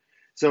 right?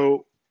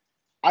 So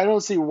I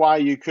don't see why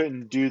you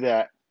couldn't do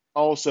that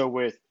also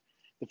with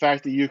the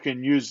fact that you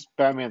can use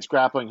Batman's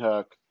grappling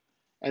hook,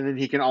 and then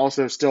he can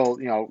also still,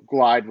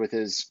 glide with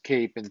his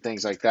cape and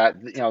things like that.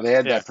 They had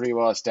Yeah. that pretty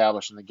well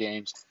established in the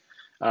games.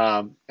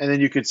 And then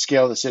you could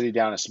scale the city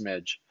down a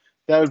smidge.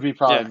 That would be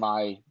probably Yeah.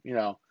 my,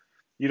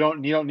 you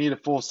don't need a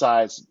full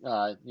size,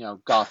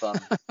 Gotham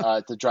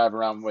to drive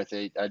around with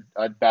a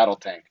battle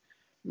tank,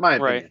 in my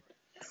opinion.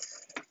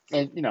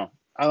 Right. And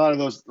a lot of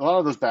those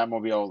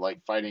Batmobile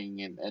like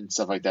fighting and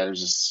stuff like that is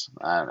just,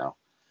 I don't know.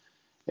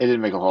 It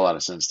didn't make a whole lot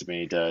of sense to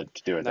me to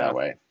do it that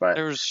way. But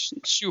there was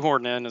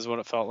shoehorned in is what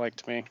it felt like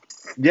to me.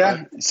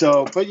 yeah.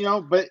 So, but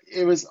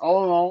it was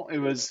all in all, it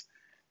was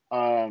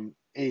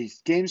a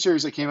game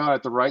series that came out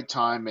at the right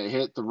time. It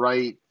hit the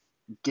right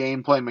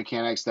gameplay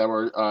mechanics that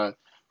were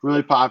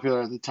really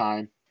popular at the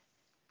time.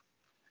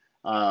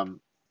 And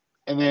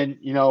then,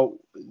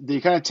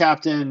 they kind of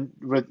tapped in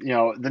with,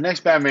 the next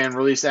Batman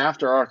released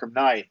after Arkham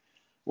Knight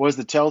was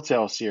the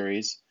Telltale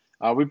series.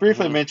 We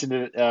briefly mentioned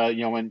it,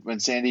 when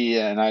Sandy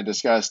and I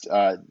discussed,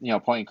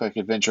 point and click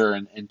adventure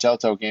and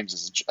Telltale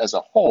games as a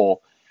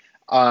whole.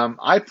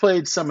 I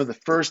played some of the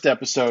first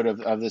episode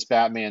of this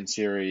Batman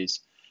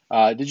series.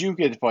 Did you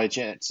get to play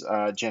chance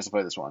to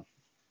play this one?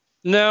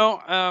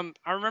 No,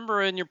 I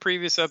remember in your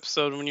previous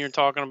episode when you were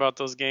talking about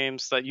those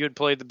games that you had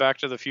played the Back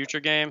to the Future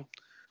game.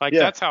 Like,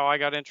 that's how I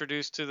got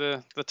introduced to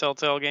the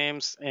Telltale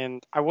games,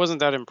 and I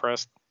wasn't that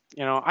impressed.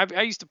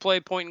 I used to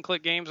play point and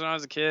click games when I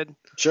was a kid.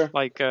 Sure.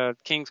 Like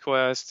King's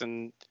Quest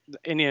and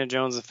Indiana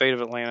Jones, The Fate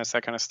of Atlantis,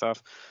 that kind of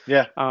stuff.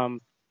 Yeah.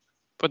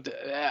 But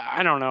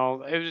I don't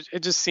know.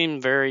 It just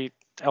seemed very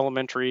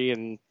elementary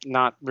and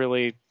not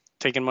really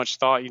taking much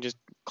thought. You just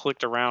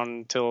clicked around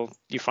until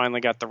you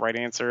finally got the right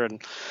answer.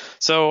 And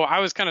so I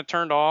was kind of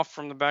turned off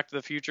from the Back to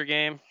the Future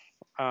game.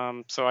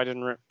 So I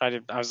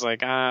was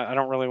like, I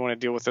don't really want to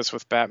deal with this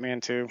with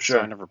Batman too. Sure.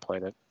 So I never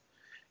played it.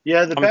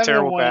 Yeah, I'm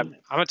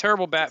a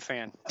terrible Bat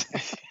fan.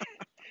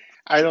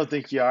 I don't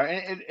think you are,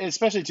 and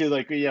especially too,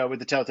 like, with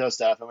the Telltale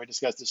stuff, and we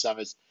discussed this some,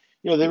 is,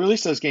 they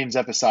release those games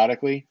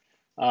episodically,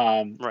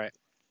 right,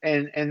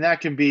 and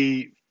that can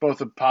be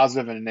both a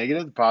positive and a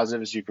negative. The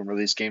positive is you can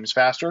release games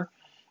faster.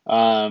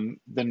 The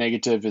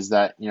negative is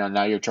that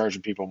now you're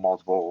charging people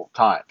multiple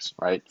times,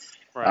 right?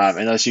 Right.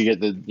 Unless you get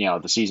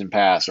the season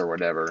pass or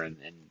whatever, and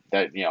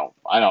that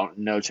I don't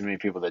know too many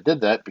people that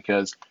did that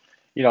because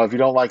if you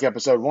don't like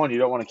episode 1, you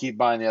don't want to keep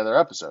buying the other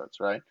episodes,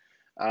 right?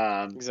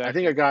 Exactly. I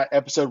think I got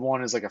episode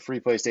 1 as like a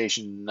free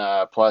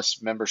PlayStation Plus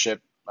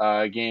membership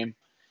game.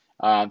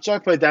 So I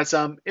played that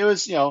some. It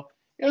was it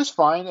was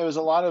fine. It was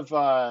a lot of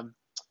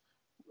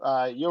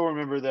you'll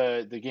remember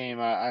the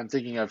game I'm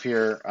thinking of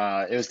here.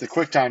 It was the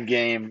QuickTime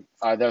game.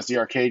 That was the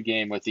arcade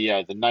game with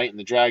the Knight and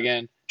the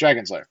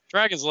Dragon's Lair.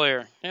 Dragon's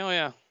Lair. Hell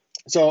yeah.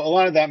 So a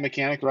lot of that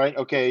mechanic, right?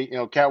 Okay,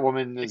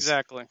 Catwoman is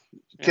exactly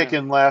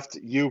kicking left,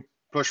 you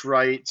push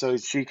right. So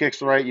she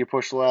kicks right, you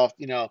push left.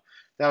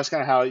 That was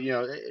kind of how,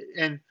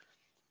 and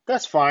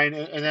that's fine.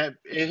 And that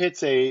it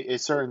hits a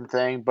certain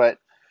thing. But,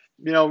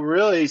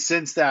 really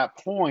since that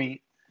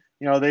point,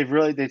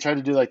 they tried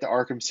to do like the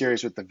Arkham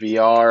series with the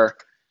VR.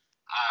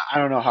 I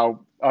don't know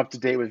how up to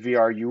date with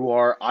VR you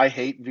are. I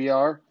hate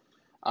VR.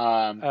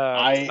 I'm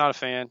not a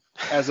fan.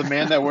 As a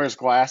man that wears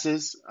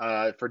glasses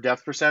for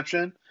depth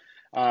perception,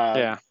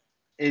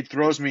 it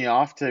throws me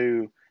off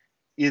to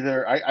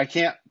either I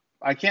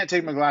can't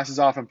take my glasses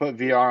off and put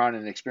VR on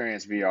and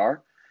experience VR.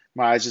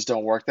 My eyes just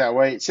don't work that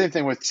way. Same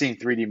thing with seeing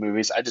 3D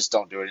movies. I just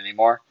don't do it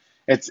anymore.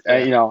 It's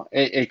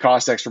it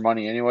costs extra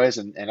money anyways,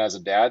 and as a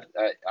dad,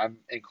 I'm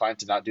inclined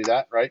to not do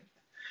that. Right?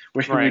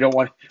 We don't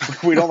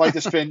like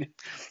to spend,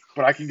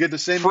 but I can get the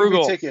same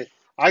movie ticket.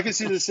 I can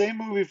see the same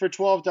movie for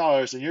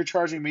 $12, and you're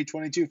charging me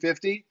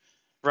 $22.50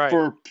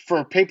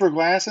 for paper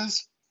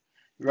glasses.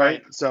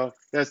 Right? So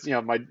that's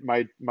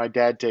my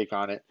dad take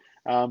on it.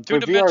 2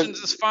 dimensions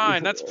is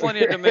fine. That's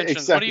plenty of dimensions.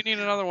 Exactly. What do you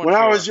need another one when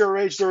for? I was your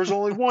age, there was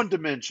only one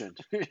dimension.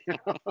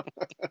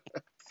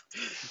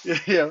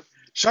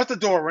 Shut the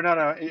door. We're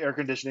not air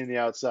conditioning the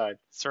outside.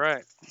 That's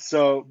right.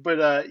 So,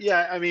 but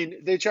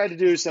they tried to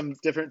do some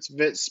different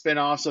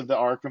spin-offs of the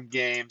Arkham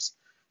games.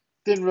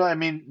 Didn't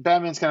really.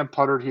 Batman's kind of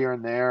puttered here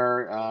and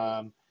there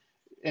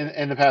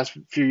in the past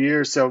few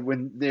years. So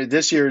when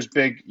this year's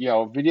big,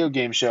 video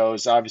game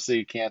shows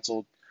obviously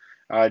canceled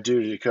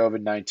due to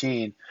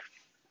COVID-19.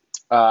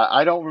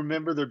 I don't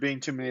remember there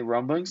being too many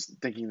rumblings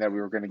thinking that we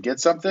were going to get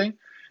something.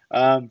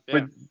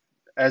 But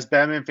as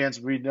Batman fans,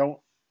 we don't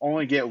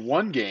only get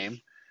one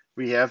game.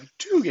 We have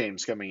 2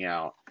 games coming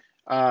out,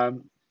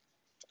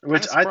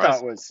 which I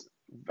thought was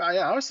 –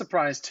 I was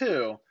surprised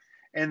too.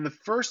 And the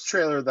first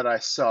trailer that I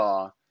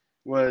saw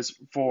was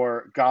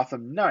for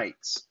Gotham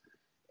Knights.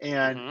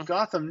 And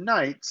Gotham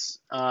Knights,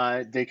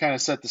 they kind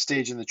of set the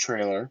stage in the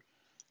trailer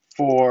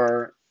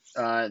for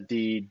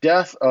the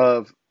death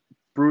of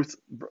Bruce.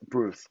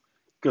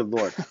 Good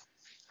Lord.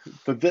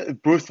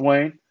 Bruce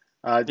Wayne.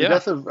 The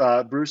death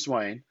of Bruce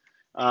Wayne.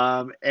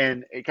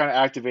 And it kind of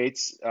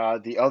activates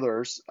the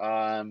others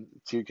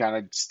to kind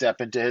of step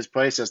into his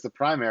place as the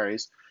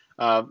primaries.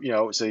 So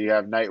you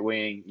have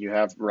Nightwing, you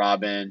have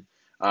Robin,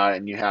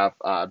 and you have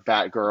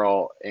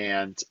Batgirl,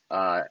 and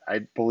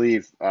I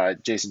believe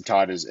Jason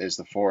Todd is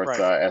the fourth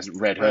Right. as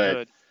Red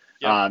Hood.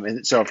 Yep.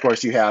 And so, of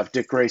course, you have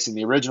Dick Grayson,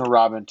 the original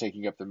Robin,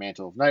 taking up the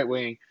mantle of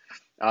Nightwing.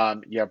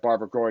 You have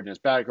Barbara Gordon as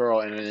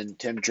Batgirl, and then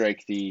Tim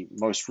Drake, the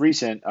most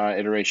recent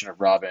iteration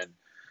of Robin,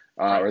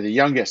 or the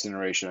youngest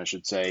iteration, I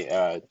should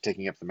say,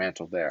 taking up the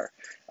mantle there.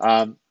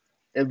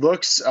 It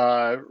looks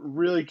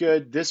really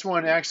good. This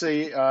one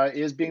actually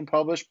is being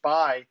published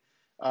by,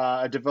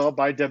 developed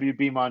by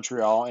WB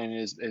Montreal, and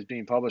is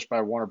being published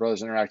by Warner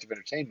Brothers Interactive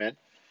Entertainment.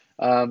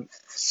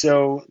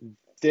 So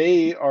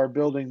they are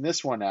building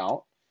this one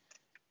out.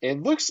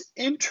 It looks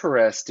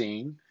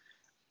interesting.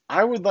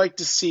 I would like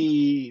to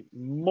see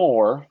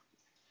more.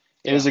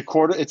 It's the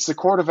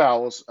Court of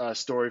Owls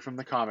story from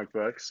the comic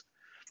books.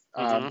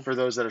 For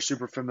those that are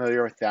super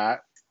familiar with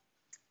that.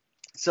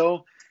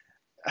 So,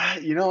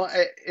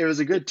 it was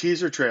a good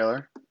teaser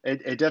trailer.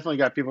 It definitely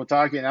got people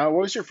talking. Now,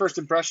 what was your first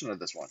impression of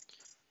this one?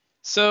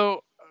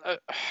 So,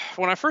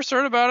 when I first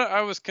heard about it,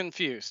 I was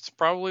confused,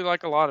 probably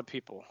like a lot of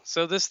people.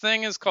 So this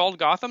thing is called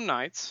Gotham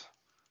Knights,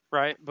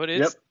 right? But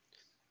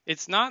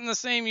it's not in the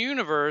same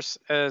universe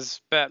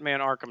as Batman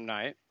Arkham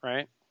Knight,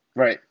 right?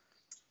 Right.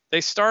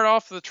 They start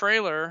off the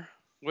trailer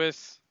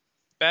with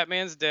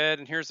Batman's dead,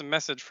 and here's a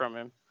message from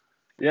him.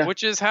 Yeah.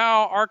 Which is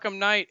how Arkham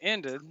Knight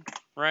ended,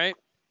 right?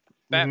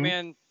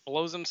 Batman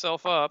blows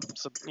himself up,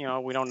 so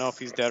we don't know if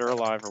he's dead or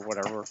alive or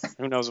whatever.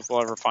 Who knows if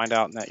we'll ever find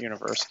out in that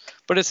universe.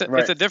 But it's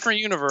a different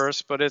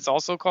universe, but it's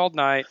also called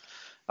Knight.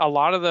 A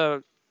lot of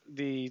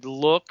the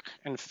look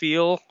and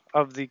feel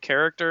of the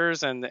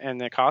characters and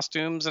the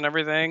costumes and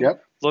everything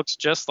looks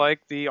just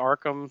like the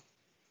Arkham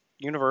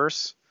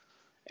universe.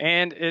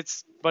 And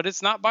it's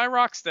not by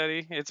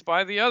Rocksteady, it's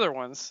by the other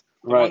ones.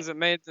 The ones that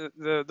made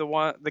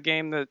the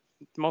game that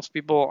most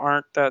people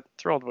aren't that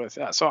thrilled with.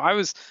 Yeah, so I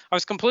was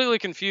completely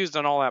confused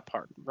on all that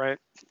part, right?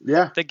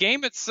 Yeah. The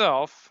game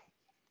itself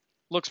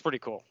looks pretty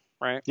cool,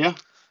 right? Yeah.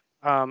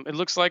 It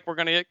looks like we're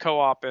gonna get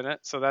co-op in it,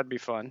 so that'd be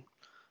fun.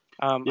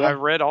 I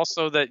read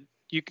also that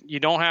you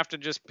don't have to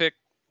just pick,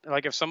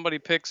 like if somebody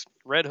picks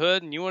Red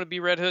Hood and you want to be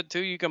Red Hood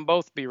too, you can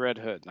both be Red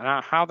Hood.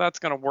 Now, how that's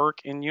gonna work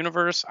in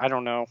universe, I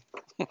don't know.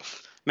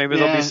 Maybe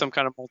there'll be some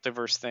kind of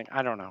multiverse thing.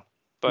 I don't know.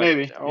 But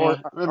maybe.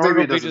 Or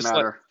maybe it doesn't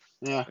matter.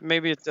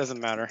 Maybe it doesn't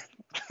matter.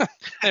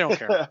 They don't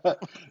care.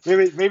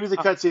 maybe the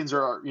cutscenes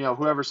are,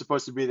 whoever's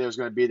supposed to be there is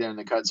going to be there in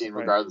the cutscene,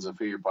 regardless of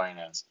who you're playing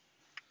as.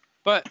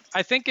 But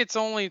I think it's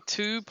only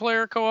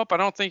 2-player co-op. I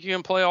don't think you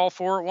can play all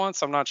 4 at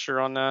once. I'm not sure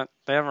on that.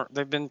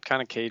 They've been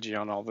kind of cagey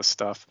on all this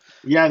stuff.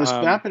 Yeah, there's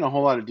not been a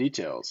whole lot of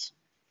details.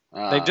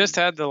 They just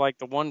had the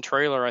one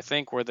trailer, I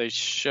think, where they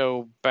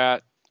show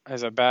Bat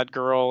as a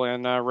Batgirl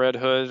and Red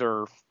Hood,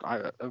 or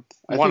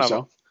one of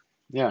them.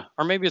 Yeah.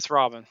 Or maybe it's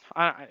Robin.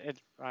 I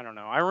don't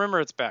know. I remember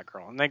it's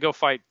Batgirl, and they go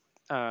fight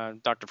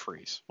Dr.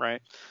 Freeze,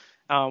 right?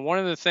 One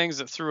of the things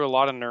that threw a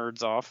lot of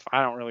nerds off,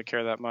 I don't really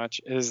care that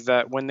much, is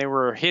that when they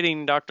were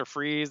hitting Dr.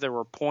 Freeze, there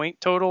were point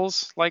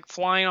totals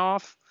flying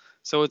off.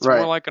 So it's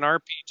more like an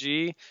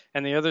RPG.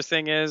 And the other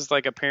thing is,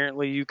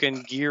 apparently you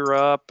can gear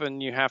up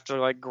and you have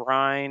to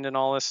grind and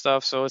all this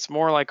stuff. So it's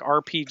more like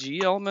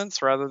RPG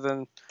elements rather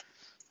than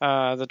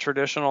the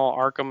traditional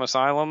Arkham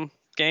Asylum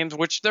games,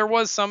 which there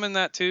was some in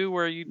that too,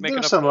 where you'd make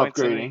enough points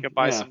and you could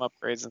buy some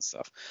upgrades and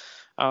stuff.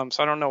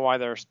 So I don't know why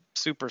they're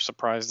super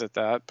surprised at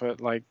that,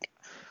 but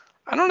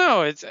I don't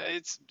know. It's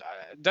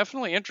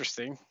definitely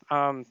interesting.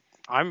 I'm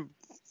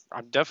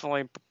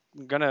definitely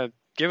gonna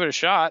give it a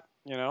shot.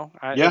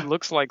 It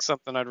looks like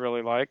something I'd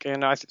really like,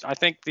 and I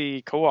think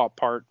the co-op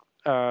part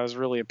is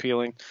really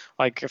appealing.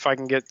 If I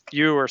can get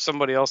you or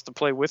somebody else to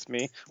play with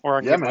me, or I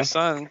can get my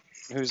son,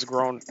 who's a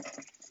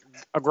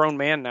grown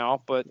man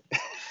now, but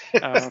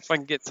if I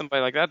can get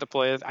somebody like that to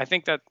play it, I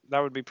think that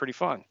would be pretty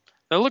fun.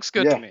 It looks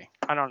good to me.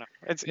 I don't know.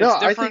 It's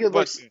different. I think it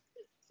looks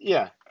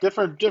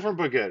different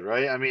but good,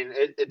 right? I mean,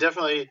 it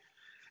definitely.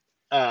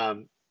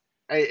 And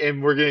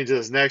we're getting to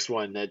this next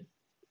one that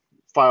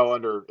file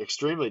under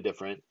extremely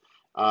different.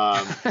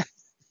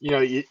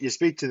 You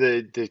speak to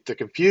the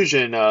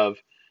confusion of,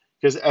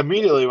 because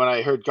immediately when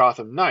I heard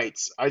Gotham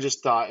Knights, I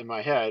just thought in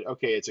my head,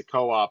 okay, it's a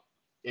co-op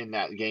in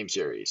that game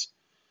series,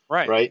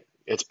 right?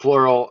 It's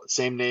plural,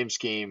 same name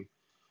scheme.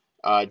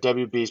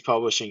 WB's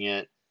publishing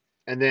it,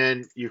 and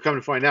then you come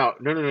to find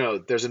out, no,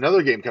 there's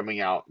another game coming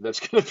out that's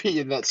going to be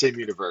in that same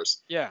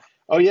universe. Yeah.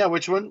 Oh yeah,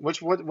 which one?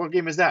 What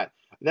game is that?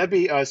 That'd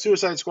be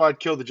Suicide Squad: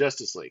 Kill the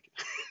Justice League.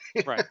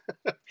 Right.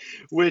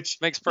 Which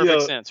makes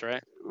perfect sense,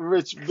 right?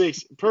 Which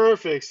makes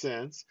perfect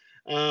sense.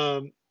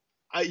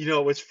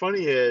 What's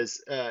funny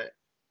is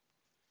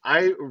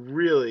I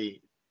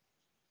really,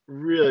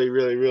 really,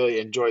 really, really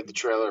enjoyed the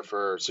trailer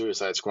for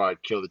Suicide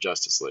Squad: Kill the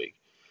Justice League.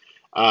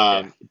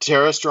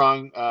 Tara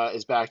Strong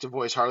is back to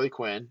voice Harley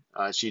Quinn.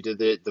 She did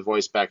the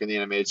voice back in the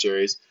animated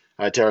series.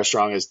 Tara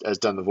Strong has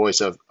done the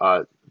voice of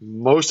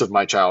most of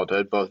my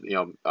childhood, both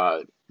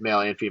male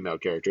and female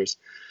characters.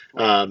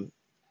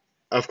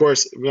 Of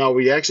course,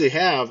 we actually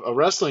have a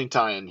wrestling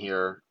tie-in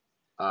here,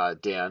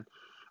 Dan,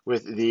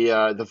 with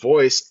the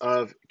voice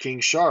of King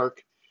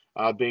Shark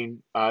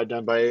being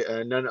done by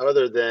none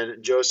other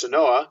than Joe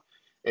Sanoa,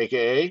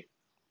 aka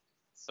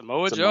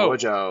Samoa Samoa Joe.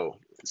 Joe.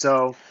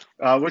 So,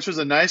 which was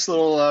a nice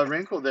little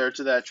wrinkle there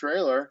to that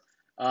trailer.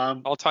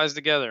 All ties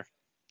together.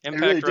 It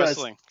really Impact does.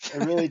 Wrestling.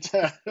 It really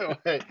does.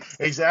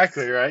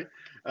 Exactly, right?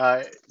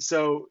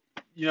 So,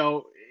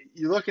 you're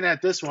looking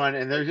at this one,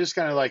 and they're just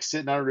kind of like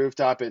sitting on a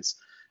rooftop. It's,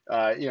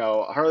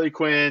 Harley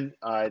Quinn,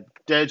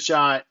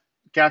 Deadshot,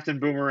 Captain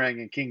Boomerang,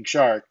 and King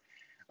Shark.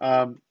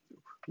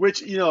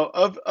 Which,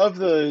 of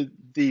the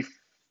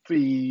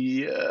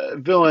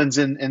villains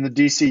in the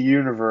DC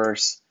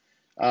universe,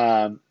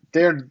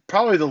 they're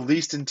probably the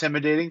least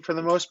intimidating for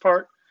the most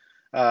part.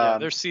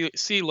 They're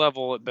sea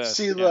level at best.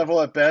 Sea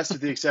level at best,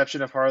 with the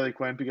exception of Harley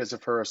Quinn because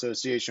of her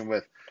association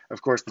with,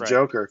 of course, the Right.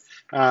 Joker.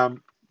 But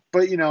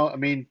I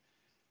mean,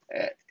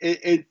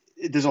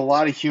 there's a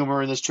lot of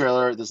humor in this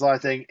trailer. There's a lot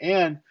of things,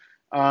 and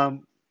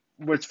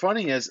what's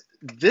funny is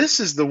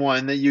this is the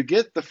one that you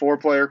get the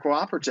 4-player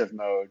cooperative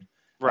mode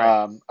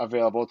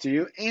available to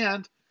you,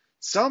 and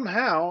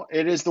somehow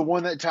it is the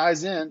one that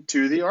ties in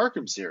to the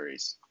Arkham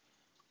series.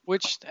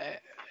 Which,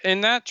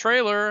 in that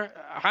trailer,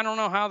 I don't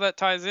know how that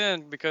ties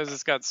in because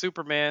it's got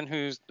Superman,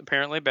 who's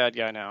apparently a bad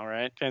guy now,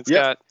 right? And it's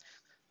got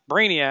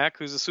Brainiac,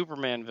 who's a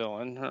Superman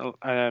villain.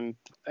 And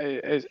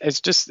it's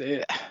just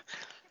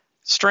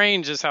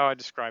strange is how I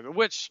describe it.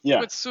 Which,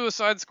 with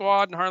Suicide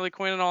Squad and Harley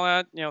Quinn and all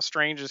that,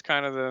 strange is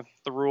kind of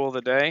the rule of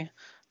the day.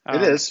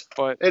 It is.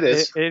 But it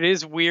is. It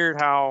is weird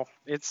how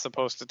it's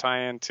supposed to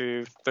tie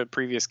into the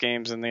previous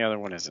games and the other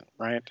one isn't,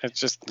 right?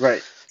 It's just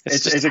right.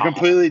 It's a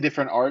completely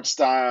different art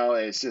style.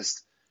 It's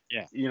just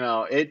but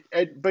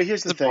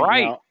here's the thing.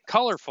 Bright,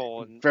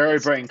 colorful, and very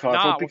bright and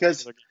colorful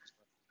because.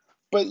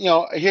 But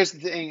here's the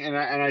thing, and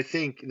I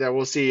think that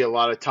we'll see a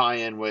lot of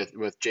tie-in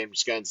with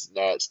James Gunn's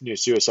new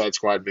Suicide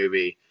Squad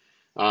movie,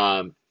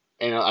 and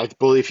I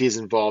believe he's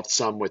involved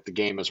some with the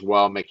game as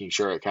well, making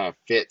sure it kind of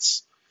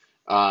fits.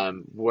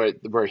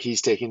 Where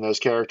he's taking those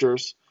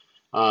characters.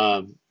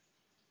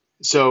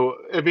 So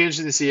it'd be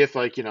interesting to see if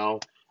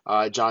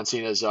John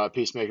Cena's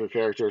Peacemaker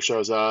character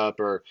shows up,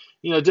 or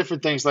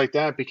different things like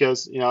that,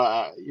 because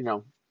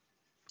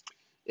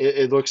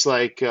it looks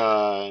like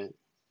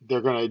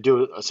they're going to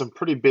do some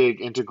pretty big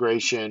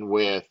integration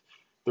with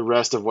the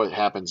rest of what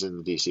happens in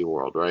the DC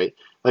world, right?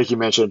 Like you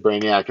mentioned,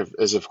 Brainiac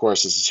is of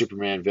course a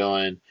Superman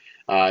villain.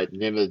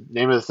 Name of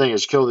the thing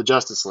is Kill the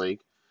Justice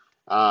League.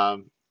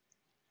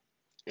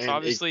 So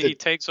obviously he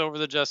takes over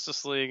the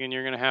Justice League, and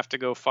you're going to have to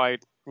go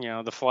fight,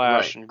 the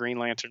Flash and Green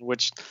Lantern,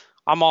 which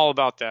I'm all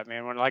about that,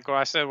 man. When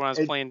I said when I was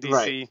playing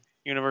DC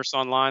Universe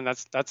Online,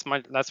 that's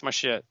my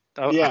shit.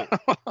 Yeah,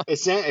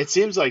 it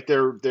seems like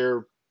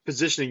they're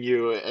positioning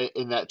you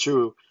in that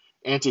true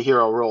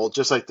anti-hero role,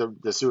 just like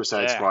the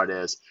Suicide Squad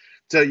is.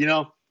 So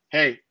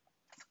hey,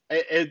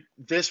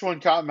 this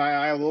one caught my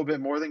eye a little bit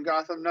more than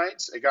Gotham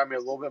Knights. It got me a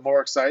little bit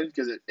more excited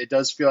because it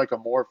does feel like a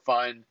more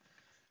fun,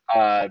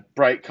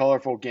 bright,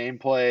 colorful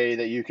gameplay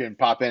that you can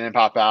pop in and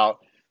pop out.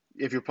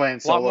 If you're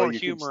playing solo, a lot more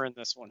humor in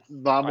this one. A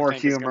lot more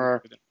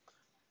humor.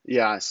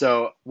 Yeah,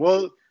 so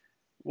we'll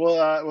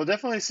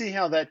definitely see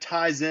how that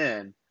ties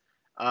in.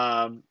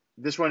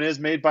 This one is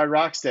made by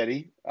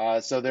Rocksteady,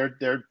 so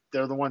they're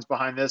the ones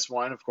behind this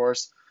one, of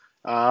course.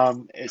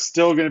 It's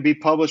still going to be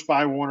published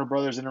by Warner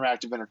Brothers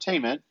Interactive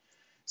Entertainment,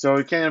 so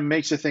it kind of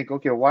makes you think,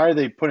 okay, why are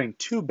they putting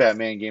 2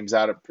 Batman games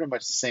out at pretty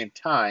much the same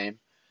time?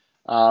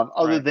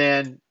 Other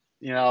than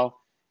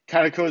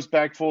kind of goes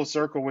back full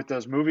circle with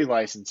those movie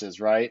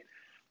licenses, right?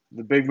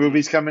 The big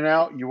movies coming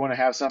out, you want to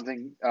have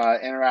something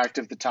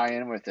interactive to tie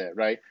in with it,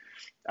 right?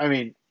 I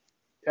mean,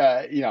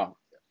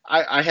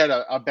 I had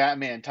a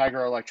Batman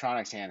Tiger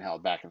Electronics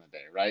handheld back in the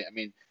day, right? I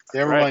mean,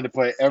 they were willing to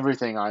put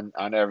everything on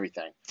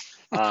everything.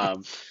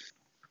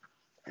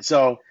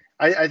 So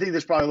I think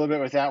there's probably a little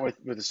bit with that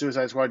with the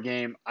Suicide Squad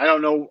game. I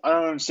don't know. I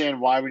don't understand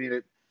why we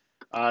needed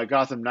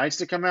Gotham Knights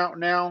to come out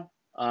now.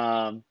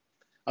 I'm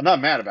not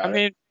mad about it. I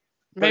mean,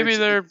 maybe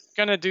they're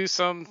gonna do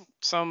some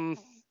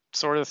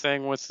sort of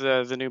thing with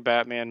the new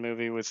Batman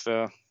movie with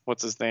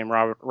what's his name,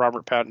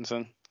 Robert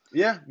Pattinson.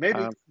 Yeah, maybe.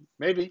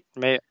 Maybe.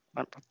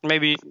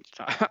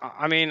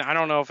 I mean, I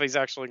don't know if he's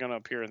actually going to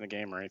appear in the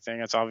game or anything.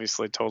 It's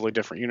obviously a totally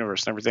different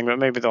universe and everything, but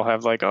maybe they'll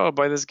have like,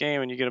 buy this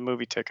game and you get a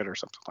movie ticket or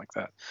something like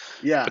that.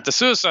 Yeah. But the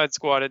Suicide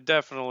Squad, it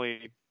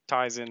definitely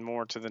ties in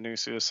more to the new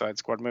Suicide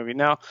Squad movie.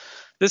 Now,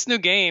 this new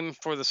game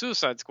for the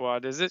Suicide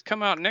Squad, does it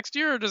come out next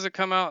year or does it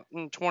come out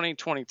in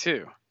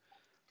 2022?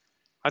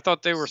 I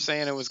thought they were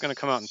saying it was going to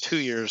come out in 2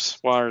 years,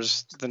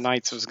 whereas the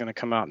Knights was going to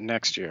come out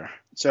next year.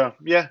 So,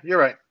 yeah, you're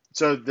right.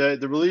 So the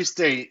release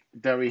date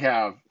that we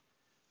have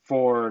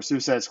for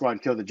Suicide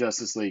Squad Kill the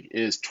Justice League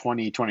is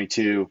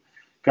 2022.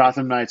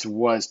 Gotham Knights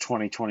was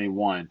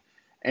 2021.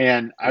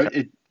 And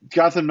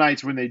Gotham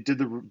Knights, when they did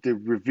the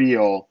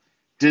reveal,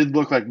 did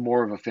look like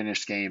more of a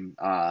finished game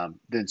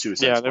than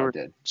Suicide Squad did.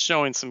 Yeah, they were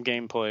showing some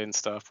gameplay and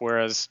stuff,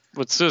 whereas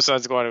with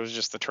Suicide Squad, it was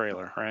just the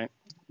trailer, right?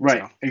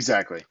 Right, so.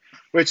 Exactly.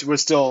 Which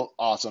was still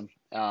awesome.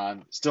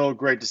 Still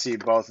great to see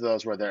both of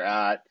those where they're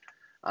at.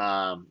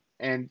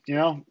 And,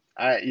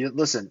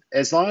 listen,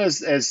 as long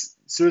as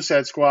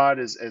Suicide Squad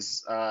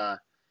is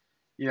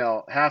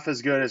half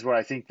as good as what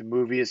I think the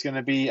movie is going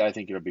to be, I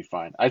think it'll be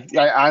fine.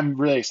 I'm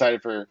really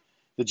excited for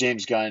the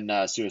James Gunn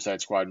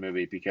Suicide Squad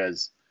movie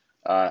because,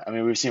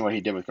 we've seen what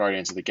he did with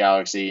Guardians of the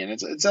Galaxy, and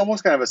it's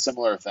almost kind of a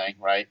similar thing,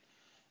 right?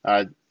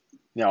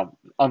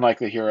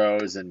 Unlikely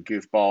heroes and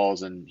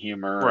goofballs and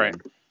humor. Right.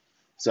 And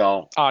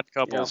so odd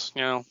couples,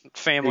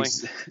 family.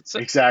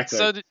 Exactly.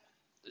 So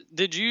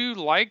did you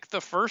like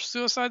the first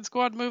Suicide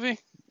Squad movie?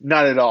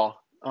 Not at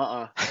all.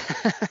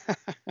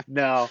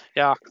 No.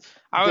 Yeah,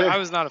 I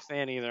was not a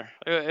fan either.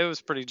 It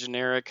was pretty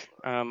generic,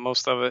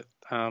 most of it.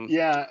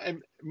 Yeah,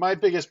 and my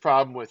biggest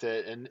problem with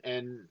it,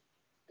 and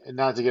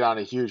not to get on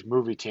a huge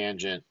movie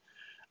tangent,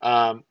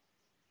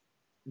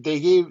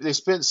 they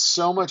spent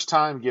so much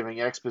time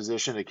giving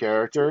exposition to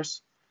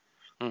characters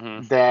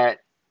that,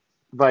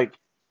 like,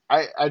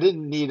 I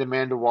didn't need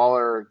Amanda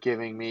Waller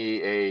giving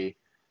me a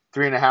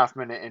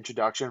 3.5-minute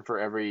introduction for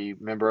every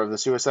member of the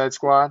Suicide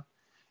Squad,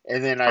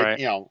 and then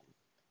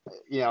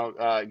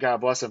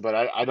God bless him, but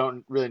I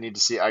don't really need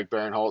to see Ike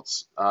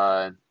Barinholtz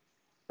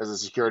as a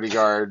security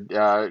guard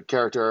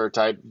character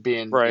type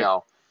being,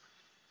 right.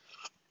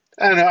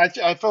 I don't know.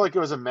 I felt like it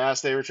was a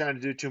mess. They were trying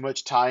to do too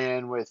much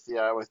tie-in with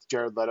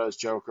Jared Leto's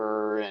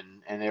Joker,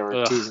 and they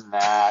were teasing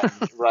that.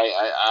 Right.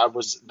 I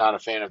was not a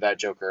fan of that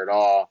Joker at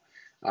all.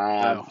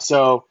 No.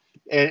 So,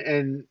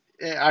 and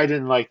I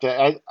didn't like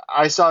that.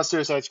 I saw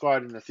Suicide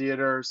Squad in the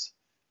theaters.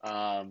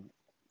 I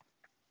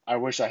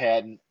wish I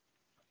hadn't.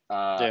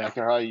 I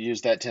could probably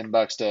use that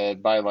 $10 to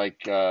buy a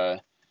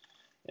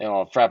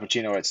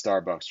Frappuccino at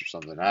Starbucks or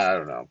something. I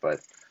don't know, but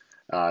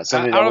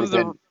something that would have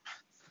been.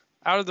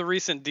 Out of the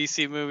recent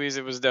DC movies,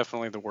 it was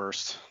definitely the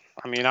worst.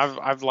 I mean,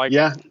 I've liked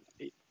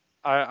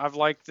I've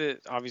liked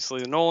it.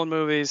 Obviously, the Nolan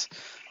movies.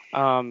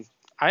 I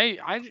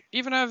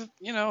even have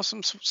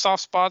some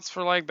soft spots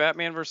for like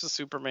Batman versus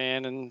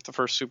Superman and the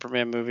first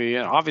Superman movie,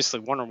 and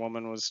obviously Wonder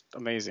Woman was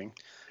amazing.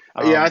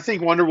 I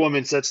think Wonder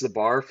Woman sets the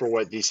bar for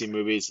what DC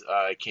movies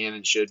can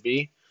and should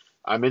be.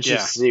 I'm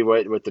interested to see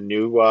what the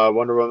new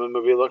Wonder Woman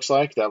movie looks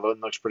like. That one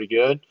looks pretty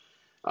good.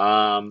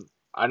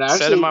 And actually,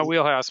 set in my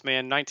wheelhouse,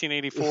 man.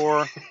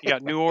 1984. You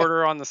got New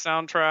Order on the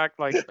soundtrack.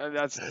 Like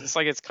it's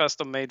like it's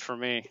custom made for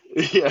me.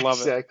 Yeah, love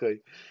exactly.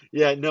 It.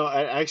 Yeah, no,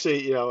 I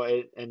actually,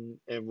 and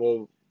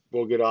we'll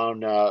get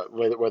on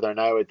with our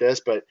night with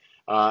this, but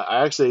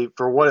I actually,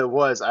 for what it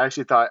was, I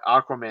actually thought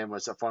Aquaman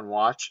was a fun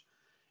watch.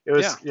 It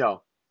was,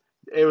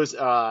 it was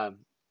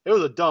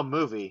a dumb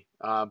movie,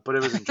 but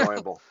it was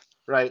enjoyable.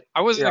 Right.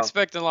 I wasn't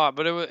expecting a lot,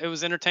 but it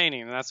was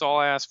entertaining, and that's all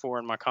I asked for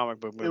in my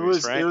comic book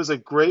movies. It was a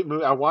great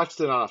movie. I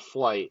watched it on a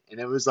flight, and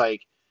it was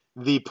like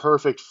the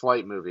perfect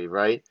flight movie,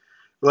 right?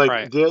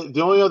 Like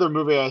the only other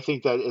movie I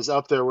think that is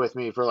up there with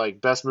me for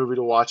like best movie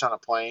to watch on a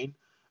plane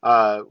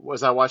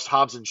was I watched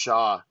Hobbs and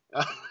Shaw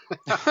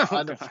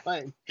on the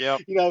plane. Yeah.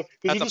 Because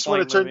you just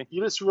want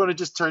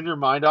to turn your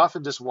mind off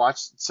and just watch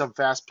some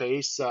fast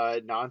paced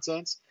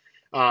nonsense.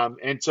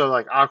 And so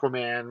like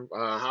Aquaman,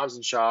 Hobbs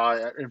and Shaw,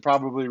 and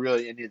probably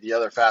really any of the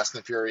other Fast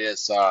and the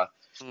Furious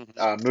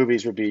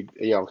movies would be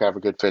have a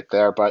good fit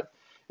there. But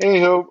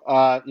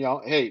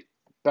anywho, hey,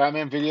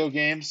 Batman video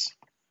games,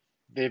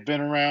 they've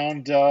been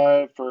around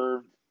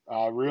for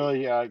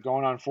really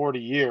going on 40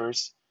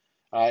 years,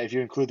 if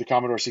you include the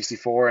Commodore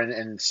 64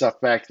 and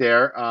stuff back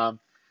there.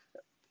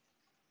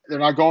 They're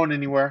not going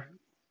anywhere.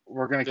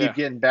 We're going to keep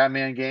getting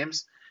Batman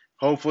games.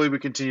 Hopefully we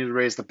continue to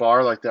raise the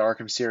bar like the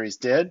Arkham series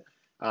did.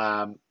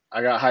 I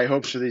got high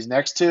hopes for these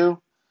next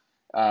two.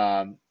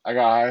 I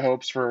got high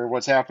hopes for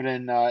what's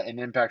happening in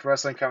Impact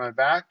Wrestling coming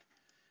back.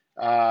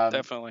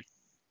 Definitely.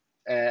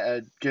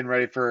 Getting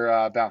ready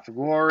for Bound for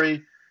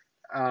Glory.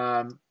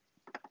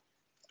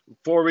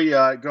 Before we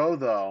go,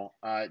 though,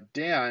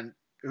 Dan,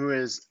 who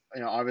is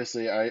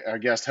obviously our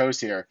guest host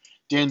here,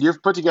 Dan,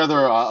 you've put together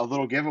a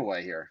little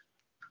giveaway here.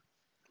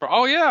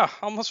 Oh, yeah.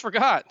 Almost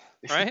forgot,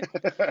 right?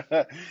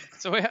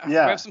 So we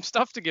have some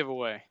stuff to give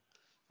away.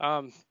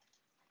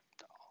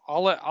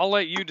 I'll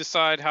let you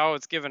decide how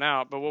it's given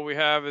out, but what we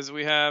have is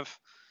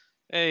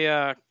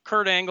a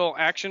Kurt Angle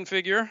action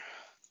figure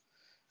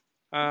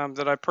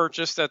that I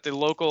purchased at the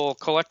local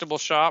collectible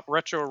shop,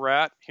 Retro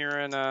Rat, here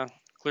in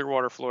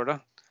Clearwater,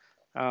 Florida.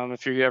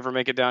 If you ever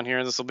make it down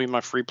here, this will be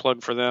my free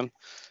plug for them.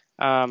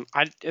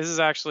 This is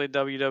actually a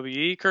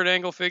WWE Kurt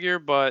Angle figure,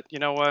 but you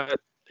know what?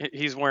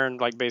 He's wearing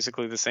like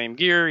basically the same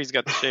gear. He's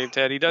got the shaved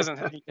head. He doesn't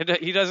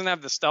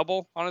have the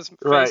stubble on his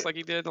face like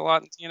he did a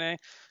lot in TNA.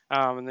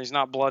 And he's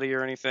not bloody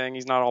or anything.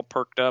 He's not all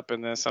perked up in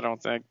this, I don't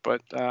think.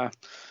 But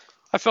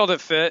I felt it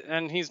fit,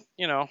 and he's,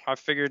 I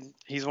figured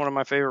he's one of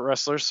my favorite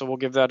wrestlers, so we'll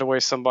give that away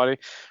to somebody.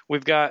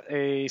 We've got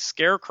a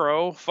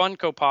Scarecrow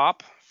Funko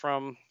Pop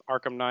from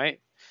Arkham Knight.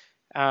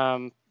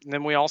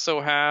 Then we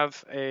also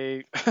have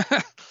an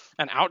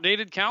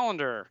outdated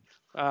calendar.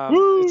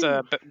 It's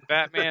a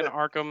Batman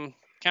Arkham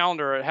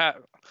calendar.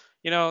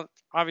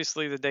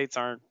 Obviously the dates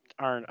aren't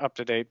aren't up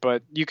to date,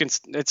 but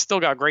it's still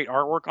got great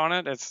artwork on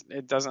it.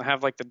 It doesn't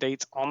have like the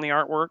dates on the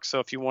artwork. So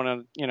if you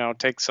want to,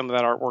 take some of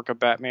that artwork of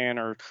Batman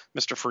or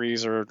Mr.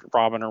 Freeze or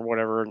Robin or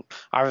whatever,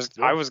 I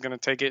was going to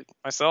take it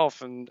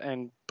myself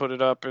and put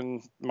it up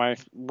in my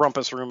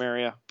rumpus room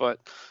area, but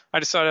I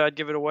decided I'd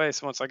give it away.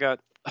 So once I got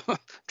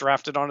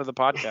drafted onto the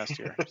podcast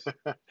here.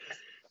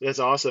 That's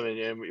awesome,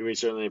 and we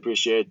certainly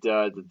appreciate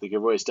the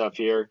giveaway stuff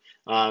here.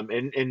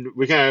 And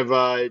we kind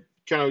of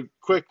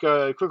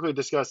quickly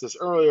discussed this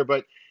earlier,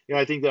 but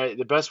I think that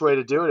the best way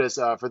to do it is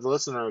for the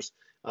listeners,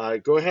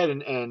 go ahead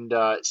and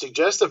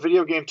suggest a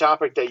video game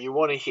topic that you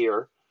want to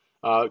hear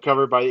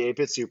covered by the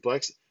 8-Bit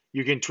Suplex.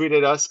 You can tweet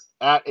at us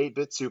at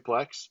 8-Bit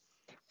Suplex,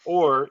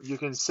 or you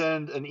can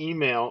send an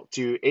email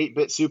to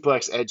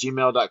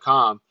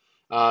 8bitsuplex@gmail.com,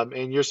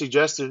 and your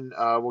suggestion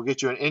will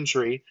get you an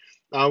entry.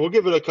 We'll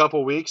give it a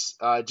couple weeks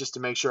just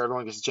to make sure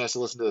everyone gets a chance to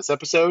listen to this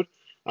episode.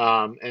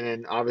 And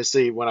then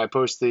obviously when I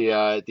post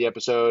the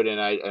episode and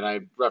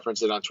I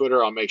reference it on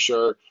Twitter, I'll make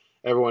sure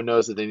everyone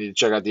knows that they need to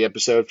check out the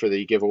episode for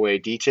the giveaway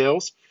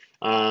details.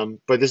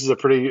 But this is a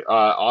pretty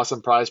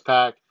awesome prize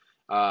pack.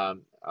 You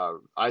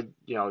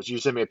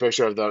sent me a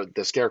picture of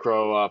the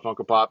Scarecrow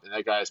Funko Pop, and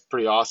that guy is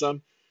pretty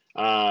awesome.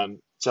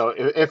 So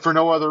if for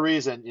no other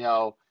reason,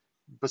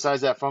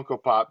 besides that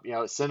Funko Pop,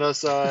 send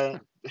us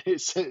a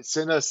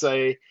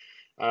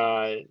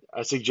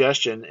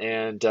suggestion,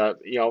 and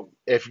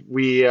if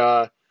we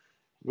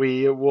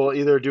will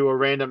either do a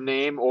random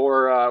name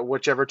or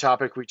whichever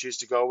topic we choose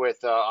to go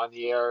with on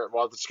the air.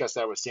 We'll discuss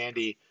that with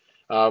Sandy,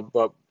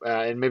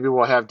 and maybe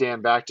we'll have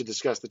Dan back to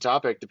discuss the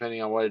topic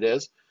depending on what it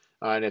is,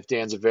 and if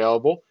Dan's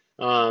available.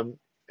 And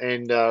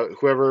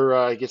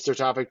whoever gets their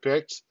topic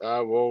picked,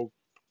 we'll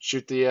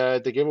shoot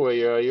the giveaway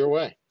your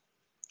way.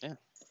 Yeah.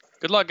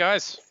 Good luck,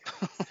 guys.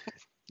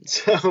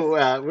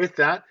 So with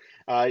that.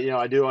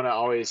 I do want to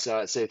always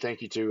say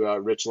thank you to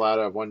Rich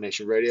Latta of One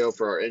Nation Radio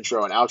for our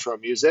intro and outro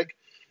music.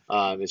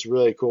 It's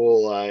really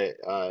cool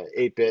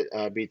 8-bit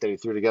beat that he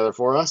threw together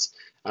for us.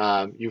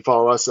 You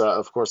follow us,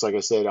 of course, like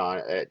I said,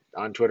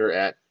 on Twitter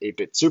at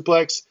 8-Bit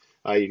Suplex.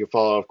 You can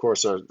follow, of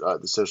course, the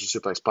Social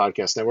Suplex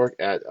Podcast Network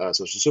at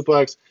Social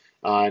Suplex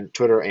on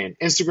Twitter and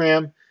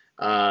Instagram.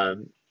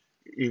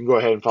 You can go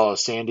ahead and follow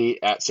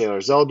Sandy at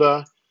Sailor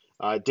Zelda.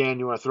 Dan,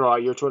 you want to throw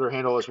out your Twitter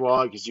handle as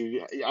well? Because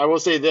I will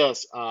say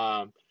this.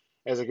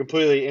 As a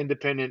completely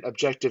independent,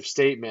 objective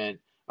statement,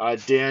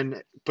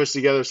 Dan puts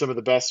together some of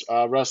the best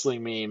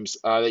wrestling memes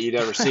that you'd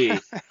ever see.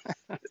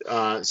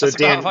 So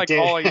Dan,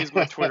 all I use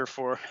my Twitter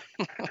for.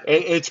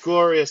 It's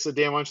glorious. So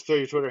Dan, why don't you throw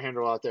your Twitter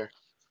handle out there?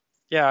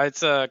 Yeah,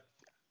 it's at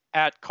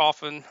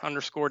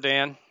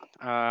coffin_Dan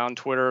on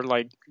Twitter.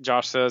 Like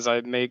Josh says,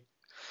 I make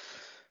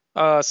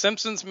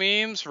Simpsons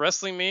memes,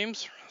 wrestling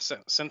memes,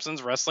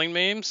 Simpsons wrestling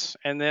memes,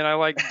 and then I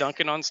like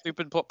dunking on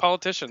stupid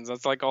politicians.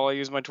 That's like all I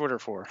use my Twitter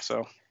for.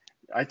 So.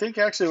 I think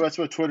actually that's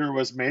what Twitter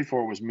was made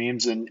for, was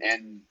memes and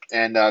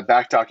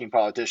back-talking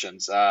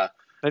politicians.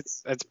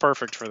 It's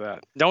perfect for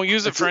that. Don't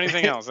use it for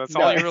anything else. That's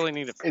all you really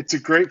need it for. It's a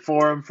great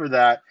forum for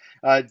that.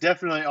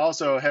 Definitely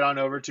also head on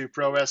over to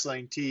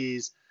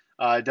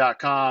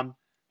prowrestlingtees.com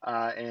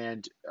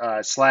and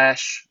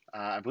slash,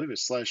 I believe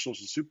it's / Social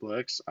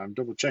Suplex. I'm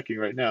double checking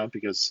right now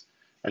because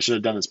I should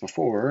have done this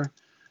before.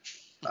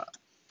 I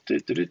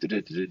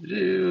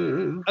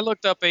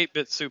looked up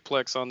 8-Bit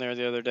Suplex on there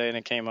the other day and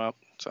it came up.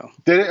 So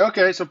did it?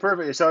 Okay, so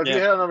perfect. So if you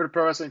head on over to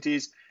Pro Wrestling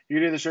Tees, you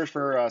can either search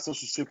for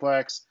Social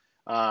Suplex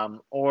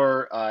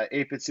or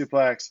 8-Bit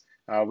Suplex.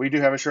 We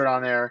do have a shirt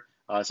on there.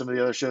 Some of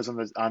the other shows on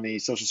the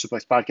Social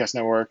Suplex Podcast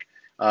Network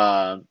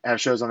have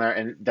shows on there,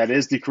 and that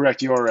is the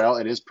correct URL.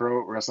 It is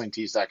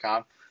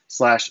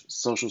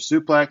prowrestlingtees.com/Social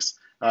Suplex.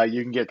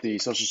 You can get the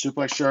Social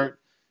Suplex shirt,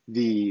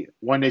 the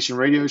One Nation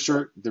Radio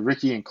shirt, the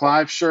Ricky and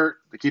Clive shirt,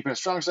 the Keeping It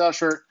Strong Style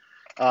shirt,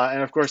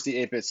 and of course the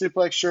 8-Bit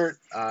Suplex shirt.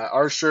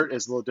 Our shirt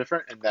is a little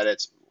different in that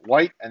it's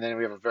white, and then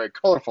we have a very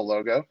colorful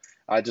logo,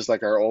 just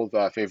like our old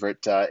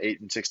favorite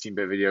 8 and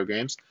 16-bit video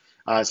games.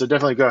 So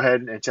definitely go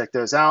ahead and check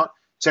those out.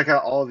 Check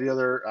out all of the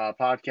other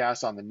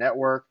podcasts on the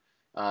network.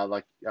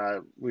 Like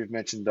we've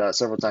mentioned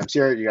several times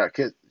here, you got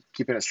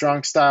Keeping It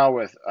Strong Style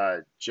with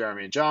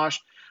Jeremy and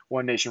Josh,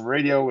 One Nation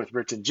Radio with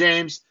Rich and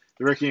James,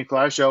 the Ricky and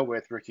Clive Show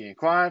with Ricky and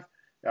Clive,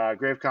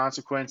 Grave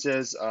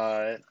Consequences,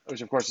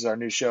 which of course is our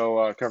new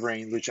show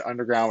covering Lucha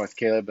Underground with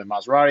Caleb and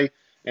Maserati,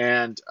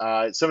 and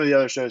some of the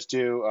other shows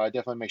too.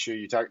 Definitely make sure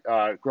you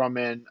Grown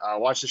Men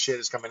Watch the Shit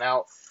is coming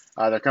out.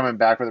 They're coming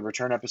back with a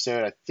return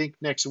episode, I think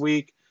next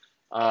week.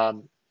 I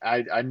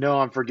know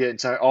I'm forgetting.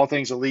 So All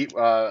Things Elite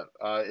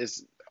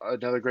is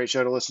another great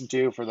show to listen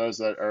to for those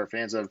that are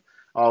fans of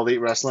All Elite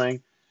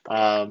Wrestling.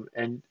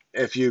 And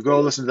if you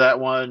go listen to that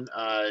one,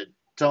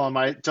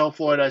 tell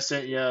Floyd I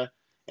sent you,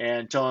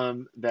 and tell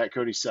him that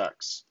Cody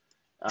sucks.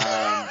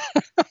 And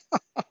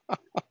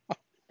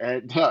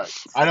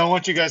I don't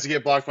want you guys to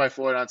get blocked by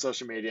Floyd on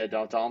social media.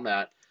 Don't tell him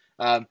that.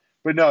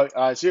 But no,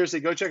 seriously,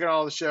 go check out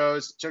all the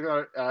shows. Check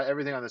out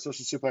everything on the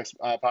Social Suplex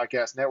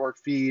Podcast Network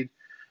feed.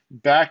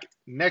 Back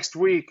next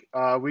week,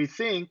 we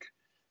think,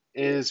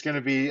 is going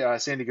to be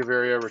Sandy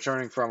Gaviria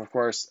returning from, of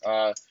course,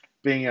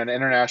 being an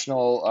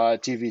international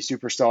TV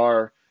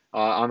superstar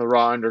on the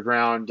Raw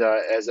Underground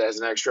as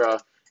an extra.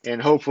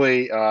 And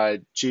hopefully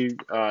she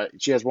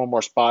has one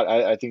more spot.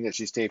 I think that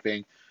she's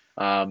taping.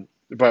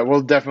 But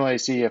we'll definitely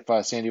see if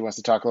Sandy wants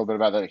to talk a little bit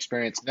about that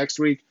experience next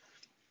week.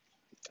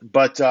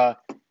 But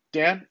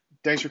Dan,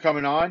 thanks for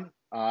coming on.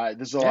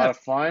 This is a lot of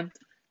fun.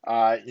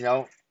 Dan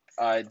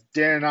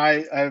and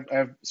I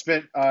have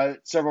spent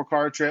several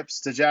car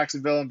trips to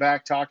Jacksonville and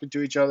back talking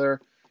to each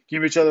other,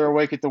 keep each other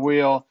awake at the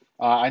wheel.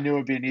 I knew it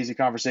would be an easy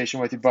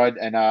conversation with you, bud,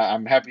 and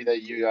I'm happy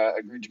that you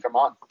agreed to come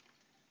on.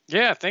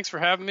 Yeah, thanks for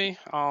having me.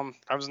 I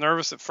was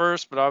nervous at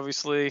first, but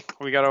obviously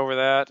we got over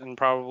that and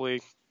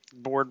probably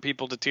bored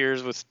people to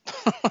tears with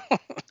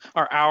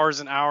our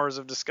hours and hours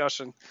of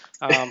discussion.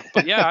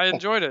 But yeah, I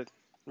enjoyed it.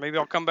 Maybe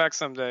I'll come back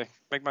someday,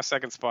 make my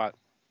second spot.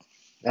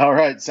 All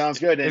right, sounds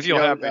good. If you'll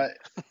have me.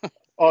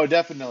 Oh,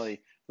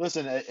 definitely.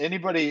 Listen,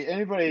 anybody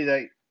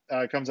that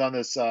comes on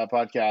this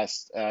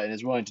podcast and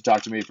is willing to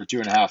talk to me for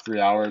 2.5, 3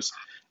 hours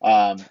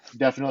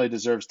definitely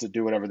deserves to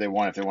do whatever they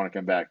want if they want to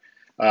come back.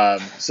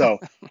 But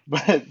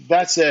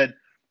that said,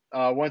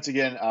 once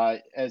again,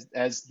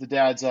 as the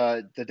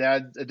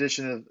dad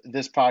edition of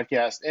this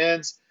podcast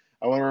ends,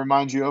 I want to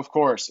remind you, of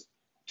course,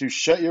 to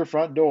shut your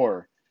front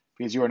door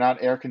because you are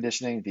not air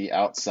conditioning the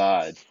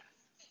outside.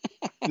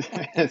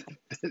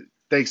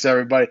 Thanks,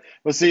 everybody.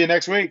 We'll see you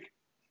next week.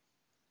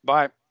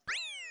 Bye.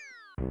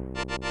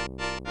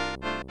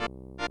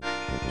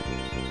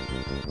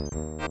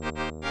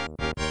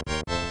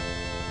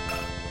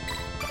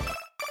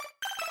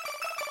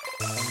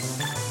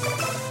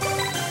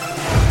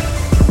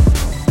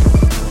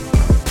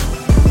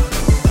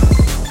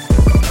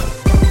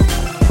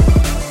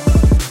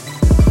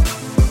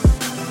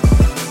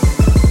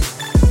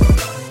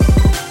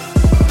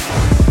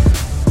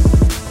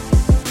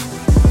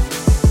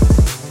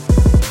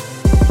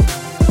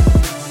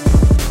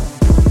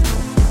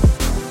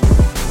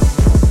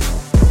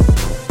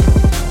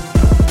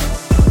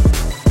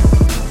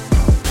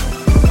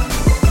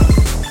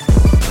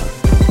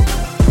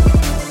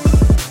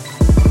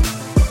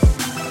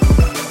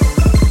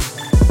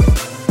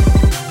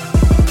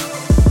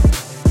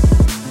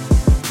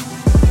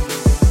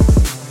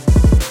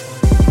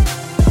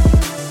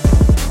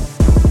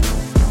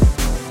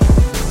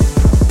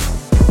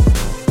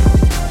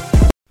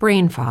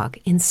 Brain fog,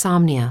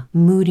 insomnia,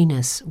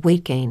 moodiness,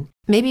 weight gain.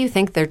 Maybe you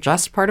think they're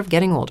just part of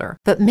getting older,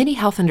 but MIDI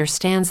Health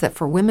understands that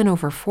for women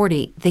over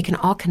 40, they can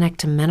all connect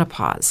to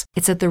menopause.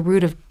 It's at the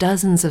root of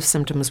dozens of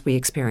symptoms we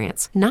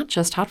experience, not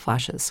just hot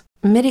flashes.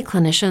 MIDI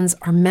clinicians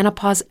are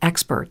menopause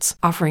experts,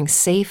 offering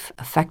safe,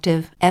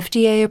 effective,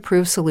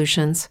 FDA-approved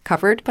solutions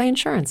covered by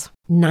insurance.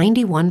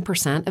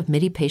 91% of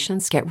MIDI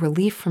patients get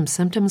relief from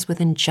symptoms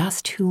within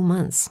just 2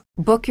 months.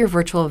 Book your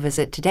virtual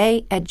visit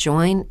today at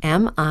joinmidi.com.